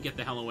Flame, get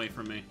the hell away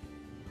from me.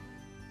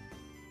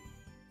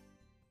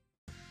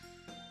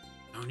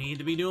 No need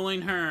to be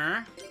dueling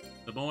her.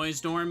 The boys'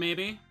 dorm,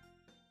 maybe?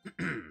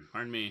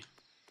 Pardon me.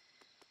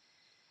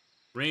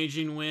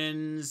 Raging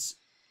Winds,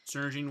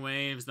 Surging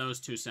Waves, those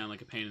two sound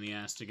like a pain in the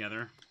ass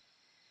together.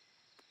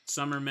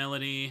 Summer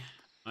Melody,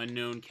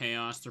 Unknown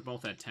Chaos, they're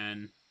both at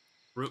 10.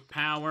 Brute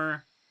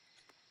Power,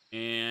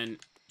 and...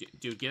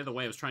 Dude, get out of the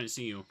way, I was trying to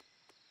see you.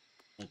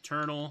 Old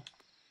Turtle.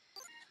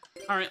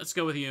 Alright, let's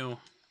go with you.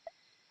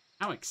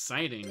 How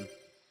exciting.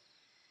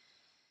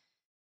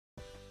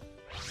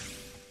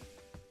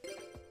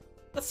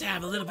 Let's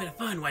have a little bit of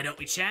fun, why don't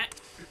we, chat?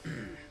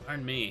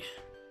 Pardon me.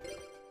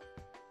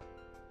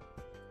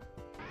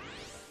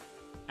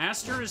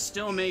 Aster is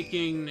still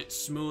making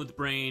smooth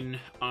brain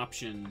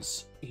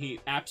options. He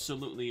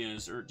absolutely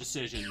is, or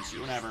decisions,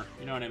 whatever.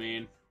 You know what I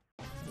mean?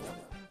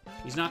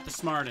 He's not the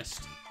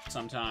smartest,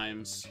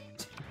 sometimes.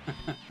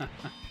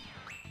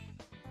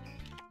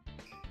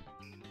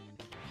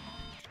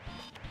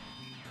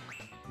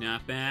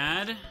 Not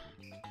bad.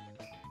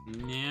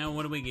 Now,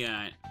 what do we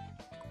got?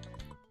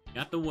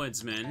 Got the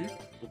Woodsman.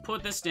 We'll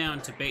put this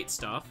down to bait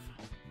stuff.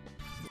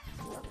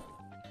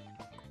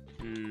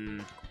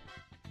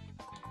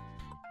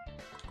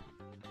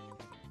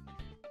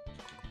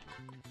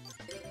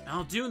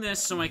 I'll do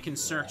this so I can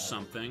search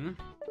something.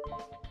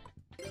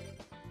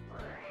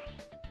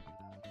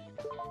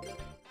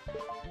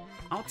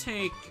 I'll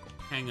take...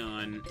 Hang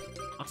on.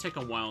 I'll take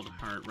a Wild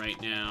Heart right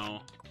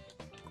now.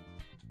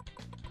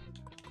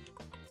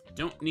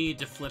 Don't need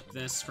to flip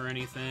this for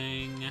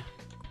anything.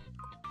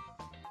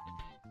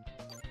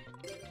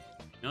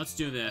 Now let's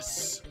do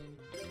this.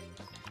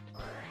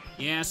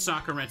 Yeah,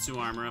 Sakuretsu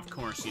armor, of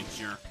course, you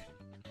jerk.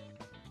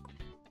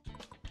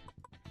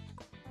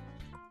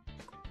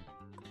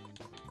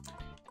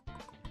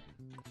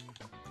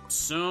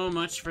 So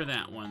much for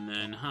that one,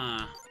 then,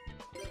 huh?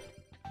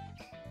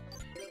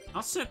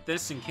 I'll set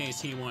this in case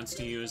he wants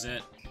to use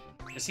it.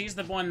 Because he's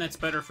the one that's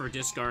better for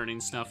discarding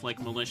stuff like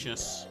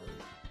Malicious.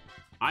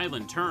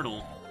 Island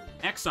Turtle.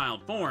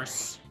 Exiled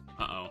Force.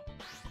 Uh-oh.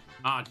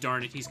 Ah,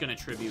 darn it, he's gonna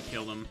Tribute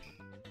kill him.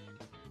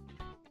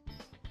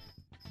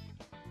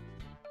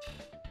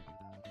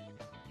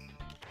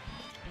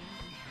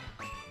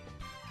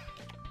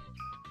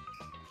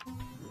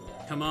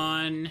 come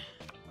on.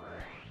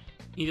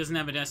 He doesn't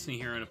have a Destiny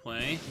hero to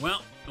play.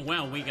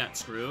 Well, we got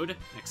screwed.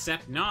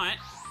 Except not.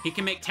 He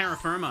can make Terra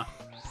Firma.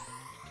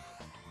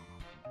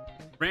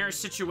 Rare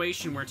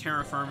situation where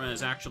Terra Firma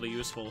is actually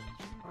useful.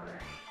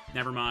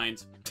 Never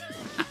mind.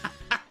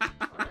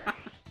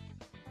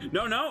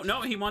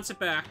 No, he wants it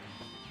back.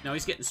 No,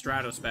 he's getting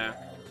Stratos back.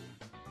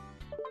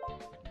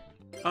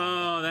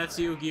 Oh, that's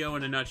Yu-Gi-Oh!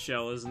 In a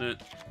nutshell, isn't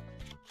it?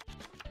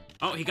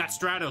 Oh, he got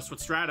Stratos with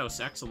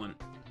Stratos. Excellent.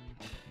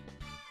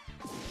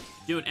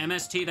 Dude,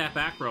 MST that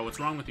back row. What's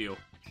wrong with you?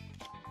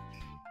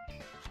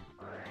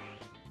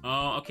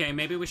 Oh, okay.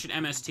 Maybe we should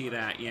MST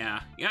that.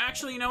 Yeah. Yeah,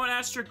 actually, you know what,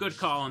 Aster? Good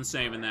call on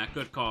saving that.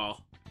 Good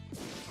call.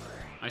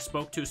 I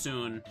spoke too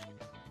soon.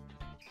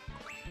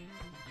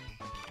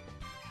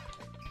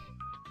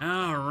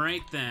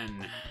 Alright,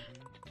 then.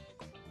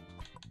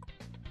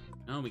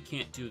 Oh, we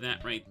can't do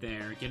that right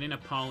there. Getting a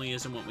Poly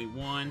isn't what we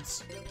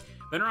want.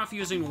 Better off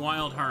using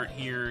Wild Heart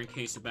here in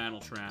case of battle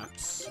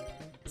traps.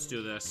 Let's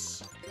do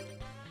this.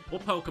 We'll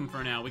poke him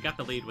for now. We got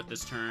the lead with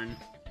this turn.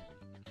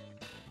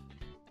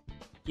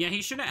 Yeah,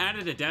 he should have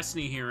added a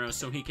Destiny hero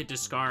so he could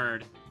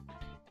discard.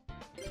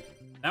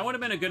 That would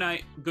have been a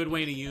good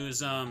way to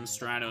use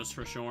Stratos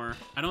for sure.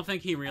 I don't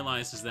think he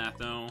realizes that,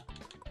 though.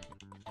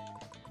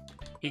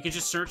 He could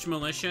just search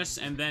Malicious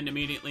and then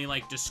immediately,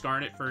 like,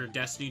 discard it for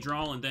Destiny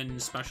draw and then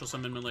special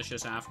summon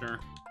Malicious after.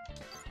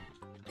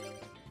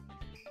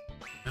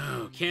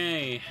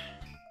 Okay.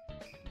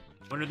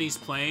 What are these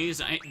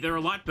plays? They're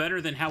a lot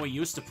better than how he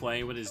used to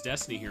play with his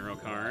Destiny hero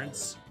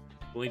cards.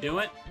 Will he do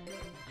it?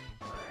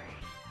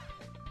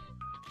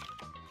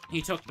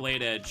 He took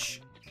Blade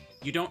Edge.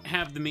 You don't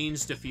have the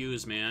means to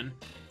fuse, man.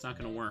 It's not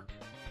gonna work.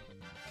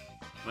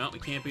 Well, we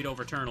can't beat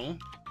Overturnal.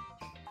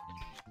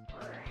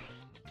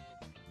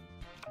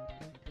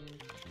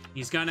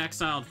 He's got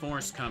Exiled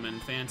Force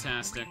coming.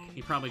 Fantastic.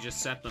 He probably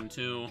just set them,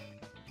 too.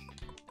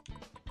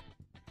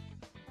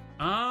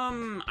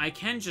 I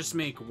can just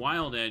make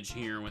Wild Edge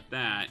here with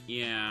that.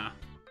 Yeah.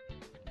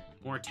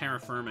 Or Terra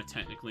Firma,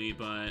 technically,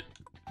 but...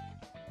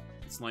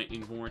 it's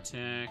Lightning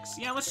Vortex.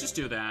 Yeah, let's just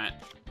do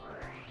that.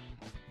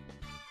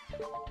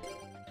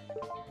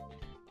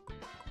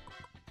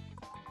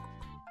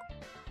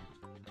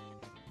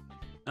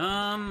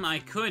 I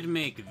could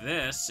make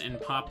this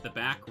and pop the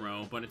back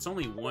row, but it's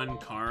only one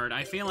card.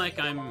 I feel like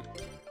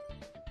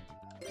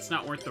it's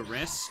not worth the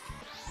risk.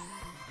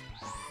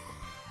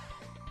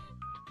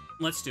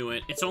 Let's do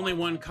it. It's only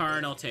one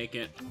card, I'll take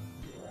it.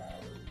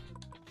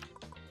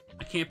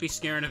 I can't be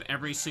scared of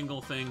every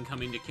single thing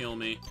coming to kill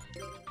me.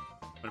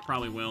 But it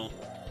probably will.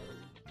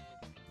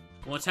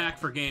 We'll attack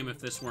for game if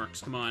this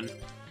works, come on.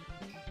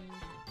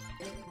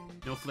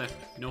 No flip,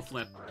 no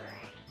flip.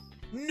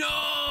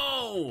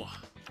 No!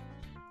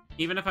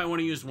 Even if I would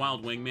have used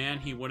Wild Wingman,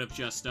 he would have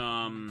just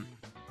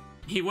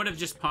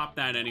popped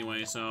that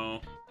anyway, so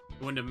it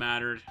wouldn't have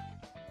mattered.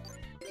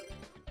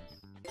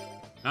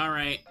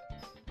 Alright.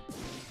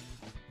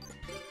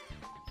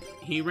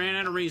 He ran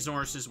out of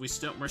resources. We're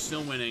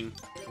still winning.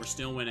 We're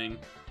still winning.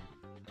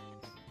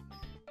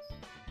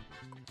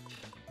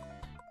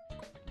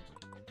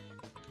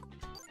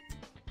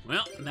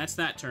 Well, that's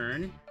that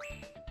turn.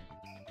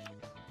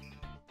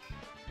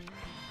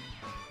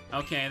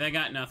 Okay, they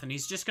got nothing.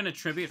 He's just gonna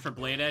Tribute for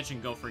Blade Edge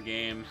and go for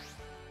game.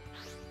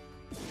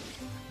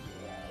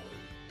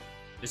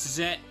 This is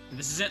it.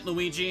 This is it,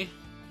 Luigi.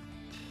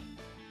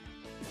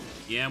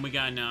 Yeah, we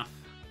got enough.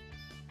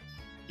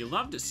 You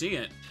love to see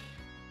it.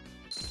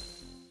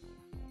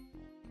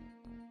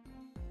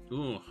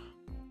 Ooh.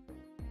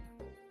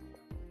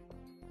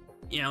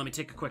 Yeah, let me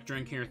take a quick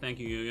drink here. Thank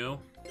you, Yo-Yo.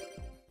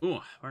 Ooh,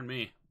 pardon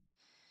me.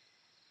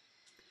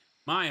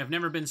 My, I've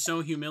never been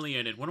so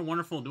humiliated. What a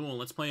wonderful duel.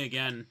 Let's play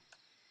again.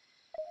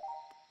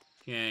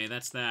 Okay,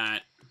 that's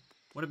that.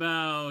 What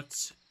about...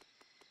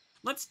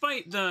 let's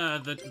fight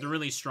the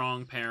really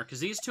strong pair, because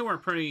these two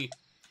are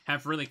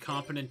have really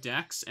competent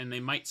decks, and they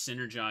might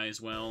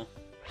synergize well.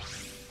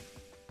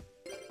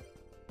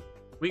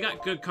 We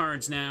got good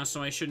cards now,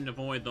 so I shouldn't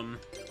avoid them.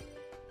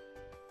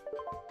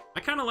 I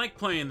kind of like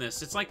playing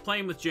this. It's like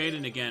playing with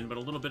Jaden again, but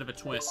a little bit of a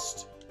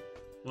twist.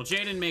 Well,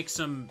 Jaden makes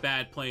some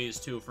bad plays,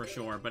 too, for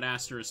sure, but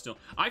Aster is still...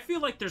 I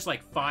feel like there's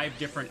like 5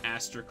 different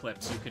Aster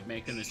clips you could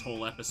make in this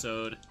whole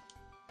episode.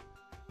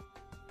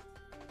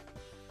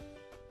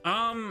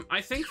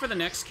 I think for the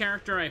next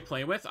character I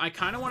play with, I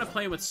kind of want to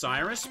play with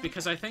Cyrus,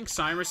 because I think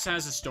Cyrus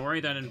has a story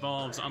that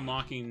involves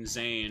unlocking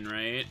Zane,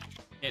 right?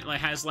 It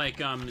has,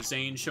 like,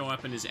 Zane show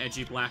up in his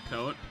edgy black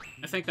coat.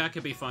 I think that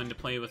could be fun to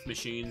play with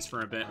machines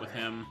for a bit with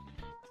him.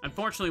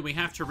 Unfortunately, we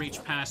have to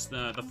reach past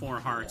the 4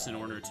 hearts in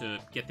order to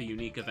get the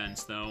unique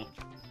events, though.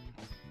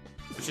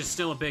 Which is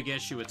still a big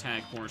issue with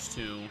Tag Force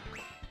 2.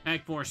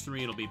 Tag Force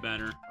 3, it'll be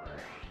better.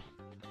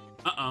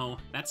 Uh-oh,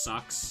 that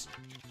sucks.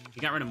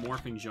 You got rid of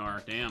Morphing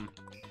Jar, damn.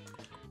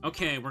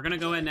 Okay, we're gonna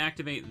go ahead and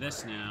activate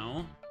this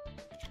now.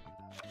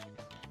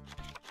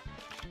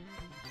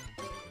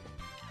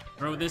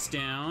 Throw this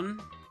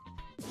down.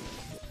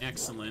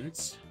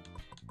 Excellent.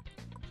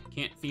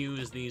 Can't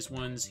fuse these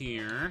ones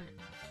here.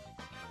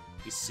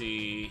 You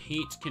see,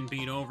 Heat can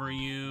beat over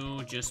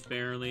you, just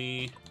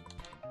barely.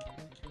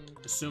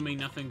 Assuming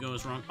nothing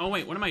goes wrong. Oh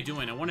wait, what am I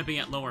doing? I want to be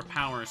at lower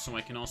power so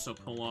I can also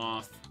pull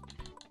off.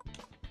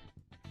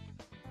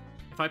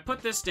 If I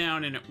put this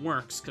down and it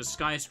works, because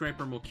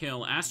Skyscraper will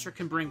kill, Aster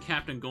can bring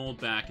Captain Gold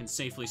back and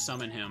safely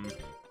summon him.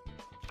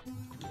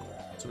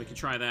 So we can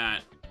try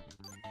that.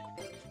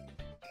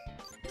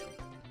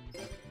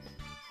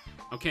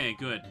 Okay,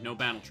 good. No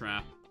battle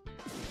trap.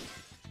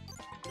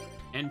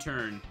 End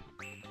turn.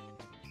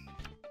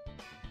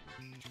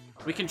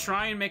 We can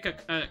try and make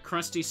a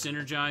crusty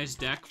synergized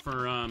deck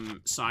for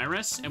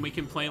Cyrus, and we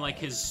can play like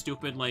his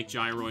stupid like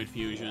gyroid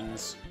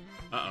fusions.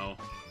 Uh-oh.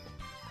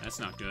 That's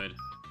not good.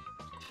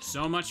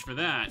 So much for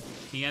that.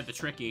 He had the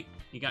tricky.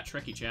 He got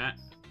tricky, chat.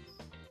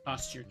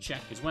 Posture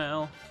check as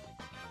well.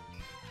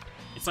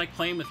 It's like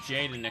playing with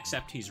Jaden,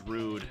 except he's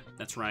rude.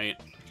 That's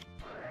right.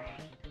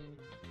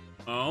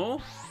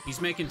 Oh?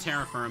 He's making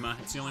Terra Firma.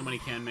 It's the only one he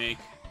can make.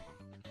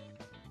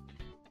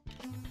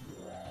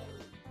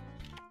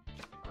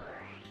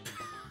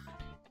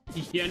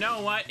 You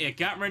know what? It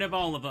got rid of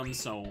all of them,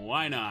 so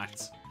why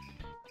not?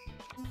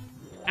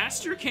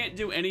 Aster can't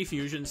do any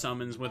fusion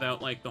summons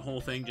without, like, the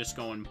whole thing just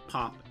going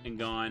pop and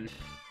gone.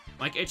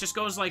 Like, it just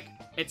goes like...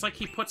 It's like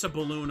he puts a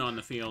balloon on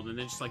the field, and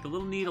then just, like, a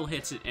little needle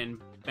hits it, and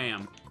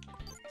bam.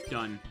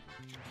 Done.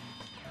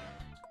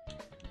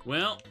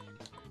 Well...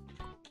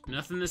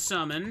 Nothing to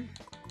summon.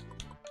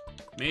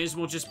 May as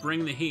well just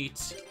bring the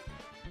heat.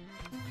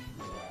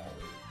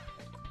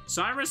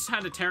 Cyrus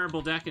had a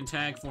terrible deck in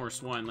Tag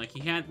Force 1. Like, he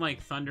had,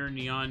 like, Thunder,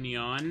 Neon,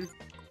 Neon.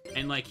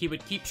 And, like, he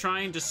would keep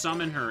trying to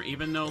summon her,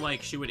 even though,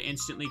 like, she would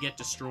instantly get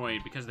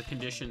destroyed, because the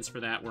conditions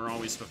for that were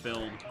always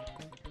fulfilled.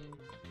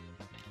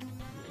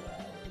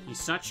 He's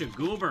such a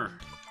goober.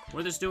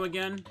 What does this do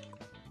again?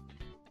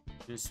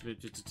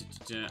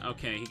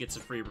 Okay, he gets a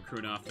free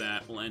recruit off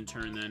that. We'll end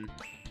turn then.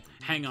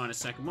 Hang on a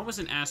second. What was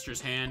in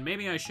Aster's hand?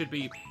 Maybe I should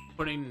be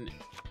putting...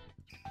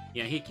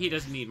 Yeah, he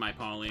doesn't need my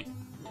Poly.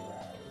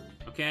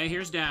 Okay,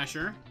 here's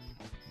Dasher.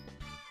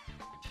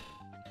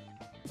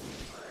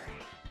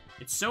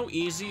 It's so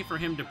easy for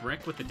him to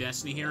brick with the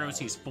Destiny heroes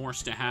he's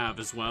forced to have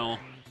as well.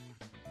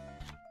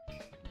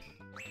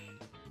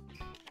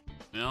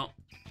 Well.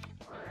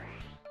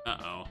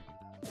 Uh-oh.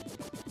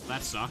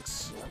 That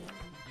sucks.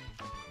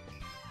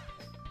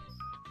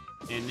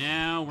 And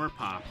now we're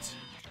popped.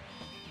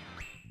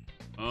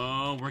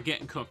 Oh, we're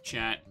getting cooked,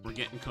 chat. We're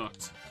getting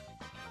cooked.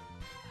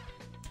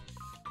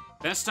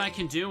 Best I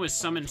can do is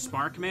summon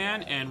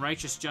Sparkman and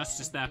Righteous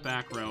Justice that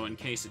back row in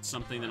case it's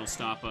something that'll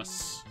stop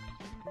us.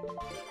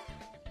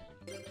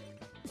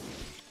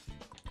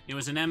 It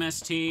was an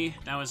MST.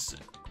 That was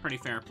pretty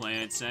fair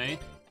play, I'd say.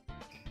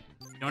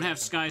 Don't have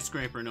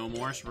Skyscraper no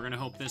more, so we're gonna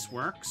hope this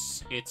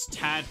works. It's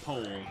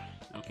Tadpole.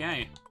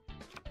 Okay.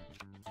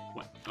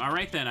 What? All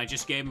right then, I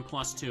just gave him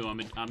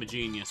 +2. I'm a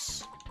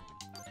genius.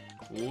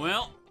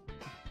 Well,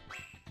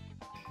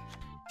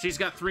 she's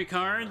got 3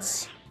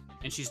 cards,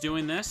 and she's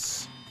doing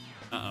this.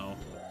 Uh-oh.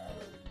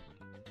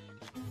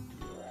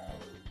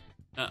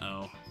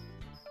 Uh-oh.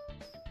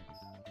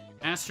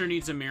 Aster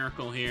needs a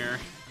miracle here.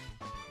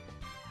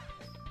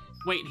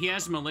 Wait, he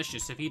has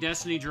Malicious. If he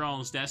Destiny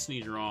draws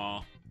Destiny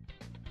Draw,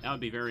 that would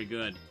be very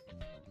good.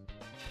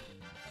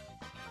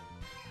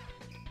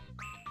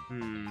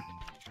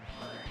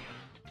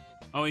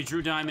 Oh, he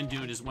drew Diamond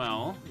Dude as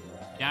well.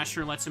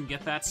 Dasher lets him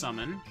get that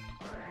summon.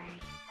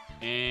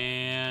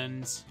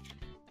 And...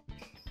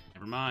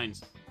 Never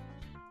mind.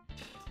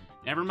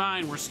 Never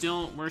mind, we're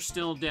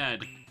still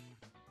dead.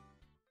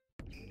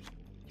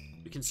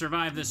 We can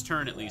survive this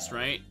turn at least,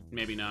 right?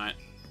 Maybe not.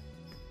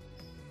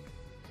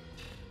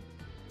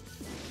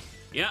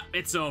 Yep,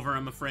 it's over,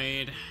 I'm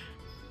afraid.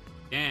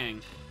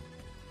 Dang.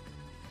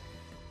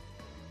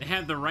 They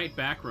had the right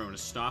back row to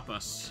stop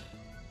us.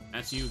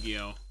 That's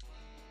Yu-Gi-Oh!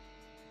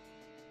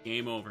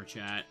 Game over,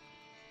 chat.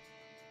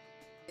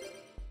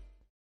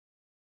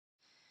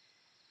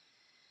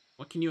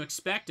 What can you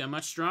expect? I'm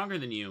much stronger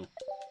than you.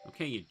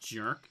 Okay, you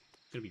jerk.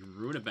 Gonna be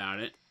rude about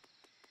it.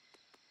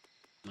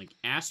 Like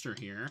Aster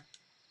here.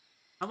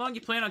 How long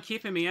you plan on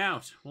keeping me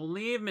out? Well,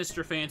 leave,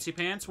 Mr. Fancy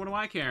Pants. What do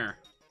I care?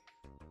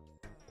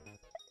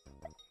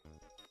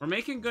 We're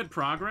making good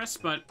progress,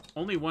 but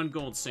only 1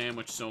 gold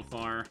sandwich so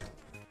far.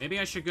 Maybe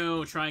I should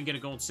go try and get a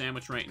gold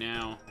sandwich right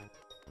now.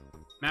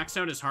 Max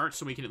out his heart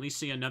so we can at least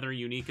see another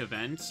unique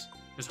event.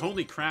 Because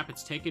holy crap,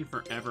 it's taken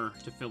forever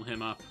to fill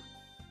him up.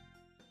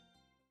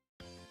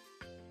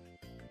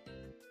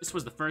 This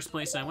was the first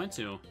place I went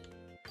to.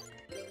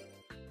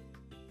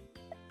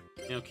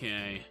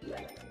 Okay.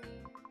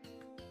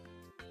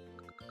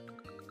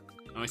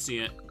 Oh, I see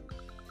it.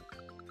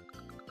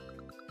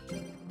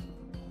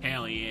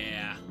 Hell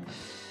yeah.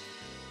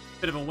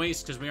 Bit of a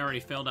waste because we already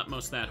filled up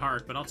most of that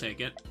heart, but I'll take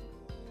it.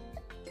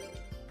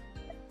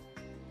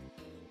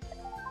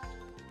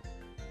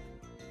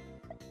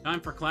 Time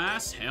for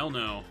class? Hell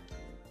no.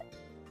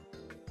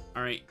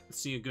 Alright, let's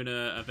see a good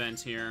event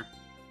here.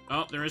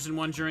 Oh, there isn't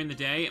one during the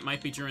day. It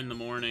might be during the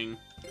morning.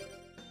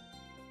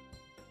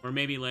 Or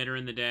maybe later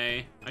in the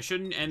day. I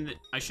shouldn't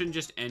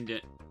just end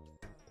it.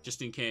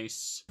 just in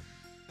case.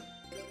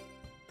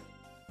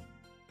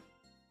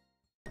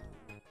 No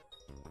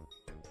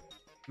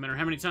matter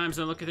how many times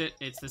I look at it,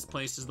 this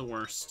place is the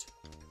worst.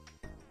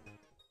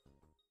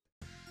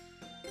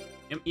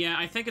 Yeah,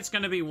 I think it's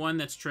gonna be one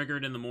that's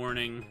triggered in the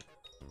morning.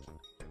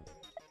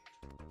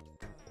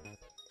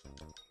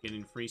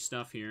 Getting free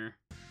stuff here.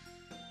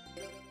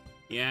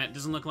 Yeah, it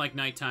doesn't look like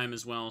nighttime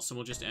as well, so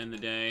we'll just end the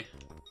day.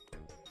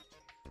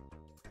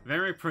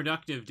 Very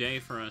productive day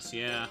for us,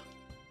 yeah.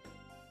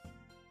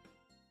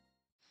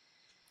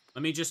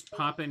 Let me just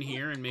pop in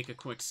here and make a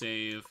quick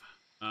save.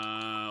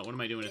 What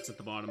am I doing? It's at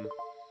the bottom.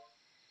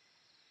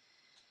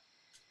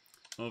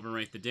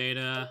 Overwrite the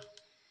data.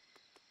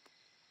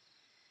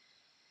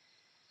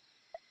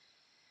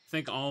 I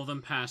think all of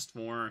them past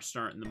 4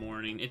 start in the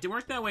morning. It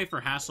worked that way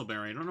for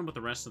Hasselberry. I don't know about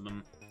the rest of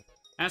them.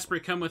 Asprey,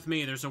 come with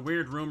me. There's a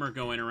weird rumor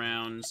going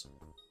around.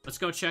 Let's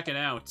go check it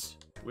out.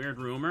 Weird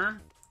rumor?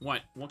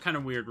 What? What kind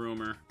of weird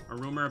rumor? A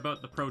rumor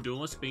about the Pro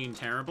Duelist being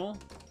terrible?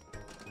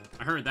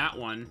 I heard that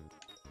one.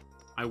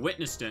 I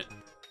witnessed it.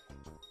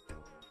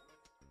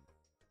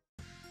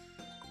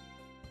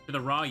 To the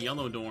raw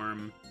yellow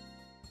dorm.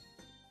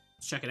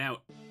 Let's check it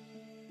out.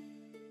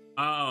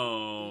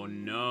 Oh,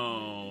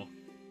 no.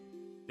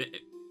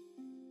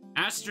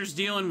 Aster's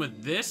dealing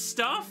with this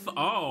stuff?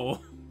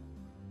 Oh.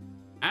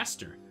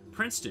 Aster,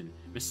 Princeton,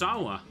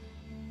 Misawa.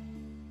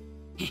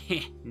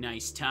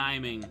 Nice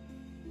timing.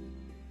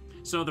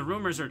 So the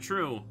rumors are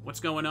true. What's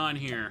going on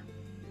here?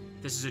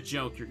 This is a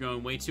joke. You're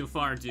going way too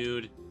far,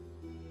 dude.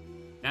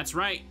 That's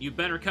right. You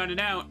better cut it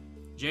out.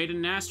 Jaden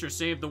and Aster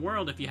saved the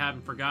world, if you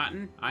haven't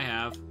forgotten. I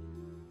have.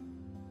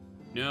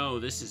 No,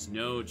 this is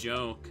no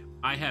joke.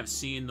 I have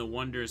seen the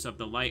wonders of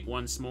the light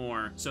once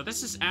more. So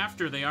this is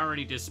after they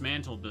already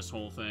dismantled this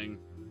whole thing.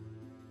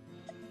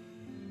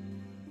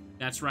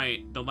 That's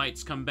right. The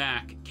light's come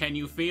back. Can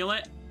you feel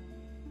it?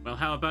 Well,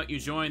 how about you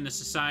join the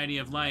Society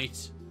of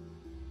Light?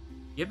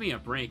 Give me a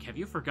break. Have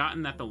you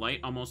forgotten that the light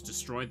almost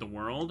destroyed the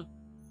world?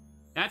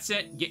 That's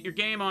it. Get your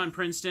game on,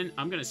 Princeton.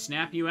 I'm gonna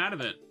snap you out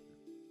of it.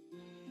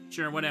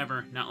 Sure,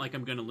 whatever. Not like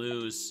I'm gonna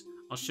lose.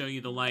 I'll show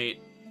you the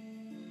light.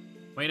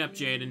 Wait up,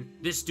 Jaden.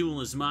 This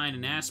duel is mine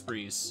and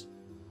Asprey's.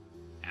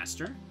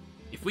 Aster?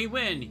 If we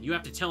win, you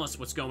have to tell us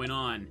what's going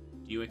on.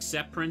 Do you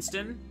accept,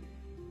 Princeton?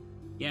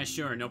 Yeah,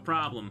 sure. No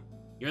problem.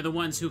 You're the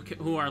ones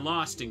who are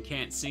lost and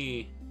can't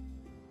see.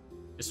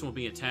 This will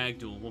be a tag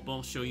duel. We'll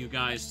both show you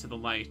guys to the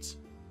light.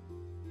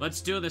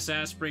 Let's do this,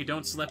 Asprey.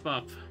 Don't slip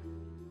up.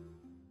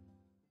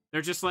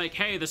 They're just like,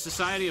 hey, the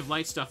Society of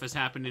Light stuff is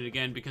happening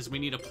again because we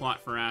need a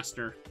plot for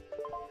Aster.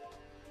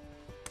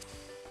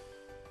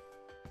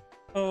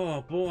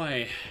 Oh,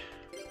 boy.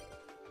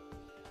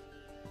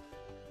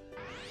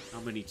 How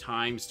many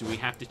times do we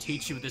have to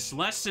teach you this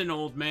lesson,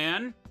 old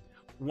man?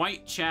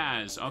 White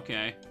Chaz.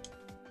 Okay.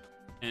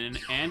 And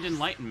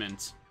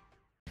Enlightenment.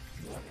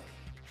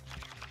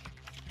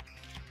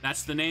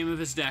 That's the name of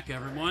his deck,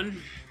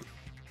 everyone.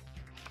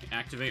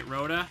 Activate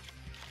Rhoda.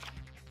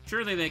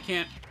 Surely they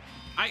can't...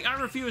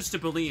 I refuse to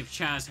believe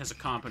Chaz has a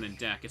competent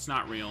deck. It's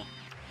not real.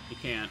 He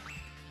can't.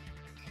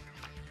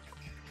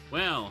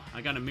 Well,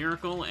 I got a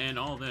Miracle and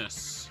all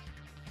this.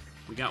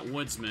 We got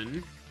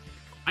Woodsman.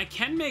 I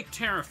can make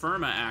Terra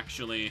Firma,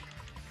 actually.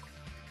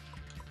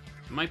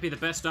 It might be the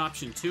best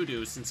option to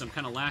do, since I'm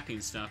kind of lacking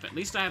stuff. At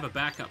least I have a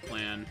backup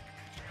plan.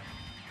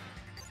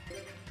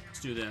 Let's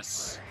do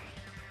this.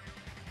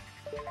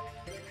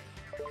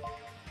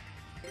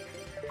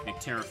 Make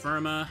Terra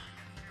Firma.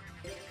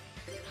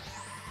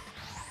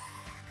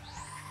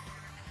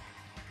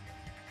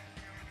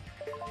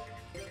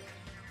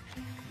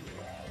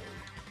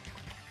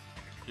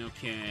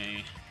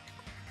 Okay.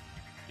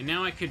 And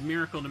now I could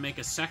Miracle to make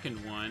a second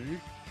one,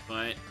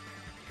 but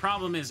the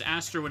problem is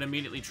Aster would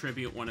immediately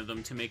tribute one of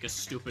them to make a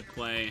stupid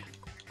play.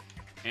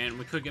 And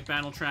we could get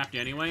battle trapped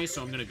anyway,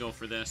 so I'm gonna go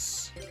for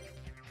this.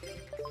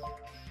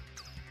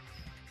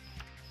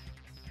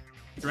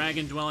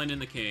 Dragon dwelling in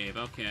the cave,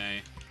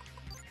 okay.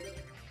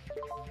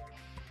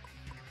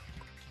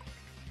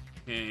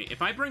 Okay,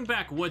 if I bring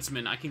back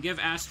Woodsman, I can give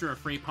Aster a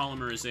free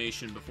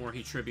polymerization before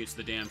he tributes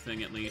the damn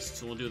thing at least,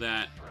 so we'll do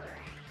that.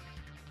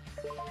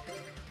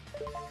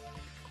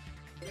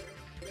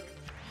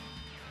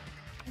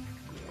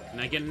 And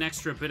I get an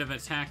extra bit of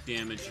attack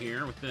damage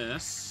here with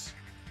this.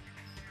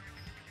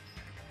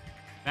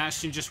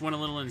 Bastion just went a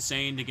little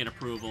insane to get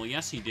approval.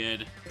 Yes, he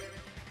did.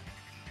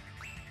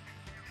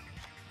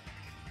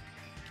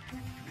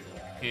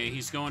 Okay,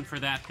 he's going for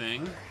that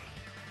thing.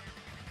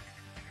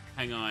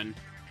 Hang on.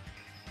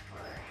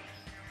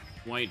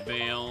 White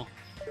Veil.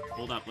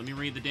 Hold up, let me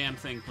read the damn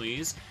thing,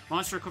 please.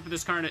 Monster equipped with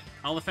this card,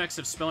 all effects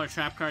of spell or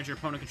trap cards your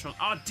opponent controls.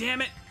 Oh,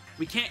 damn it!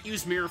 We can't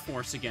use Mirror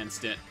Force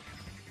against it.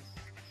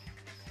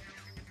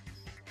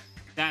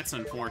 That's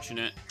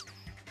unfortunate.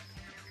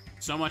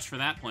 So much for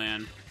that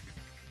plan.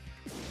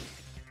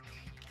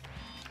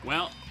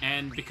 Well,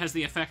 and because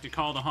the effect to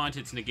Call the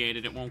Haunted's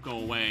negated, it won't go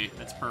away.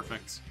 That's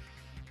perfect.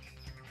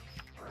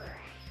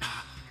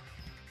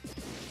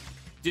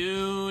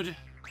 Dude.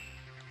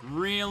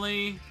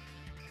 Really?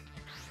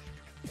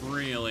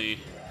 Really?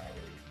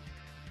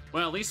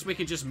 Well, at least we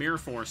can just Mirror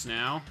Force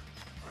now.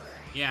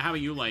 Yeah, how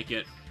you like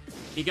it?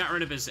 He got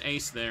rid of his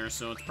ace there,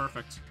 so it's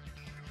perfect.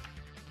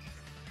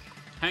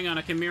 Hang on,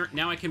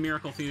 now I can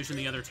Miracle Fusion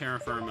the other Terra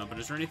Firma, but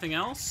is there anything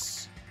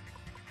else?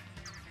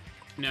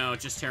 No,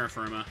 just Terra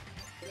Firma.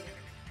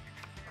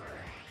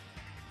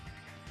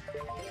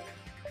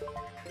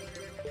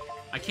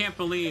 I can't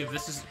believe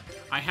this is...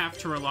 I have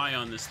to rely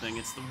on this thing.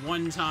 It's the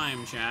one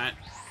time, chat.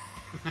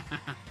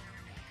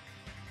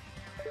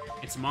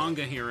 It's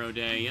Manga Hero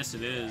Day. Yes,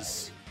 it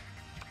is.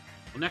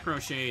 Well,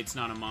 Necro Shade's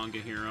not a manga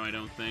hero, I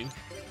don't think.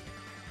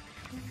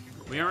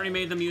 We already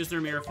made them use their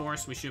Mirror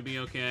Force. We should be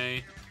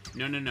okay.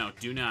 No, no, no.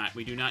 Do not.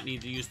 We do not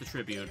need to use the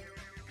Tribute.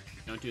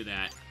 Don't do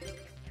that.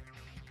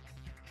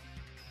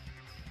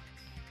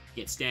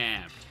 Get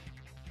stabbed.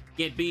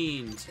 Get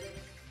beamed.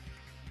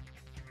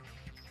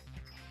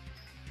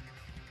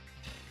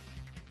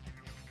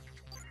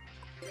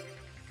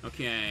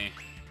 Okay.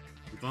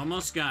 We've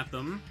almost got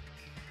them.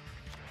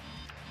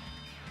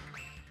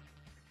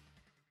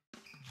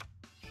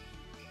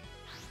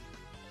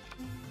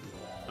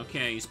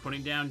 Okay, he's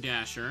putting down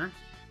Dasher.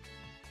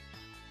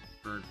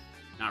 For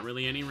not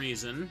really any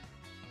reason.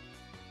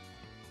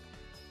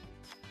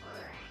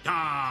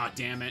 Ah,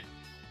 damn it.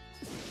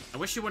 I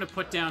wish you would have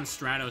put down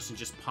Stratos and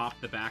just popped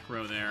the back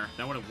row there.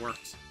 That would have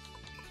worked.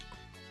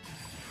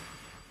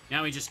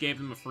 Now he just gave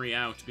them a free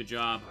out. Good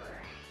job.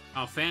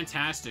 Oh,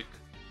 fantastic.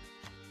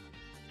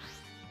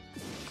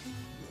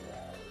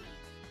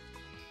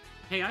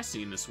 Hey, I've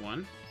seen this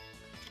one.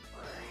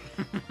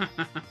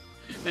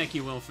 Thank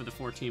you, Will, for the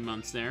 14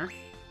 months there.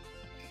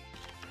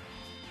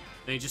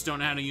 They just don't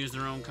know how to use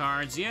their own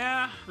cards.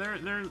 Yeah,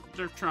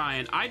 they're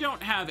trying. I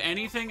don't have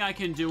anything I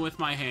can do with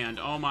my hand.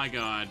 Oh my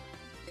god.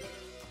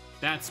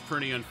 That's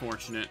pretty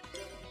unfortunate.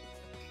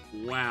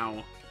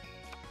 Wow.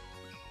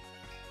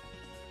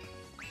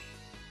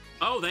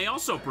 Oh, they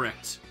also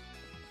bricked.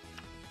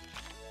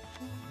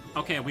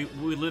 Okay, we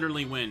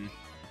literally win.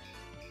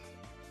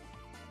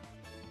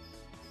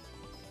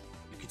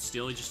 You could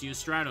still just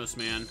use Stratos,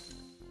 man.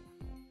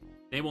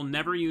 They will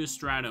never use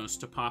Stratos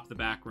to pop the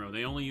back row.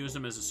 They only use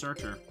them as a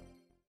searcher.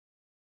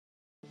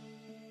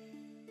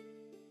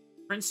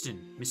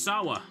 Princeton,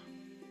 Misawa.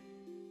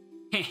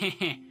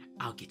 Hehehe,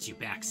 I'll get you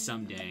back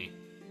someday.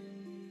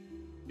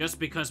 Just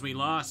because we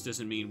lost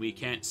doesn't mean we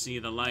can't see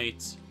the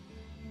light.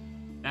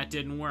 That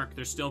didn't work.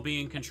 They're still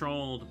being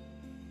controlled.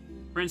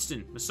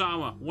 Princeton,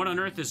 Misawa, what on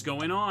earth is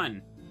going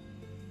on?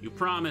 You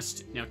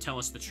promised. Now tell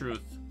us the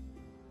truth.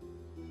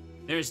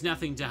 There's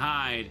nothing to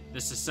hide. The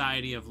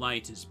Society of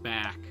Light is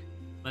back.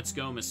 Let's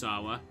go,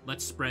 Misawa.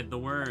 Let's spread the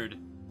word.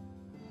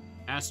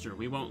 Aster,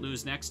 we won't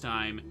lose next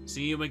time.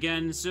 See you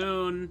again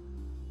soon.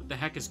 What the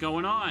heck is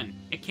going on?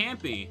 It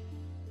can't be.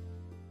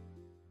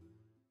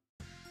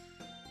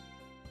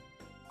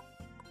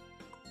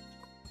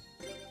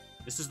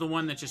 This is the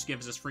one that just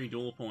gives us free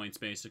duel points,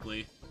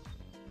 basically.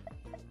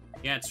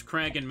 Yeah, it's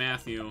Craig and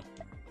Matthew.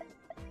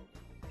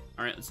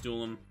 Alright, let's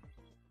duel them.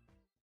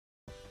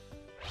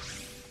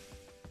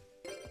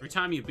 Every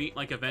time you beat,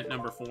 like, event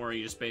number 4,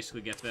 you just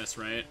basically get this,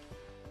 right?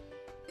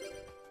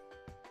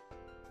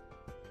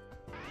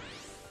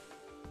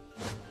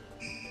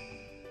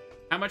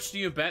 How much do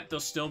you bet they'll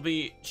still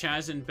be...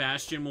 Chaz and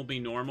Bastion will be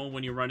normal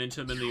when you run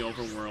into them in the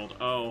overworld?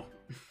 Oh.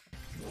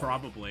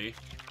 Probably.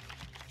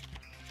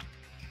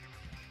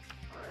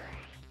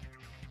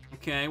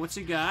 Okay, what's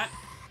he got?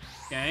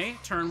 Okay,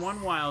 turn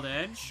 1 Wild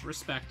Edge.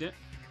 Respect it.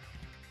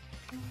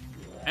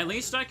 At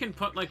least I can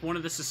put, like, one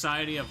of the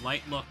Society of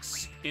Light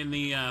looks in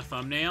the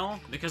thumbnail,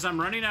 because I'm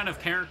running out of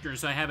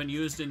characters I haven't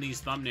used in these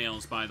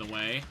thumbnails, by the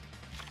way.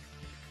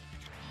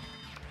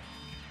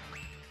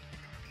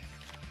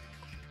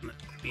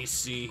 Let me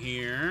see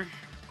here.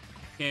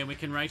 Okay, we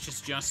can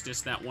Righteous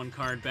Justice that one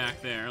card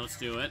back there. Let's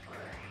do it.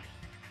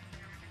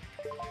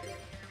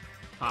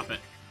 Pop it.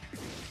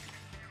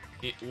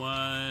 It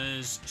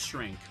was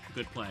Shrink.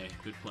 Good play.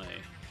 Good play.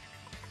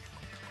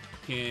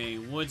 Okay,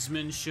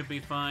 Woodsman should be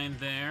fine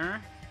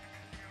there.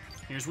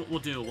 Here's what we'll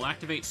do. We'll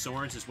activate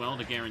Swords as well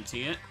to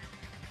guarantee it.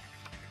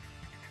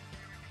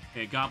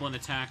 Okay, Goblin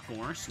Attack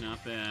Force.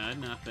 Not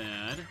bad, not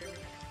bad.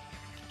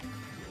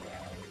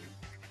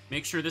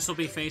 Make sure this will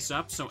be face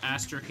up so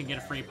Aster can get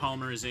a free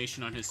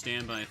polymerization on his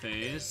standby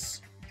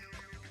phase.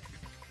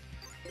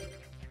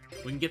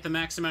 We can get the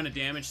max amount of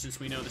damage since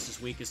we know this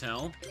is weak as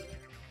hell.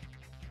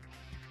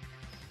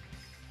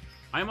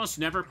 I almost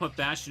never put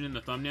Bastion in the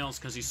thumbnails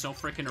because he's so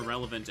freaking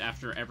irrelevant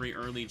after every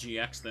early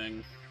GX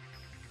thing.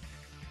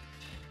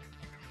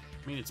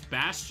 I mean, it's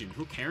Bastion.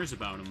 Who cares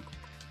about him?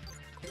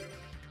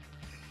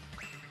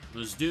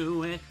 Let's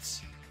do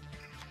it.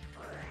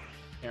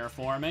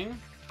 Terraforming.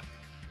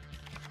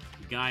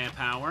 Gaia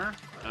Power.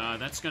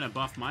 That's gonna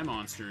buff my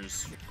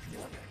monsters.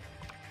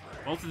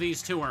 Both of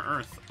these two are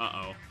Earth.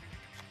 Uh-oh.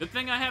 Good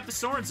thing I have the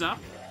swords up.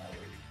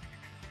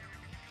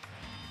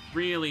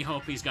 Really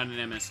hope he's got an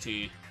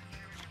MST.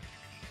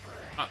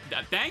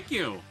 Thank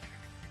you!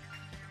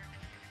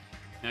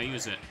 Now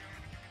use it.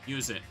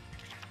 Use it.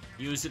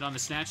 Use it on the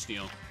Snatch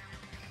Steal.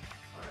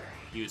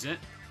 Use it.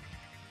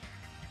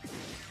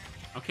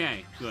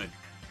 Okay, good.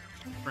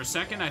 For a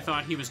second, I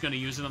thought he was going to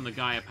use it on the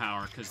Gaia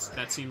power, because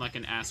that seemed like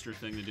an Aster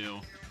thing to do.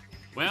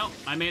 Well,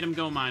 I made him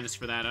go minus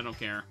for that. I don't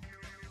care.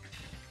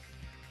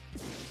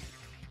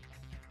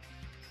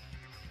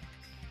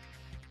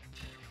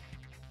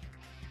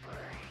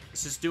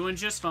 This is doing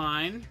just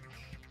fine.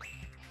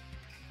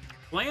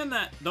 Playing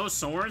those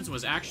swords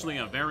was actually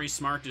a very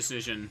smart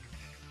decision.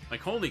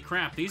 Like, holy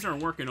crap, these are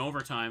working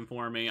overtime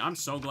for me. I'm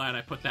so glad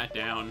I put that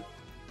down.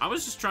 I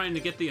was just trying to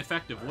get the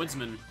effect of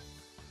Woodsman.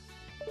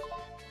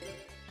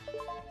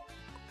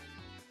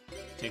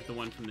 Take the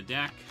one from the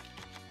deck.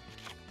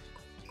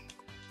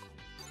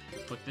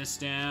 Put this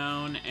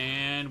down,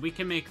 and we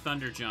can make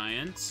Thunder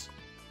Giant.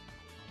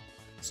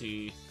 Let's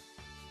see.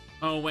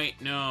 Oh,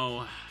 wait,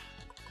 no.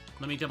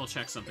 Let me double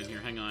check something here,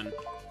 hang on.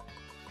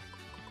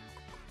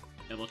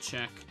 Double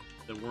check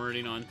the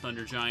wording on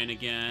Thunder Giant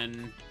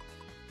again.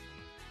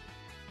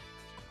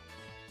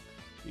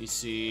 Let me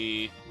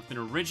see. With an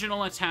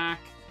original attack,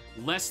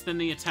 less than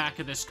the attack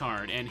of this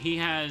card. And he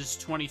has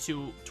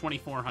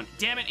 2,400.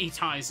 Damn it, he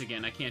ties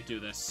again. I can't do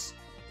this.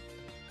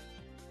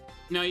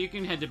 No, you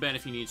can head to bed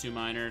if you need to,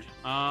 Minard.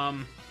 Are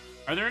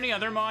there any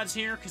other mods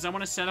here? Because I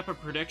want to set up a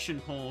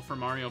prediction poll for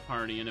Mario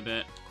Party in a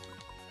bit.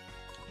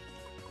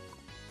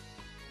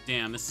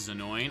 Damn, this is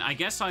annoying. I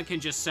guess I can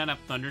just set up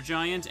Thunder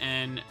Giant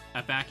and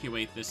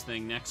evacuate this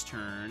thing next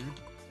turn.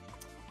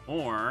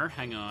 Or,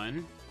 hang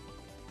on.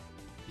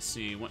 Let's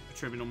see, what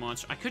tribunal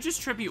monster? I could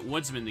just tribute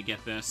Woodsman to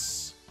get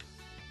this.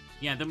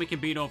 Yeah, then we can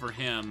beat over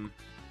him.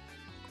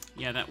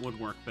 Yeah, that would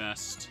work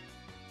best.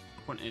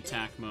 Put in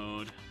attack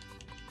mode.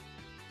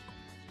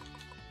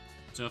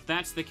 So if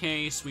that's the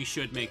case, we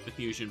should make the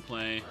fusion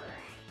play.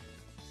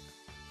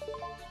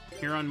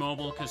 Here on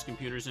mobile, because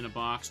computer's in a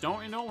box.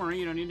 Don't worry,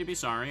 you don't need to be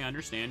sorry. I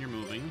understand you're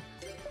moving.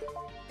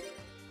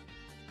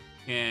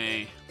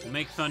 Okay, we'll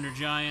make Thunder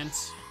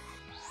Giant.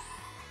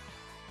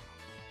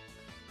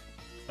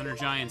 Thunder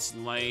Giant's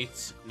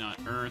light, not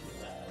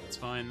earth. It's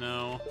fine,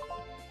 though.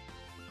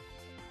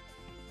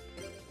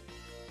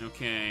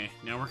 Okay,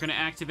 now we're gonna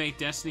activate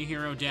Destiny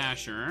Hero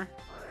Dasher.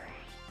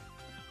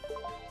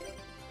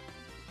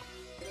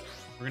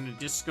 We're gonna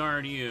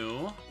discard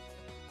you.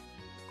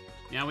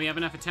 Now we have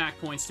enough attack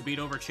points to beat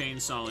over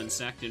Chainsaw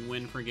Insect and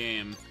win per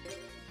game.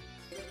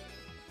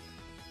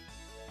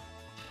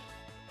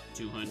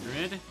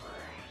 200.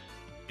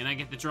 And I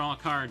get to draw a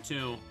card,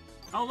 too.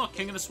 Oh, look,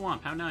 King of the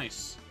Swamp. How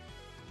nice.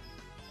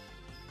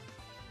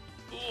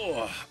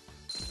 Ugh.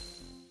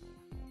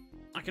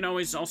 I can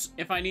always also,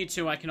 if I need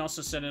to, I can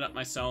also set it up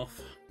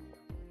myself.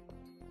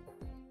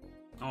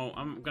 Oh,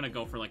 I'm gonna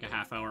go for like a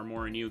half hour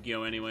more in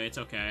Yu-Gi-Oh! Anyway, it's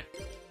okay.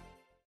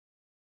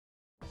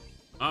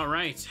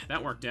 Alright,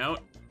 that worked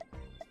out.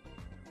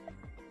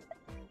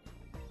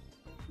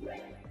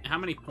 How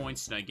many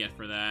points did I get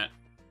for that?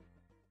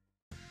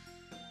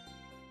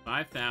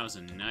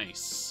 5,000,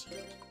 nice.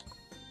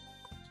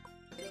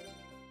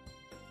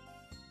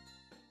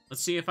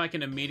 Let's see if I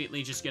can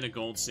immediately just get a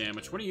gold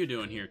sandwich. What are you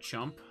doing here,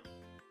 chump?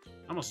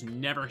 I almost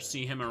never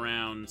see him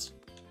around.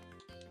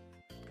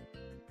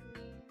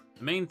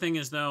 The main thing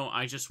is, though,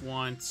 I just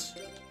want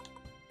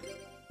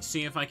to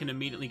see if I can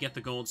immediately get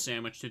the gold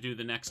sandwich to do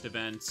the next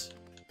event.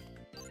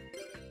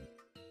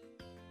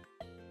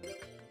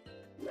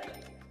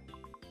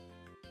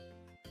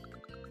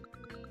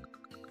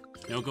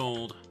 No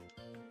gold.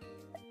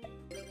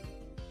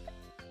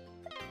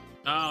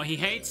 Oh, he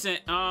hates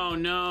it. Oh,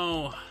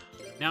 no.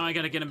 Now I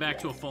gotta get him back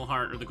to a full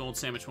heart or the gold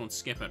sandwich won't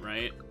skip it,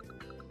 right?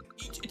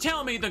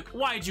 Tell me,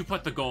 why'd you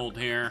put the gold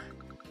here?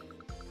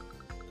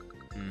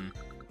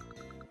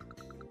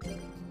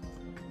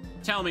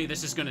 Tell me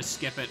this is gonna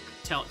skip it.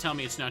 Tell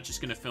me it's not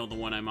just gonna fill the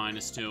one I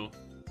 -2.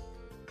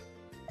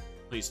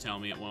 Please tell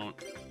me it won't.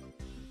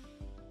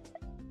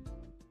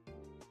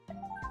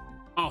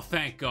 Oh,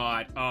 thank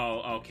God.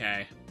 Oh,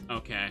 okay.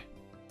 Okay.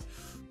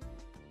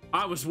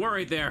 I was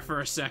worried there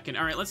for a second.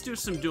 All right, let's do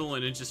some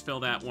dueling and just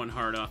fill that one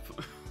heart up.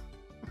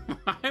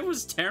 I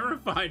was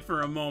terrified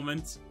for a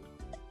moment.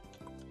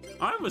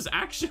 I was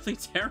actually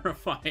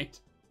terrified.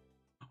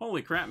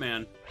 Holy crap,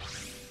 man.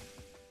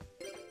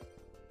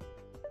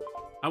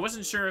 I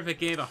wasn't sure if it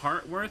gave a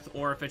heart worth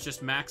or if it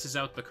just maxes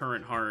out the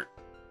current heart.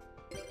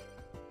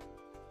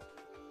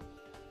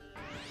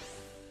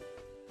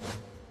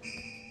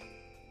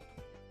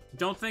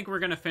 Don't think we're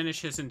gonna finish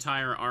his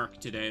entire arc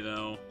today,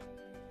 though.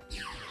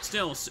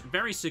 Still,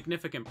 very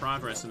significant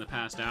progress in the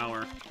past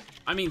hour.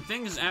 I mean,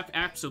 things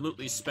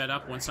absolutely sped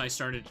up once I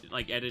started,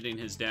 like, editing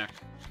his deck.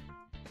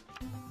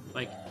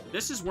 Like,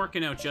 this is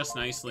working out just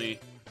nicely.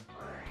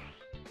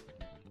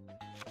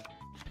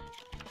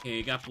 Okay,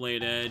 you got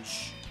Blade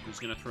Edge. Who's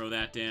gonna throw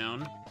that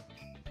down?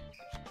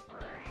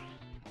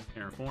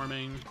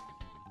 Terraforming.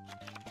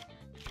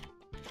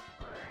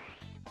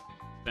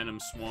 Venom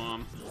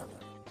Swamp.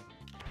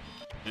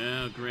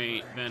 Oh,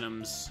 great.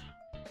 Venoms.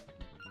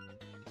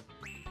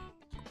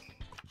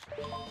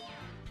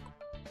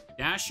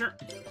 Dasher?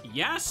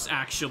 Yes,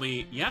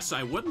 actually. Yes,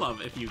 I would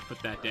love if you put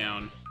that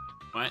down.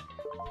 What?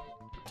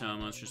 Tell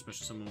monster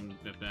special summon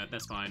that.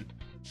 That's fine.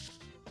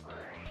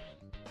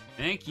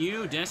 Thank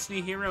you,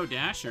 Destiny Hero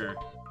Dasher.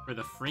 For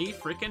the free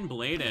frickin'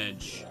 Blade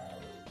Edge.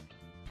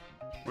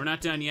 We're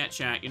not done yet,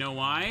 chat. You know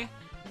why?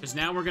 Because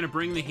now we're gonna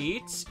bring the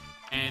heat,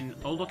 and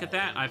oh, look at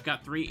that. I've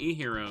got 3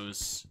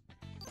 E-Heroes.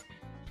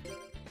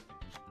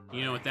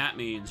 You know what that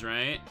means,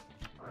 right?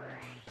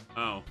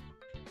 Oh.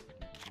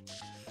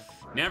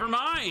 Never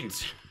mind!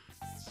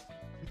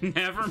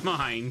 Never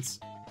mind.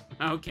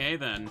 Okay,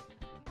 then.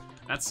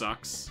 That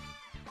sucks.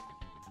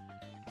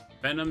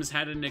 Venom's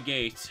had a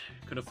negate.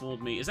 Could have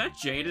fooled me. Is that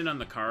Jaden on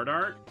the card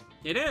art?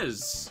 It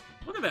is!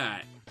 Look at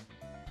that!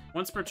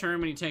 Once per turn,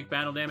 when you take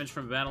battle damage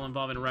from a battle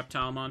involving a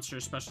reptile monster,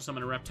 special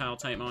summon a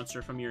reptile-type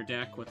monster from your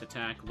deck with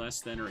attack less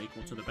than or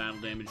equal to the battle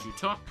damage you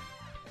took.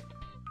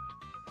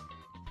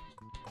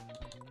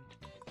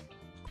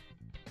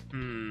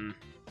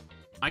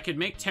 I could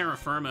make Terra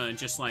Firma and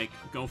just, like,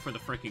 go for the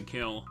frickin'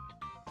 kill.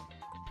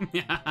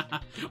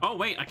 Oh,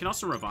 wait, I can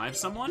also revive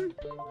someone?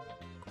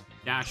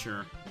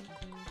 Dasher.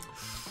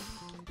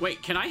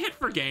 Wait, can I hit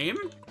for game?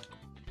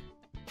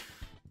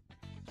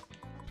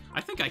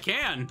 I think I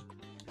can.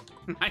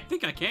 I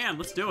think I can.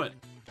 Let's do it.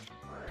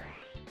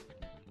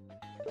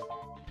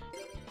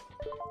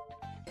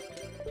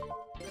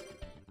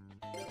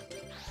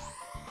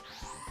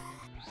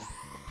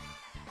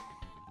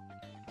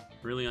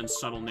 Really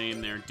unsubtle name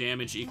there.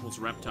 Damage equals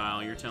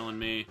reptile, you're telling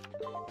me.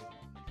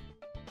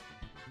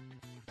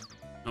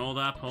 Hold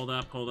up, hold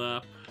up, hold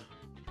up.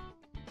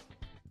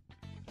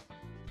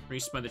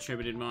 Increased by the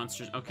tributed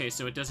monsters. Okay,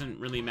 so it doesn't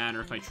really matter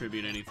if I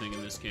tribute anything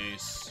in this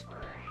case.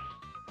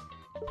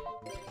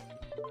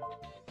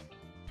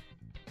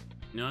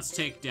 Now let's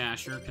take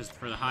Dasher, because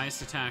for the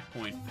highest attack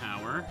point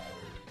power.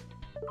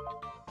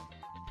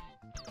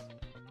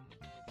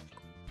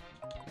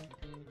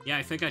 Yeah,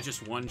 I think I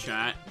just won,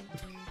 chat.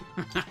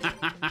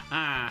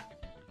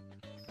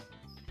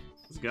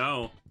 Let's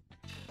go.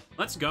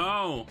 Let's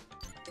go.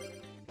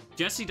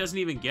 Jesse doesn't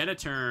even get a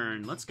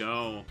turn. Let's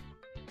go.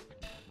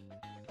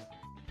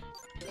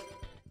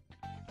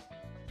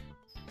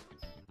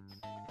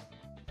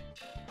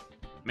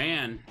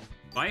 Man,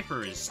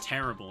 Viper is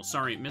terrible.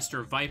 Sorry,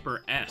 Mr.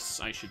 Viper S,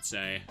 I should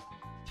say.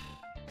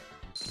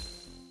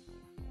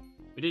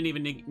 We didn't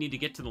even need to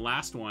get to the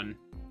last one.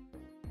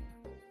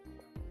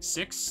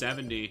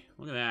 670.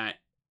 Look at that.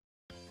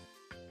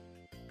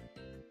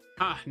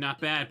 Ah, not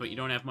bad, but you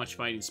don't have much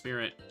fighting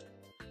spirit.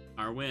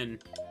 Our win.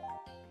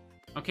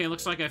 Okay,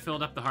 looks like I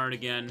filled up the heart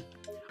again.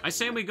 I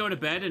say we go to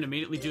bed and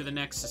immediately do the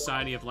next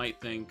Society of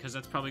Light thing, because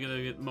that's probably going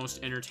to be the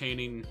most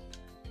entertaining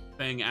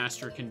thing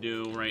Aster can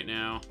do right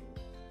now.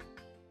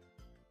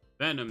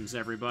 Venoms,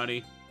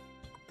 everybody.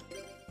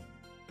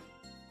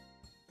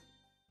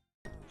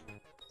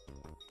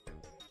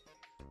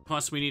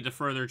 Plus, we need to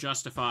further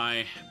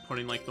justify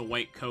putting, like, the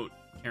white coat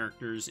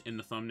characters in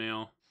the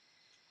thumbnail.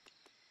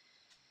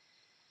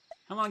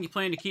 How long you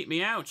plan to keep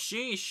me out?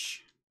 Sheesh.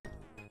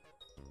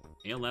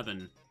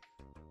 11.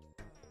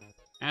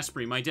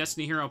 Asprey, my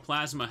Destiny Hero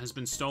Plasma has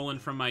been stolen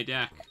from my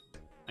deck.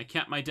 I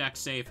kept my deck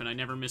safe and I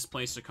never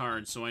misplaced a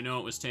card, so I know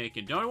it was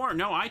taken. Don't worry,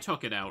 no, I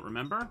took it out,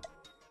 remember?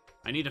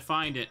 I need to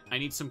find it. I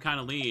need some kind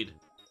of lead.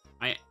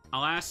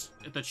 I'll ask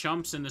the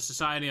chumps in the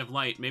Society of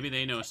Light. Maybe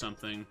they know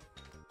something.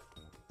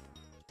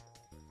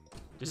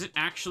 Does it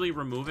actually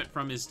remove it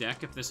from his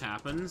deck if this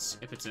happens?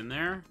 If it's in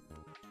there?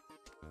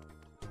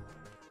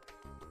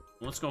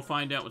 Well, let's go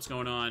find out what's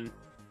going on.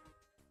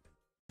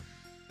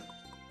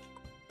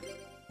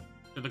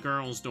 To the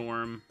girls'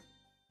 dorm.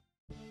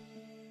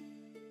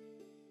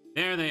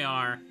 There they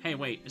are. Hey,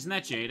 wait, isn't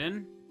that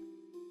Jaden?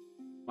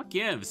 What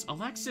gives?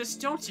 Alexis,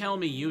 don't tell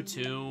me you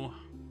two.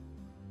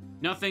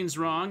 Nothing's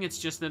wrong, it's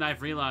just that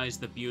I've realized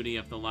the beauty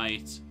of the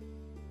light.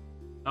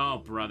 Oh,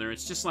 brother,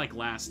 it's just like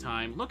last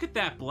time. Look at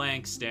that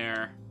blank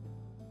stare.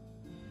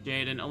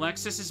 Jaden,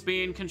 Alexis is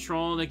being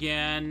controlled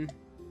again.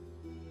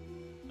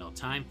 Well,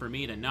 time for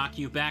me to knock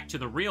you back to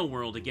the real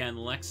world again,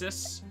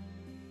 Alexis.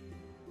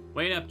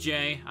 Wait up,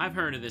 Jay. I've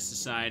heard of this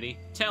society.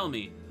 Tell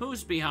me,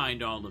 who's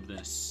behind all of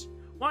this?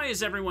 Why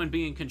is everyone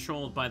being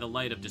controlled by the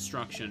light of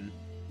destruction?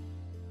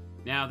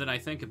 Now that I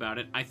think about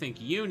it, I think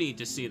you need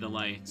to see the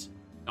light.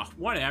 Oh,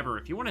 whatever.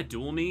 If you want to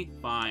duel me,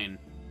 fine.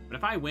 But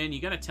if I win, you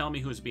gotta tell me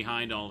who's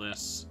behind all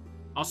this.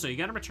 Also, you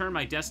gotta return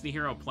my Destiny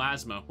Hero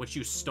Plasma, which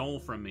you stole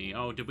from me.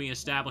 Oh, did we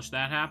establish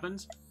that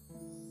happened?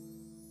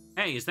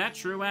 Hey, is that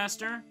true,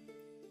 Aster?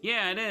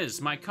 Yeah, it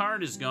is. My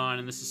card is gone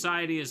and the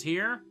society is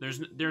here.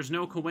 There's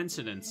no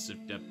coincidence.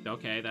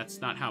 Okay, that's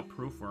not how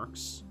proof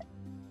works.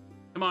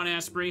 Come on,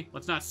 Asprey.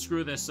 Let's not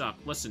screw this up.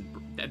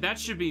 Listen, that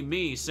should be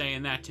me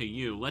saying that to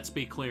you. Let's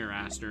be clear,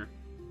 Aster.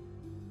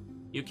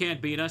 You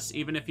can't beat us,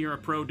 even if you're a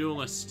pro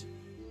duelist.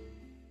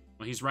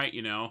 Well, he's right,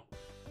 you know.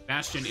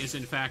 Bastion is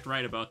in fact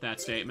right about that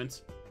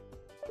statement.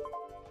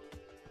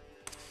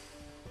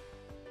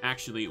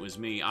 Actually, it was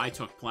me. I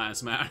took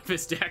Plasma out of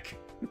his deck.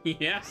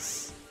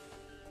 Yes.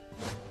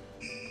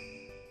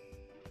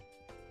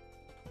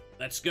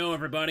 Let's go,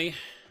 everybody.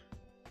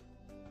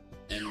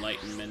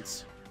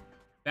 Enlightenment.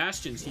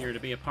 Bastion's here to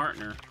be a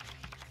partner.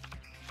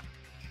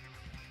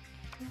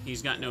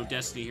 He's got no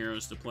Destiny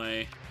Heroes to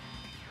play.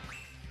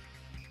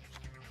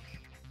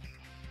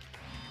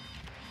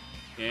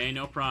 Okay,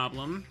 no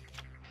problem.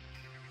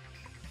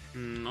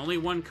 Only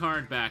one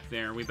card back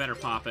there. We better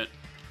pop it.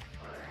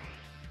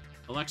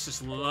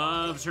 Alexis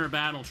loves her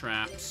battle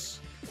traps.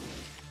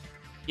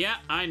 Yeah,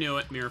 I knew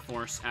it. Mirror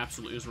Force.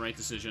 Absolutely was the right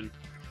decision.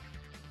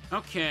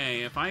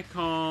 Okay, if I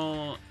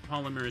call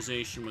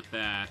Polymerization with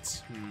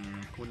that,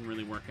 wouldn't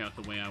really work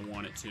out the way I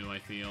want it to, I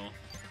feel.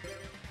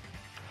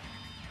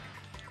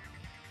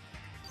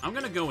 I'm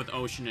gonna go with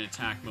Ocean in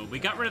attack mode. We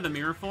got rid of the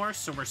Mirror Force,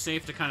 so we're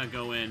safe to kind of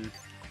go in.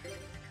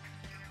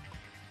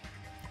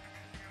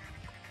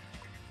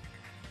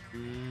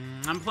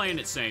 I'm playing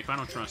it safe. I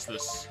don't trust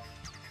this.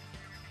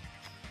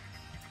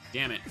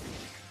 Damn it.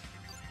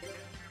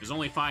 There's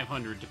only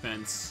 500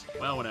 defense.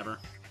 Well, whatever.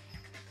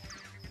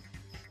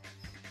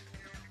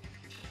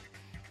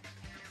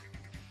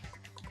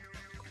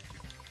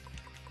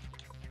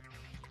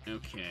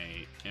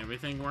 Okay,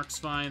 everything works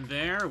fine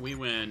there. We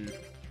win.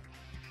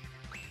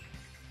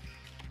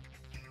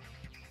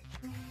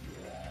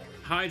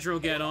 Hydro,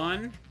 get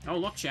on. Oh,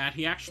 look, chat.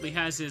 He actually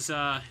has his,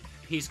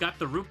 he's got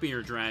the root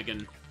beer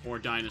dragon. Or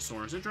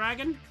dinosaur. Is it a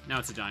dragon? No,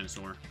 it's a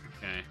dinosaur.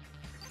 Okay.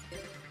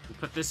 We'll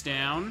put this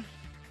down.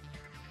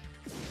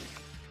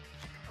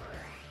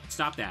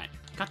 Stop that.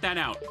 Cut that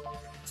out.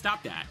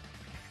 Stop that.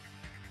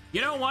 You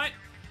know what?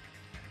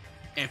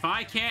 If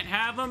I can't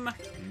have them,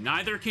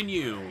 neither can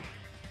you.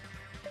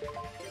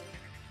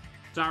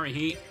 Sorry,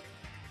 Heat.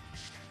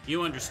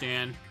 You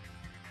understand.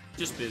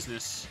 Just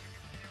business.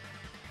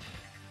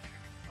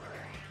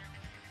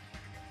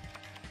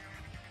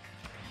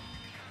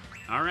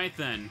 Alright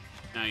then.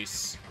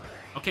 Nice.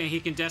 Okay, he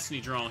can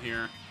Destiny Draw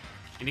here.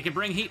 And he can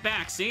bring Heat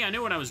back. See, I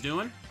knew what I was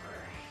doing.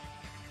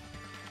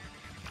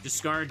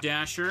 Discard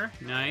Dasher.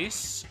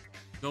 Nice.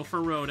 Go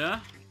for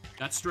Rhoda.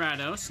 Got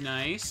Stratos.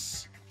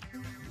 Nice.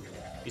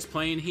 He's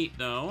playing Heat,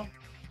 though.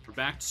 We're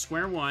back to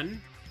square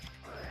one.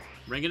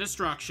 Ring of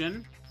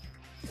Destruction.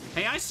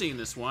 Hey, I seen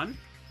this one.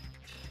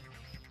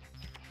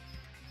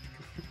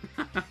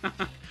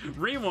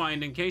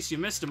 Rewind in case you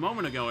missed a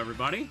moment ago,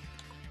 everybody.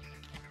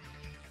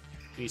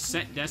 He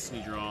set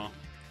Destiny Draw.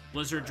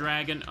 Blizzard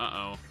Dragon.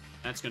 Uh-oh.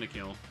 That's gonna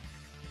kill.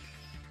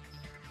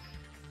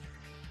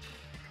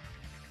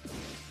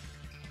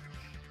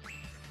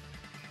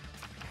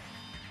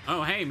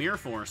 Oh, hey, Mirror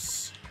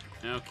Force.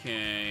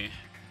 Okay.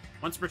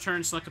 Once per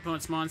turn, select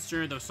opponent's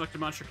monster. The selected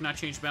monster cannot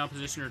change battle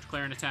position or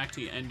declare an attack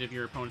to the end of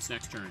your opponent's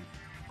next turn.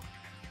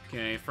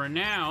 Okay, for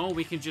now,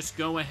 we can just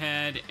go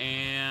ahead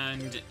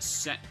and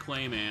set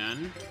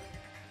Clayman.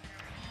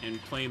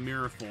 And play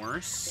Mirror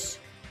Force.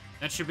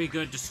 That should be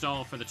good to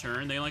stall for the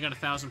turn. They only got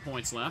 1,000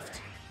 points left.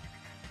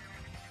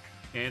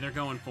 Okay, they're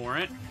going for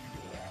it.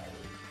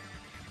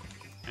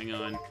 Hang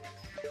on.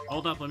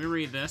 Hold up, let me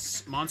read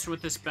this. Monster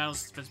with this battle...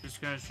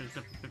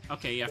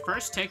 Okay, yeah,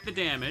 first take the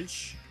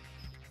damage.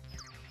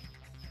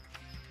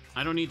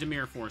 I don't need to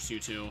Mirror Force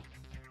you two.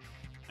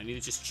 I need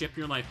to just chip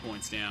your life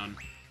points down.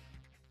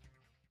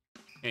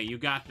 Okay, you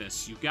got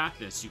this. You got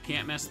this. You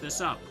can't mess this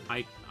up.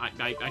 I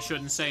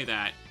shouldn't say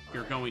that.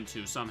 You're going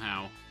to,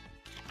 somehow.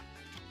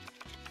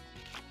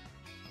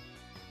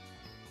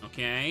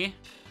 Okay.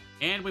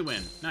 And we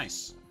win.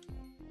 Nice.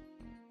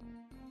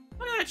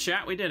 Look at that,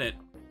 chat. We did it.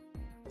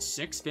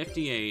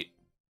 658.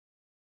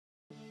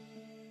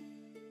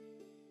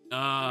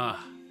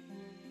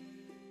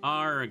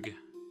 Arg.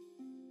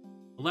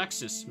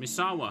 Alexis,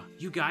 Misawa,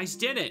 you guys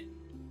did it!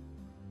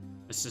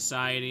 The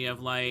Society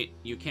of Light,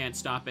 you can't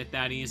stop it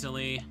that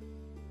easily.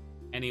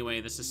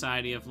 Anyway, the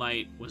Society of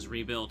Light was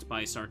rebuilt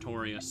by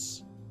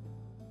Sartorius.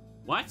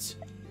 What?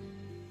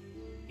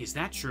 Is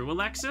that true,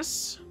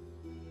 Alexis?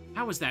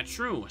 How is that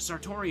true?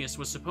 Sartorius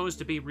was supposed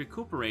to be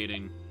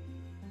recuperating.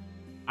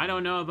 I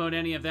don't know about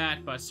any of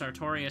that, but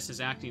Sartorius is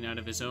acting out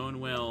of his own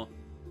will.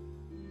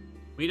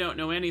 We don't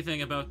know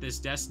anything about this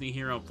Destiny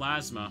Hero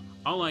Plasma.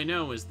 All I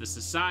know is the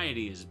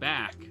Society is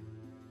back.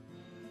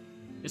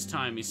 This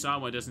time,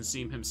 Misawa doesn't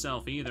seem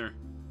himself either.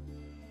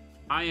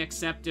 I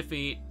accept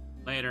defeat.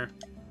 Later.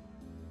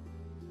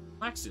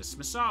 Alexis,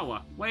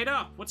 Misawa, wait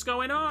up! What's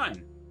going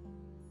on?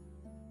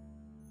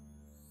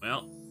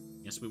 Well,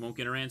 guess we won't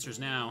get our answers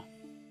now.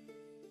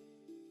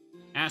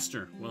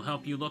 Aster, we'll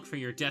help you look for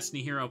your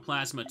Destiny Hero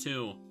Plasma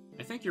too.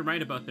 I think you're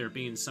right about there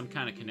being some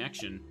kind of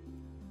connection.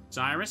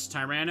 Cyrus,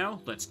 Tyranno,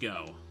 let's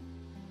go.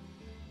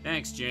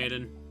 Thanks,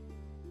 Jaden.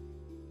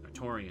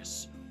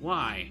 Sartorius.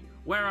 Why?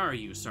 Where are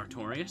you,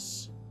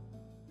 Sartorius?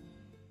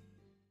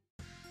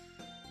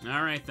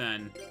 Alright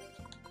then.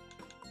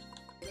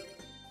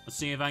 Let's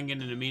see if I can get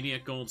an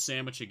immediate gold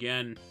sandwich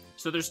again.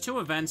 So there's 2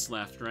 events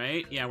left,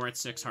 right? Yeah, we're at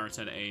 6 hearts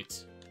out of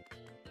 8.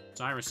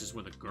 Cyrus is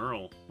with a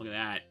girl. Look at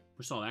that.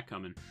 Who saw that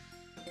coming?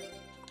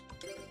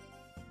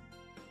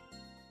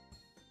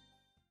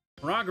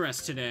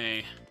 Progress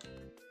today.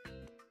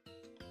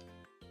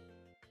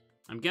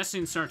 I'm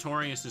guessing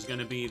Sartorius is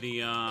gonna be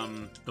the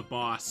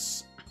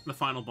boss, the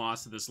final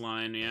boss of this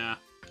line, yeah.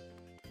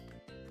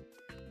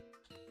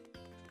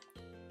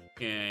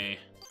 Okay,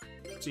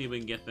 let's see if we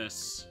can get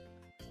this.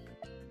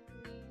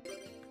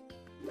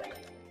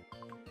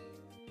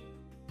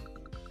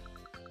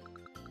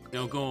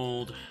 No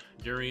gold,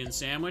 Durian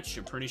sandwich.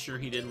 I'm pretty sure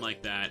he didn't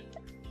like that.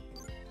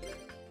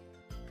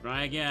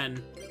 Try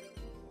again.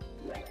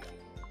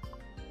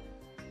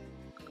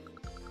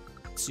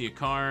 See a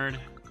card.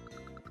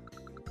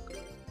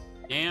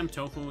 Damn,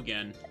 tofu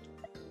again.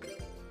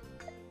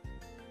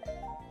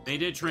 They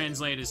did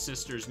translate his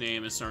sister's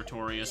name as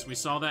Sartorius. We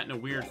saw that in a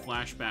weird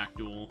flashback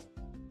duel.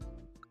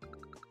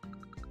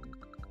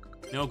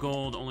 No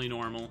gold, only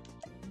normal.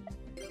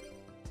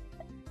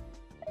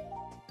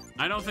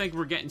 I don't think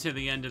we're getting to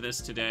the end of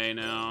this today,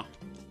 no.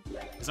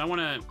 Because I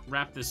want to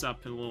wrap this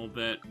up in a little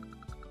bit.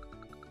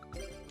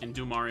 And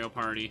do Mario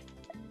Party.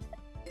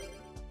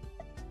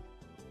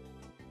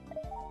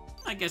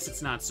 I guess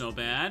it's not so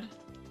bad.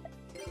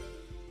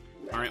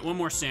 Alright, one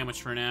more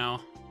sandwich for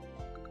now.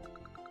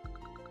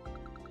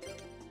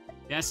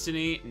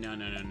 Destiny. No,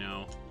 no, no,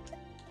 no.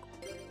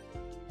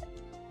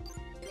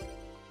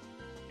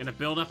 Gonna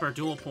build up our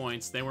duel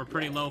points. They were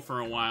pretty low for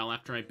a while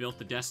after I built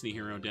the Destiny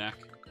Hero deck.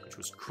 Which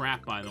was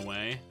crap, by the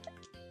way.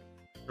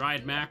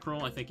 Dried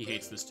mackerel. I think he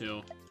hates this,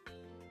 too.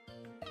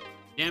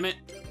 Damn it.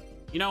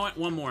 You know what?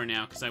 One more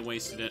now, because I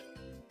wasted it.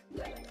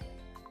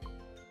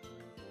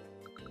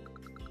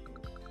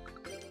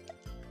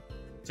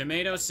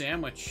 Tomato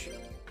sandwich.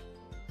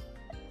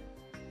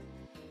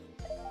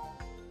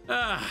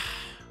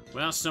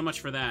 Well, so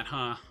much for that,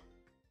 huh?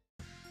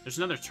 There's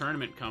another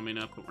tournament coming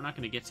up, but we're not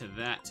going to get to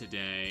that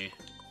today.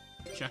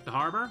 Check the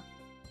harbor.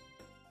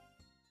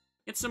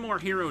 Get some more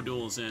hero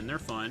duels in. They're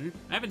fun.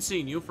 I haven't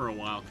seen you for a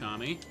while,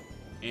 Kami.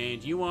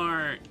 And you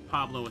are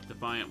Pablo with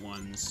Defiant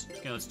Ones.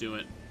 Okay, let's do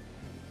it.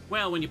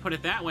 Well, when you put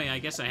it that way, I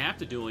guess I have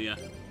to duel you.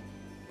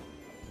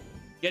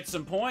 Get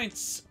some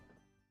points.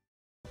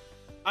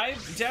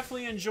 I've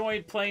definitely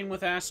enjoyed playing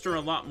with Aster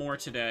a lot more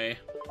today.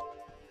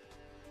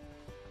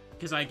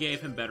 Because I gave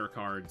him better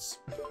cards.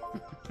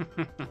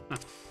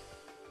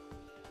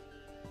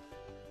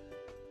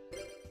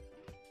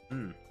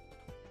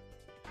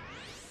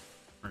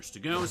 First to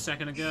go,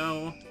 second to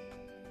go.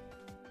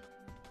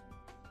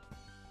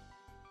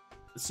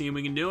 Let's see if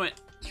we can do it.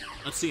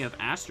 Let's see if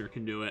Aster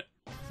can do it.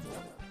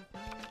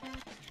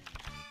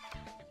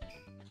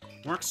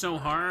 Worked so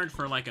hard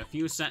for like a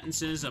few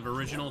sentences of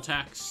original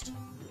text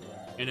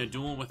in a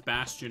duel with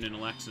Bastion and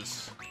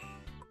Alexis.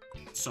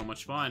 So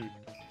much fun.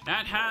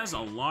 That has a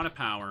lot of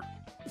power.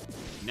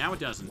 Now it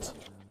doesn't.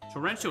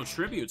 Torrential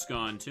Tribute's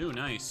gone too,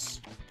 nice.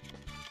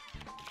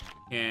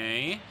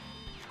 Okay.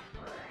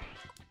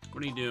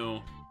 What do you do?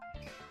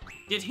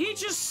 Did he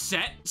just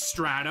set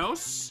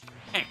Stratos?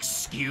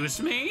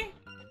 Excuse me?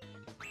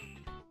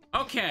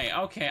 Okay,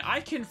 okay, I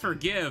can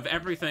forgive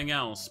everything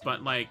else,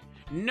 but like,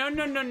 no,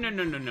 no, no, no,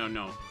 no, no, no,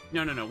 no.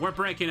 No, no, no, we're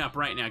breaking up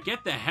right now.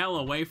 Get the hell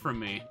away from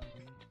me.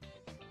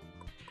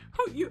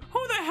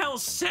 Who the hell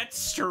set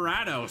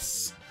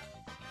Stratos?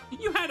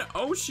 You had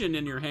Ocean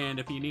in your hand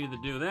if you needed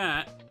to do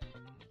that.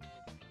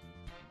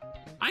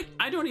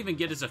 I don't even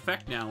get his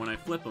effect now when I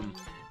flip him.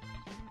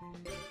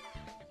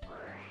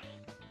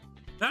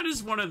 That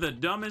is one of the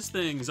dumbest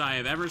things I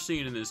have ever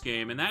seen in this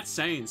game, and that's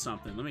saying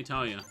something, let me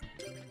tell you.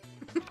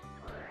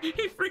 He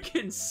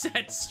freaking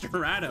set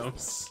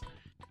Stratos.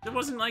 It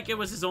wasn't like it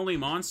was his only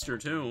monster,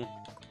 too.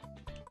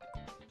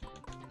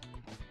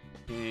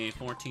 Okay,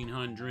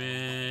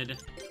 1400.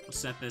 We'll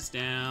set this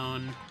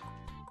down.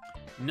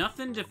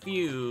 Nothing to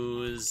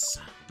fuse.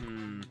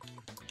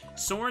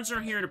 Swords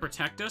are here to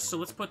protect us, so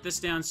let's put this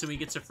down so he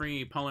gets a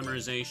free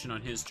polymerization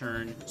on his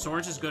turn.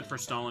 Swords is good for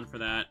Stalin for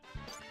that.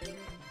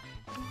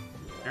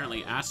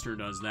 Apparently Aster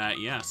does that,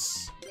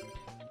 yes.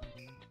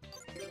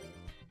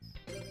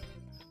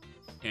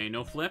 Okay,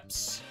 no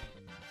flips.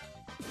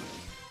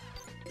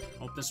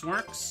 Hope this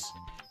works.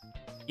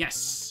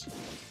 Yes!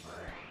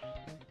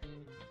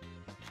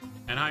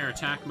 At higher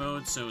attack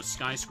mode, so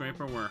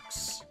Skyscraper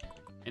works.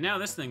 And now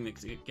this thing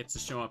that gets to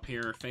show up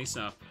here, face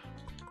up.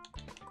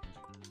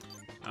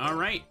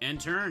 Alright,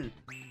 end turn.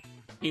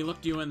 He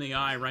looked you in the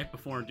eye right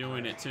before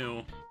doing it,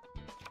 too.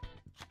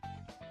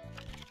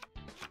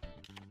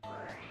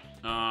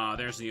 Ah,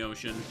 there's the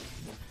Ocean.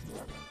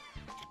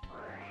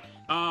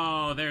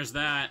 Oh, there's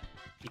that.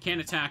 You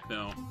can't attack,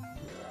 though.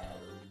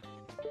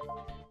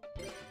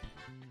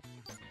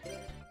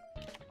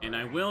 And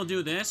I will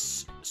do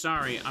this.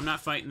 Sorry, I'm not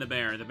fighting the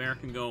bear. The bear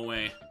can go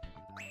away.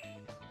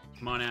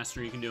 Come on,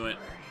 Aster, you can do it.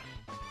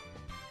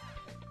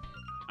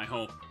 I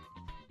hope.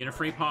 Get a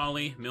free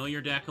poly, mill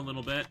your deck a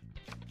little bit.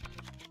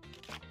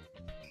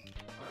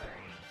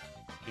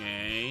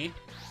 Okay.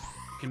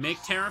 Can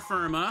make Terra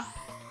Firma.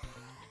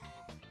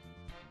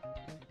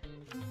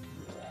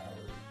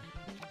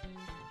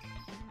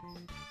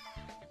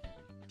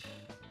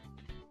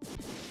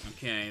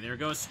 Okay, there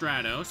goes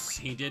Stratos.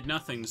 He did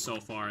nothing so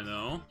far,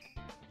 though.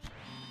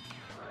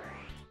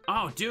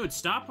 Oh, dude,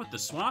 stop with the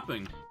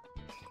swapping.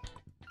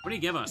 What do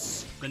you give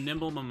us? The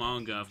Nimble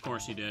Momonga, of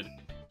course he did.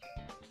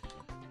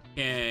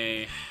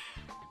 Okay.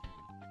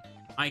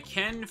 I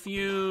can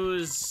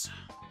fuse...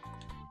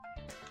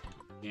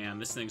 Damn,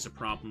 this thing's a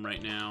problem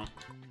right now.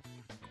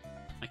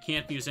 I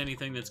can't fuse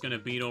anything that's gonna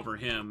beat over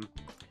him.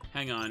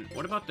 Hang on,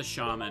 what about the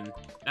Shaman?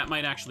 That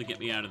might actually get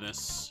me out of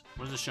this.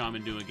 What does the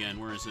Shaman do again?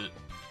 Where is it?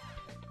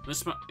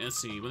 Let's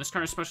see. When this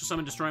card is special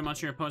summon, destroy a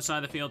monster on your opponent's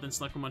side of the field, then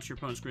select one monster your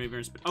opponent's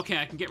graveyard. Okay,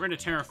 I can get rid of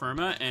Terra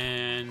Firma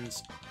and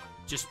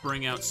just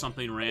bring out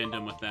something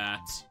random with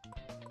that.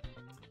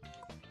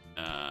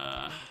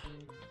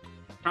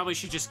 Probably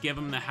should just give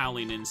him the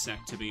Howling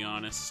Insect, to be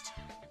honest.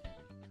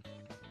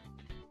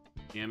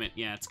 Damn it.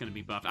 Yeah, it's gonna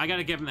be buffed. I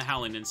gotta give him the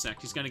Howling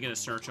Insect. He's gonna get a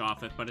search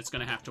off it, but it's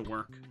gonna have to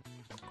work.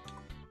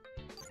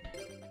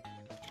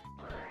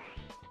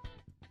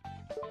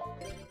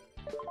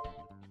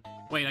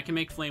 Wait, I can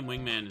make Flame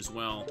Wingman as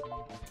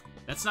well.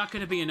 That's not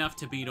gonna be enough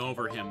to beat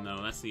over him,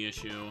 though. That's the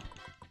issue.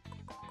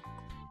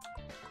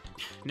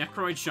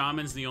 Necroid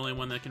Shaman's the only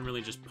one that can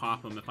really just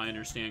pop him, if I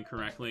understand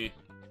correctly.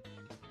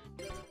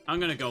 I'm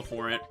gonna go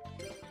for it.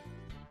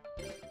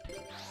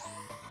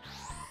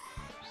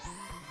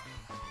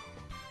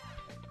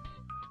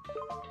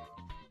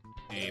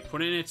 Okay,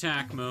 put in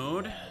attack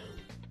mode.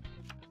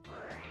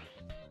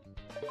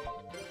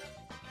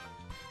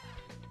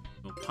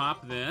 We'll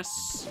pop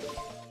this.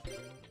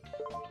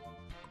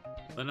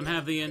 Let him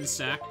have the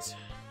insect.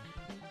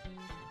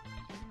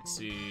 Let's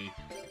see.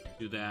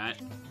 Do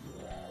that.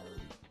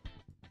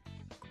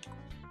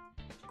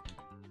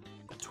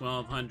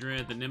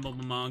 1200. The Nimble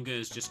Manga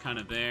is just kind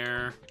of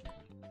there.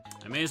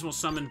 I may as well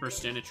summon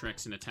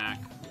Burstinatrix and attack.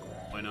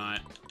 Why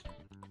not?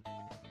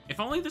 If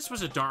only this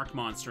was a dark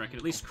monster, I could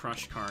at least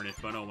crush card it,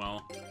 but oh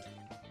well.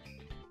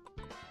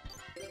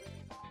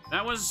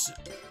 That was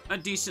a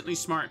decently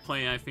smart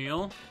play, I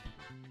feel.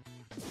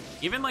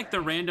 Even, like, the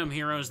random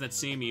heroes that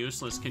seem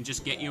useless can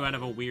just get you out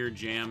of a weird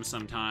jam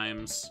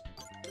sometimes.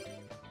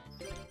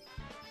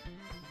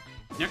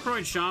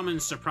 Necroid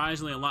Shaman's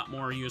surprisingly a lot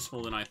more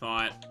useful than I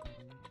thought.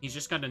 He's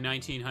just got a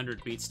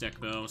 1900 beat stick,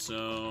 though,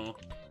 so...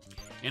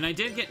 And I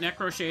did get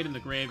Necroshade in the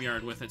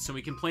graveyard with it, so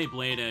we can play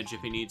Blade Edge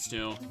if he needs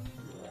to.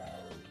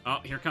 Oh,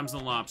 here comes the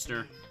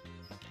lobster.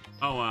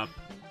 Oh,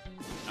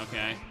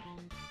 okay.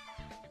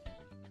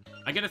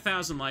 I get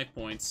 1,000 life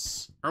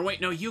points. Or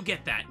wait, no, you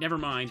get that. Never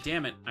mind.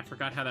 Damn it. I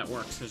forgot how that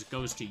works, because it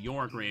goes to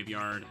your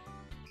graveyard.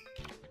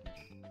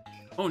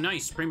 Oh,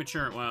 nice.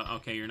 Premature. Well,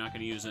 okay, you're not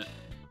going to use it.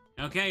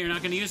 Okay, you're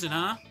not going to use it,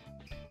 huh?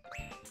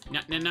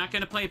 Not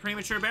going to play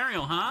Premature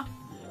Burial, huh?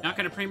 Not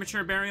going to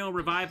Premature Burial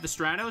revive the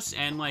Stratos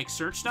and, like,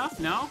 search stuff?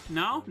 No?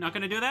 No? Not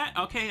going to do that?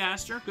 Okay,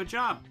 Aster. Good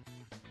job.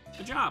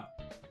 Good job.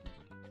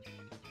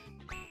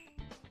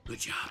 Good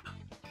job.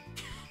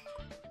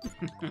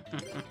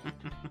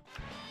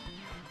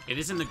 It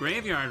is in the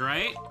graveyard,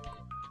 right?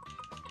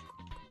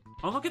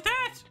 Oh, look at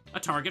that! A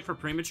target for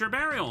Premature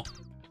Burial.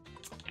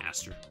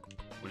 Aster.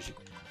 What is you...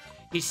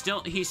 He's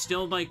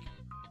still, like...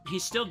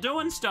 He's still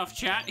doing stuff,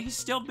 chat. He's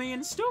still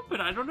being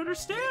stupid. I don't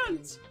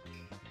understand.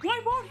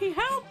 Why won't he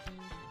help?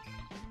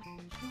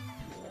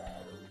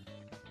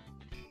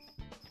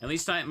 At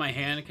least my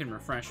hand can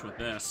refresh with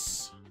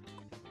this.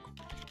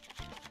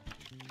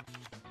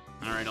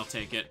 Alright, I'll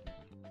take it.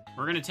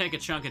 We're gonna take a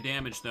chunk of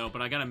damage, though,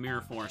 but I got a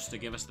Mirror Force to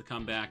give us the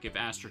comeback if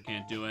Aster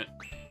can't do it.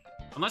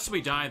 Unless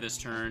we die this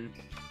turn.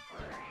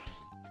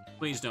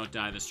 Please don't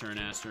die this turn,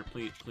 Aster.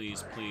 Please,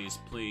 please, please,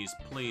 please,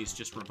 please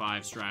just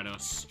revive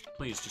Stratos.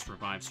 Please just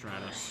revive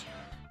Stratos.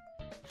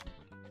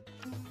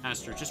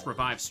 Aster, just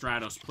revive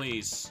Stratos,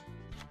 please.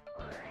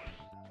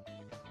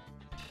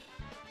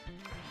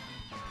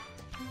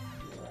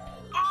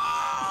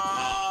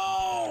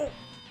 Oh!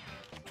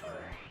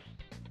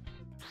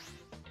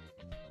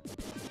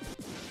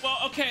 Well,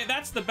 okay,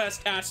 that's the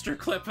best Aster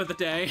clip of the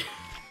day.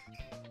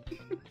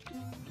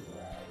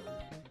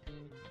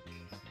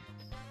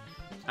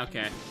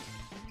 Okay.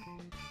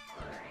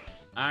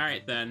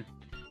 Alright, then.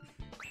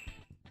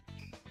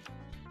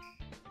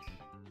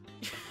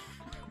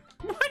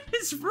 What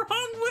is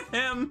wrong with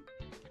him?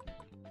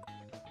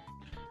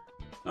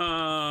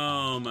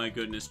 Oh my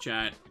goodness,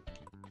 chat.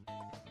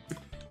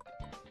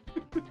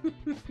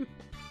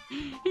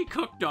 He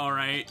cooked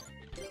alright.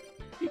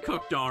 He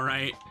cooked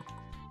alright.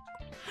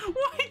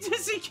 Why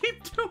does he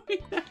keep doing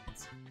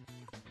that?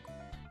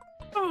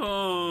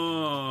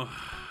 Oh.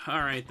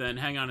 Alright then,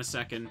 hang on a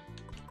second.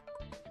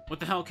 What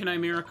the hell can I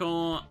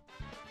miracle?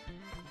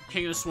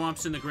 King of the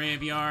Swamps in the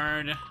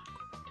graveyard.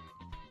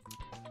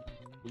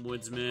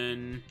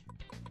 Woodsman.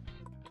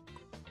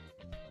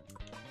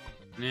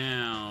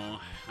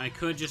 Now, I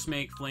could just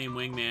make Flame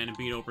Wingman and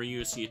beat over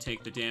you so you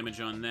take the damage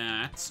on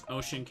that.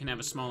 Ocean can have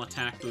a small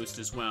attack boost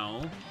as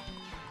well.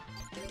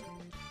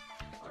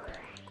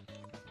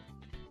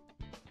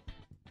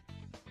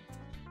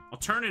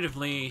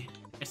 Alternatively,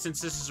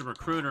 since this is a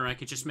recruiter, I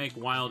could just make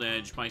Wild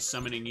Edge by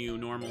summoning you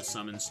normal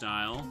summon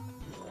style.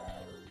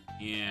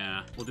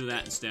 Yeah, we'll do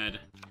that instead.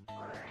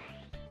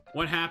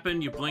 What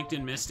happened? You blinked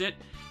and missed it?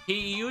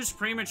 He used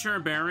Premature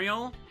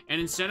Burial, and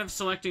instead of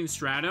selecting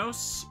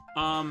Stratos,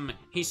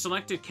 he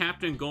selected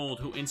Captain Gold,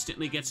 who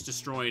instantly gets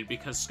destroyed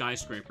because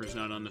Skyscraper's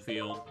not on the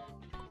field.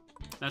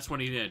 That's what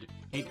he did.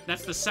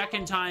 That's the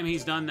second time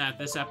he's done that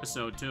this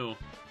episode, too.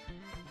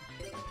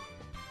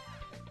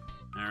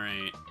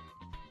 Alright.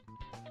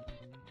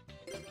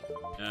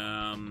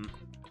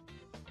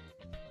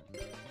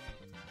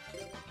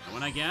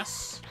 What I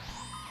guess?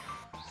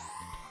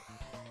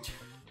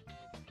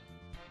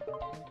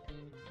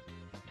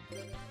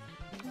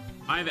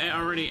 I've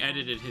already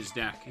edited his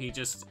deck.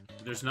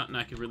 There's nothing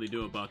I can really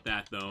do about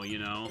that, though, you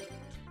know?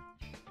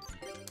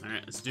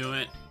 Alright, let's do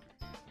it.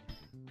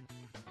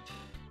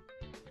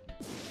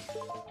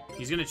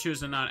 He's gonna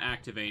choose to not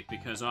activate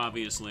because,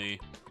 obviously,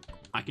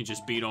 I can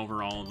just beat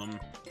over all of them.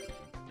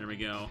 There we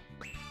go.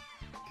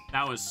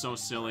 That was so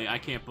silly. I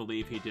can't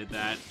believe he did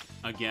that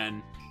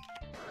again.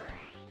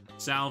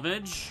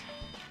 Salvage.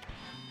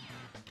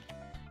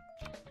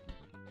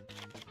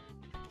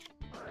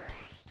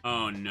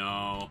 Oh,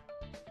 no.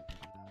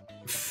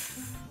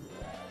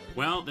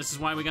 Well, this is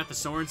why we got the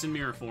swords and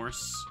Mirror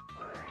Force.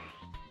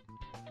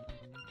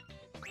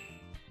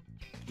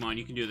 Come on,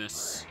 you can do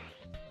this.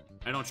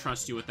 I don't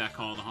trust you with that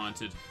Call of the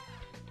Haunted.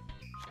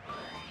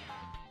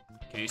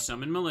 Okay,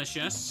 summon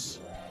Malicious.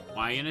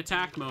 Why in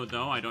attack mode,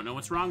 though? I don't know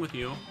what's wrong with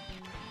you.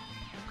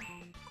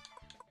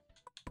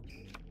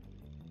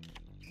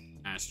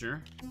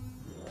 Aster.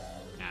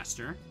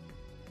 Aster.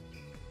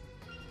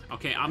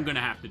 Okay, I'm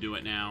gonna have to do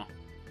it now.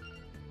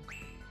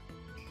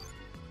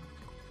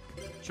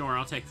 Sure,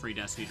 I'll take free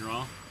Destiny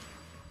Draw.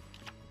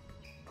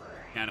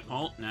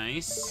 Catapult,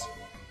 nice.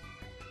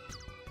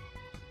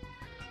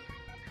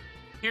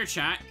 Here,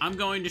 chat, I'm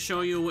going to show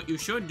you what you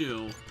should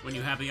do when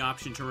you have the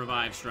option to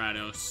revive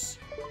Stratos.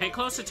 Pay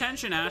close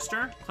attention,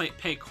 Aster.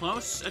 Pay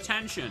close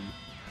attention.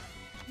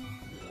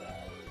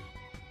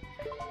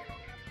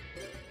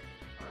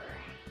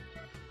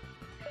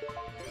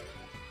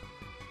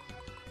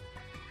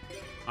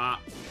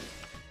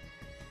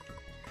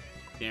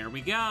 There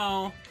we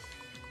go.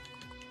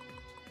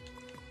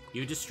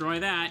 You destroy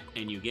that,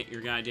 and you get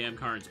your goddamn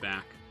cards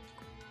back.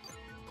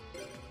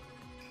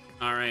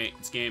 Alright,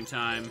 it's game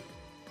time.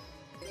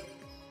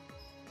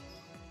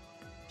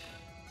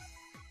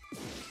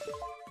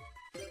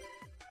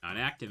 Not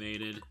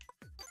activated.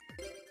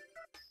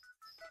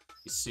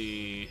 You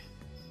see...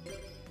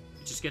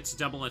 It just gets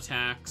double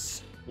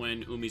attacks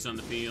when Umi's on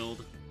the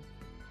field.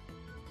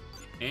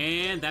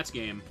 And that's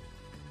game.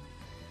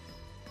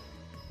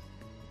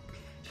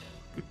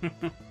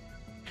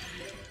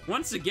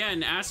 Once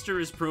again, Aster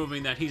is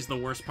proving that he's the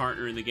worst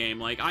partner in the game.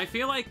 Like, I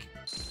feel like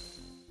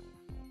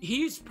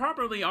he's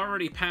probably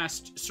already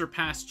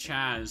surpassed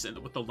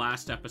Chaz with the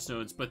last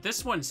episodes, but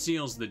this one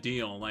seals the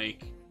deal.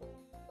 Like,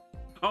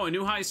 oh, a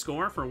new high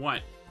score for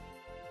what?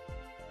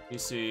 Let me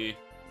see.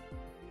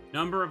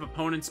 Number of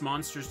opponents'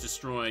 monsters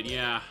destroyed.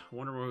 Yeah, I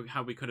wonder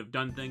how we could have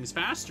done things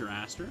faster,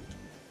 Aster.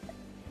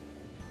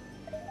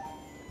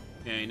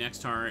 Okay,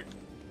 next heart.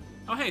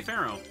 Oh, hey,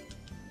 Pharaoh.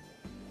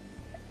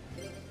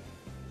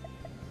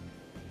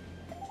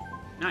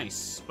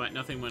 Nice, but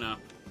nothing went up.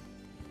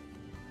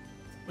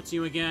 What's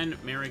you again?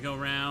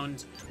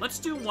 Merry-go-round. Let's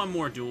do one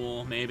more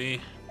duel,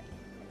 maybe.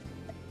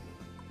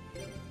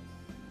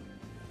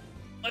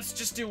 Let's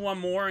just do one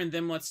more, and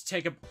then we'll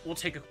take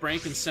a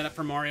break and set up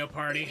for Mario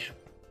Party.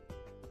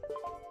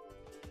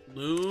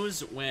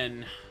 Lose,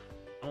 win.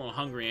 I'm a little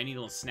hungry. I need a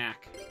little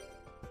snack.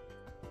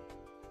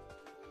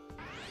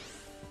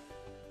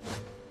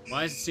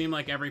 Why does it seem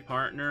like every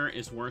partner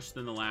is worse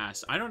than the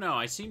last? I don't know.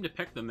 I seem to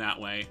pick them that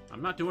way. I'm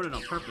not doing it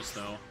on purpose,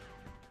 though.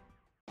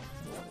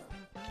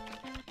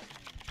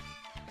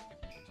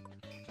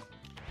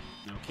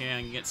 Okay,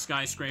 I can get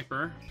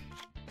Skyscraper.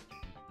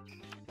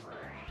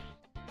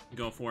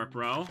 Go for it,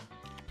 bro.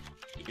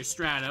 Get your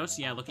Stratos.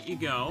 Yeah, look at you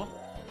go.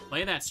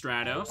 Play that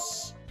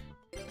Stratos.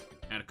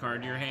 Add a card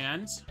to your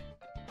hand.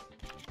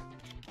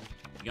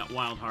 You got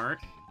Wild Heart.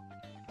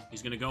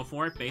 He's gonna go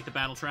for it. Bait the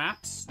battle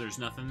traps. There's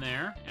nothing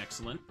there.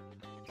 Excellent.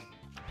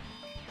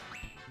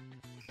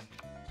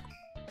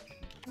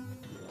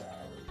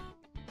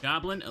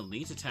 Goblin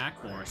Elite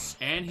Attack Force.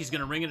 And he's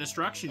gonna Ring of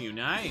Destruction you.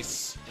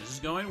 Nice. This is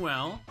going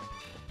well.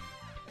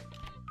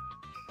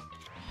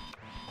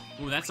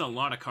 Ooh, that's a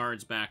lot of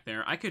cards back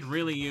there. I could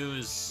really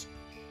use...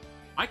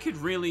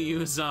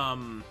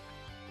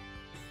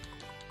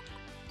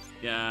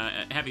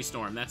 Yeah, Heavy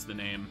Storm. That's the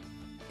name.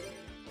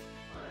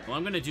 Well,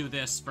 I'm gonna do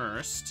this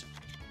first.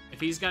 If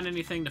he's got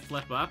anything to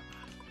flip up,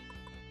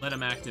 let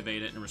him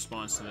activate it in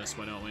response to this,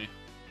 why don't we?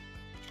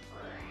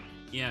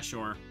 Yeah,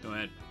 sure. Go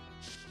ahead.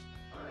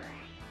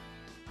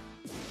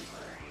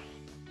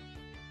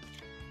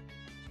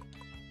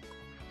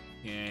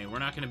 Okay, we're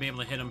not going to be able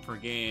to hit him per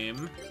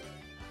game,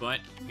 but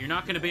you're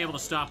not going to be able to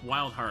stop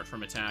Wild Heart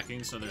from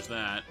attacking, so there's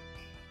that.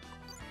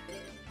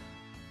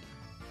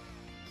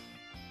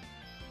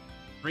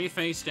 3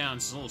 face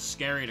downs is a little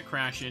scary to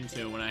crash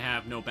into when I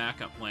have no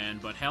backup plan,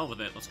 but hell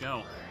with it, let's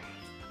go.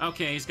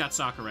 Okay, he's got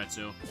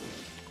Sakuretsu.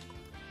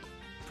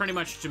 Pretty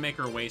much to make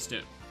her waste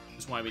it.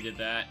 That's why we did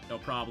that. No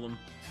problem.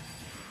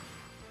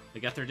 They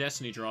got their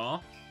Destiny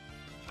Draw.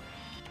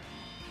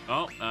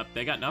 Oh,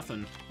 they got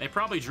nothing. They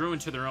probably drew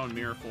into their own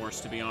Mirror Force,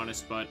 to be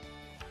honest, but...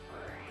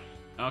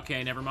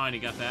 Okay, never mind,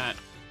 he got that.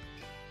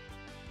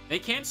 They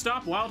can't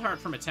stop Wild Heart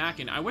from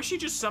attacking. I wish he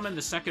just summoned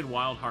the second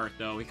Wild Heart,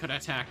 though. He could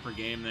attack per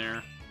game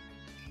there.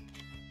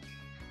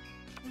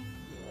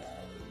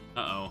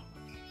 Uh-oh.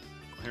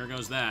 Well, here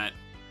goes that.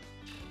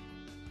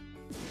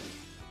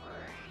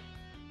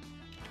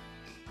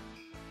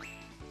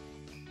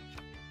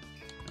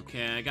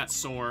 Okay, I got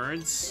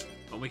swords.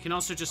 But we can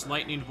also just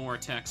Lightning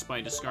Vortex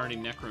by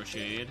discarding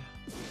Necroshade.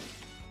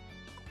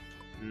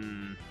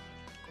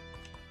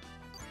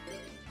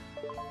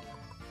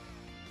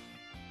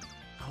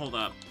 Hold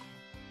up.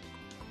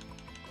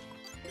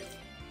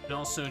 Could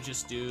also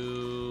just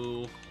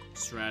do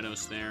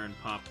Stratos there and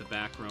pop the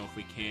back row if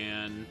we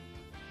can.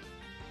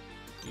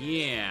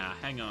 Yeah,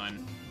 hang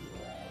on.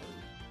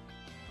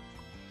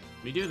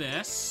 Let me do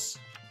this.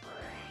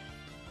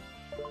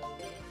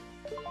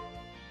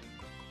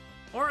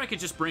 Or I could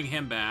just bring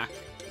him back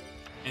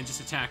and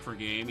just attack for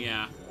game,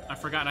 yeah. I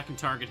forgot I can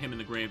target him in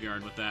the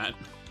graveyard with that.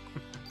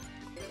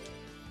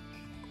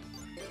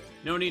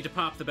 No need to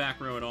pop the back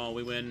row at all,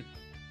 we win.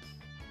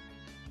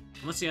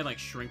 Unless he had, like,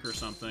 Shrink or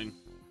something.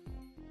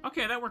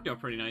 Okay, that worked out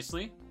pretty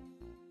nicely.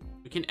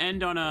 We can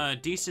end on a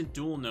decent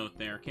dual note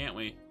there, can't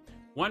we?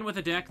 One with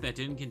a deck that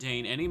didn't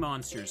contain any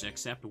monsters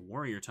except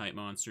warrior-type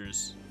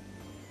monsters.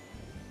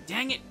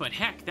 Dang it, but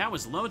heck, that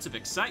was loads of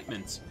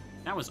excitement.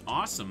 That was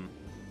awesome.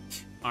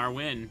 Our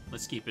win.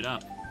 Let's keep it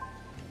up.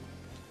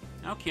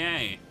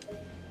 Okay.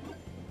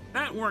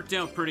 That worked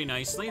out pretty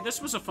nicely.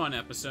 This was a fun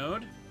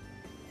episode.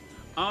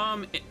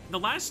 The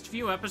last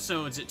few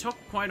episodes, it took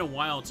quite a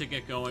while to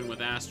get going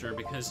with Aster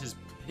because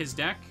his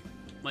deck,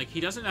 like, he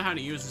doesn't know how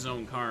to use his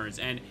own cards.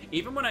 And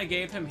even when I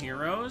gave him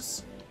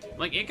heroes,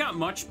 like, it got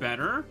much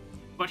better,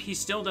 but he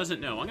still doesn't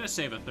know. I'm gonna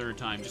save a third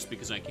time just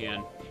because I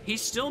can.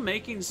 He's still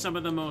making some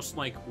of the most,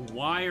 like,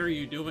 why are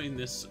you doing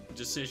this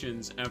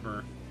decisions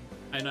ever.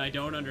 And I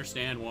don't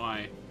understand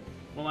why.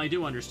 Well, I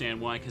do understand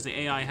why, because the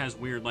AI has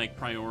weird, like,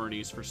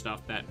 priorities for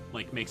stuff that,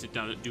 like, makes it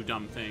do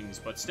dumb things,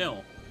 but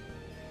still.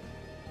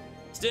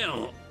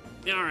 Still.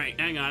 Alright,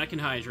 hang on, I can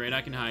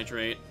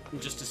hydrate. In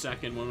just a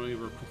second when we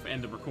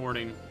end the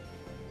recording.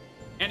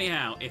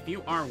 Anyhow, if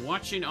you are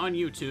watching on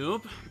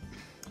YouTube,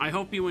 I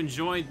hope you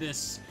enjoyed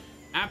this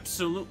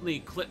absolutely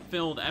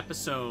clip-filled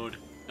episode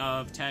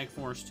of Tag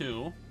Force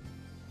 2.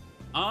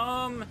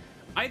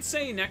 I'd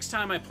say next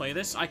time I play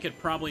this, I could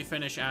probably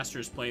finish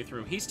Aster's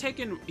playthrough.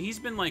 He's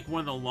been like one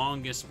of the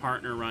longest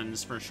partner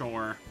runs for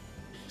sure.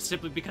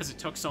 Simply because it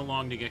took so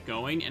long to get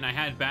going, and I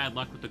had bad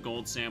luck with the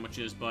gold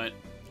sandwiches, but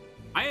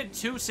I had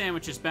 2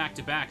 sandwiches back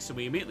to back, so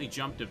we immediately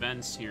jumped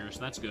events here, so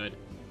that's good.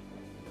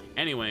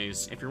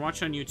 Anyways, if you're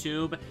watching on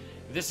YouTube,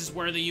 this is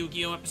where the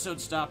Yu-Gi-Oh!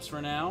 Episode stops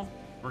for now.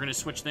 We're gonna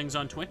switch things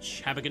on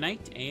Twitch. Have a good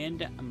night,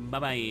 and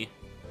bye-bye.